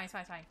 It's fine.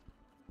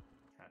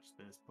 Catch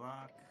this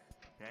block.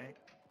 Okay.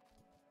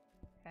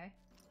 Okay.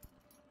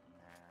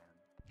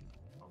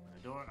 And open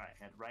the door. Alright,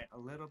 head right a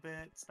little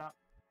bit. Stop.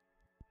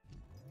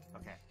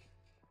 Okay.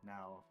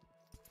 Now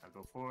I'll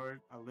go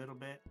forward a little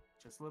bit.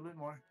 Just a little bit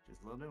more.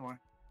 Just a little bit more.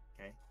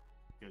 Okay.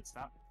 Good.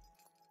 Stop.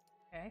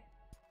 Okay.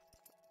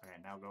 Okay,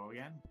 now go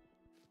again.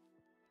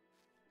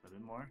 A little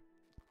bit more.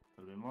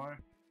 A little bit more.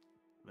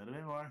 A little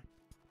bit more.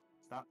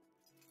 Stop.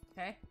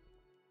 Okay.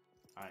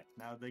 Alright,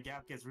 now the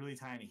gap gets really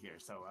tiny here,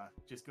 so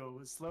just go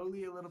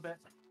slowly a little bit.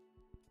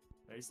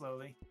 Very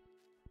slowly.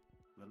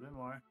 A little bit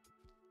more.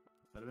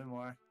 A little bit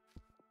more.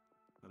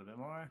 A little bit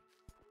more.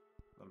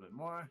 A little bit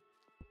more.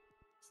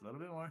 Just a little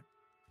bit more.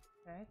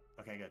 Okay.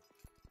 Okay, good.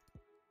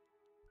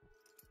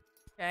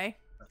 Okay.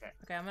 Okay.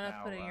 Okay, I'm gonna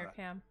Now, put it in your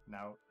cam.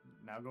 Now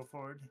go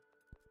forward.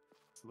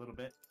 Just a little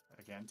bit.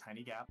 Again,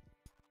 tiny gap.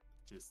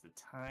 Just a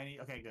tiny...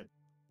 Okay, good.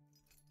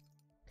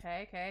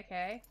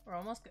 Okay. We're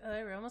almost good.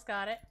 We almost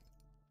got it.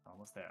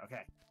 Almost there.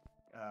 Okay.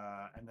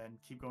 And then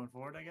keep going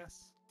forward, I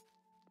guess?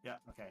 Yeah,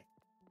 okay.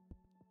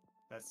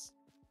 That's...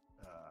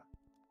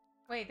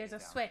 Wait, there's a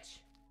down. switch.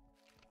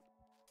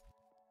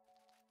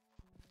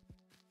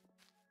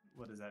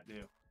 What does that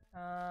do?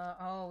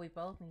 Oh, we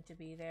both need to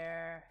be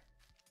there.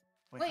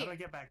 Wait, Wait. how do I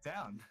get back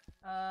down?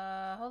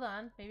 Hold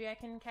on. Maybe I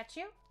can catch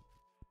you?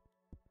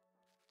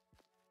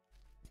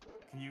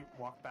 Can you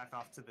walk back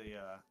off to the,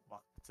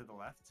 walk to the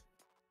left?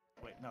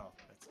 Wait, no,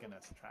 that's gonna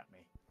trap me.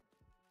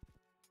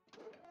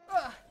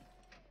 Ugh.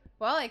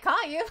 Well, I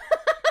caught you.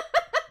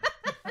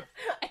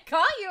 I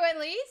caught you at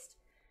least.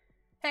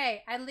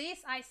 Hey, at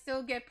least I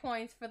still get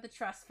points for the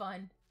trust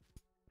fund.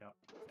 Yep.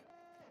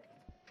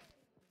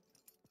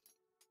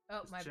 Oh,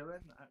 Just my chilling.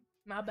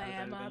 bad, my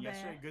bad.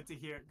 Yesterday. Good to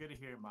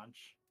hear,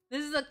 Munch.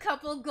 This is a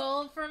couple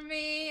gold for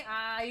me.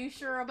 Are you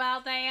sure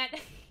about that?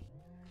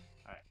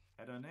 Alright,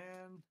 head on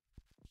in.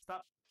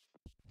 Stop.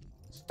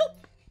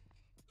 Stop.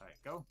 Alright,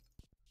 go.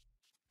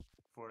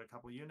 Forward a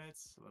couple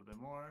units, a little bit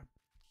more.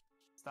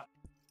 Stop.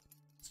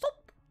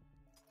 Stop.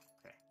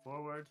 Okay,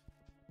 forward.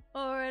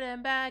 Forward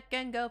and back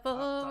and go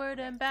forward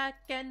okay. and back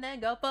and then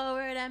go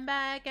forward and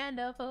back and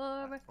go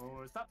forward.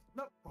 Forward, stop.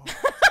 Nope. Oh,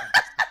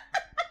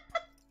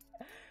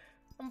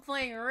 I'm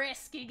playing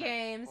risky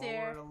games forward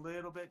here. a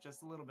little bit,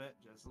 just a little bit,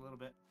 just a little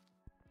bit.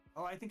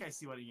 Oh, I think I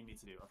see what you need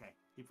to do. Okay,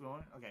 keep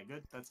going. Okay,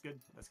 good. That's good.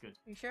 That's good.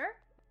 You sure?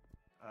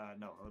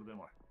 No, a little bit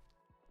more.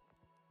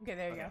 Okay,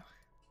 there you Okay. go.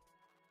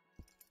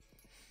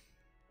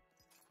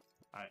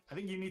 Alright, I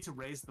think you need to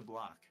raise the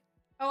block.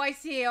 Oh, I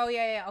see. Oh,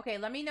 yeah. Okay,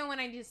 let me know when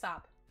I need to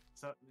stop.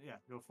 So, yeah,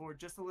 go forward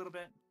just a little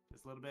bit.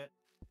 Just a little bit.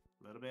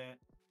 A little bit.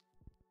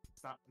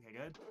 Stop. Okay,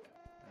 good.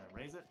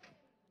 Raise it.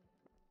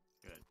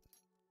 Good.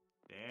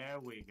 There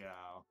we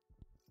go.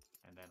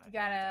 And then I You think we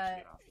gotta...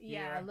 actually get off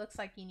Yeah, here. it looks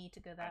like you need to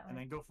go that And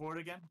way. then go forward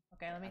again.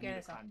 Okay, let me I get need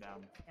this to up. climb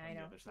down Yeah, I on the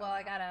know. other side Well,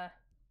 I now. gotta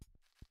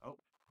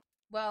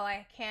Well,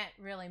 I can't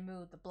really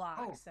move the block,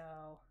 Oh.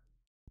 so...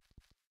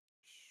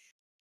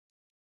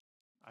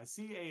 I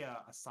see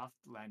a soft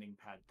landing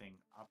pad thing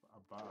up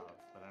above,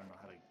 but I don't know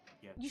how to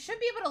get... You should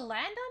be able to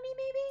land on me,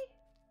 maybe?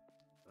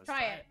 Let's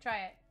Try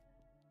it.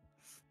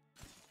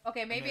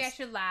 Okay, maybe I missed.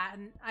 should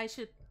land. I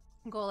should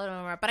go a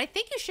little more. But I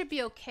think you should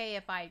be okay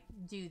if I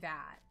do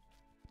that.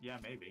 Yeah,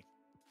 maybe.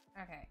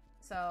 Okay,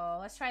 so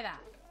let's try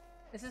that.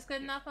 Is this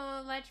good enough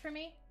of a ledge for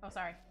me? Oh,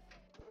 sorry.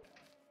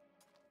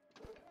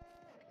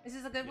 Is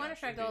this a good Yeah, one, or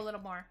should I should go be. a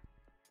little more?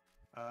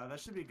 That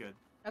should be good.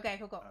 Okay,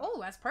 cool. Oh,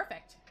 that's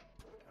perfect.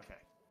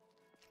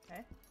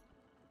 Okay.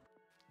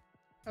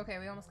 Okay,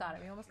 we almost got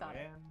it. Go in.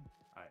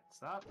 Alright,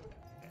 stop.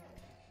 Okay.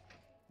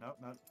 Nope.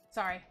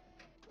 Sorry.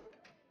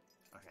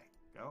 Okay,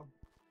 go.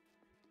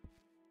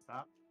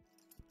 Stop.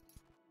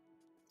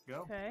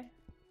 Go. Okay.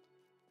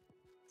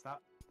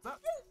 Stop.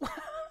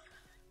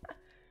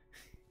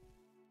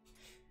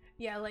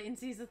 Yeah,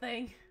 latency's a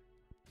thing.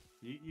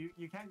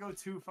 You can't go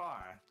too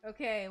far.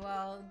 Okay,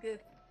 well, good.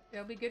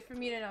 It'll be good for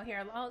me to know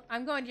here.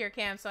 I'm going to your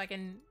camp so I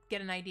can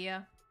get an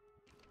idea.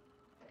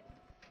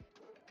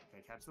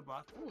 Okay, catch the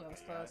block. Ooh, that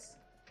was close.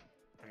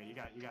 Okay, you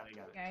got it.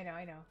 Yeah,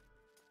 I know.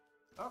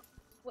 Oh.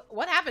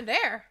 What happened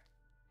there?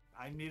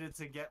 I needed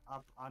to get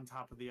up on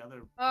top of the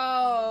other.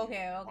 Oh, platform. You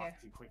okay.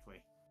 walked too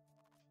quickly.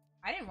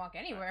 I didn't walk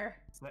anywhere.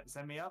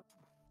 Send me up.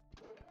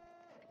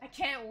 I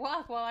can't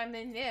walk while I'm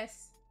in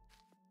this.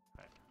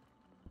 Right.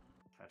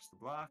 Catch the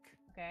block.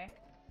 Okay.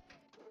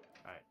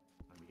 Alright,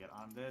 let me get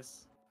on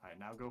this. Alright,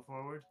 now go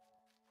forward.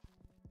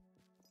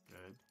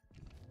 Good.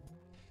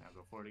 Now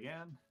go forward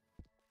again.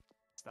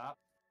 Stop.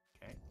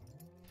 Okay.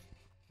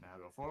 Now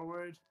go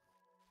forward.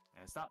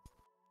 And stop.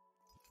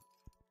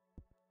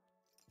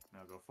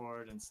 Now go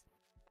forward and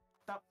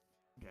stop.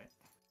 Okay.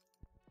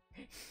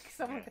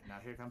 Someone... Okay, now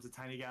here comes the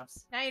tiny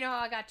gaps. Now you know how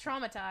I got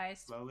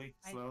traumatized. Slowly.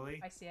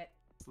 I see it.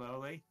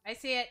 Slowly. I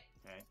see it.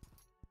 Okay.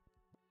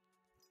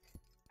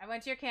 I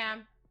went to your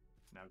cam.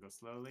 Now go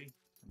slowly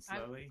and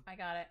slowly. I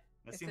got it.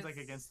 That It seems like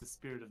says- against the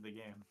spirit of the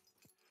game.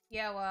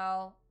 Yeah,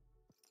 well...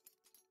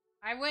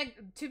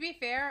 to be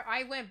fair,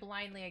 I went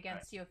blindly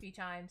against you a few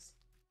times.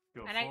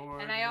 Go And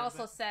forward. I a little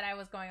also bit. said I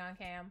was going on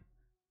cam.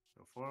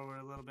 Go forward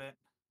a little bit.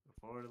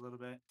 Go forward a little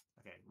bit.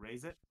 Okay,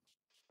 raise it.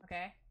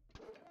 Okay.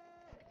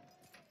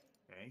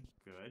 Okay,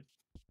 good.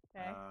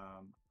 Okay.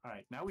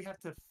 Alright, now we have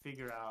to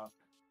figure out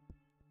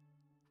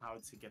how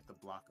to get the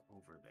block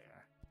over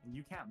there. And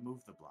you can't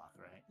move the block,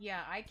 right?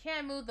 Yeah, I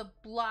can't move the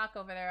block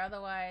over there,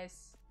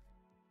 otherwise...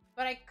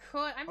 But I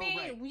could... I mean,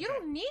 right, you okay.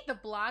 don't need the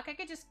block. I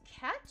could just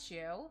catch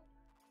you.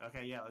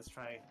 Okay, yeah, let's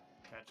try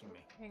catching me.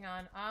 Hang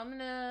on. I'm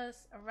gonna...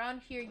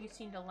 Around here, you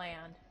seem to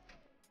land.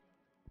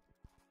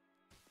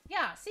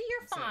 Yeah, see, you're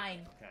That's it. fine.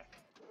 Okay.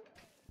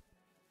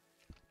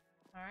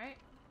 Alright.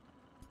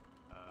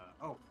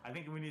 Oh, I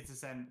think we need to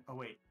send... Oh,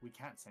 wait, we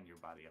can't send your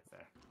body up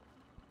there.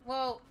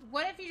 Well,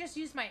 what if you just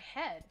use my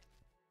head?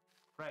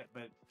 Right,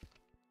 but...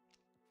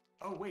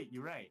 Oh, wait,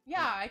 you're right.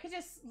 Yeah, I could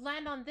just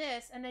land on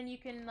this, and then you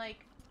can,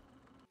 like...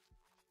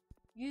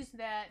 Use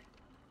that...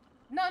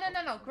 No.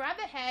 Grab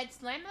the head,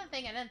 slam on the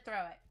thing, and then throw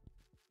it.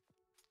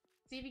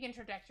 See if you can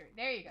trajectory.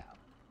 There you go.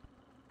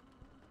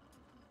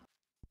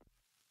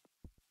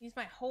 Use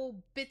my whole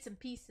bits and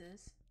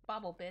pieces.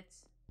 Bobble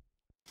bits.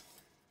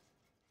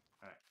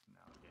 Alright,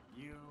 now I'll get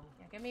you.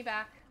 Yeah, get me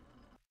back.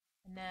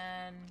 And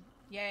then...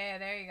 Yeah,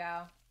 there you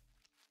go.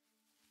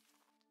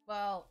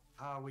 Well...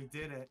 Oh, we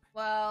did it.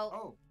 Well...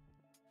 Oh,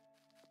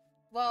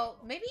 Well,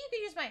 maybe you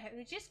could use my head.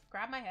 Just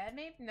grab my head,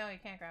 maybe? No, you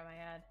can't grab my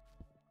head.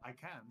 I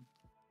can.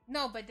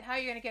 No, but how are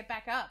you gonna get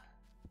back up?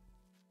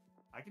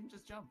 I can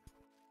just jump.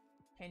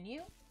 Can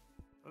you?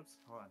 Oops,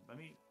 hold on. Let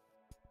me...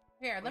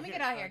 Here, let Well, me here,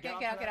 get out here. get off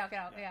Get of out.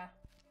 that. Yeah.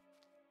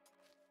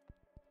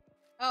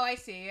 Oh, I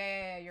see.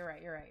 Yeah. You're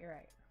right.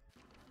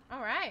 All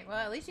right. Well,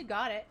 at least you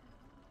got it.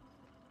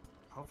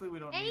 Hopefully we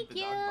don't Thank need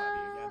the dog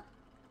body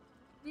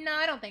again. No,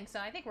 I don't think so.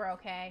 I think we're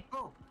okay.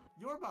 Oh,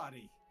 your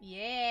body.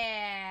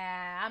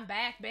 Yeah, I'm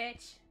back,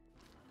 bitch.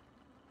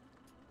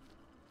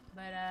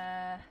 But,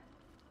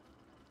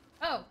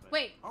 Oh, But-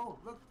 wait. Oh,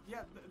 look.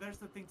 Yeah, there's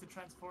the thing to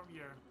transform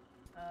your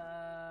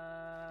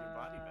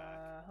body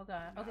back. Hold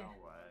on. Okay. Now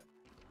what?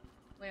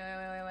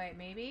 Wait.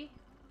 Maybe?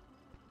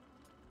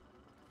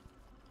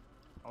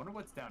 I wonder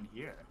what's down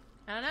here.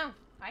 I don't know.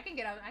 I can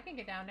get out. I can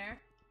get down there.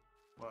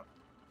 What?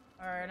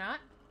 Or not.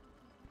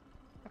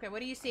 Okay, what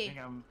do you see?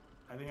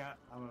 I think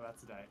I'm about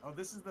to die. Oh,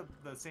 this is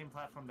the same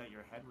platform that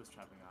your head was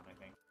traveling on, I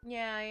think.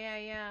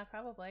 Yeah,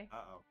 probably.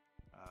 Uh-oh.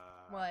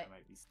 What? I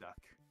might be stuck.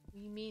 What do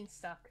you mean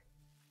stuck?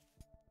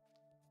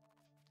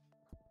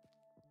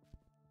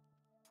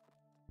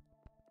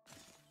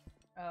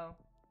 Oh.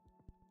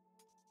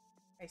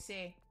 I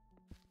see.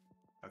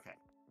 Okay.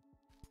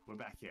 We're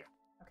back here.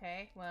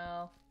 Okay,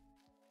 well...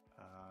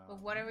 But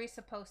what are we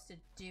supposed to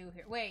do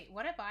here? Wait,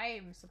 what if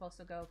I'm supposed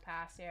to go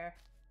past here?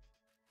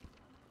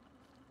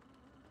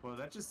 Well,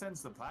 that just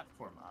sends the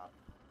platform up,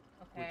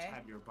 which Okay.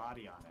 had your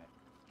body on it.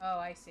 Oh,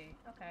 I see.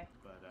 Okay.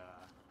 But,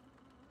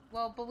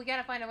 Well, but we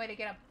gotta find a way to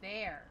get up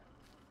there.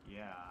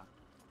 yeah.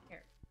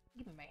 Here,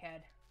 give me my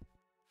head.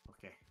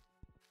 Okay.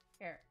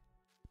 Here.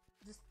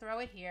 Just throw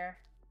it here.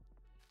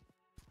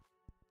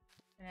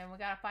 And then we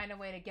gotta find a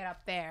way to get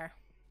up there.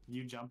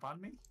 You jump on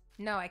me?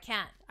 No, I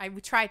can't. We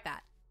tried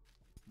that.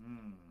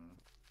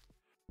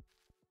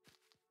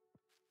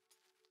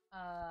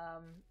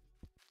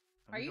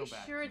 Are you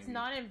sure it's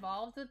not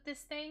involved with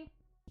this thing?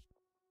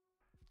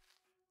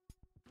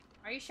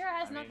 Are you sure it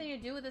has nothing to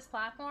do with this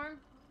platform?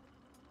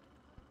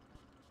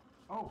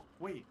 Oh,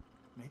 wait.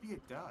 Maybe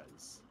it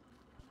does.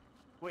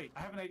 Wait,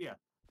 I have an idea.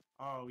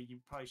 Oh, you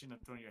probably shouldn't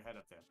have thrown your head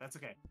up there. That's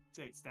okay.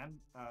 Jake, stand,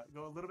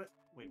 go a little bit.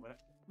 Wait, what?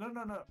 No.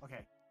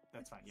 Okay,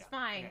 that's fine. Yeah. It's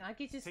fine. Okay. I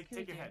could just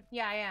take your head.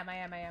 Yeah, I am.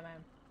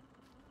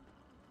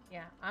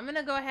 Yeah, I'm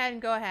gonna go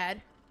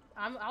ahead.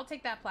 I'll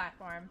take that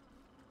platform.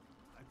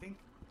 I think.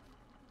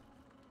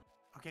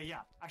 Okay,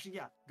 yeah. Actually,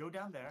 yeah. Go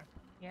down there.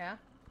 Yeah.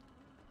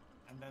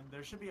 And then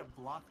there should be a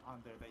block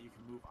on there that you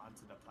can move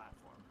onto the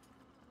platform.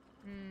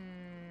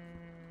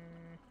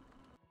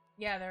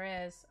 Yeah, there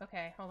is.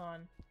 Okay, hold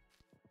on.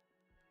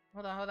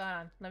 Hold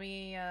on. Let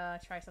me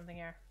try something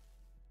here.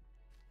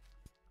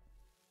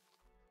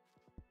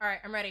 Alright,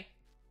 I'm ready.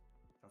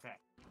 Okay,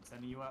 I'm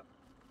sending you up.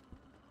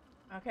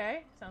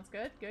 Okay, sounds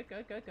good. Good.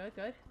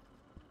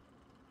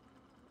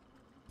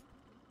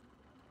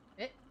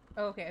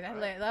 Okay,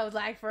 that was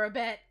lag for a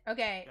bit.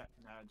 Okay. Yeah,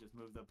 now just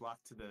move the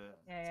block to the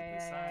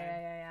Yeah.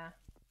 side.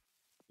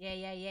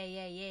 Yeah.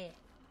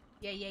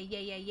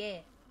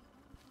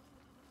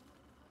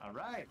 All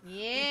right.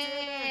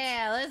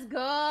 Yeah, let's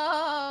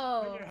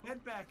go. Put your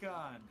head back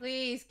on.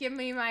 Please give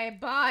me my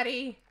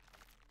body.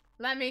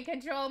 Let me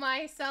control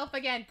myself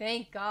again.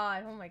 Thank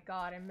God. Oh my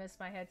God, I miss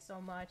my head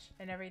so much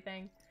and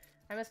everything.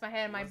 I miss my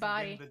head and my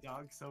body. Wasn't the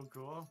dog so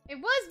cool? It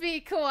was be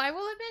cool. I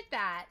will admit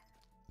that.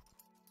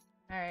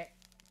 All right.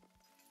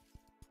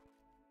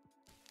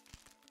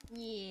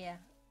 Yeah.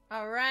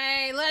 All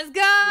right, let's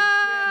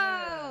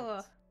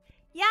go.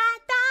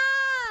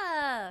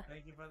 Yatta!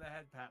 Thank you for the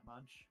head pat,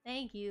 Munch.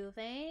 Thank you.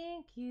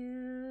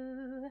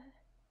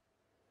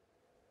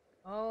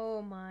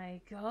 Oh my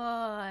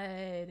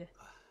God.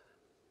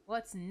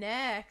 What's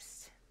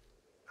next?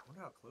 I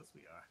wonder how close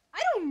we are.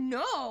 I don't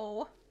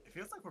know. It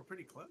feels like we're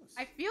pretty close.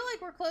 I feel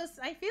like we're close.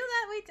 I feel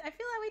that way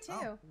too.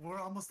 Oh, we're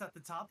almost at the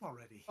top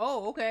already.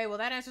 Oh, okay. Well,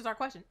 that answers our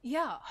question.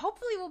 Yeah,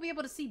 hopefully we'll be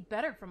able to see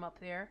better from up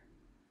there.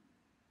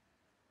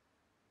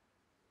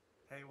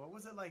 Hey, what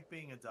was it like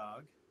being a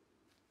dog?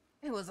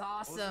 It was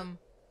awesome.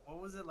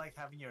 What was it like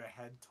having your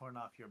head torn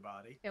off your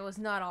body? It was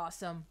not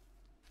awesome.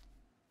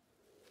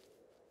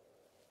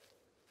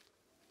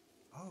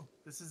 Oh,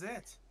 this is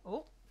it.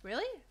 Oh,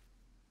 really?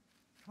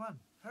 Come on,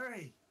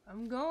 hurry.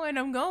 I'm going.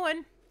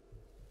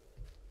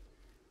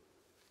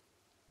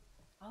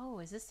 Oh,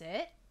 is this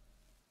it?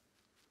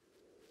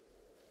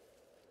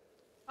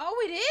 Oh,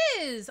 it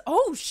is!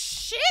 Oh,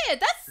 shit!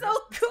 That's so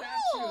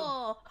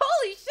cool!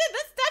 Holy shit,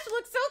 that statue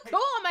looks so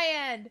cool on my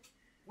end!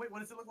 Wait, what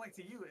does it look like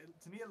to you?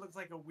 To me, it looks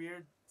like a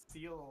weird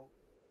steel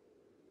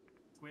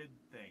squid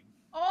thing.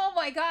 Oh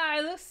my god,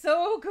 it looks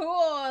so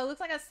cool! It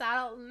looks like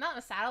not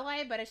a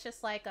satellite, but it's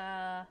just like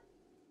a...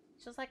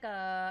 It's just like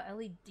a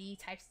LED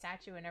type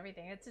statue and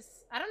everything. It's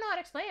just... I don't know how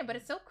to explain it, but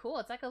it's so cool.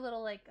 It's like a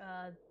little, like,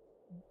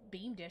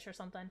 beam dish or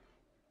something.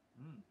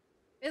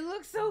 It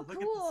looks so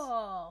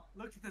cool!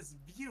 Look at this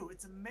view,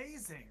 it's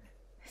amazing!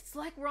 It's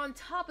like we're on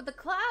top of the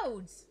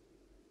clouds!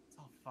 It's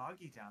all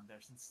foggy down there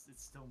since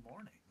it's still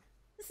morning.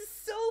 This is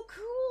so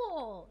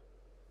cool!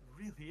 It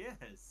really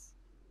is.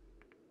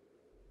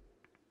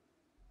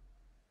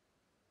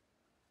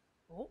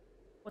 Oh,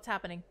 what's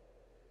happening?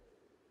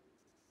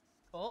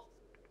 Oh.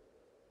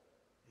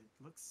 It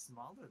looks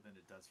smaller than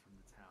it does from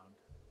the town.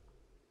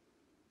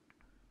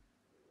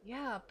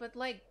 Yeah, but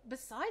like,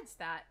 besides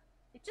that,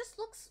 it just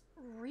looks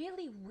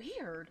really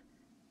weird.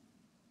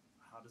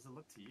 How does it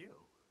look to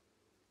you?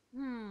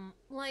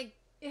 Like,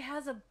 it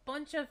has a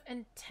bunch of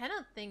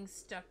antenna things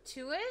stuck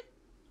to it.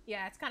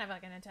 Yeah, it's kind of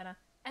like an antenna.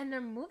 And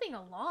they're moving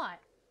a lot.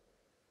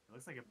 It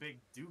looks like a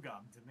big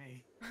dugong to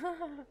me.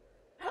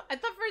 I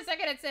thought for a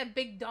second it said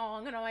big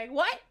dong, and I'm like,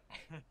 what?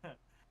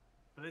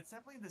 But it's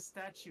definitely the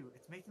statue.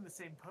 It's making the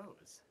same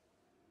pose.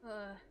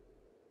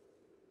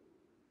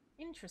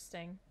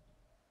 Interesting.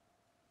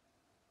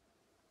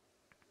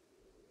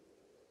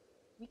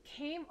 We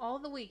came all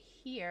the way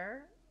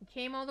here.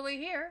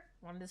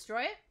 Want to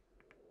destroy it?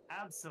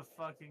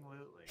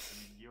 Abso-fucking-lutely. I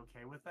mean, you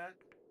okay with that?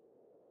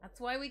 That's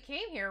why we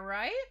came here,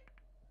 right?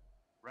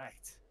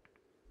 Right.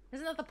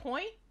 Isn't that the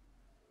point?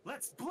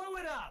 Let's blow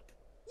it up!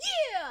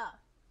 Yeah!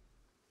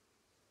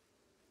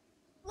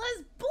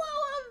 Let's blow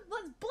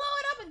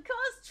it up and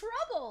cause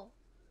trouble!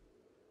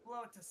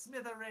 Blow it to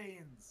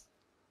smithereens!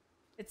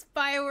 It's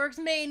fireworks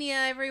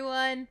mania,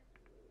 everyone!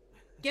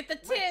 Get the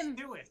Tim!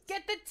 Let's do it!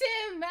 Get the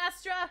Tim,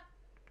 Astra!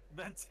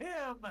 The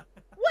Tim!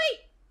 Wait!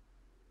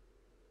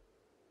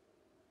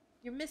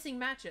 You're missing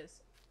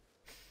matches.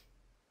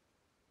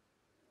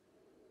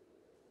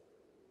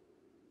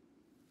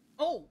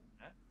 Oh!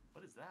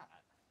 What is that?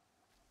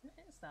 What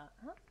is that,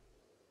 huh?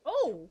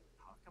 Oh!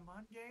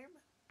 Pokemon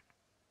game?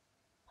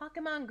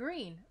 Pokemon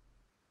Green.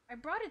 I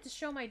brought it to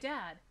show my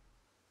dad.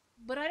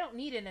 But I don't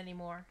need it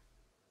anymore.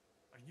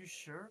 Are you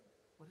sure?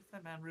 What if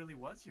that man really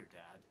was your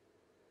dad?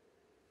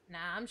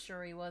 Nah, I'm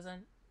sure he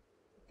wasn't.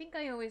 I think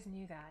I always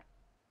knew that.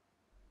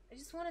 I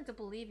just wanted to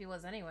believe he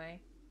was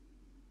anyway.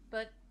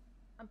 But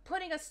I'm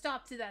putting a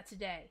stop to that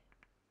today.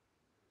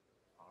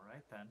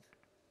 Alright then.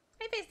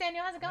 Hey, Face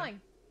Daniel, how's it going?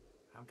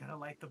 I'm gonna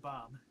light the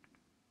bomb.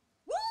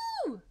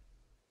 Woo!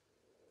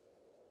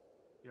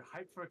 You're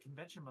hyped for a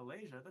convention in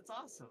Malaysia? That's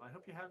awesome. I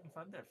hope you're having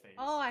fun there, Face.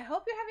 Oh, I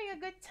hope you're having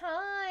a good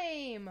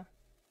time.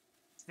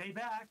 Stay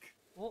back!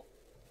 Oh.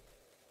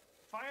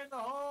 Fire in the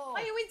hole!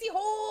 Fire in the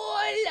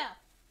hole!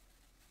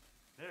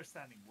 They're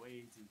standing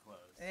way too close.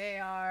 They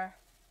are.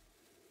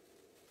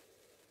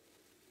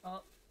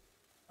 Oh.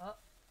 Oh.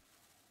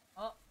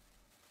 Oh.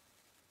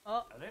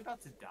 Oh. Are they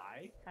about to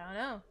die? I don't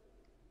know.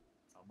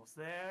 It's almost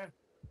there.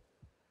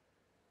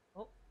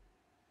 Oh.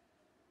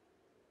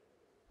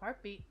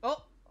 Heartbeat.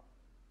 Oh!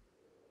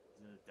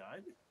 Is it a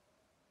dud?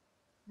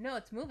 No,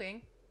 it's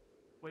moving.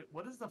 Wait,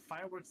 what does the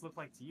fireworks look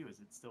like to you? Is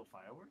it still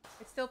fireworks?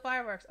 It's still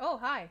fireworks. Oh,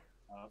 hi.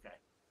 Oh, okay.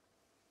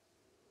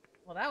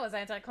 Well, that was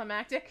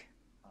anticlimactic.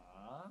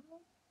 Oh.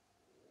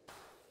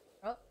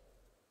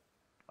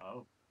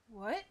 Oh.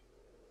 What?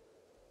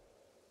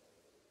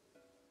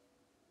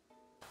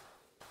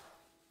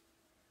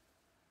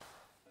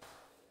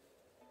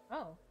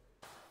 Oh.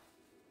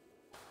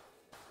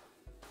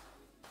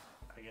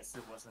 I guess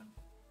it wasn't.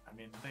 I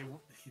mean,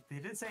 they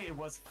did say it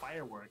was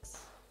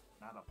fireworks,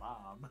 not a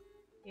bomb.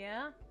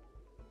 Yeah?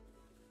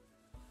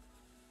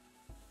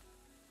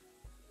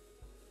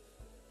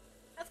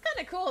 That's kind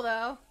of cool,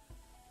 though.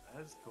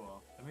 That is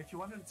cool. I mean, if you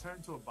wanted to turn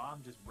into a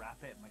bomb, just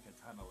wrap it in like a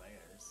ton of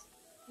layers.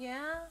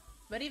 Yeah?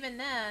 But even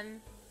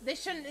then, they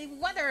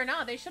shouldn't, whether or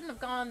not, they shouldn't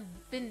have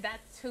been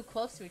that too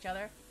close to each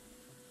other.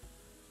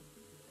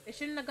 They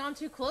shouldn't have gone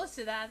too close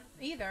to that,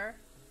 either.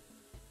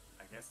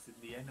 I guess in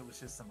the end it was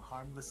just some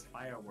harmless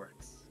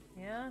fireworks.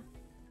 Yeah?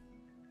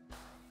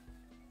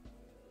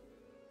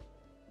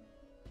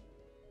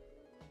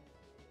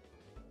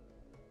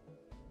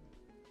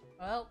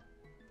 Well,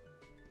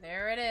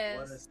 there it is.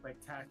 What a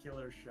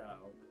spectacular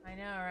show. I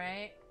know,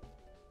 right?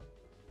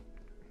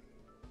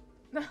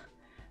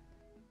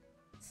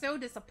 So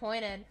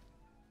disappointed.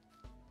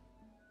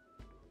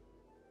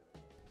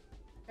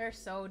 They're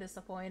so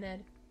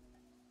disappointed.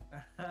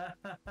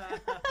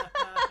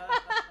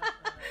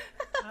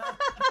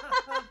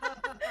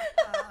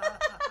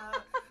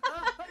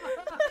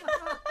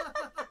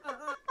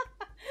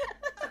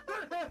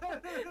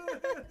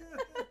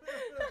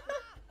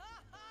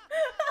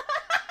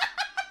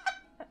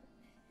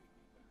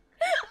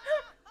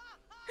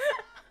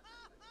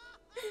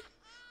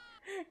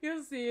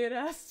 You'll see it,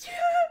 Astrid.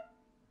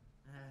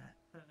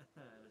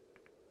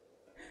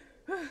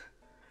 I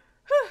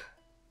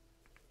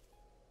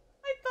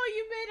thought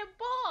you made a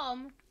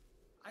bomb.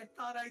 I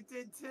thought I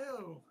did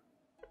too.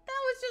 But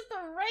that was just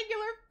a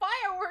regular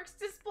fireworks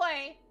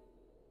display.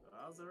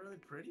 That was a really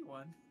pretty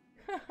one.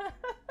 I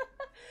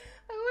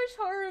wish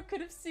Haru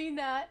could have seen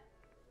that.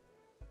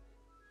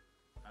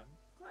 I'm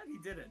glad he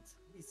didn't.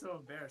 He's so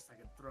embarrassed I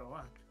could throw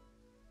up.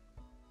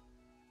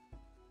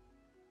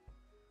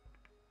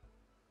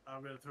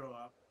 I'm gonna throw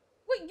up.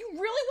 Wait, you really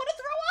want to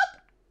throw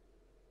up?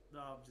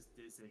 No, I'm just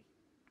dizzy.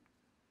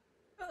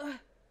 Ugh.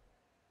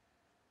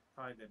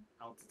 Probably the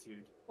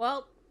altitude.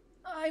 Well,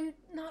 I'm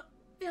not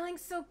feeling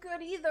so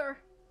good either.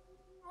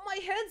 My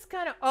head's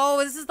kind of... Oh,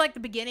 this is like the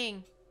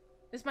beginning.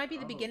 This might be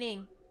the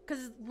beginning.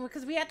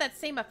 Because we had that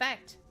same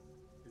effect.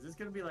 Is this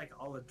gonna be like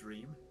all a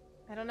dream?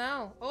 I don't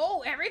know.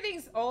 Oh,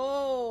 everything's...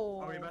 Oh.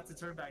 Are we about to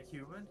turn back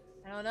human?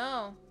 I don't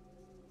know.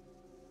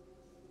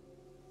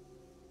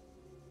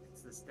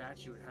 It's the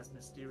statue. It has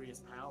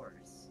mysterious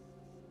powers.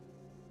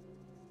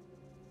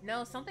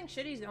 No, something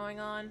shitty's going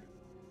on.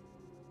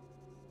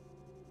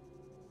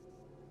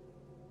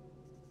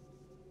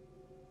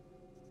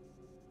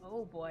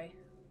 Oh boy.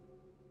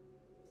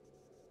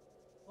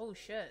 Oh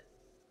shit.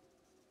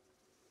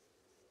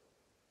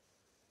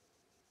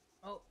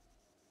 Oh.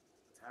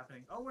 What's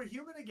happening? Oh, we're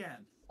human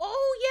again!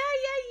 Oh,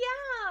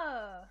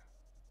 yeah!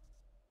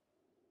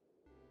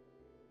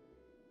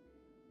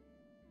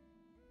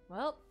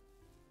 Well.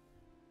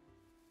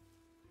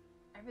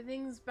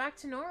 Everything's back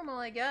to normal,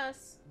 I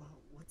guess.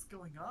 Well, what's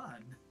going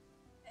on?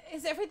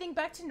 Is everything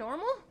back to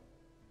normal?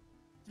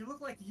 You look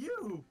like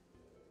you!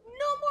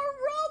 No more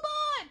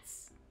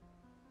robots!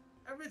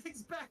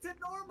 Everything's back to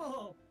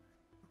normal!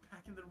 We're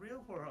back in the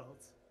real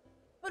world.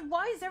 But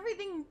why is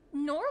everything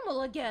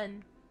normal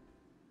again?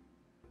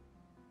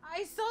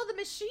 I saw the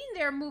machine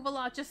there move a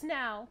lot just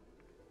now.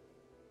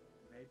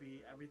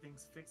 Maybe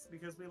everything's fixed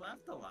because we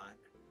laughed a lot.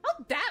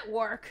 How'd that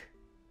work?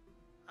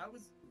 I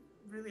was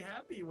really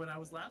happy when I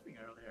was laughing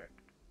earlier.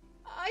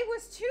 I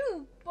was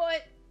too,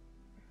 but...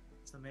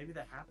 So maybe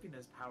the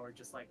happiness power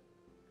just like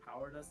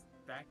powered us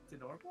back to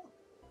normal?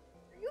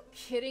 Are you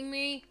kidding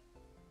me?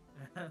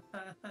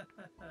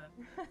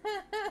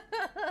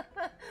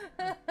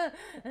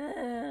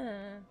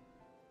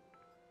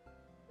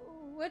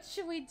 What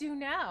should we do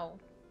now?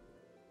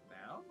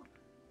 Now?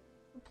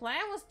 The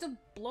plan was to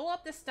blow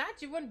up the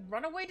statue and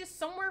run away to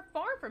somewhere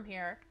far from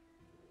here.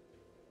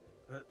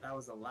 But that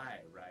was a lie,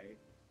 right?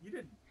 You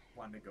didn't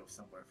want to go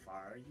somewhere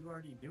far. You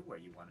already knew where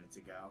you wanted to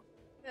go.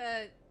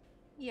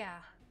 Yeah.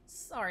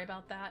 Sorry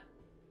about that.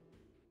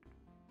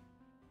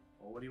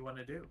 Well, what do you want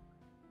to do?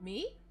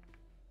 Me?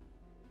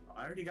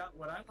 I already got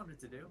what I wanted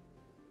to do.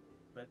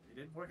 But it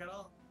didn't work at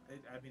all.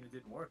 I mean, it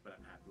didn't work, but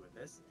I'm happy with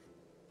this.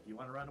 If you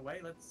want to run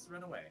away, let's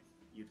run away.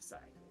 You decide.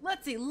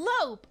 Let's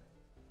elope!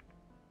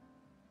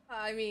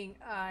 I mean,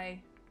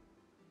 I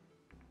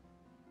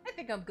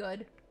think I'm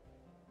good.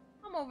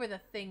 I'm over the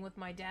thing with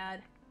my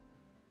dad.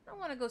 I don't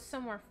want to go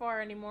somewhere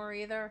far anymore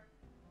either.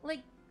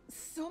 Like,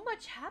 so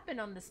much happened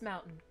on this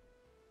mountain.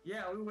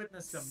 Yeah, we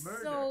witnessed a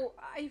murder. So,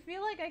 I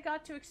feel like I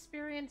got to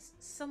experience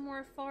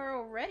somewhere far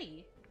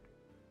already.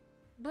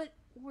 But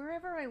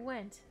wherever I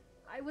went,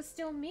 I was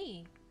still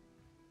me.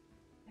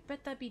 I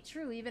bet that'd be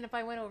true even if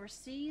I went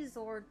overseas,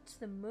 or to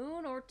the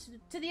moon, or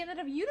to the end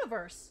of the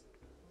universe.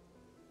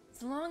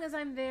 As long as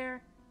I'm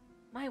there,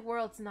 my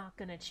world's not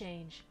gonna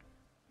change.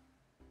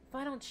 If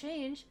I don't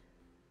change,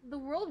 the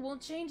world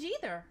won't change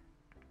either.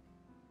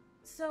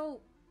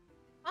 So,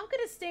 I'm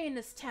gonna stay in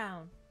this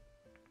town.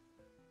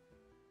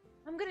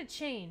 I'm gonna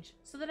change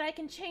so that I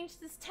can change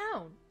this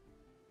town.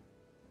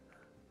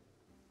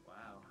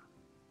 Wow.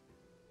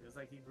 Feels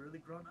like you've really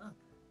grown up.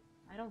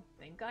 I don't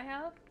think I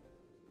have.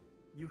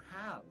 You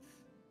have.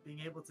 Being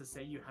able to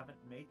say you haven't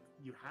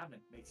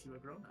makes you a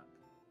grown-up.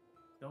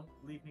 Don't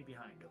leave me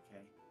behind,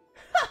 okay?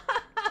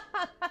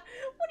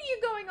 What are you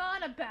going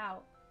on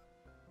about?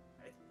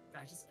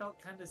 I just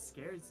felt kind of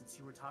scared since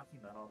you were talking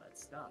about all that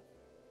stuff.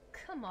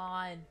 Come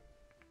on.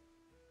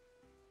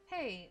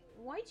 Hey,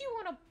 why'd you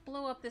want to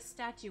blow up this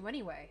statue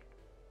anyway?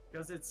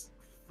 Because it's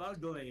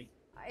fugly.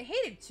 I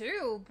hate it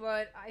too,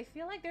 but I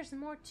feel like there's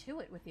more to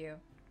it with you.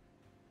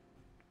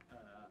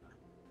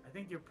 I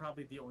think you're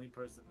probably the only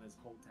person in this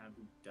whole town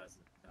who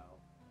doesn't know.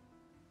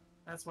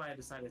 That's why I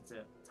decided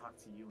to talk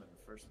to you in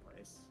the first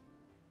place.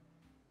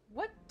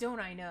 What don't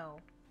I know?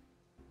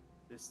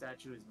 This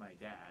statue is my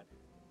dad.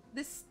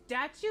 This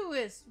statue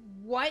is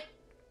what?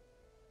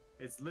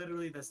 It's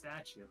literally the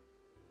statue.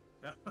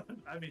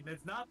 I mean,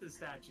 it's not the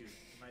statue.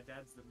 My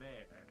dad's the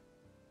mayor.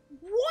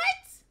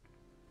 What?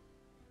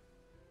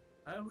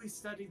 I always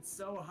studied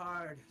so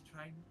hard,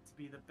 trying to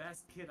be the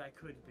best kid I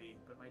could be,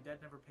 but my dad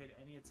never paid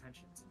any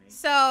attention to me.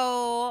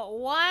 So,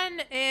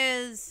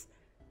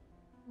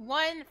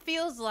 one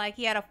feels like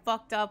he had a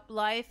fucked up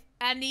life,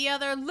 and the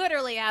other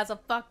literally has a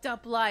fucked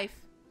up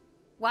life.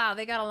 Wow,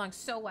 they got along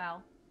so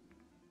well.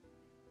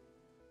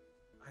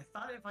 I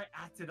thought if I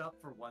acted up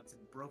for once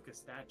and broke a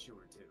statue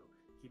or two,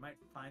 he might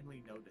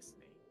finally notice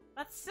me.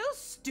 That's so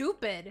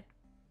stupid.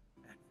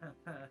 I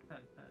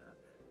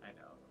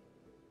know.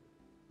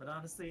 But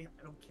honestly,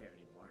 I don't care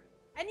anymore.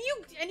 And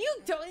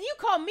you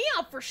call me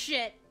out for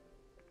shit.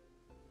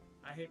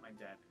 I hate my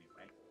dad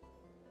anyway.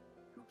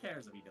 Who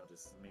cares if he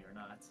notices me or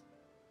not?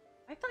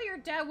 I thought your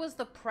dad was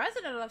the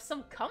president of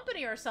some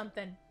company or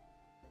something.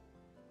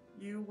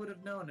 You would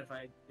have known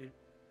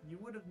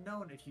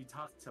if you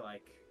talked to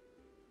like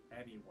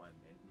anyone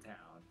in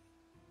town.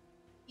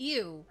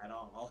 You At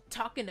all.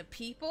 talking to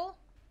people?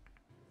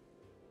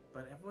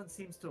 But everyone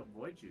seems to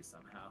avoid you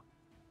somehow.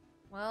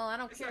 Well, I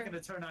don't It's care. not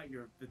gonna turn out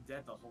you're been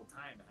dead the whole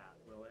time,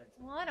 will it?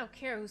 Well, I don't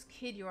care whose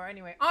kid you are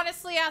anyway.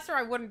 Honestly, Aster,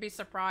 I wouldn't be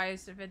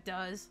surprised if it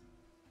does.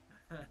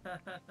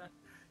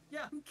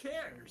 Yeah, who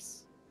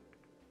cares?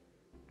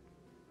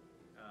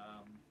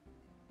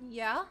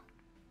 Yeah?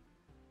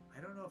 I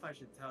don't know if I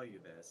should tell you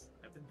this.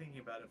 I've been thinking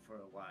about it for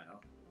a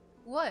while.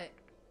 What?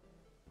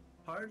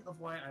 Part of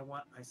why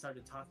I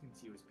started talking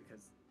to you is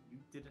because you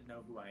didn't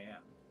know who I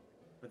am.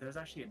 But there's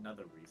actually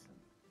another reason.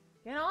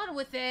 Get on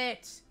with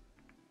it!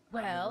 I'm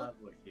in Well, love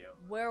with you.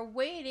 we're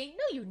waiting.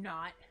 No, you're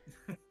not.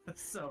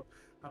 So,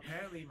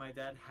 apparently my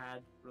dad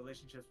had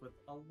relationships with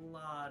a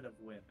lot of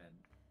women.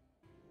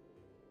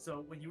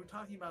 So, when you were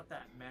talking about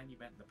that man you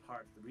met in the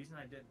park, the reason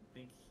I didn't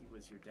think he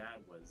was your dad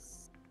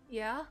was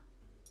Yeah?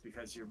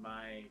 because you're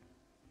my...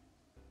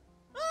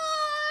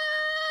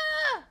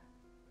 Ah!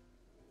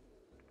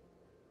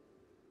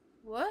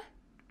 What?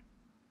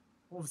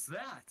 What was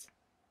that?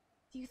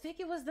 Do you think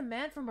it was the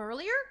man from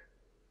earlier?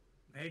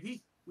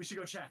 Maybe? We should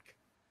go check.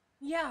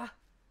 Yeah.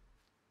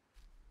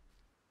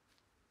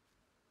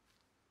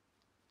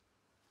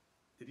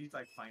 Did he,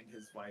 like, find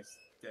his wife's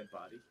dead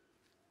body?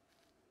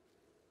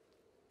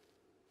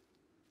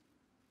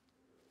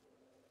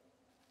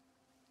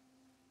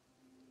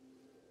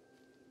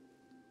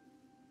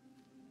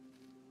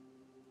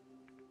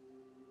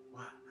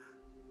 What?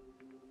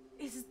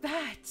 Is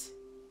that?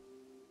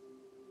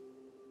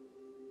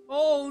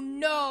 Oh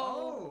no!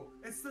 Oh!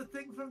 It's the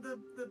thing from the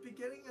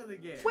beginning of the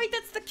game. Wait,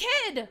 that's the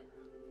kid!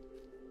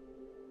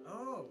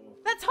 Oh.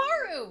 That's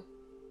Haru!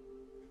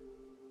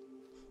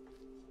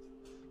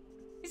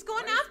 He's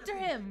going Why is after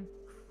that him!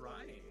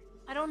 Crying.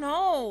 I don't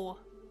know.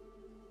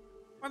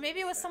 Or maybe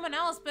it was someone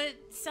else, but it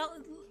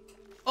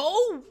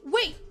Oh!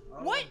 Wait!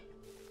 Oh. What?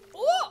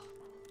 Oh!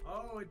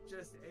 Oh, it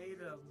just ate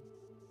him.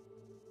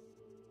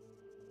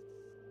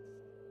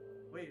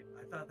 Wait,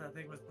 I thought that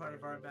thing was part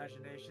of our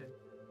imagination.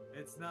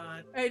 It's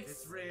not. It's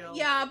It's real.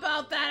 Yeah,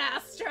 about that,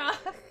 Astra.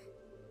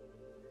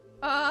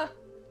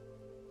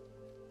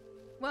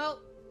 Well,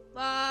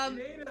 It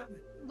ate him.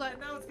 let.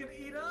 And now it's gonna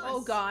eat us.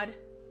 Oh God.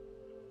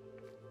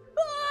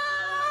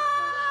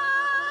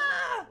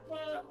 Ah!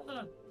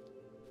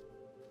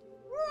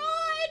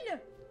 Run!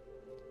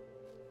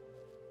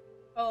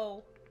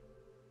 Oh.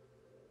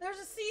 There's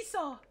a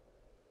seesaw.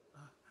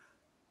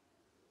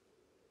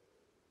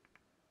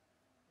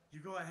 You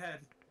go ahead.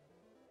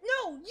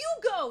 No, you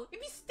go! If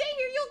you stay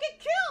here, you'll get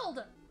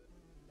killed!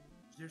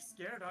 You're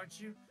scared, aren't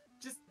you?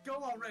 Just go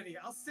already.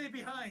 I'll stay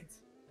behind.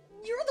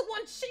 You're the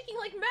one shaking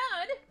like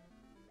mad!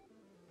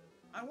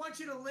 I want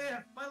you to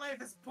live. My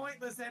life is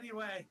pointless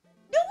anyway.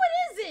 No,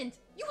 it isn't!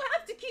 You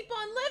have to keep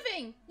on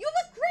living! You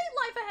have a great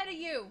life ahead of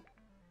you!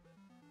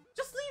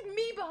 Just leave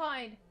me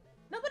behind!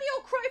 Nobody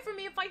will cry for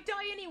me if I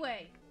die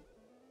anyway!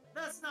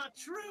 That's not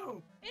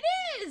true. It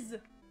is!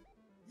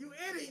 You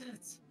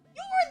idiot.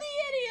 You're the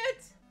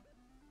idiot!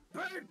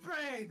 Bird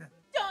brain.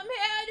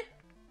 Dumbhead!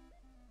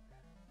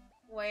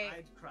 Wait,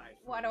 I'd cry.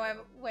 why do I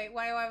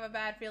have a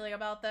bad feeling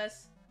about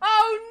this?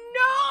 Oh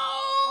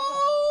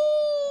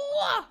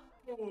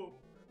no!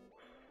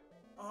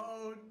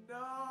 Oh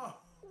no.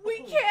 We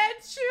can't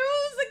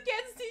choose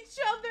against each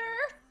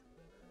other!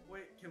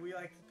 Wait, can we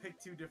like pick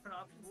two different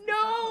options? No,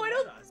 I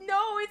don't.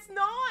 No, it's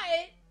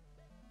not.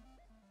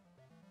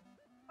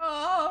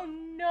 Oh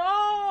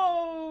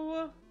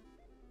no.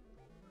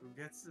 Who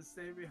gets to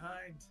stay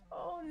behind?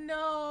 Oh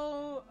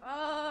no.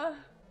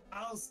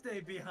 I'll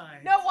stay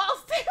behind. No, I'll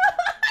stay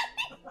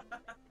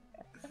behind.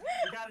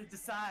 You gotta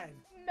decide.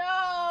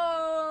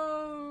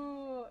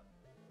 No.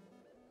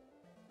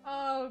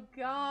 Oh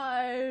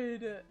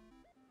God.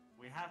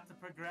 We have to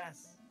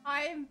progress.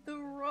 I'm the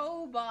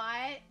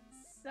robot,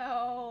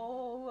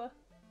 so.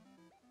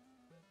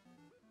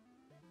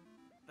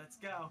 Let's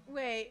go.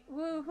 Wait,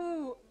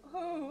 who?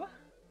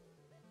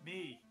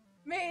 Me.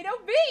 Me, no,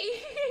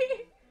 me!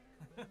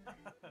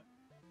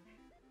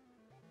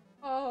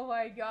 Oh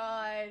my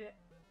God.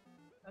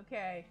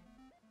 Okay.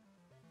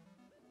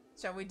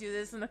 Shall we do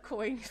this in a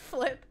coin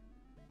flip?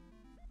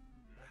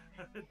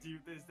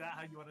 Is that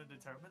how you want to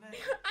determine it?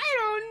 I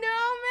don't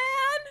know,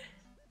 man!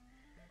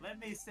 Let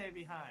me stay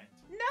behind.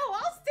 No,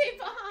 I'll stay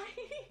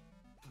behind!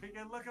 We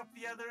can look up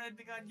the other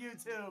ending on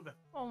YouTube.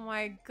 Oh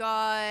my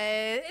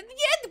God.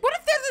 Yeah, what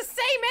if they're the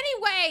same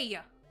anyway?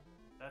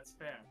 That's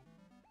fair.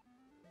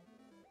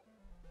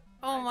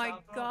 Oh Right, my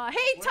Topo? God. Hey,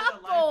 We're in a life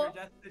Topo! or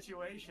death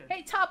situation.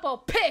 Hey, Topo,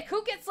 pick!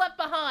 Who gets left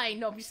behind?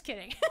 No, I'm just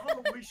kidding.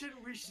 Oh, we should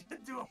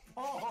do a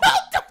poll. No,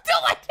 don't do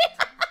it!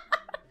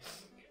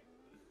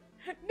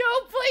 No,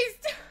 please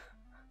don't.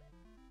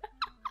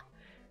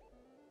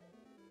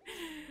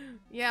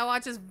 Yeah,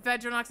 watch this.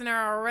 Vetronox and I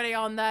are already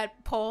on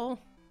that poll.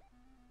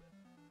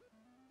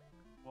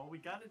 Well, we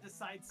gotta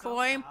decide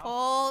Coin somehow.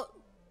 poll.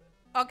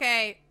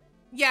 Okay.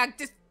 Yeah,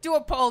 just do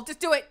a poll. Just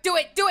do it. Do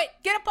it. Do it.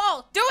 Get a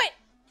poll. Do it.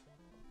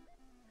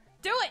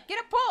 Do it. Get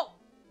a poll.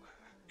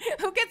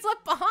 Who gets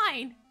left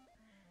behind?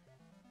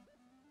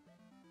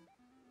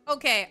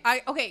 Okay.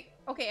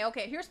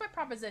 Okay. Here's my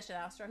proposition,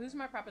 Astra. Who's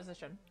my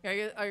proposition? Are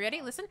you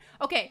ready? Listen.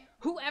 Okay.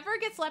 Whoever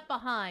gets left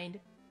behind,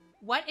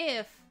 what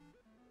if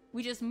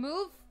we just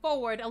move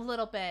forward a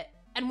little bit,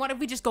 and what if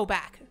we just go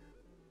back?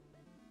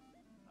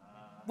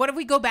 What if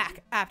we go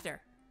back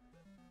after?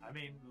 I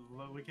mean,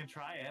 we can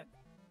try it.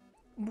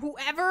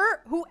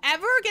 Whoever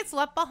gets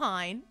left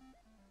behind.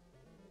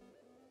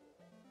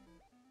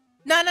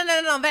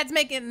 No. That's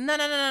making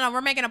no.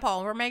 We're making a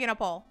poll. We're making a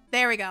poll.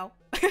 There we go.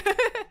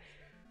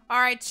 All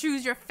right,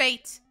 choose your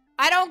fate.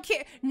 I don't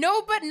care.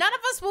 No, but none of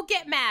us will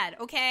get mad.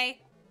 Okay.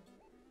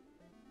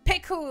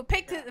 Pick who.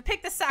 Pick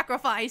the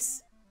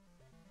sacrifice.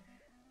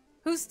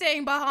 Who's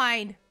staying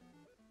behind?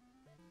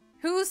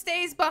 Who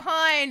stays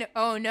behind?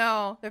 Oh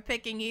no, they're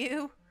picking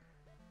you.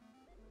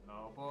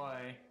 Oh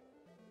boy.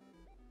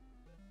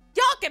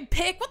 Y'all can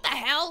pick. What the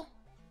hell?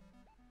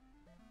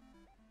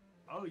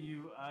 Oh,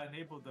 you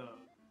enabled the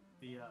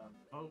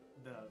vote.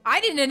 I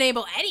didn't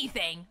enable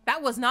anything.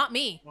 That was not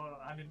me. Well,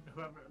 I mean,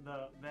 whoever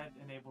that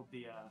enabled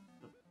the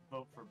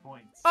vote for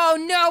points. Oh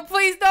no,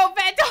 please don't,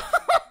 Vet,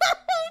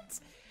 don't!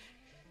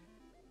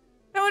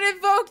 Don't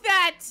invoke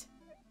that!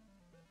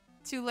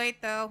 Too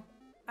late though.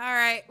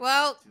 Alright,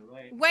 well, Too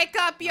late. wake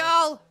up,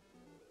 y'all!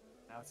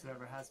 Now it's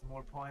whoever has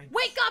more points.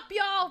 Wake up,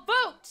 y'all!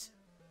 Vote!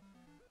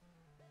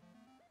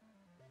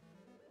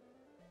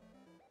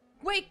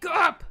 Wake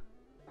up!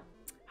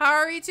 How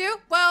are you two?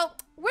 Well,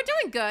 we're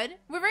doing good.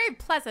 We're very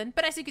pleasant,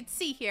 but as you can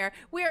see here,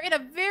 we are in a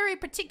very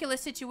particular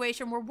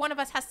situation where one of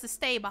us has to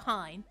stay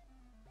behind.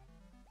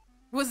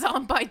 Was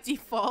on by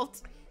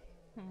default.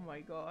 Oh my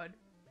God.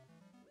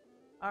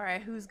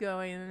 Alright, who's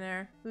going in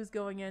there? Who's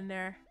going in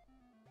there?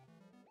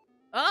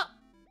 Oh!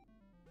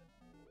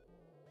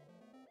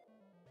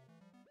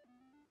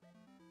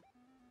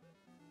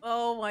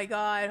 Oh my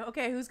God.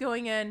 Okay, who's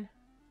going in?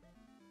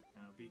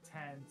 It'll be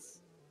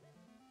tense.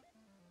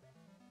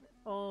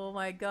 Oh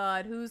my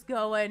God, who's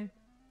going?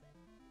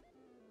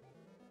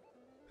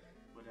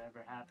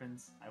 Whatever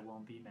happens, I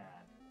won't be mad.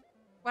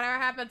 Whatever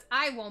happens,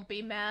 I won't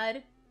be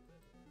mad.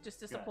 Just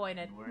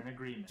disappointed. Good. We're in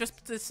agreement.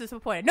 Just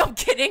disappointed. No, I'm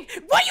kidding.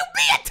 Will you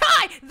be a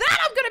tie? That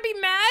I'm gonna be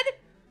mad.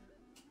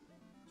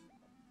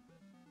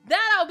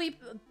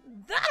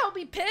 That'll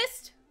be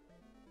pissed.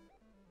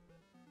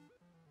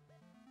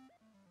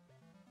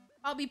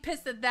 I'll be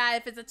pissed at that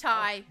if it's a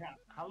tie. Oh, yeah.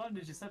 How long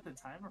did you set the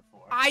timer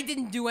for? I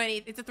didn't do any.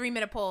 It's a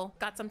 3-minute poll.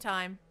 Got some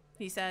time,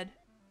 he said.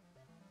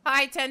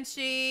 Hi,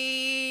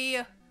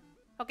 Tenshi.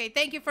 Okay,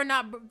 thank you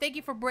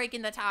for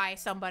breaking the tie,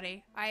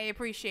 somebody. I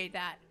appreciate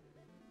that.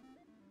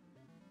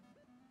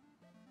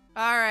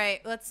 All right,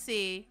 let's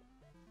see.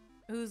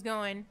 Who's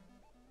going?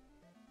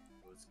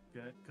 Who's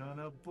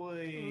gonna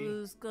play?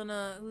 Who's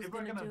gonna We're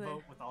gonna do vote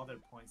it? with all their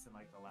points in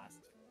like the last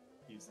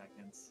few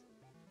seconds.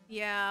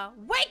 Yeah.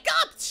 Wake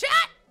up,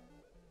 chat!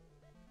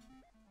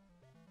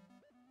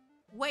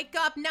 Wake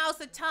up, now's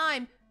the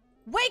time.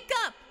 Wake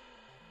up!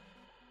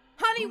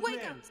 Honey, Who wake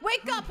lives? up!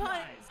 Wake Who up, hon!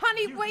 dies?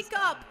 Honey, You wake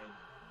decide. up!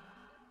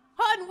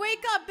 Hon,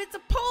 wake up! It's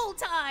a poll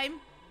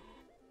time!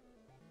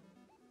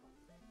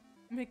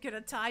 Make it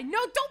a tie. No,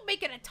 don't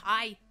make it a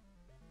tie!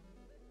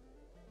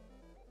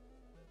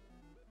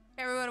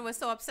 Everyone was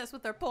so obsessed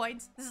with their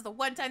points. This is the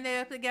one time they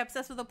have to get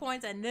obsessed with the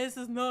points, and this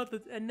is not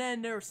the- and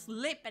then they're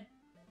slipping.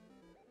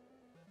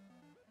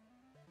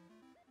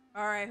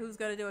 Alright, who's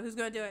gonna do it? Who's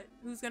gonna do it?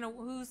 Who's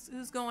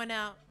going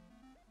out?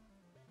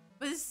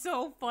 This is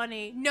so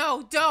funny.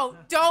 No, don't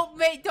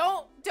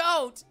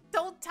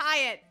tie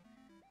it.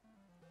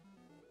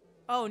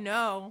 Oh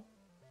no.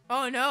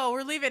 Oh no,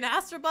 we're leaving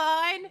Astra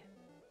behind?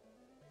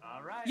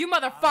 All right. You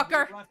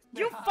motherfucker!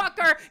 You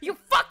fucker! You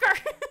fucker!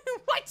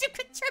 Why'd you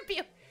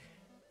contribute?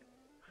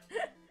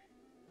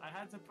 I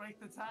had to break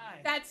the tie.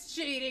 That's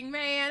cheating,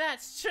 man.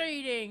 That's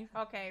cheating.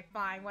 Okay,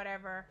 fine,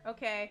 whatever.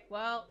 Okay,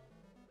 well.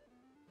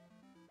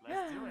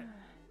 Let's do it.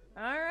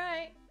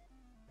 Alright.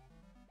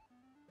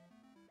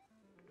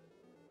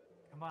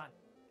 Come on,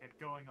 get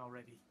going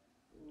already.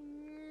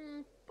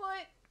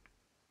 But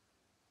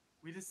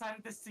We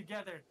decided this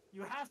together.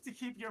 You have to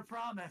keep your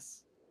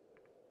promise.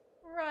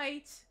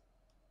 right.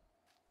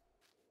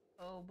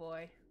 Oh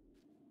boy.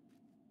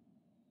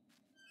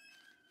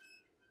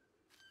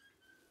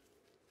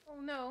 Oh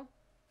no.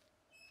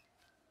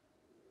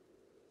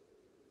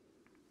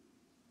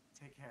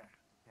 Take care,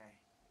 okay?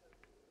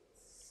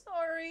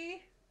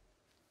 Sorry.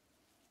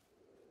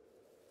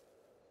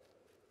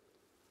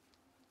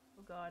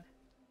 Oh god.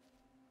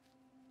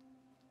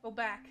 Go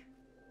back.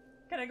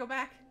 Can I go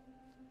back?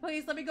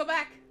 Please let me go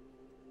back.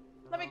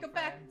 Let me Hello, go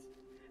back. friend.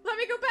 Let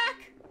me go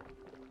back.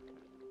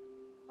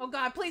 Oh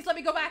god, please let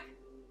me go back.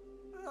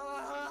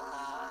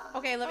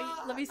 Okay,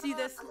 let me see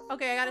this.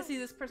 Okay, I gotta see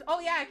this person. Oh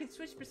yeah, I can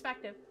switch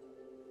perspective.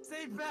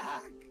 Stay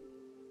back.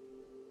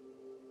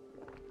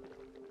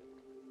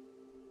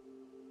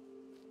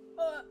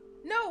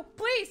 No,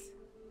 please.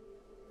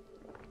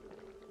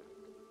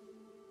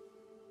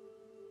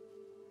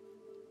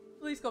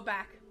 Please go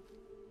back.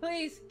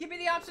 Please, give me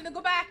the option to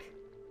go back.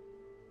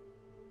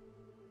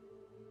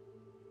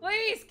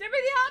 Please, give me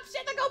the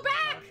option to go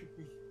back.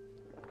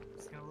 I'm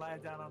just gonna lie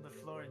down on the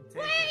floor and take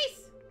it.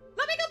 Please,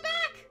 let me go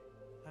back.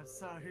 I'm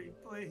sorry,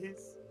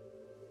 please.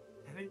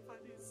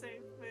 Anybody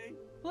save me?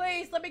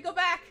 Please, let me go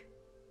back.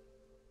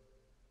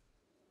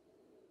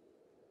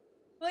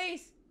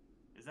 Please.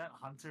 Is that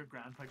Hunter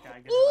Grandpa guy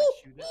gonna Ooh,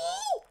 like shoot it?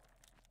 ooh.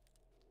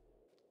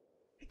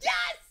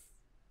 Yes!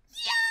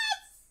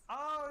 Yes!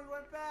 Oh, he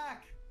went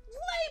back!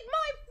 Leave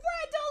my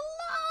friend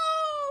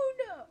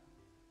alone!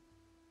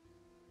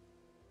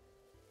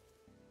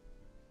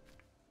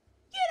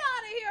 Get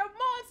out of here,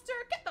 monster!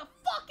 Get the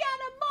fuck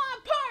out of my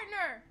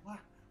partner! What?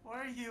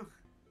 Where are you?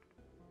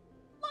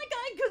 Like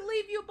I could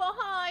leave you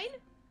behind.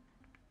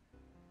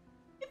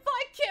 If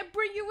I can't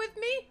bring you with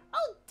me,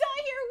 I'll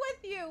die here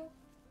with you.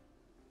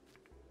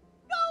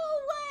 Go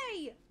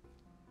away!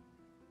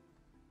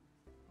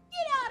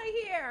 Get out of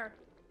here!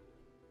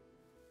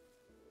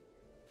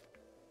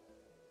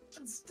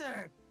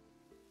 Monster!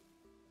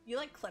 You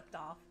like clipped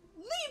off.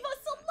 Leave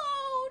us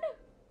alone!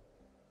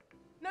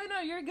 No,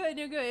 you're good,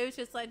 you're good. It was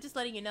just like, just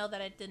letting you know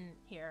that I didn't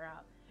hear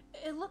out.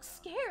 It looks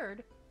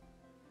scared.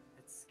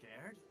 It's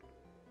scared?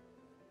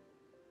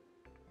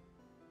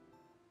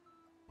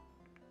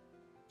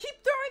 Keep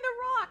throwing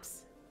the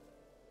rocks!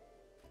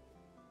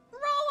 Throw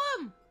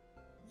them!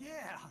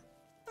 Yeah!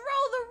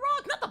 Throw the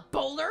rock, not the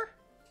boulder!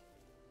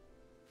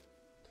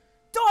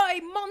 Die,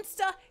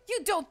 monster! You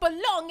don't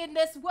belong in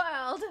this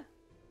world!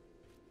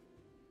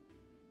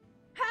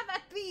 Have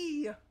at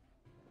thee!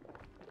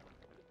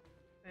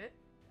 Eh?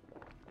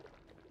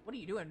 What are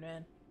you doing,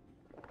 man?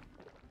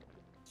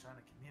 Trying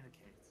to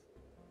communicate.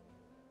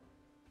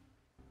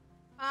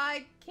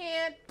 I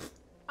can't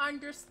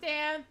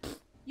understand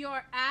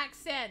your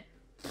accent.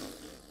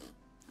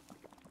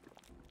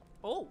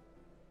 Oh.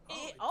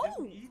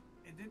 Oh!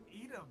 It didn't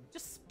eat him.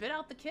 Just spit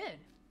out the kid.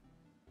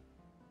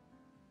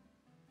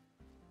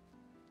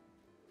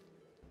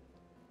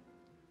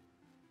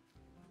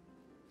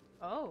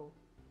 Oh.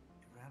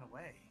 It ran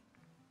away.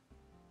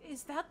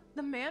 Is that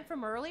the man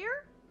from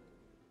earlier?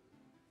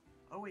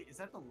 Oh wait, is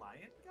that the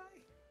lion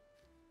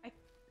guy?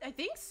 I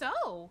think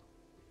so.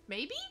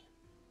 Maybe?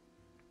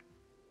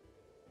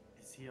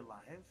 Is he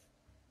alive?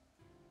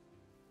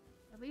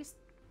 At least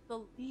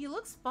he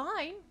looks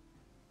fine.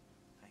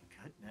 Thank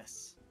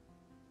goodness.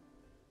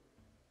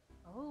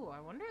 Oh, I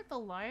wonder if the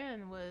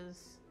lion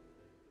was.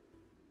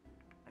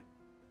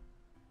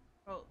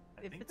 Oh,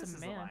 I if think it's this a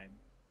is man. a lion.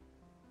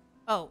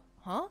 Oh,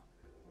 huh?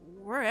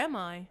 Where am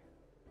I?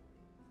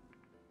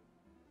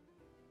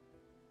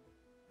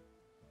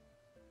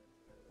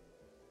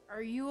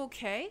 Are you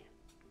okay?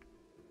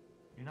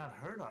 You're not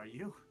hurt, are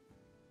you?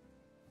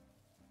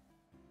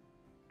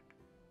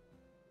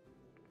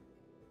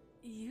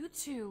 You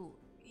two,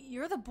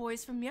 you're the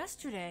boys from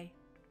yesterday.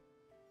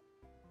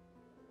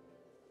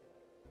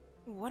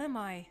 What am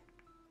I?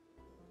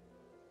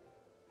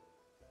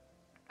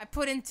 I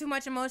put in too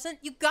much emotion.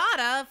 You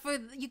gotta for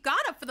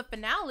the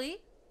finale.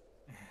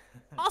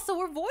 Also,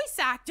 we're voice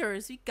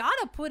actors. You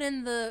gotta put it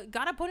in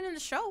the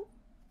show.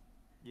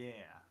 Yeah,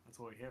 that's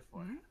what we're here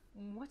for.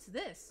 What's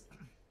this?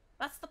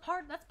 That's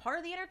part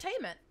of the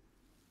entertainment.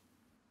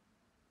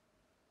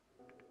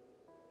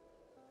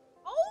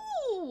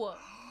 Oh!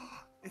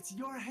 It's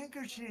your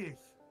handkerchief!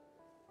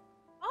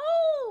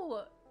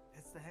 Oh!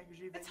 It's the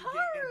handkerchief that It's you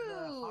gave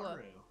Haru!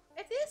 Haru.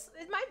 I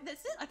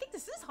think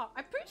this is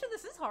I'm pretty sure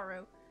this is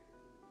Haru.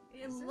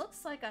 It Is it?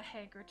 looks like a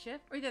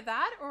handkerchief. Or either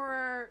that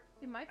or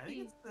it might I be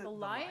think it's the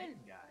lion.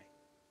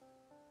 guy.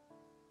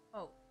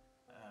 Oh,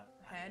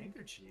 A Head?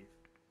 handkerchief?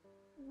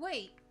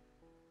 wait.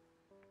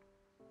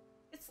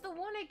 It's the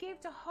one I gave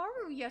to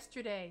Haru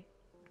yesterday.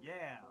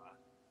 Yeah.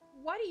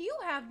 Why do you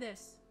have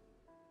this?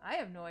 I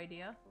have no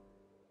idea.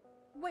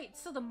 Wait,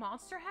 so the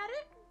monster had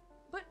it?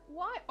 But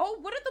why? Oh,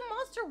 what if the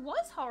monster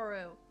was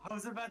Haru? I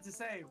was about to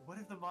say, what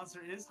if the monster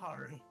is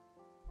Haru?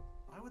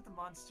 Why would the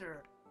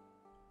monster...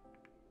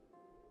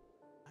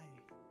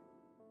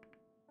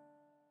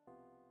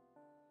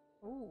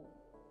 Ooh.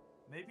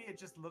 Maybe it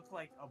just looked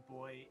like a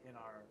boy in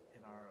our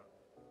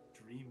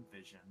dream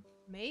vision.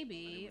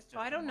 Maybe. was just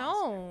I a don't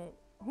know.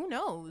 Who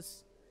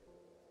knows?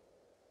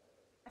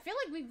 I feel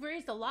like we've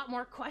raised a lot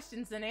more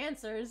questions than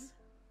answers.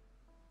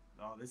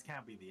 Oh, this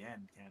can't be the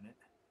end, can it?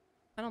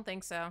 I don't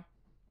think so.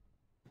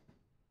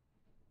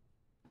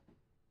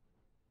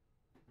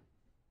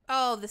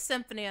 Oh, the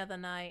Symphony of the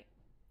Night.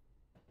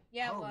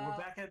 Yeah, oh, well, we're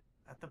back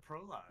at the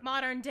prologue.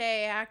 modern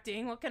day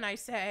acting. What can I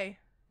say?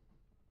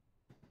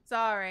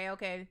 Sorry,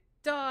 okay.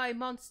 Die,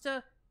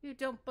 monster. You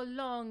don't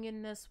belong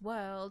in this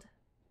world.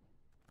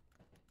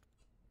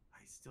 I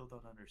still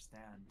don't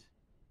understand.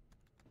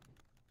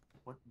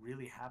 What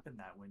really happened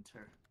that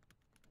winter?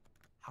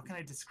 How can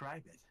I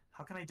describe it?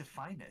 How can I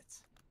define it?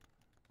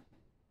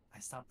 I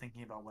stopped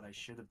thinking about what I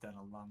should have done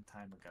a long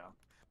time ago.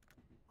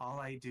 All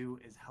I do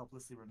is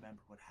helplessly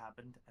remember what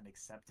happened and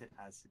accept it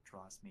as it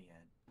draws me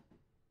in.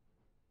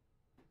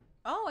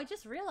 Oh, I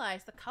just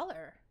realized the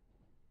color.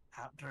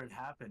 After it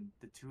happened,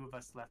 the two of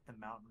us left the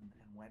mountain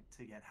and went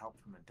to get help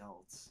from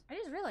adults. I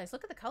just realized.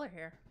 Look at the color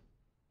here.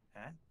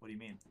 Eh? What do you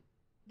mean?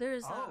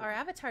 There's Oh. our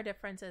avatar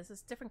differences.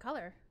 It's different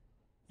color.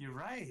 You're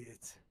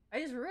right. I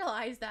just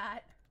realized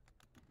that.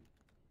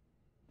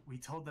 We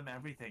told them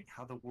everything,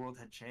 how the world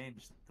had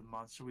changed. The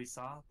monster we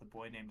saw, the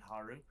boy named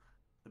Haru,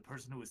 the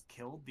person who was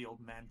killed, the old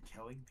man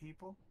killing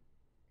people.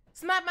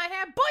 Smack my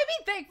head. Boy,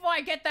 be thankful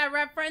I get that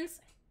reference.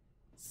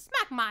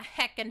 Smack my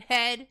heckin'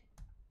 head.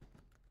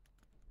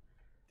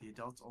 The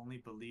adults only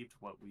believed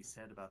what we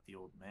said about the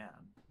old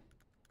man.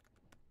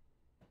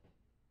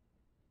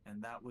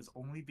 And that was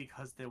only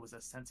because there was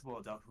a sensible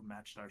adult who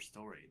matched our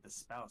story, the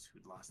spouse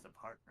who'd lost a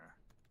partner.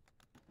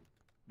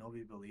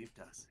 Nobody believed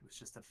us. It was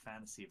just a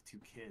fantasy of two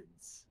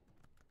kids.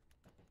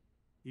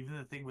 Even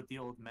the thing with the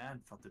old man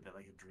felt a bit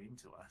like a dream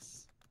to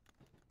us.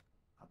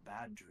 A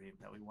bad dream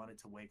that we wanted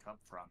to wake up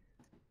from,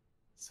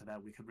 so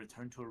that we could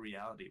return to a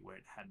reality where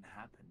it hadn't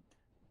happened.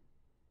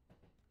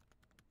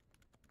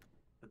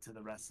 But to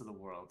the rest of the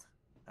world,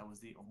 that was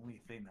the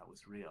only thing that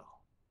was real.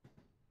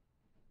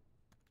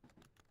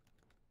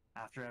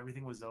 After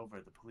everything was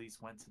over, the police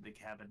went to the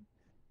cabin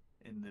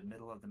in the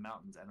middle of the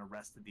mountains and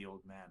arrested the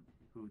old man,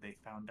 who they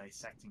found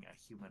dissecting a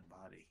human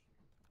body.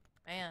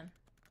 Man.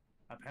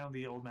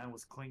 Apparently the old man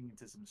was clinging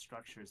to some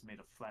structures made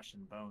of flesh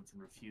and bones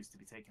and refused to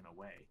be taken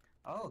away.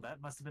 Oh,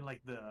 that must have been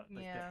like the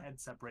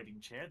head-separating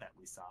chair that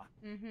we saw.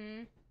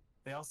 Mm-hmm.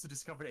 They also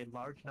discovered a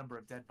large number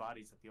of dead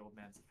bodies at the old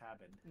man's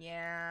cabin.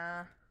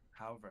 Yeah.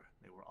 However,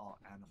 they were all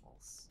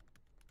animals.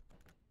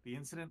 The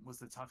incident was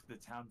the talk of the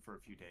town for a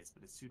few days,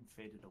 but it soon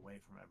faded away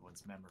from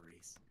everyone's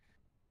memories.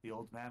 The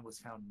old man was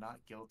found not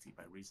guilty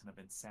by reason of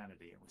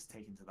insanity and was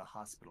taken to the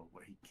hospital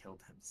where he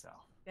killed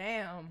himself.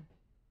 Damn.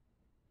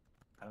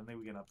 I don't think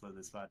we can upload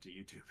this VOD to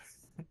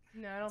YouTube.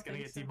 No, I don't It's gonna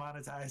think get so.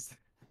 demonetized.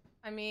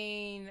 I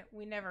mean,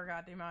 we never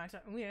got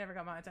demonetized. We never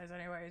got monetized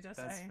anyway, just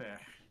That's saying. fair.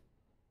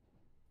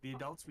 The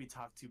adults we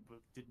talked to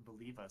didn't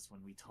believe us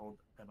when we told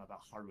them about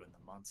Haru and the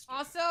monster.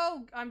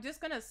 Also, I'm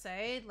just gonna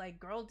say, like,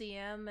 Girl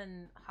DM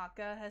and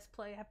Haka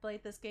have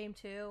played this game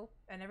too,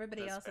 and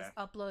everybody That's else fair.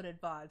 has uploaded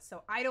VODs,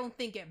 so I don't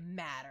think it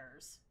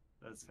matters.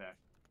 That's fair.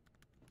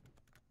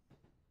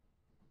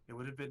 It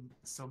would have been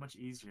so much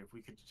easier if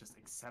we could just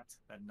accept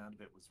that none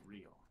of it was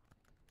real.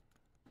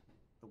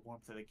 The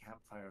warmth of the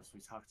campfire as we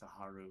talked to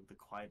Haru, the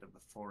quiet of the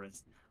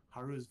forest,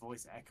 Haru's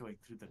voice echoing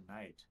through the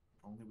night.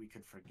 If only we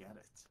could forget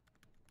it.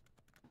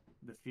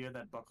 The fear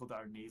that buckled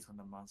our knees when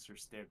the monster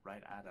stared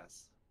right at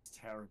us.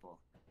 Terrible,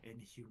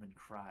 inhuman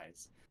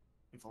cries.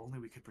 If only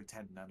we could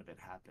pretend none of it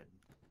happened.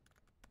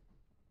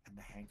 And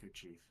the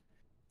handkerchief,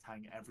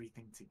 tying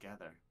everything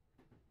together.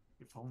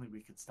 If only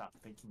we could stop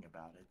thinking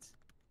about it.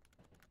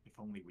 If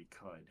only we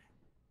could.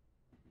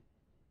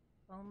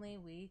 If only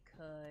we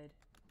could.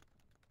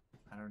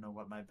 I don't know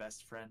what my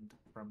best friend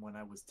from when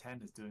I was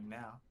 10 is doing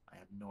now. I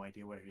have no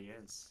idea where he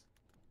is.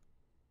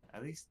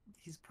 At least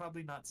he's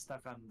probably not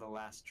stuck on the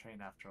last train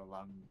after a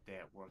long day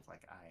at work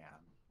like I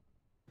am.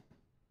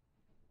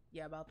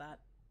 Yeah, about that.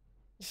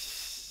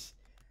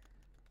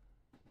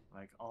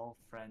 Like all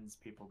friends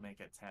people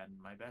make at 10,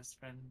 my best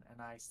friend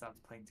and I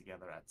stopped playing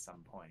together at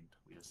some point.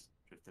 We just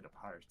drifted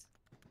apart.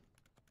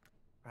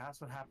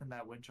 Perhaps what happened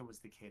that winter was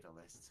the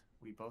catalyst.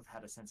 We both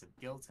had a sense of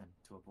guilt, and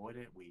to avoid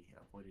it, we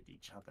avoided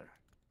each other.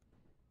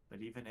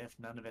 But even if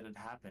none of it had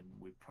happened,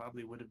 we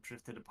probably would have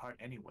drifted apart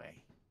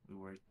anyway.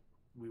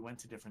 We went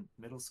to different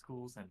middle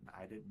schools, and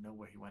I didn't know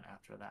where he went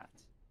after that.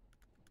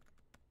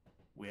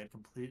 We had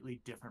completely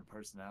different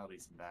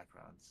personalities and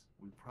backgrounds.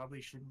 We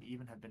probably shouldn't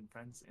even have been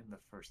friends in the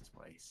first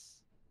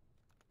place.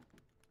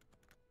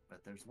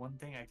 But there's one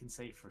thing I can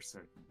say for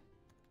certain.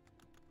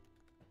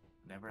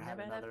 Never had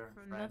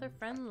another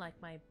friend like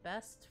my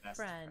best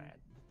friend.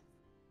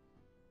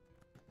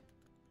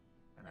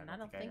 And I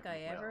don't think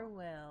I ever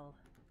will.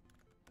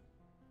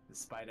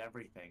 Despite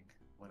everything,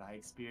 what I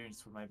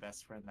experienced with my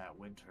best friend that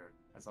winter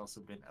has also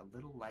been a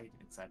little light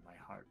inside my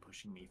heart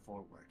pushing me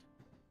forward.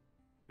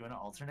 You want to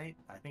alternate?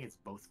 I think it's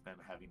both of them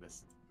having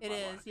this. It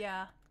is,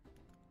 yeah.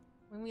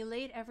 When we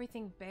laid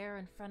everything bare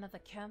in front of the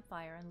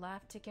campfire and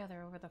laughed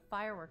together over the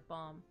firework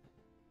bomb,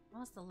 that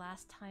was the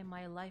last time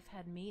my life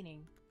had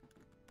meaning.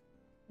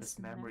 This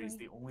memory is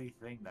the only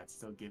thing that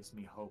still gives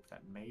me hope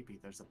that maybe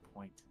there's a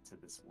point to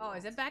this world. Oh,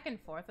 is it back and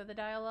forth with the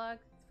dialogue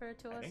for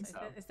to us? I think so.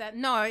 Is that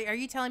no? Are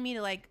you telling me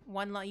to like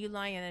one line, you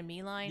line and then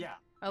me line? Yeah.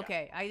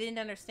 Okay, yeah. I didn't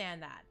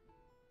understand that.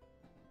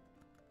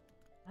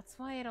 That's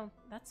why I don't.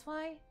 That's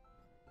why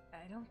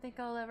I don't think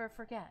I'll ever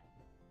forget.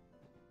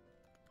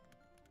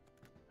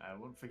 I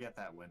won't forget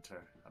that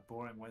winter. A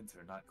boring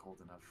winter, not cold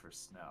enough for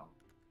snow.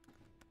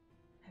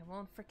 I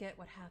won't forget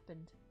what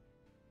happened.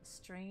 A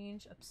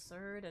strange,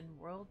 absurd, and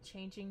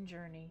world-changing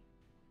journey.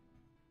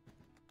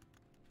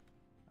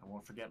 I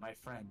won't forget my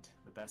friend,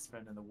 the best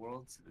friend in the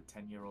world to the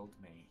 10-year-old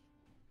me.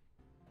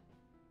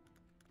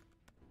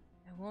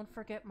 I won't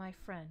forget my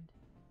friend,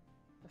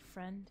 the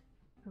friend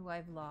who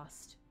I've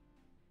lost.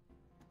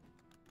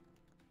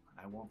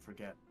 I won't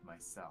forget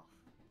myself.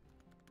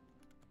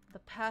 The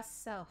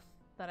past self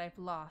that I've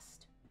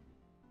lost.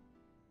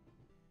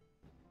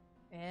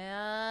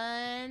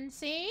 And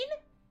scene?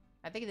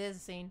 I think it is a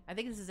scene. I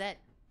think this is it.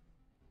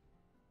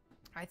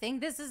 I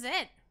think this is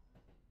it.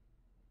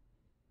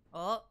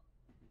 Oh,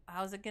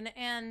 how's it gonna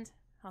end?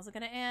 How's it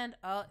gonna end?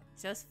 Oh,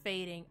 just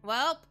fading.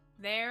 Well,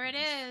 there it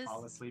is.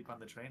 Fall asleep on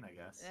the train, I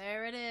guess.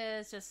 There it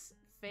is. Just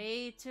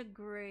fade to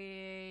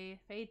gray,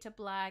 fade to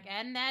black,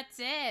 and that's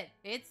it.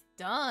 It's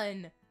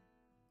done.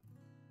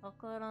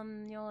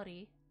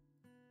 Okoronyori.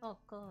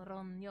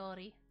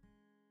 Okoronyori.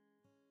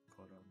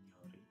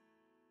 Koronyori.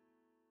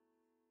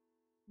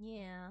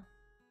 Yeah.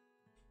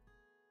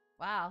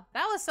 Wow,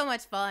 that was so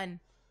much fun.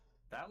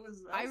 That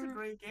was a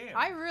great game.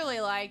 I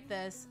really like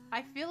this.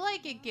 I feel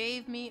like it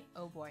gave me.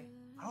 Oh boy.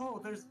 Oh,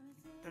 there's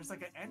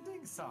like an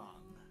ending song.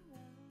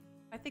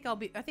 I think we'll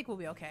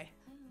be okay.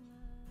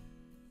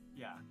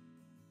 Yeah.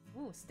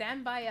 Ooh,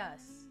 Stand By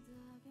Us.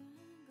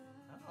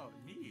 Oh,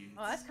 neat.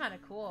 Oh, that's kind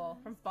of cool.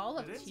 From Ball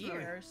of It is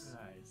Tears.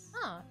 really nice.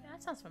 Huh, yeah,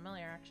 that sounds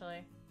familiar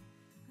actually.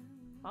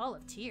 Ball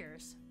of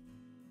Tears.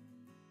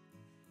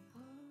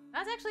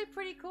 That's actually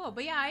pretty cool.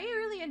 But yeah, I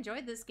really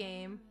enjoyed this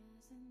game.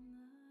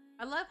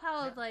 I love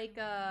how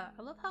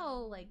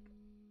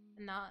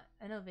not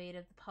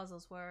innovative the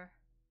puzzles were.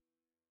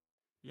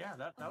 Yeah,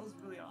 that was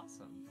really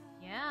awesome.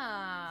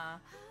 Yeah.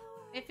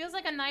 It feels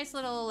like a nice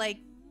little like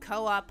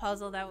co-op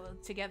puzzle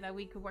that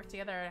we could work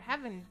together. I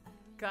haven't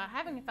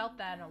felt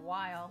that in a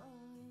while.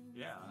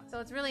 Yeah.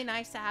 So it's really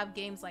nice to have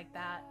games like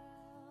that.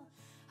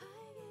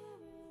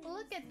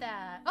 Look at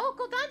that. Oh,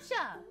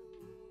 Kodansha!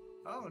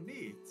 Oh,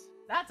 neat.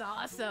 That's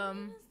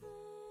awesome.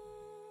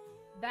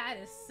 That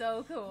is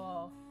so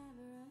cool.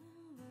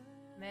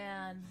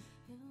 Man,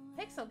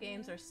 pixel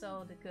games are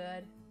so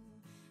good.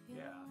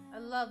 Yeah. I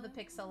love the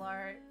pixel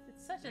art.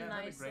 It's such a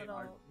nice little...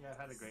 it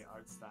had a great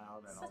art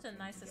style. That Such a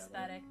nice together.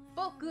 aesthetic.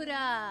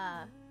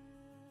 Bokura!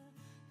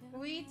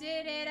 We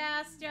did it,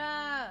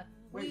 Astra!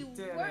 We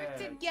worked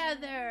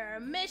together!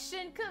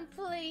 Mission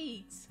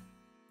complete!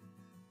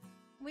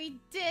 We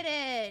did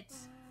it!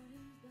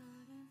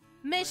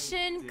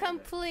 Mission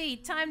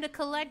complete! Time to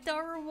collect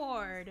our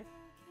reward.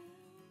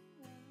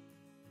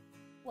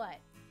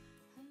 What?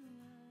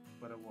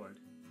 What award?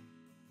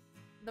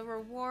 The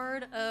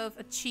reward of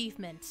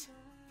achievement.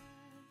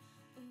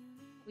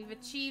 We've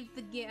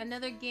achieved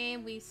another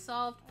game. We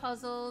solved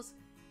puzzles.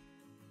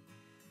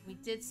 We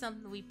did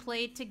something. We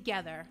played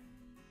together.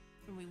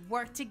 And we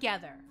worked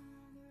together.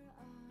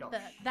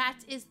 Gosh. That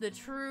is the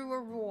true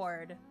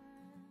reward.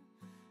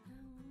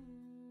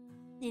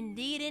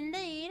 Indeed,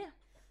 indeed.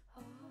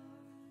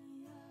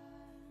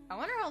 I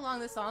wonder how long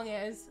this song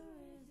is.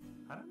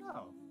 I don't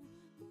know.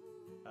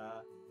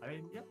 I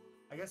mean, yeah,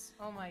 I guess.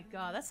 Oh my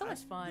god, that's so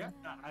much fun. Yeah,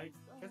 I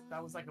guess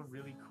that was like a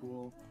really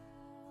cool.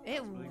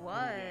 It really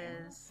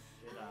was.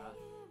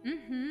 Cool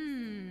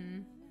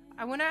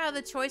I wonder how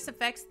the choice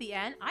affects the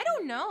end. I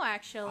don't know,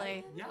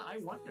 actually. I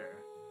wonder.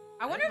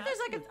 I wonder if there's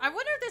like I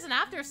wonder if there's an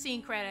after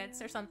scene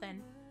credits or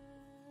something.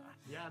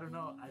 Yeah, I don't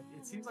know.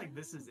 It seems like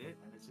this is it,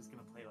 and it's just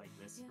gonna play like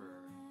this for.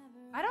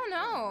 I don't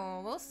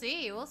know. We'll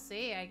see. We'll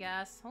see, I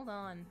guess. Hold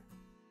on.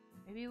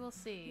 Maybe we'll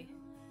see.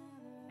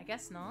 I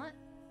guess not.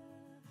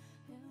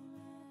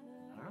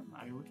 I don't know.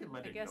 I mean, we could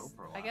let it go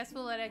for a while. I guess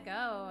we'll let it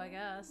go, I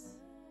guess.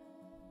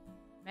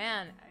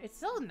 Man, it's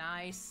so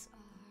nice.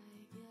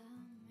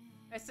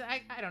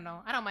 I don't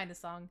know. I don't mind the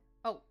song.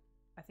 Oh,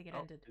 I think it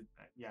ended.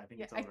 Yeah, I think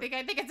Yeah, it's over.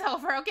 I think it's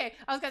over. Okay,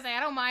 I was gonna say I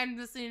don't mind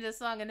listening to this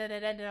song, and then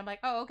it ended. I'm like,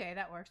 oh, okay,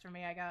 that works for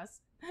me, I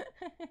guess.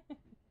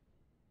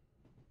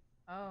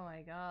 Oh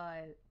my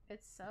god,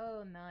 it's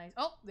so nice.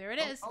 Oh, there it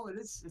is. Oh, it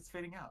is. It's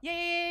fading out.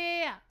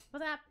 Yeah.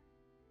 What's that?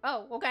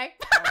 Oh, okay.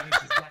 Oh, it's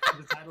just back to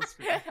the title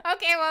screen.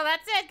 Okay, well,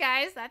 that's it,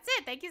 guys. That's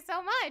it. Thank you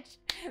so much.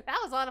 That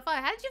was a lot of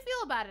fun. How did you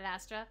feel about it,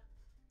 Astra?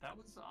 That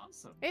was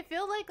awesome. It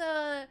felt like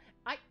I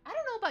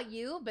don't know about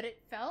you, but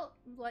it felt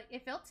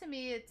to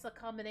me it's a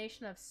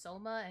combination of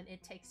Soma and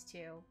It Takes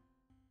Two.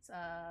 It's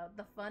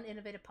the fun,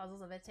 innovative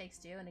puzzles of It Takes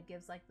Two, and it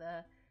gives like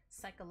the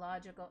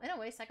psychological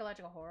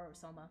horror of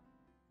Soma.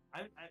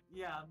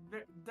 Yeah,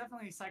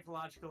 definitely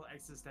psychological,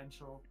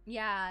 existential.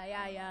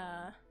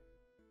 Yeah.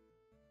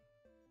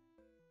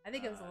 I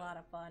think it was a lot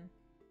of fun.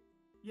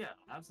 Yeah,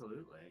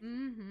 absolutely.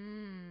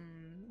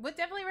 Would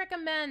definitely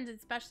recommend,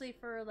 especially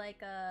for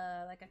like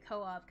a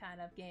co-op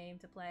kind of game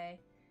to play.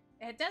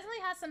 It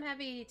definitely has some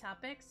heavy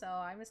topics, so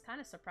I was kind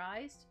of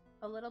surprised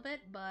a little bit,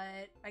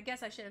 but I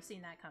guess I should have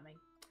seen that coming.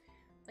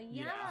 But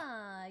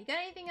yeah. You got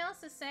anything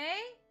else to say?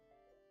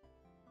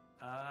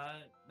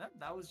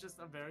 That was just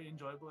a very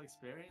enjoyable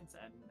experience,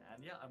 and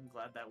yeah, I'm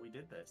glad that we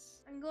did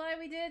this. I'm glad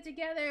we did it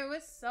together. It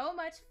was so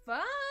much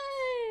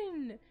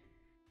fun.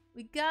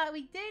 We did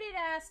it,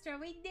 Astra.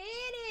 We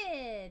did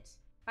it.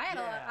 I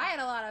had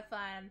a lot of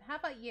fun. How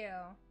about you?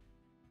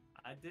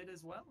 I did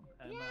as well.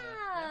 And, yeah.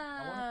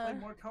 I want to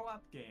play more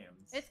co-op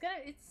games. It's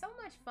so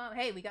much fun.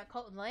 Hey, we got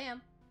Colt and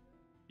Lamb.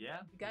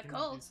 Yeah, we got can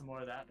Colt. do some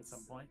more of that at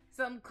some point.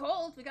 Some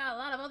Colt. We got a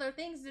lot of other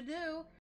things to do.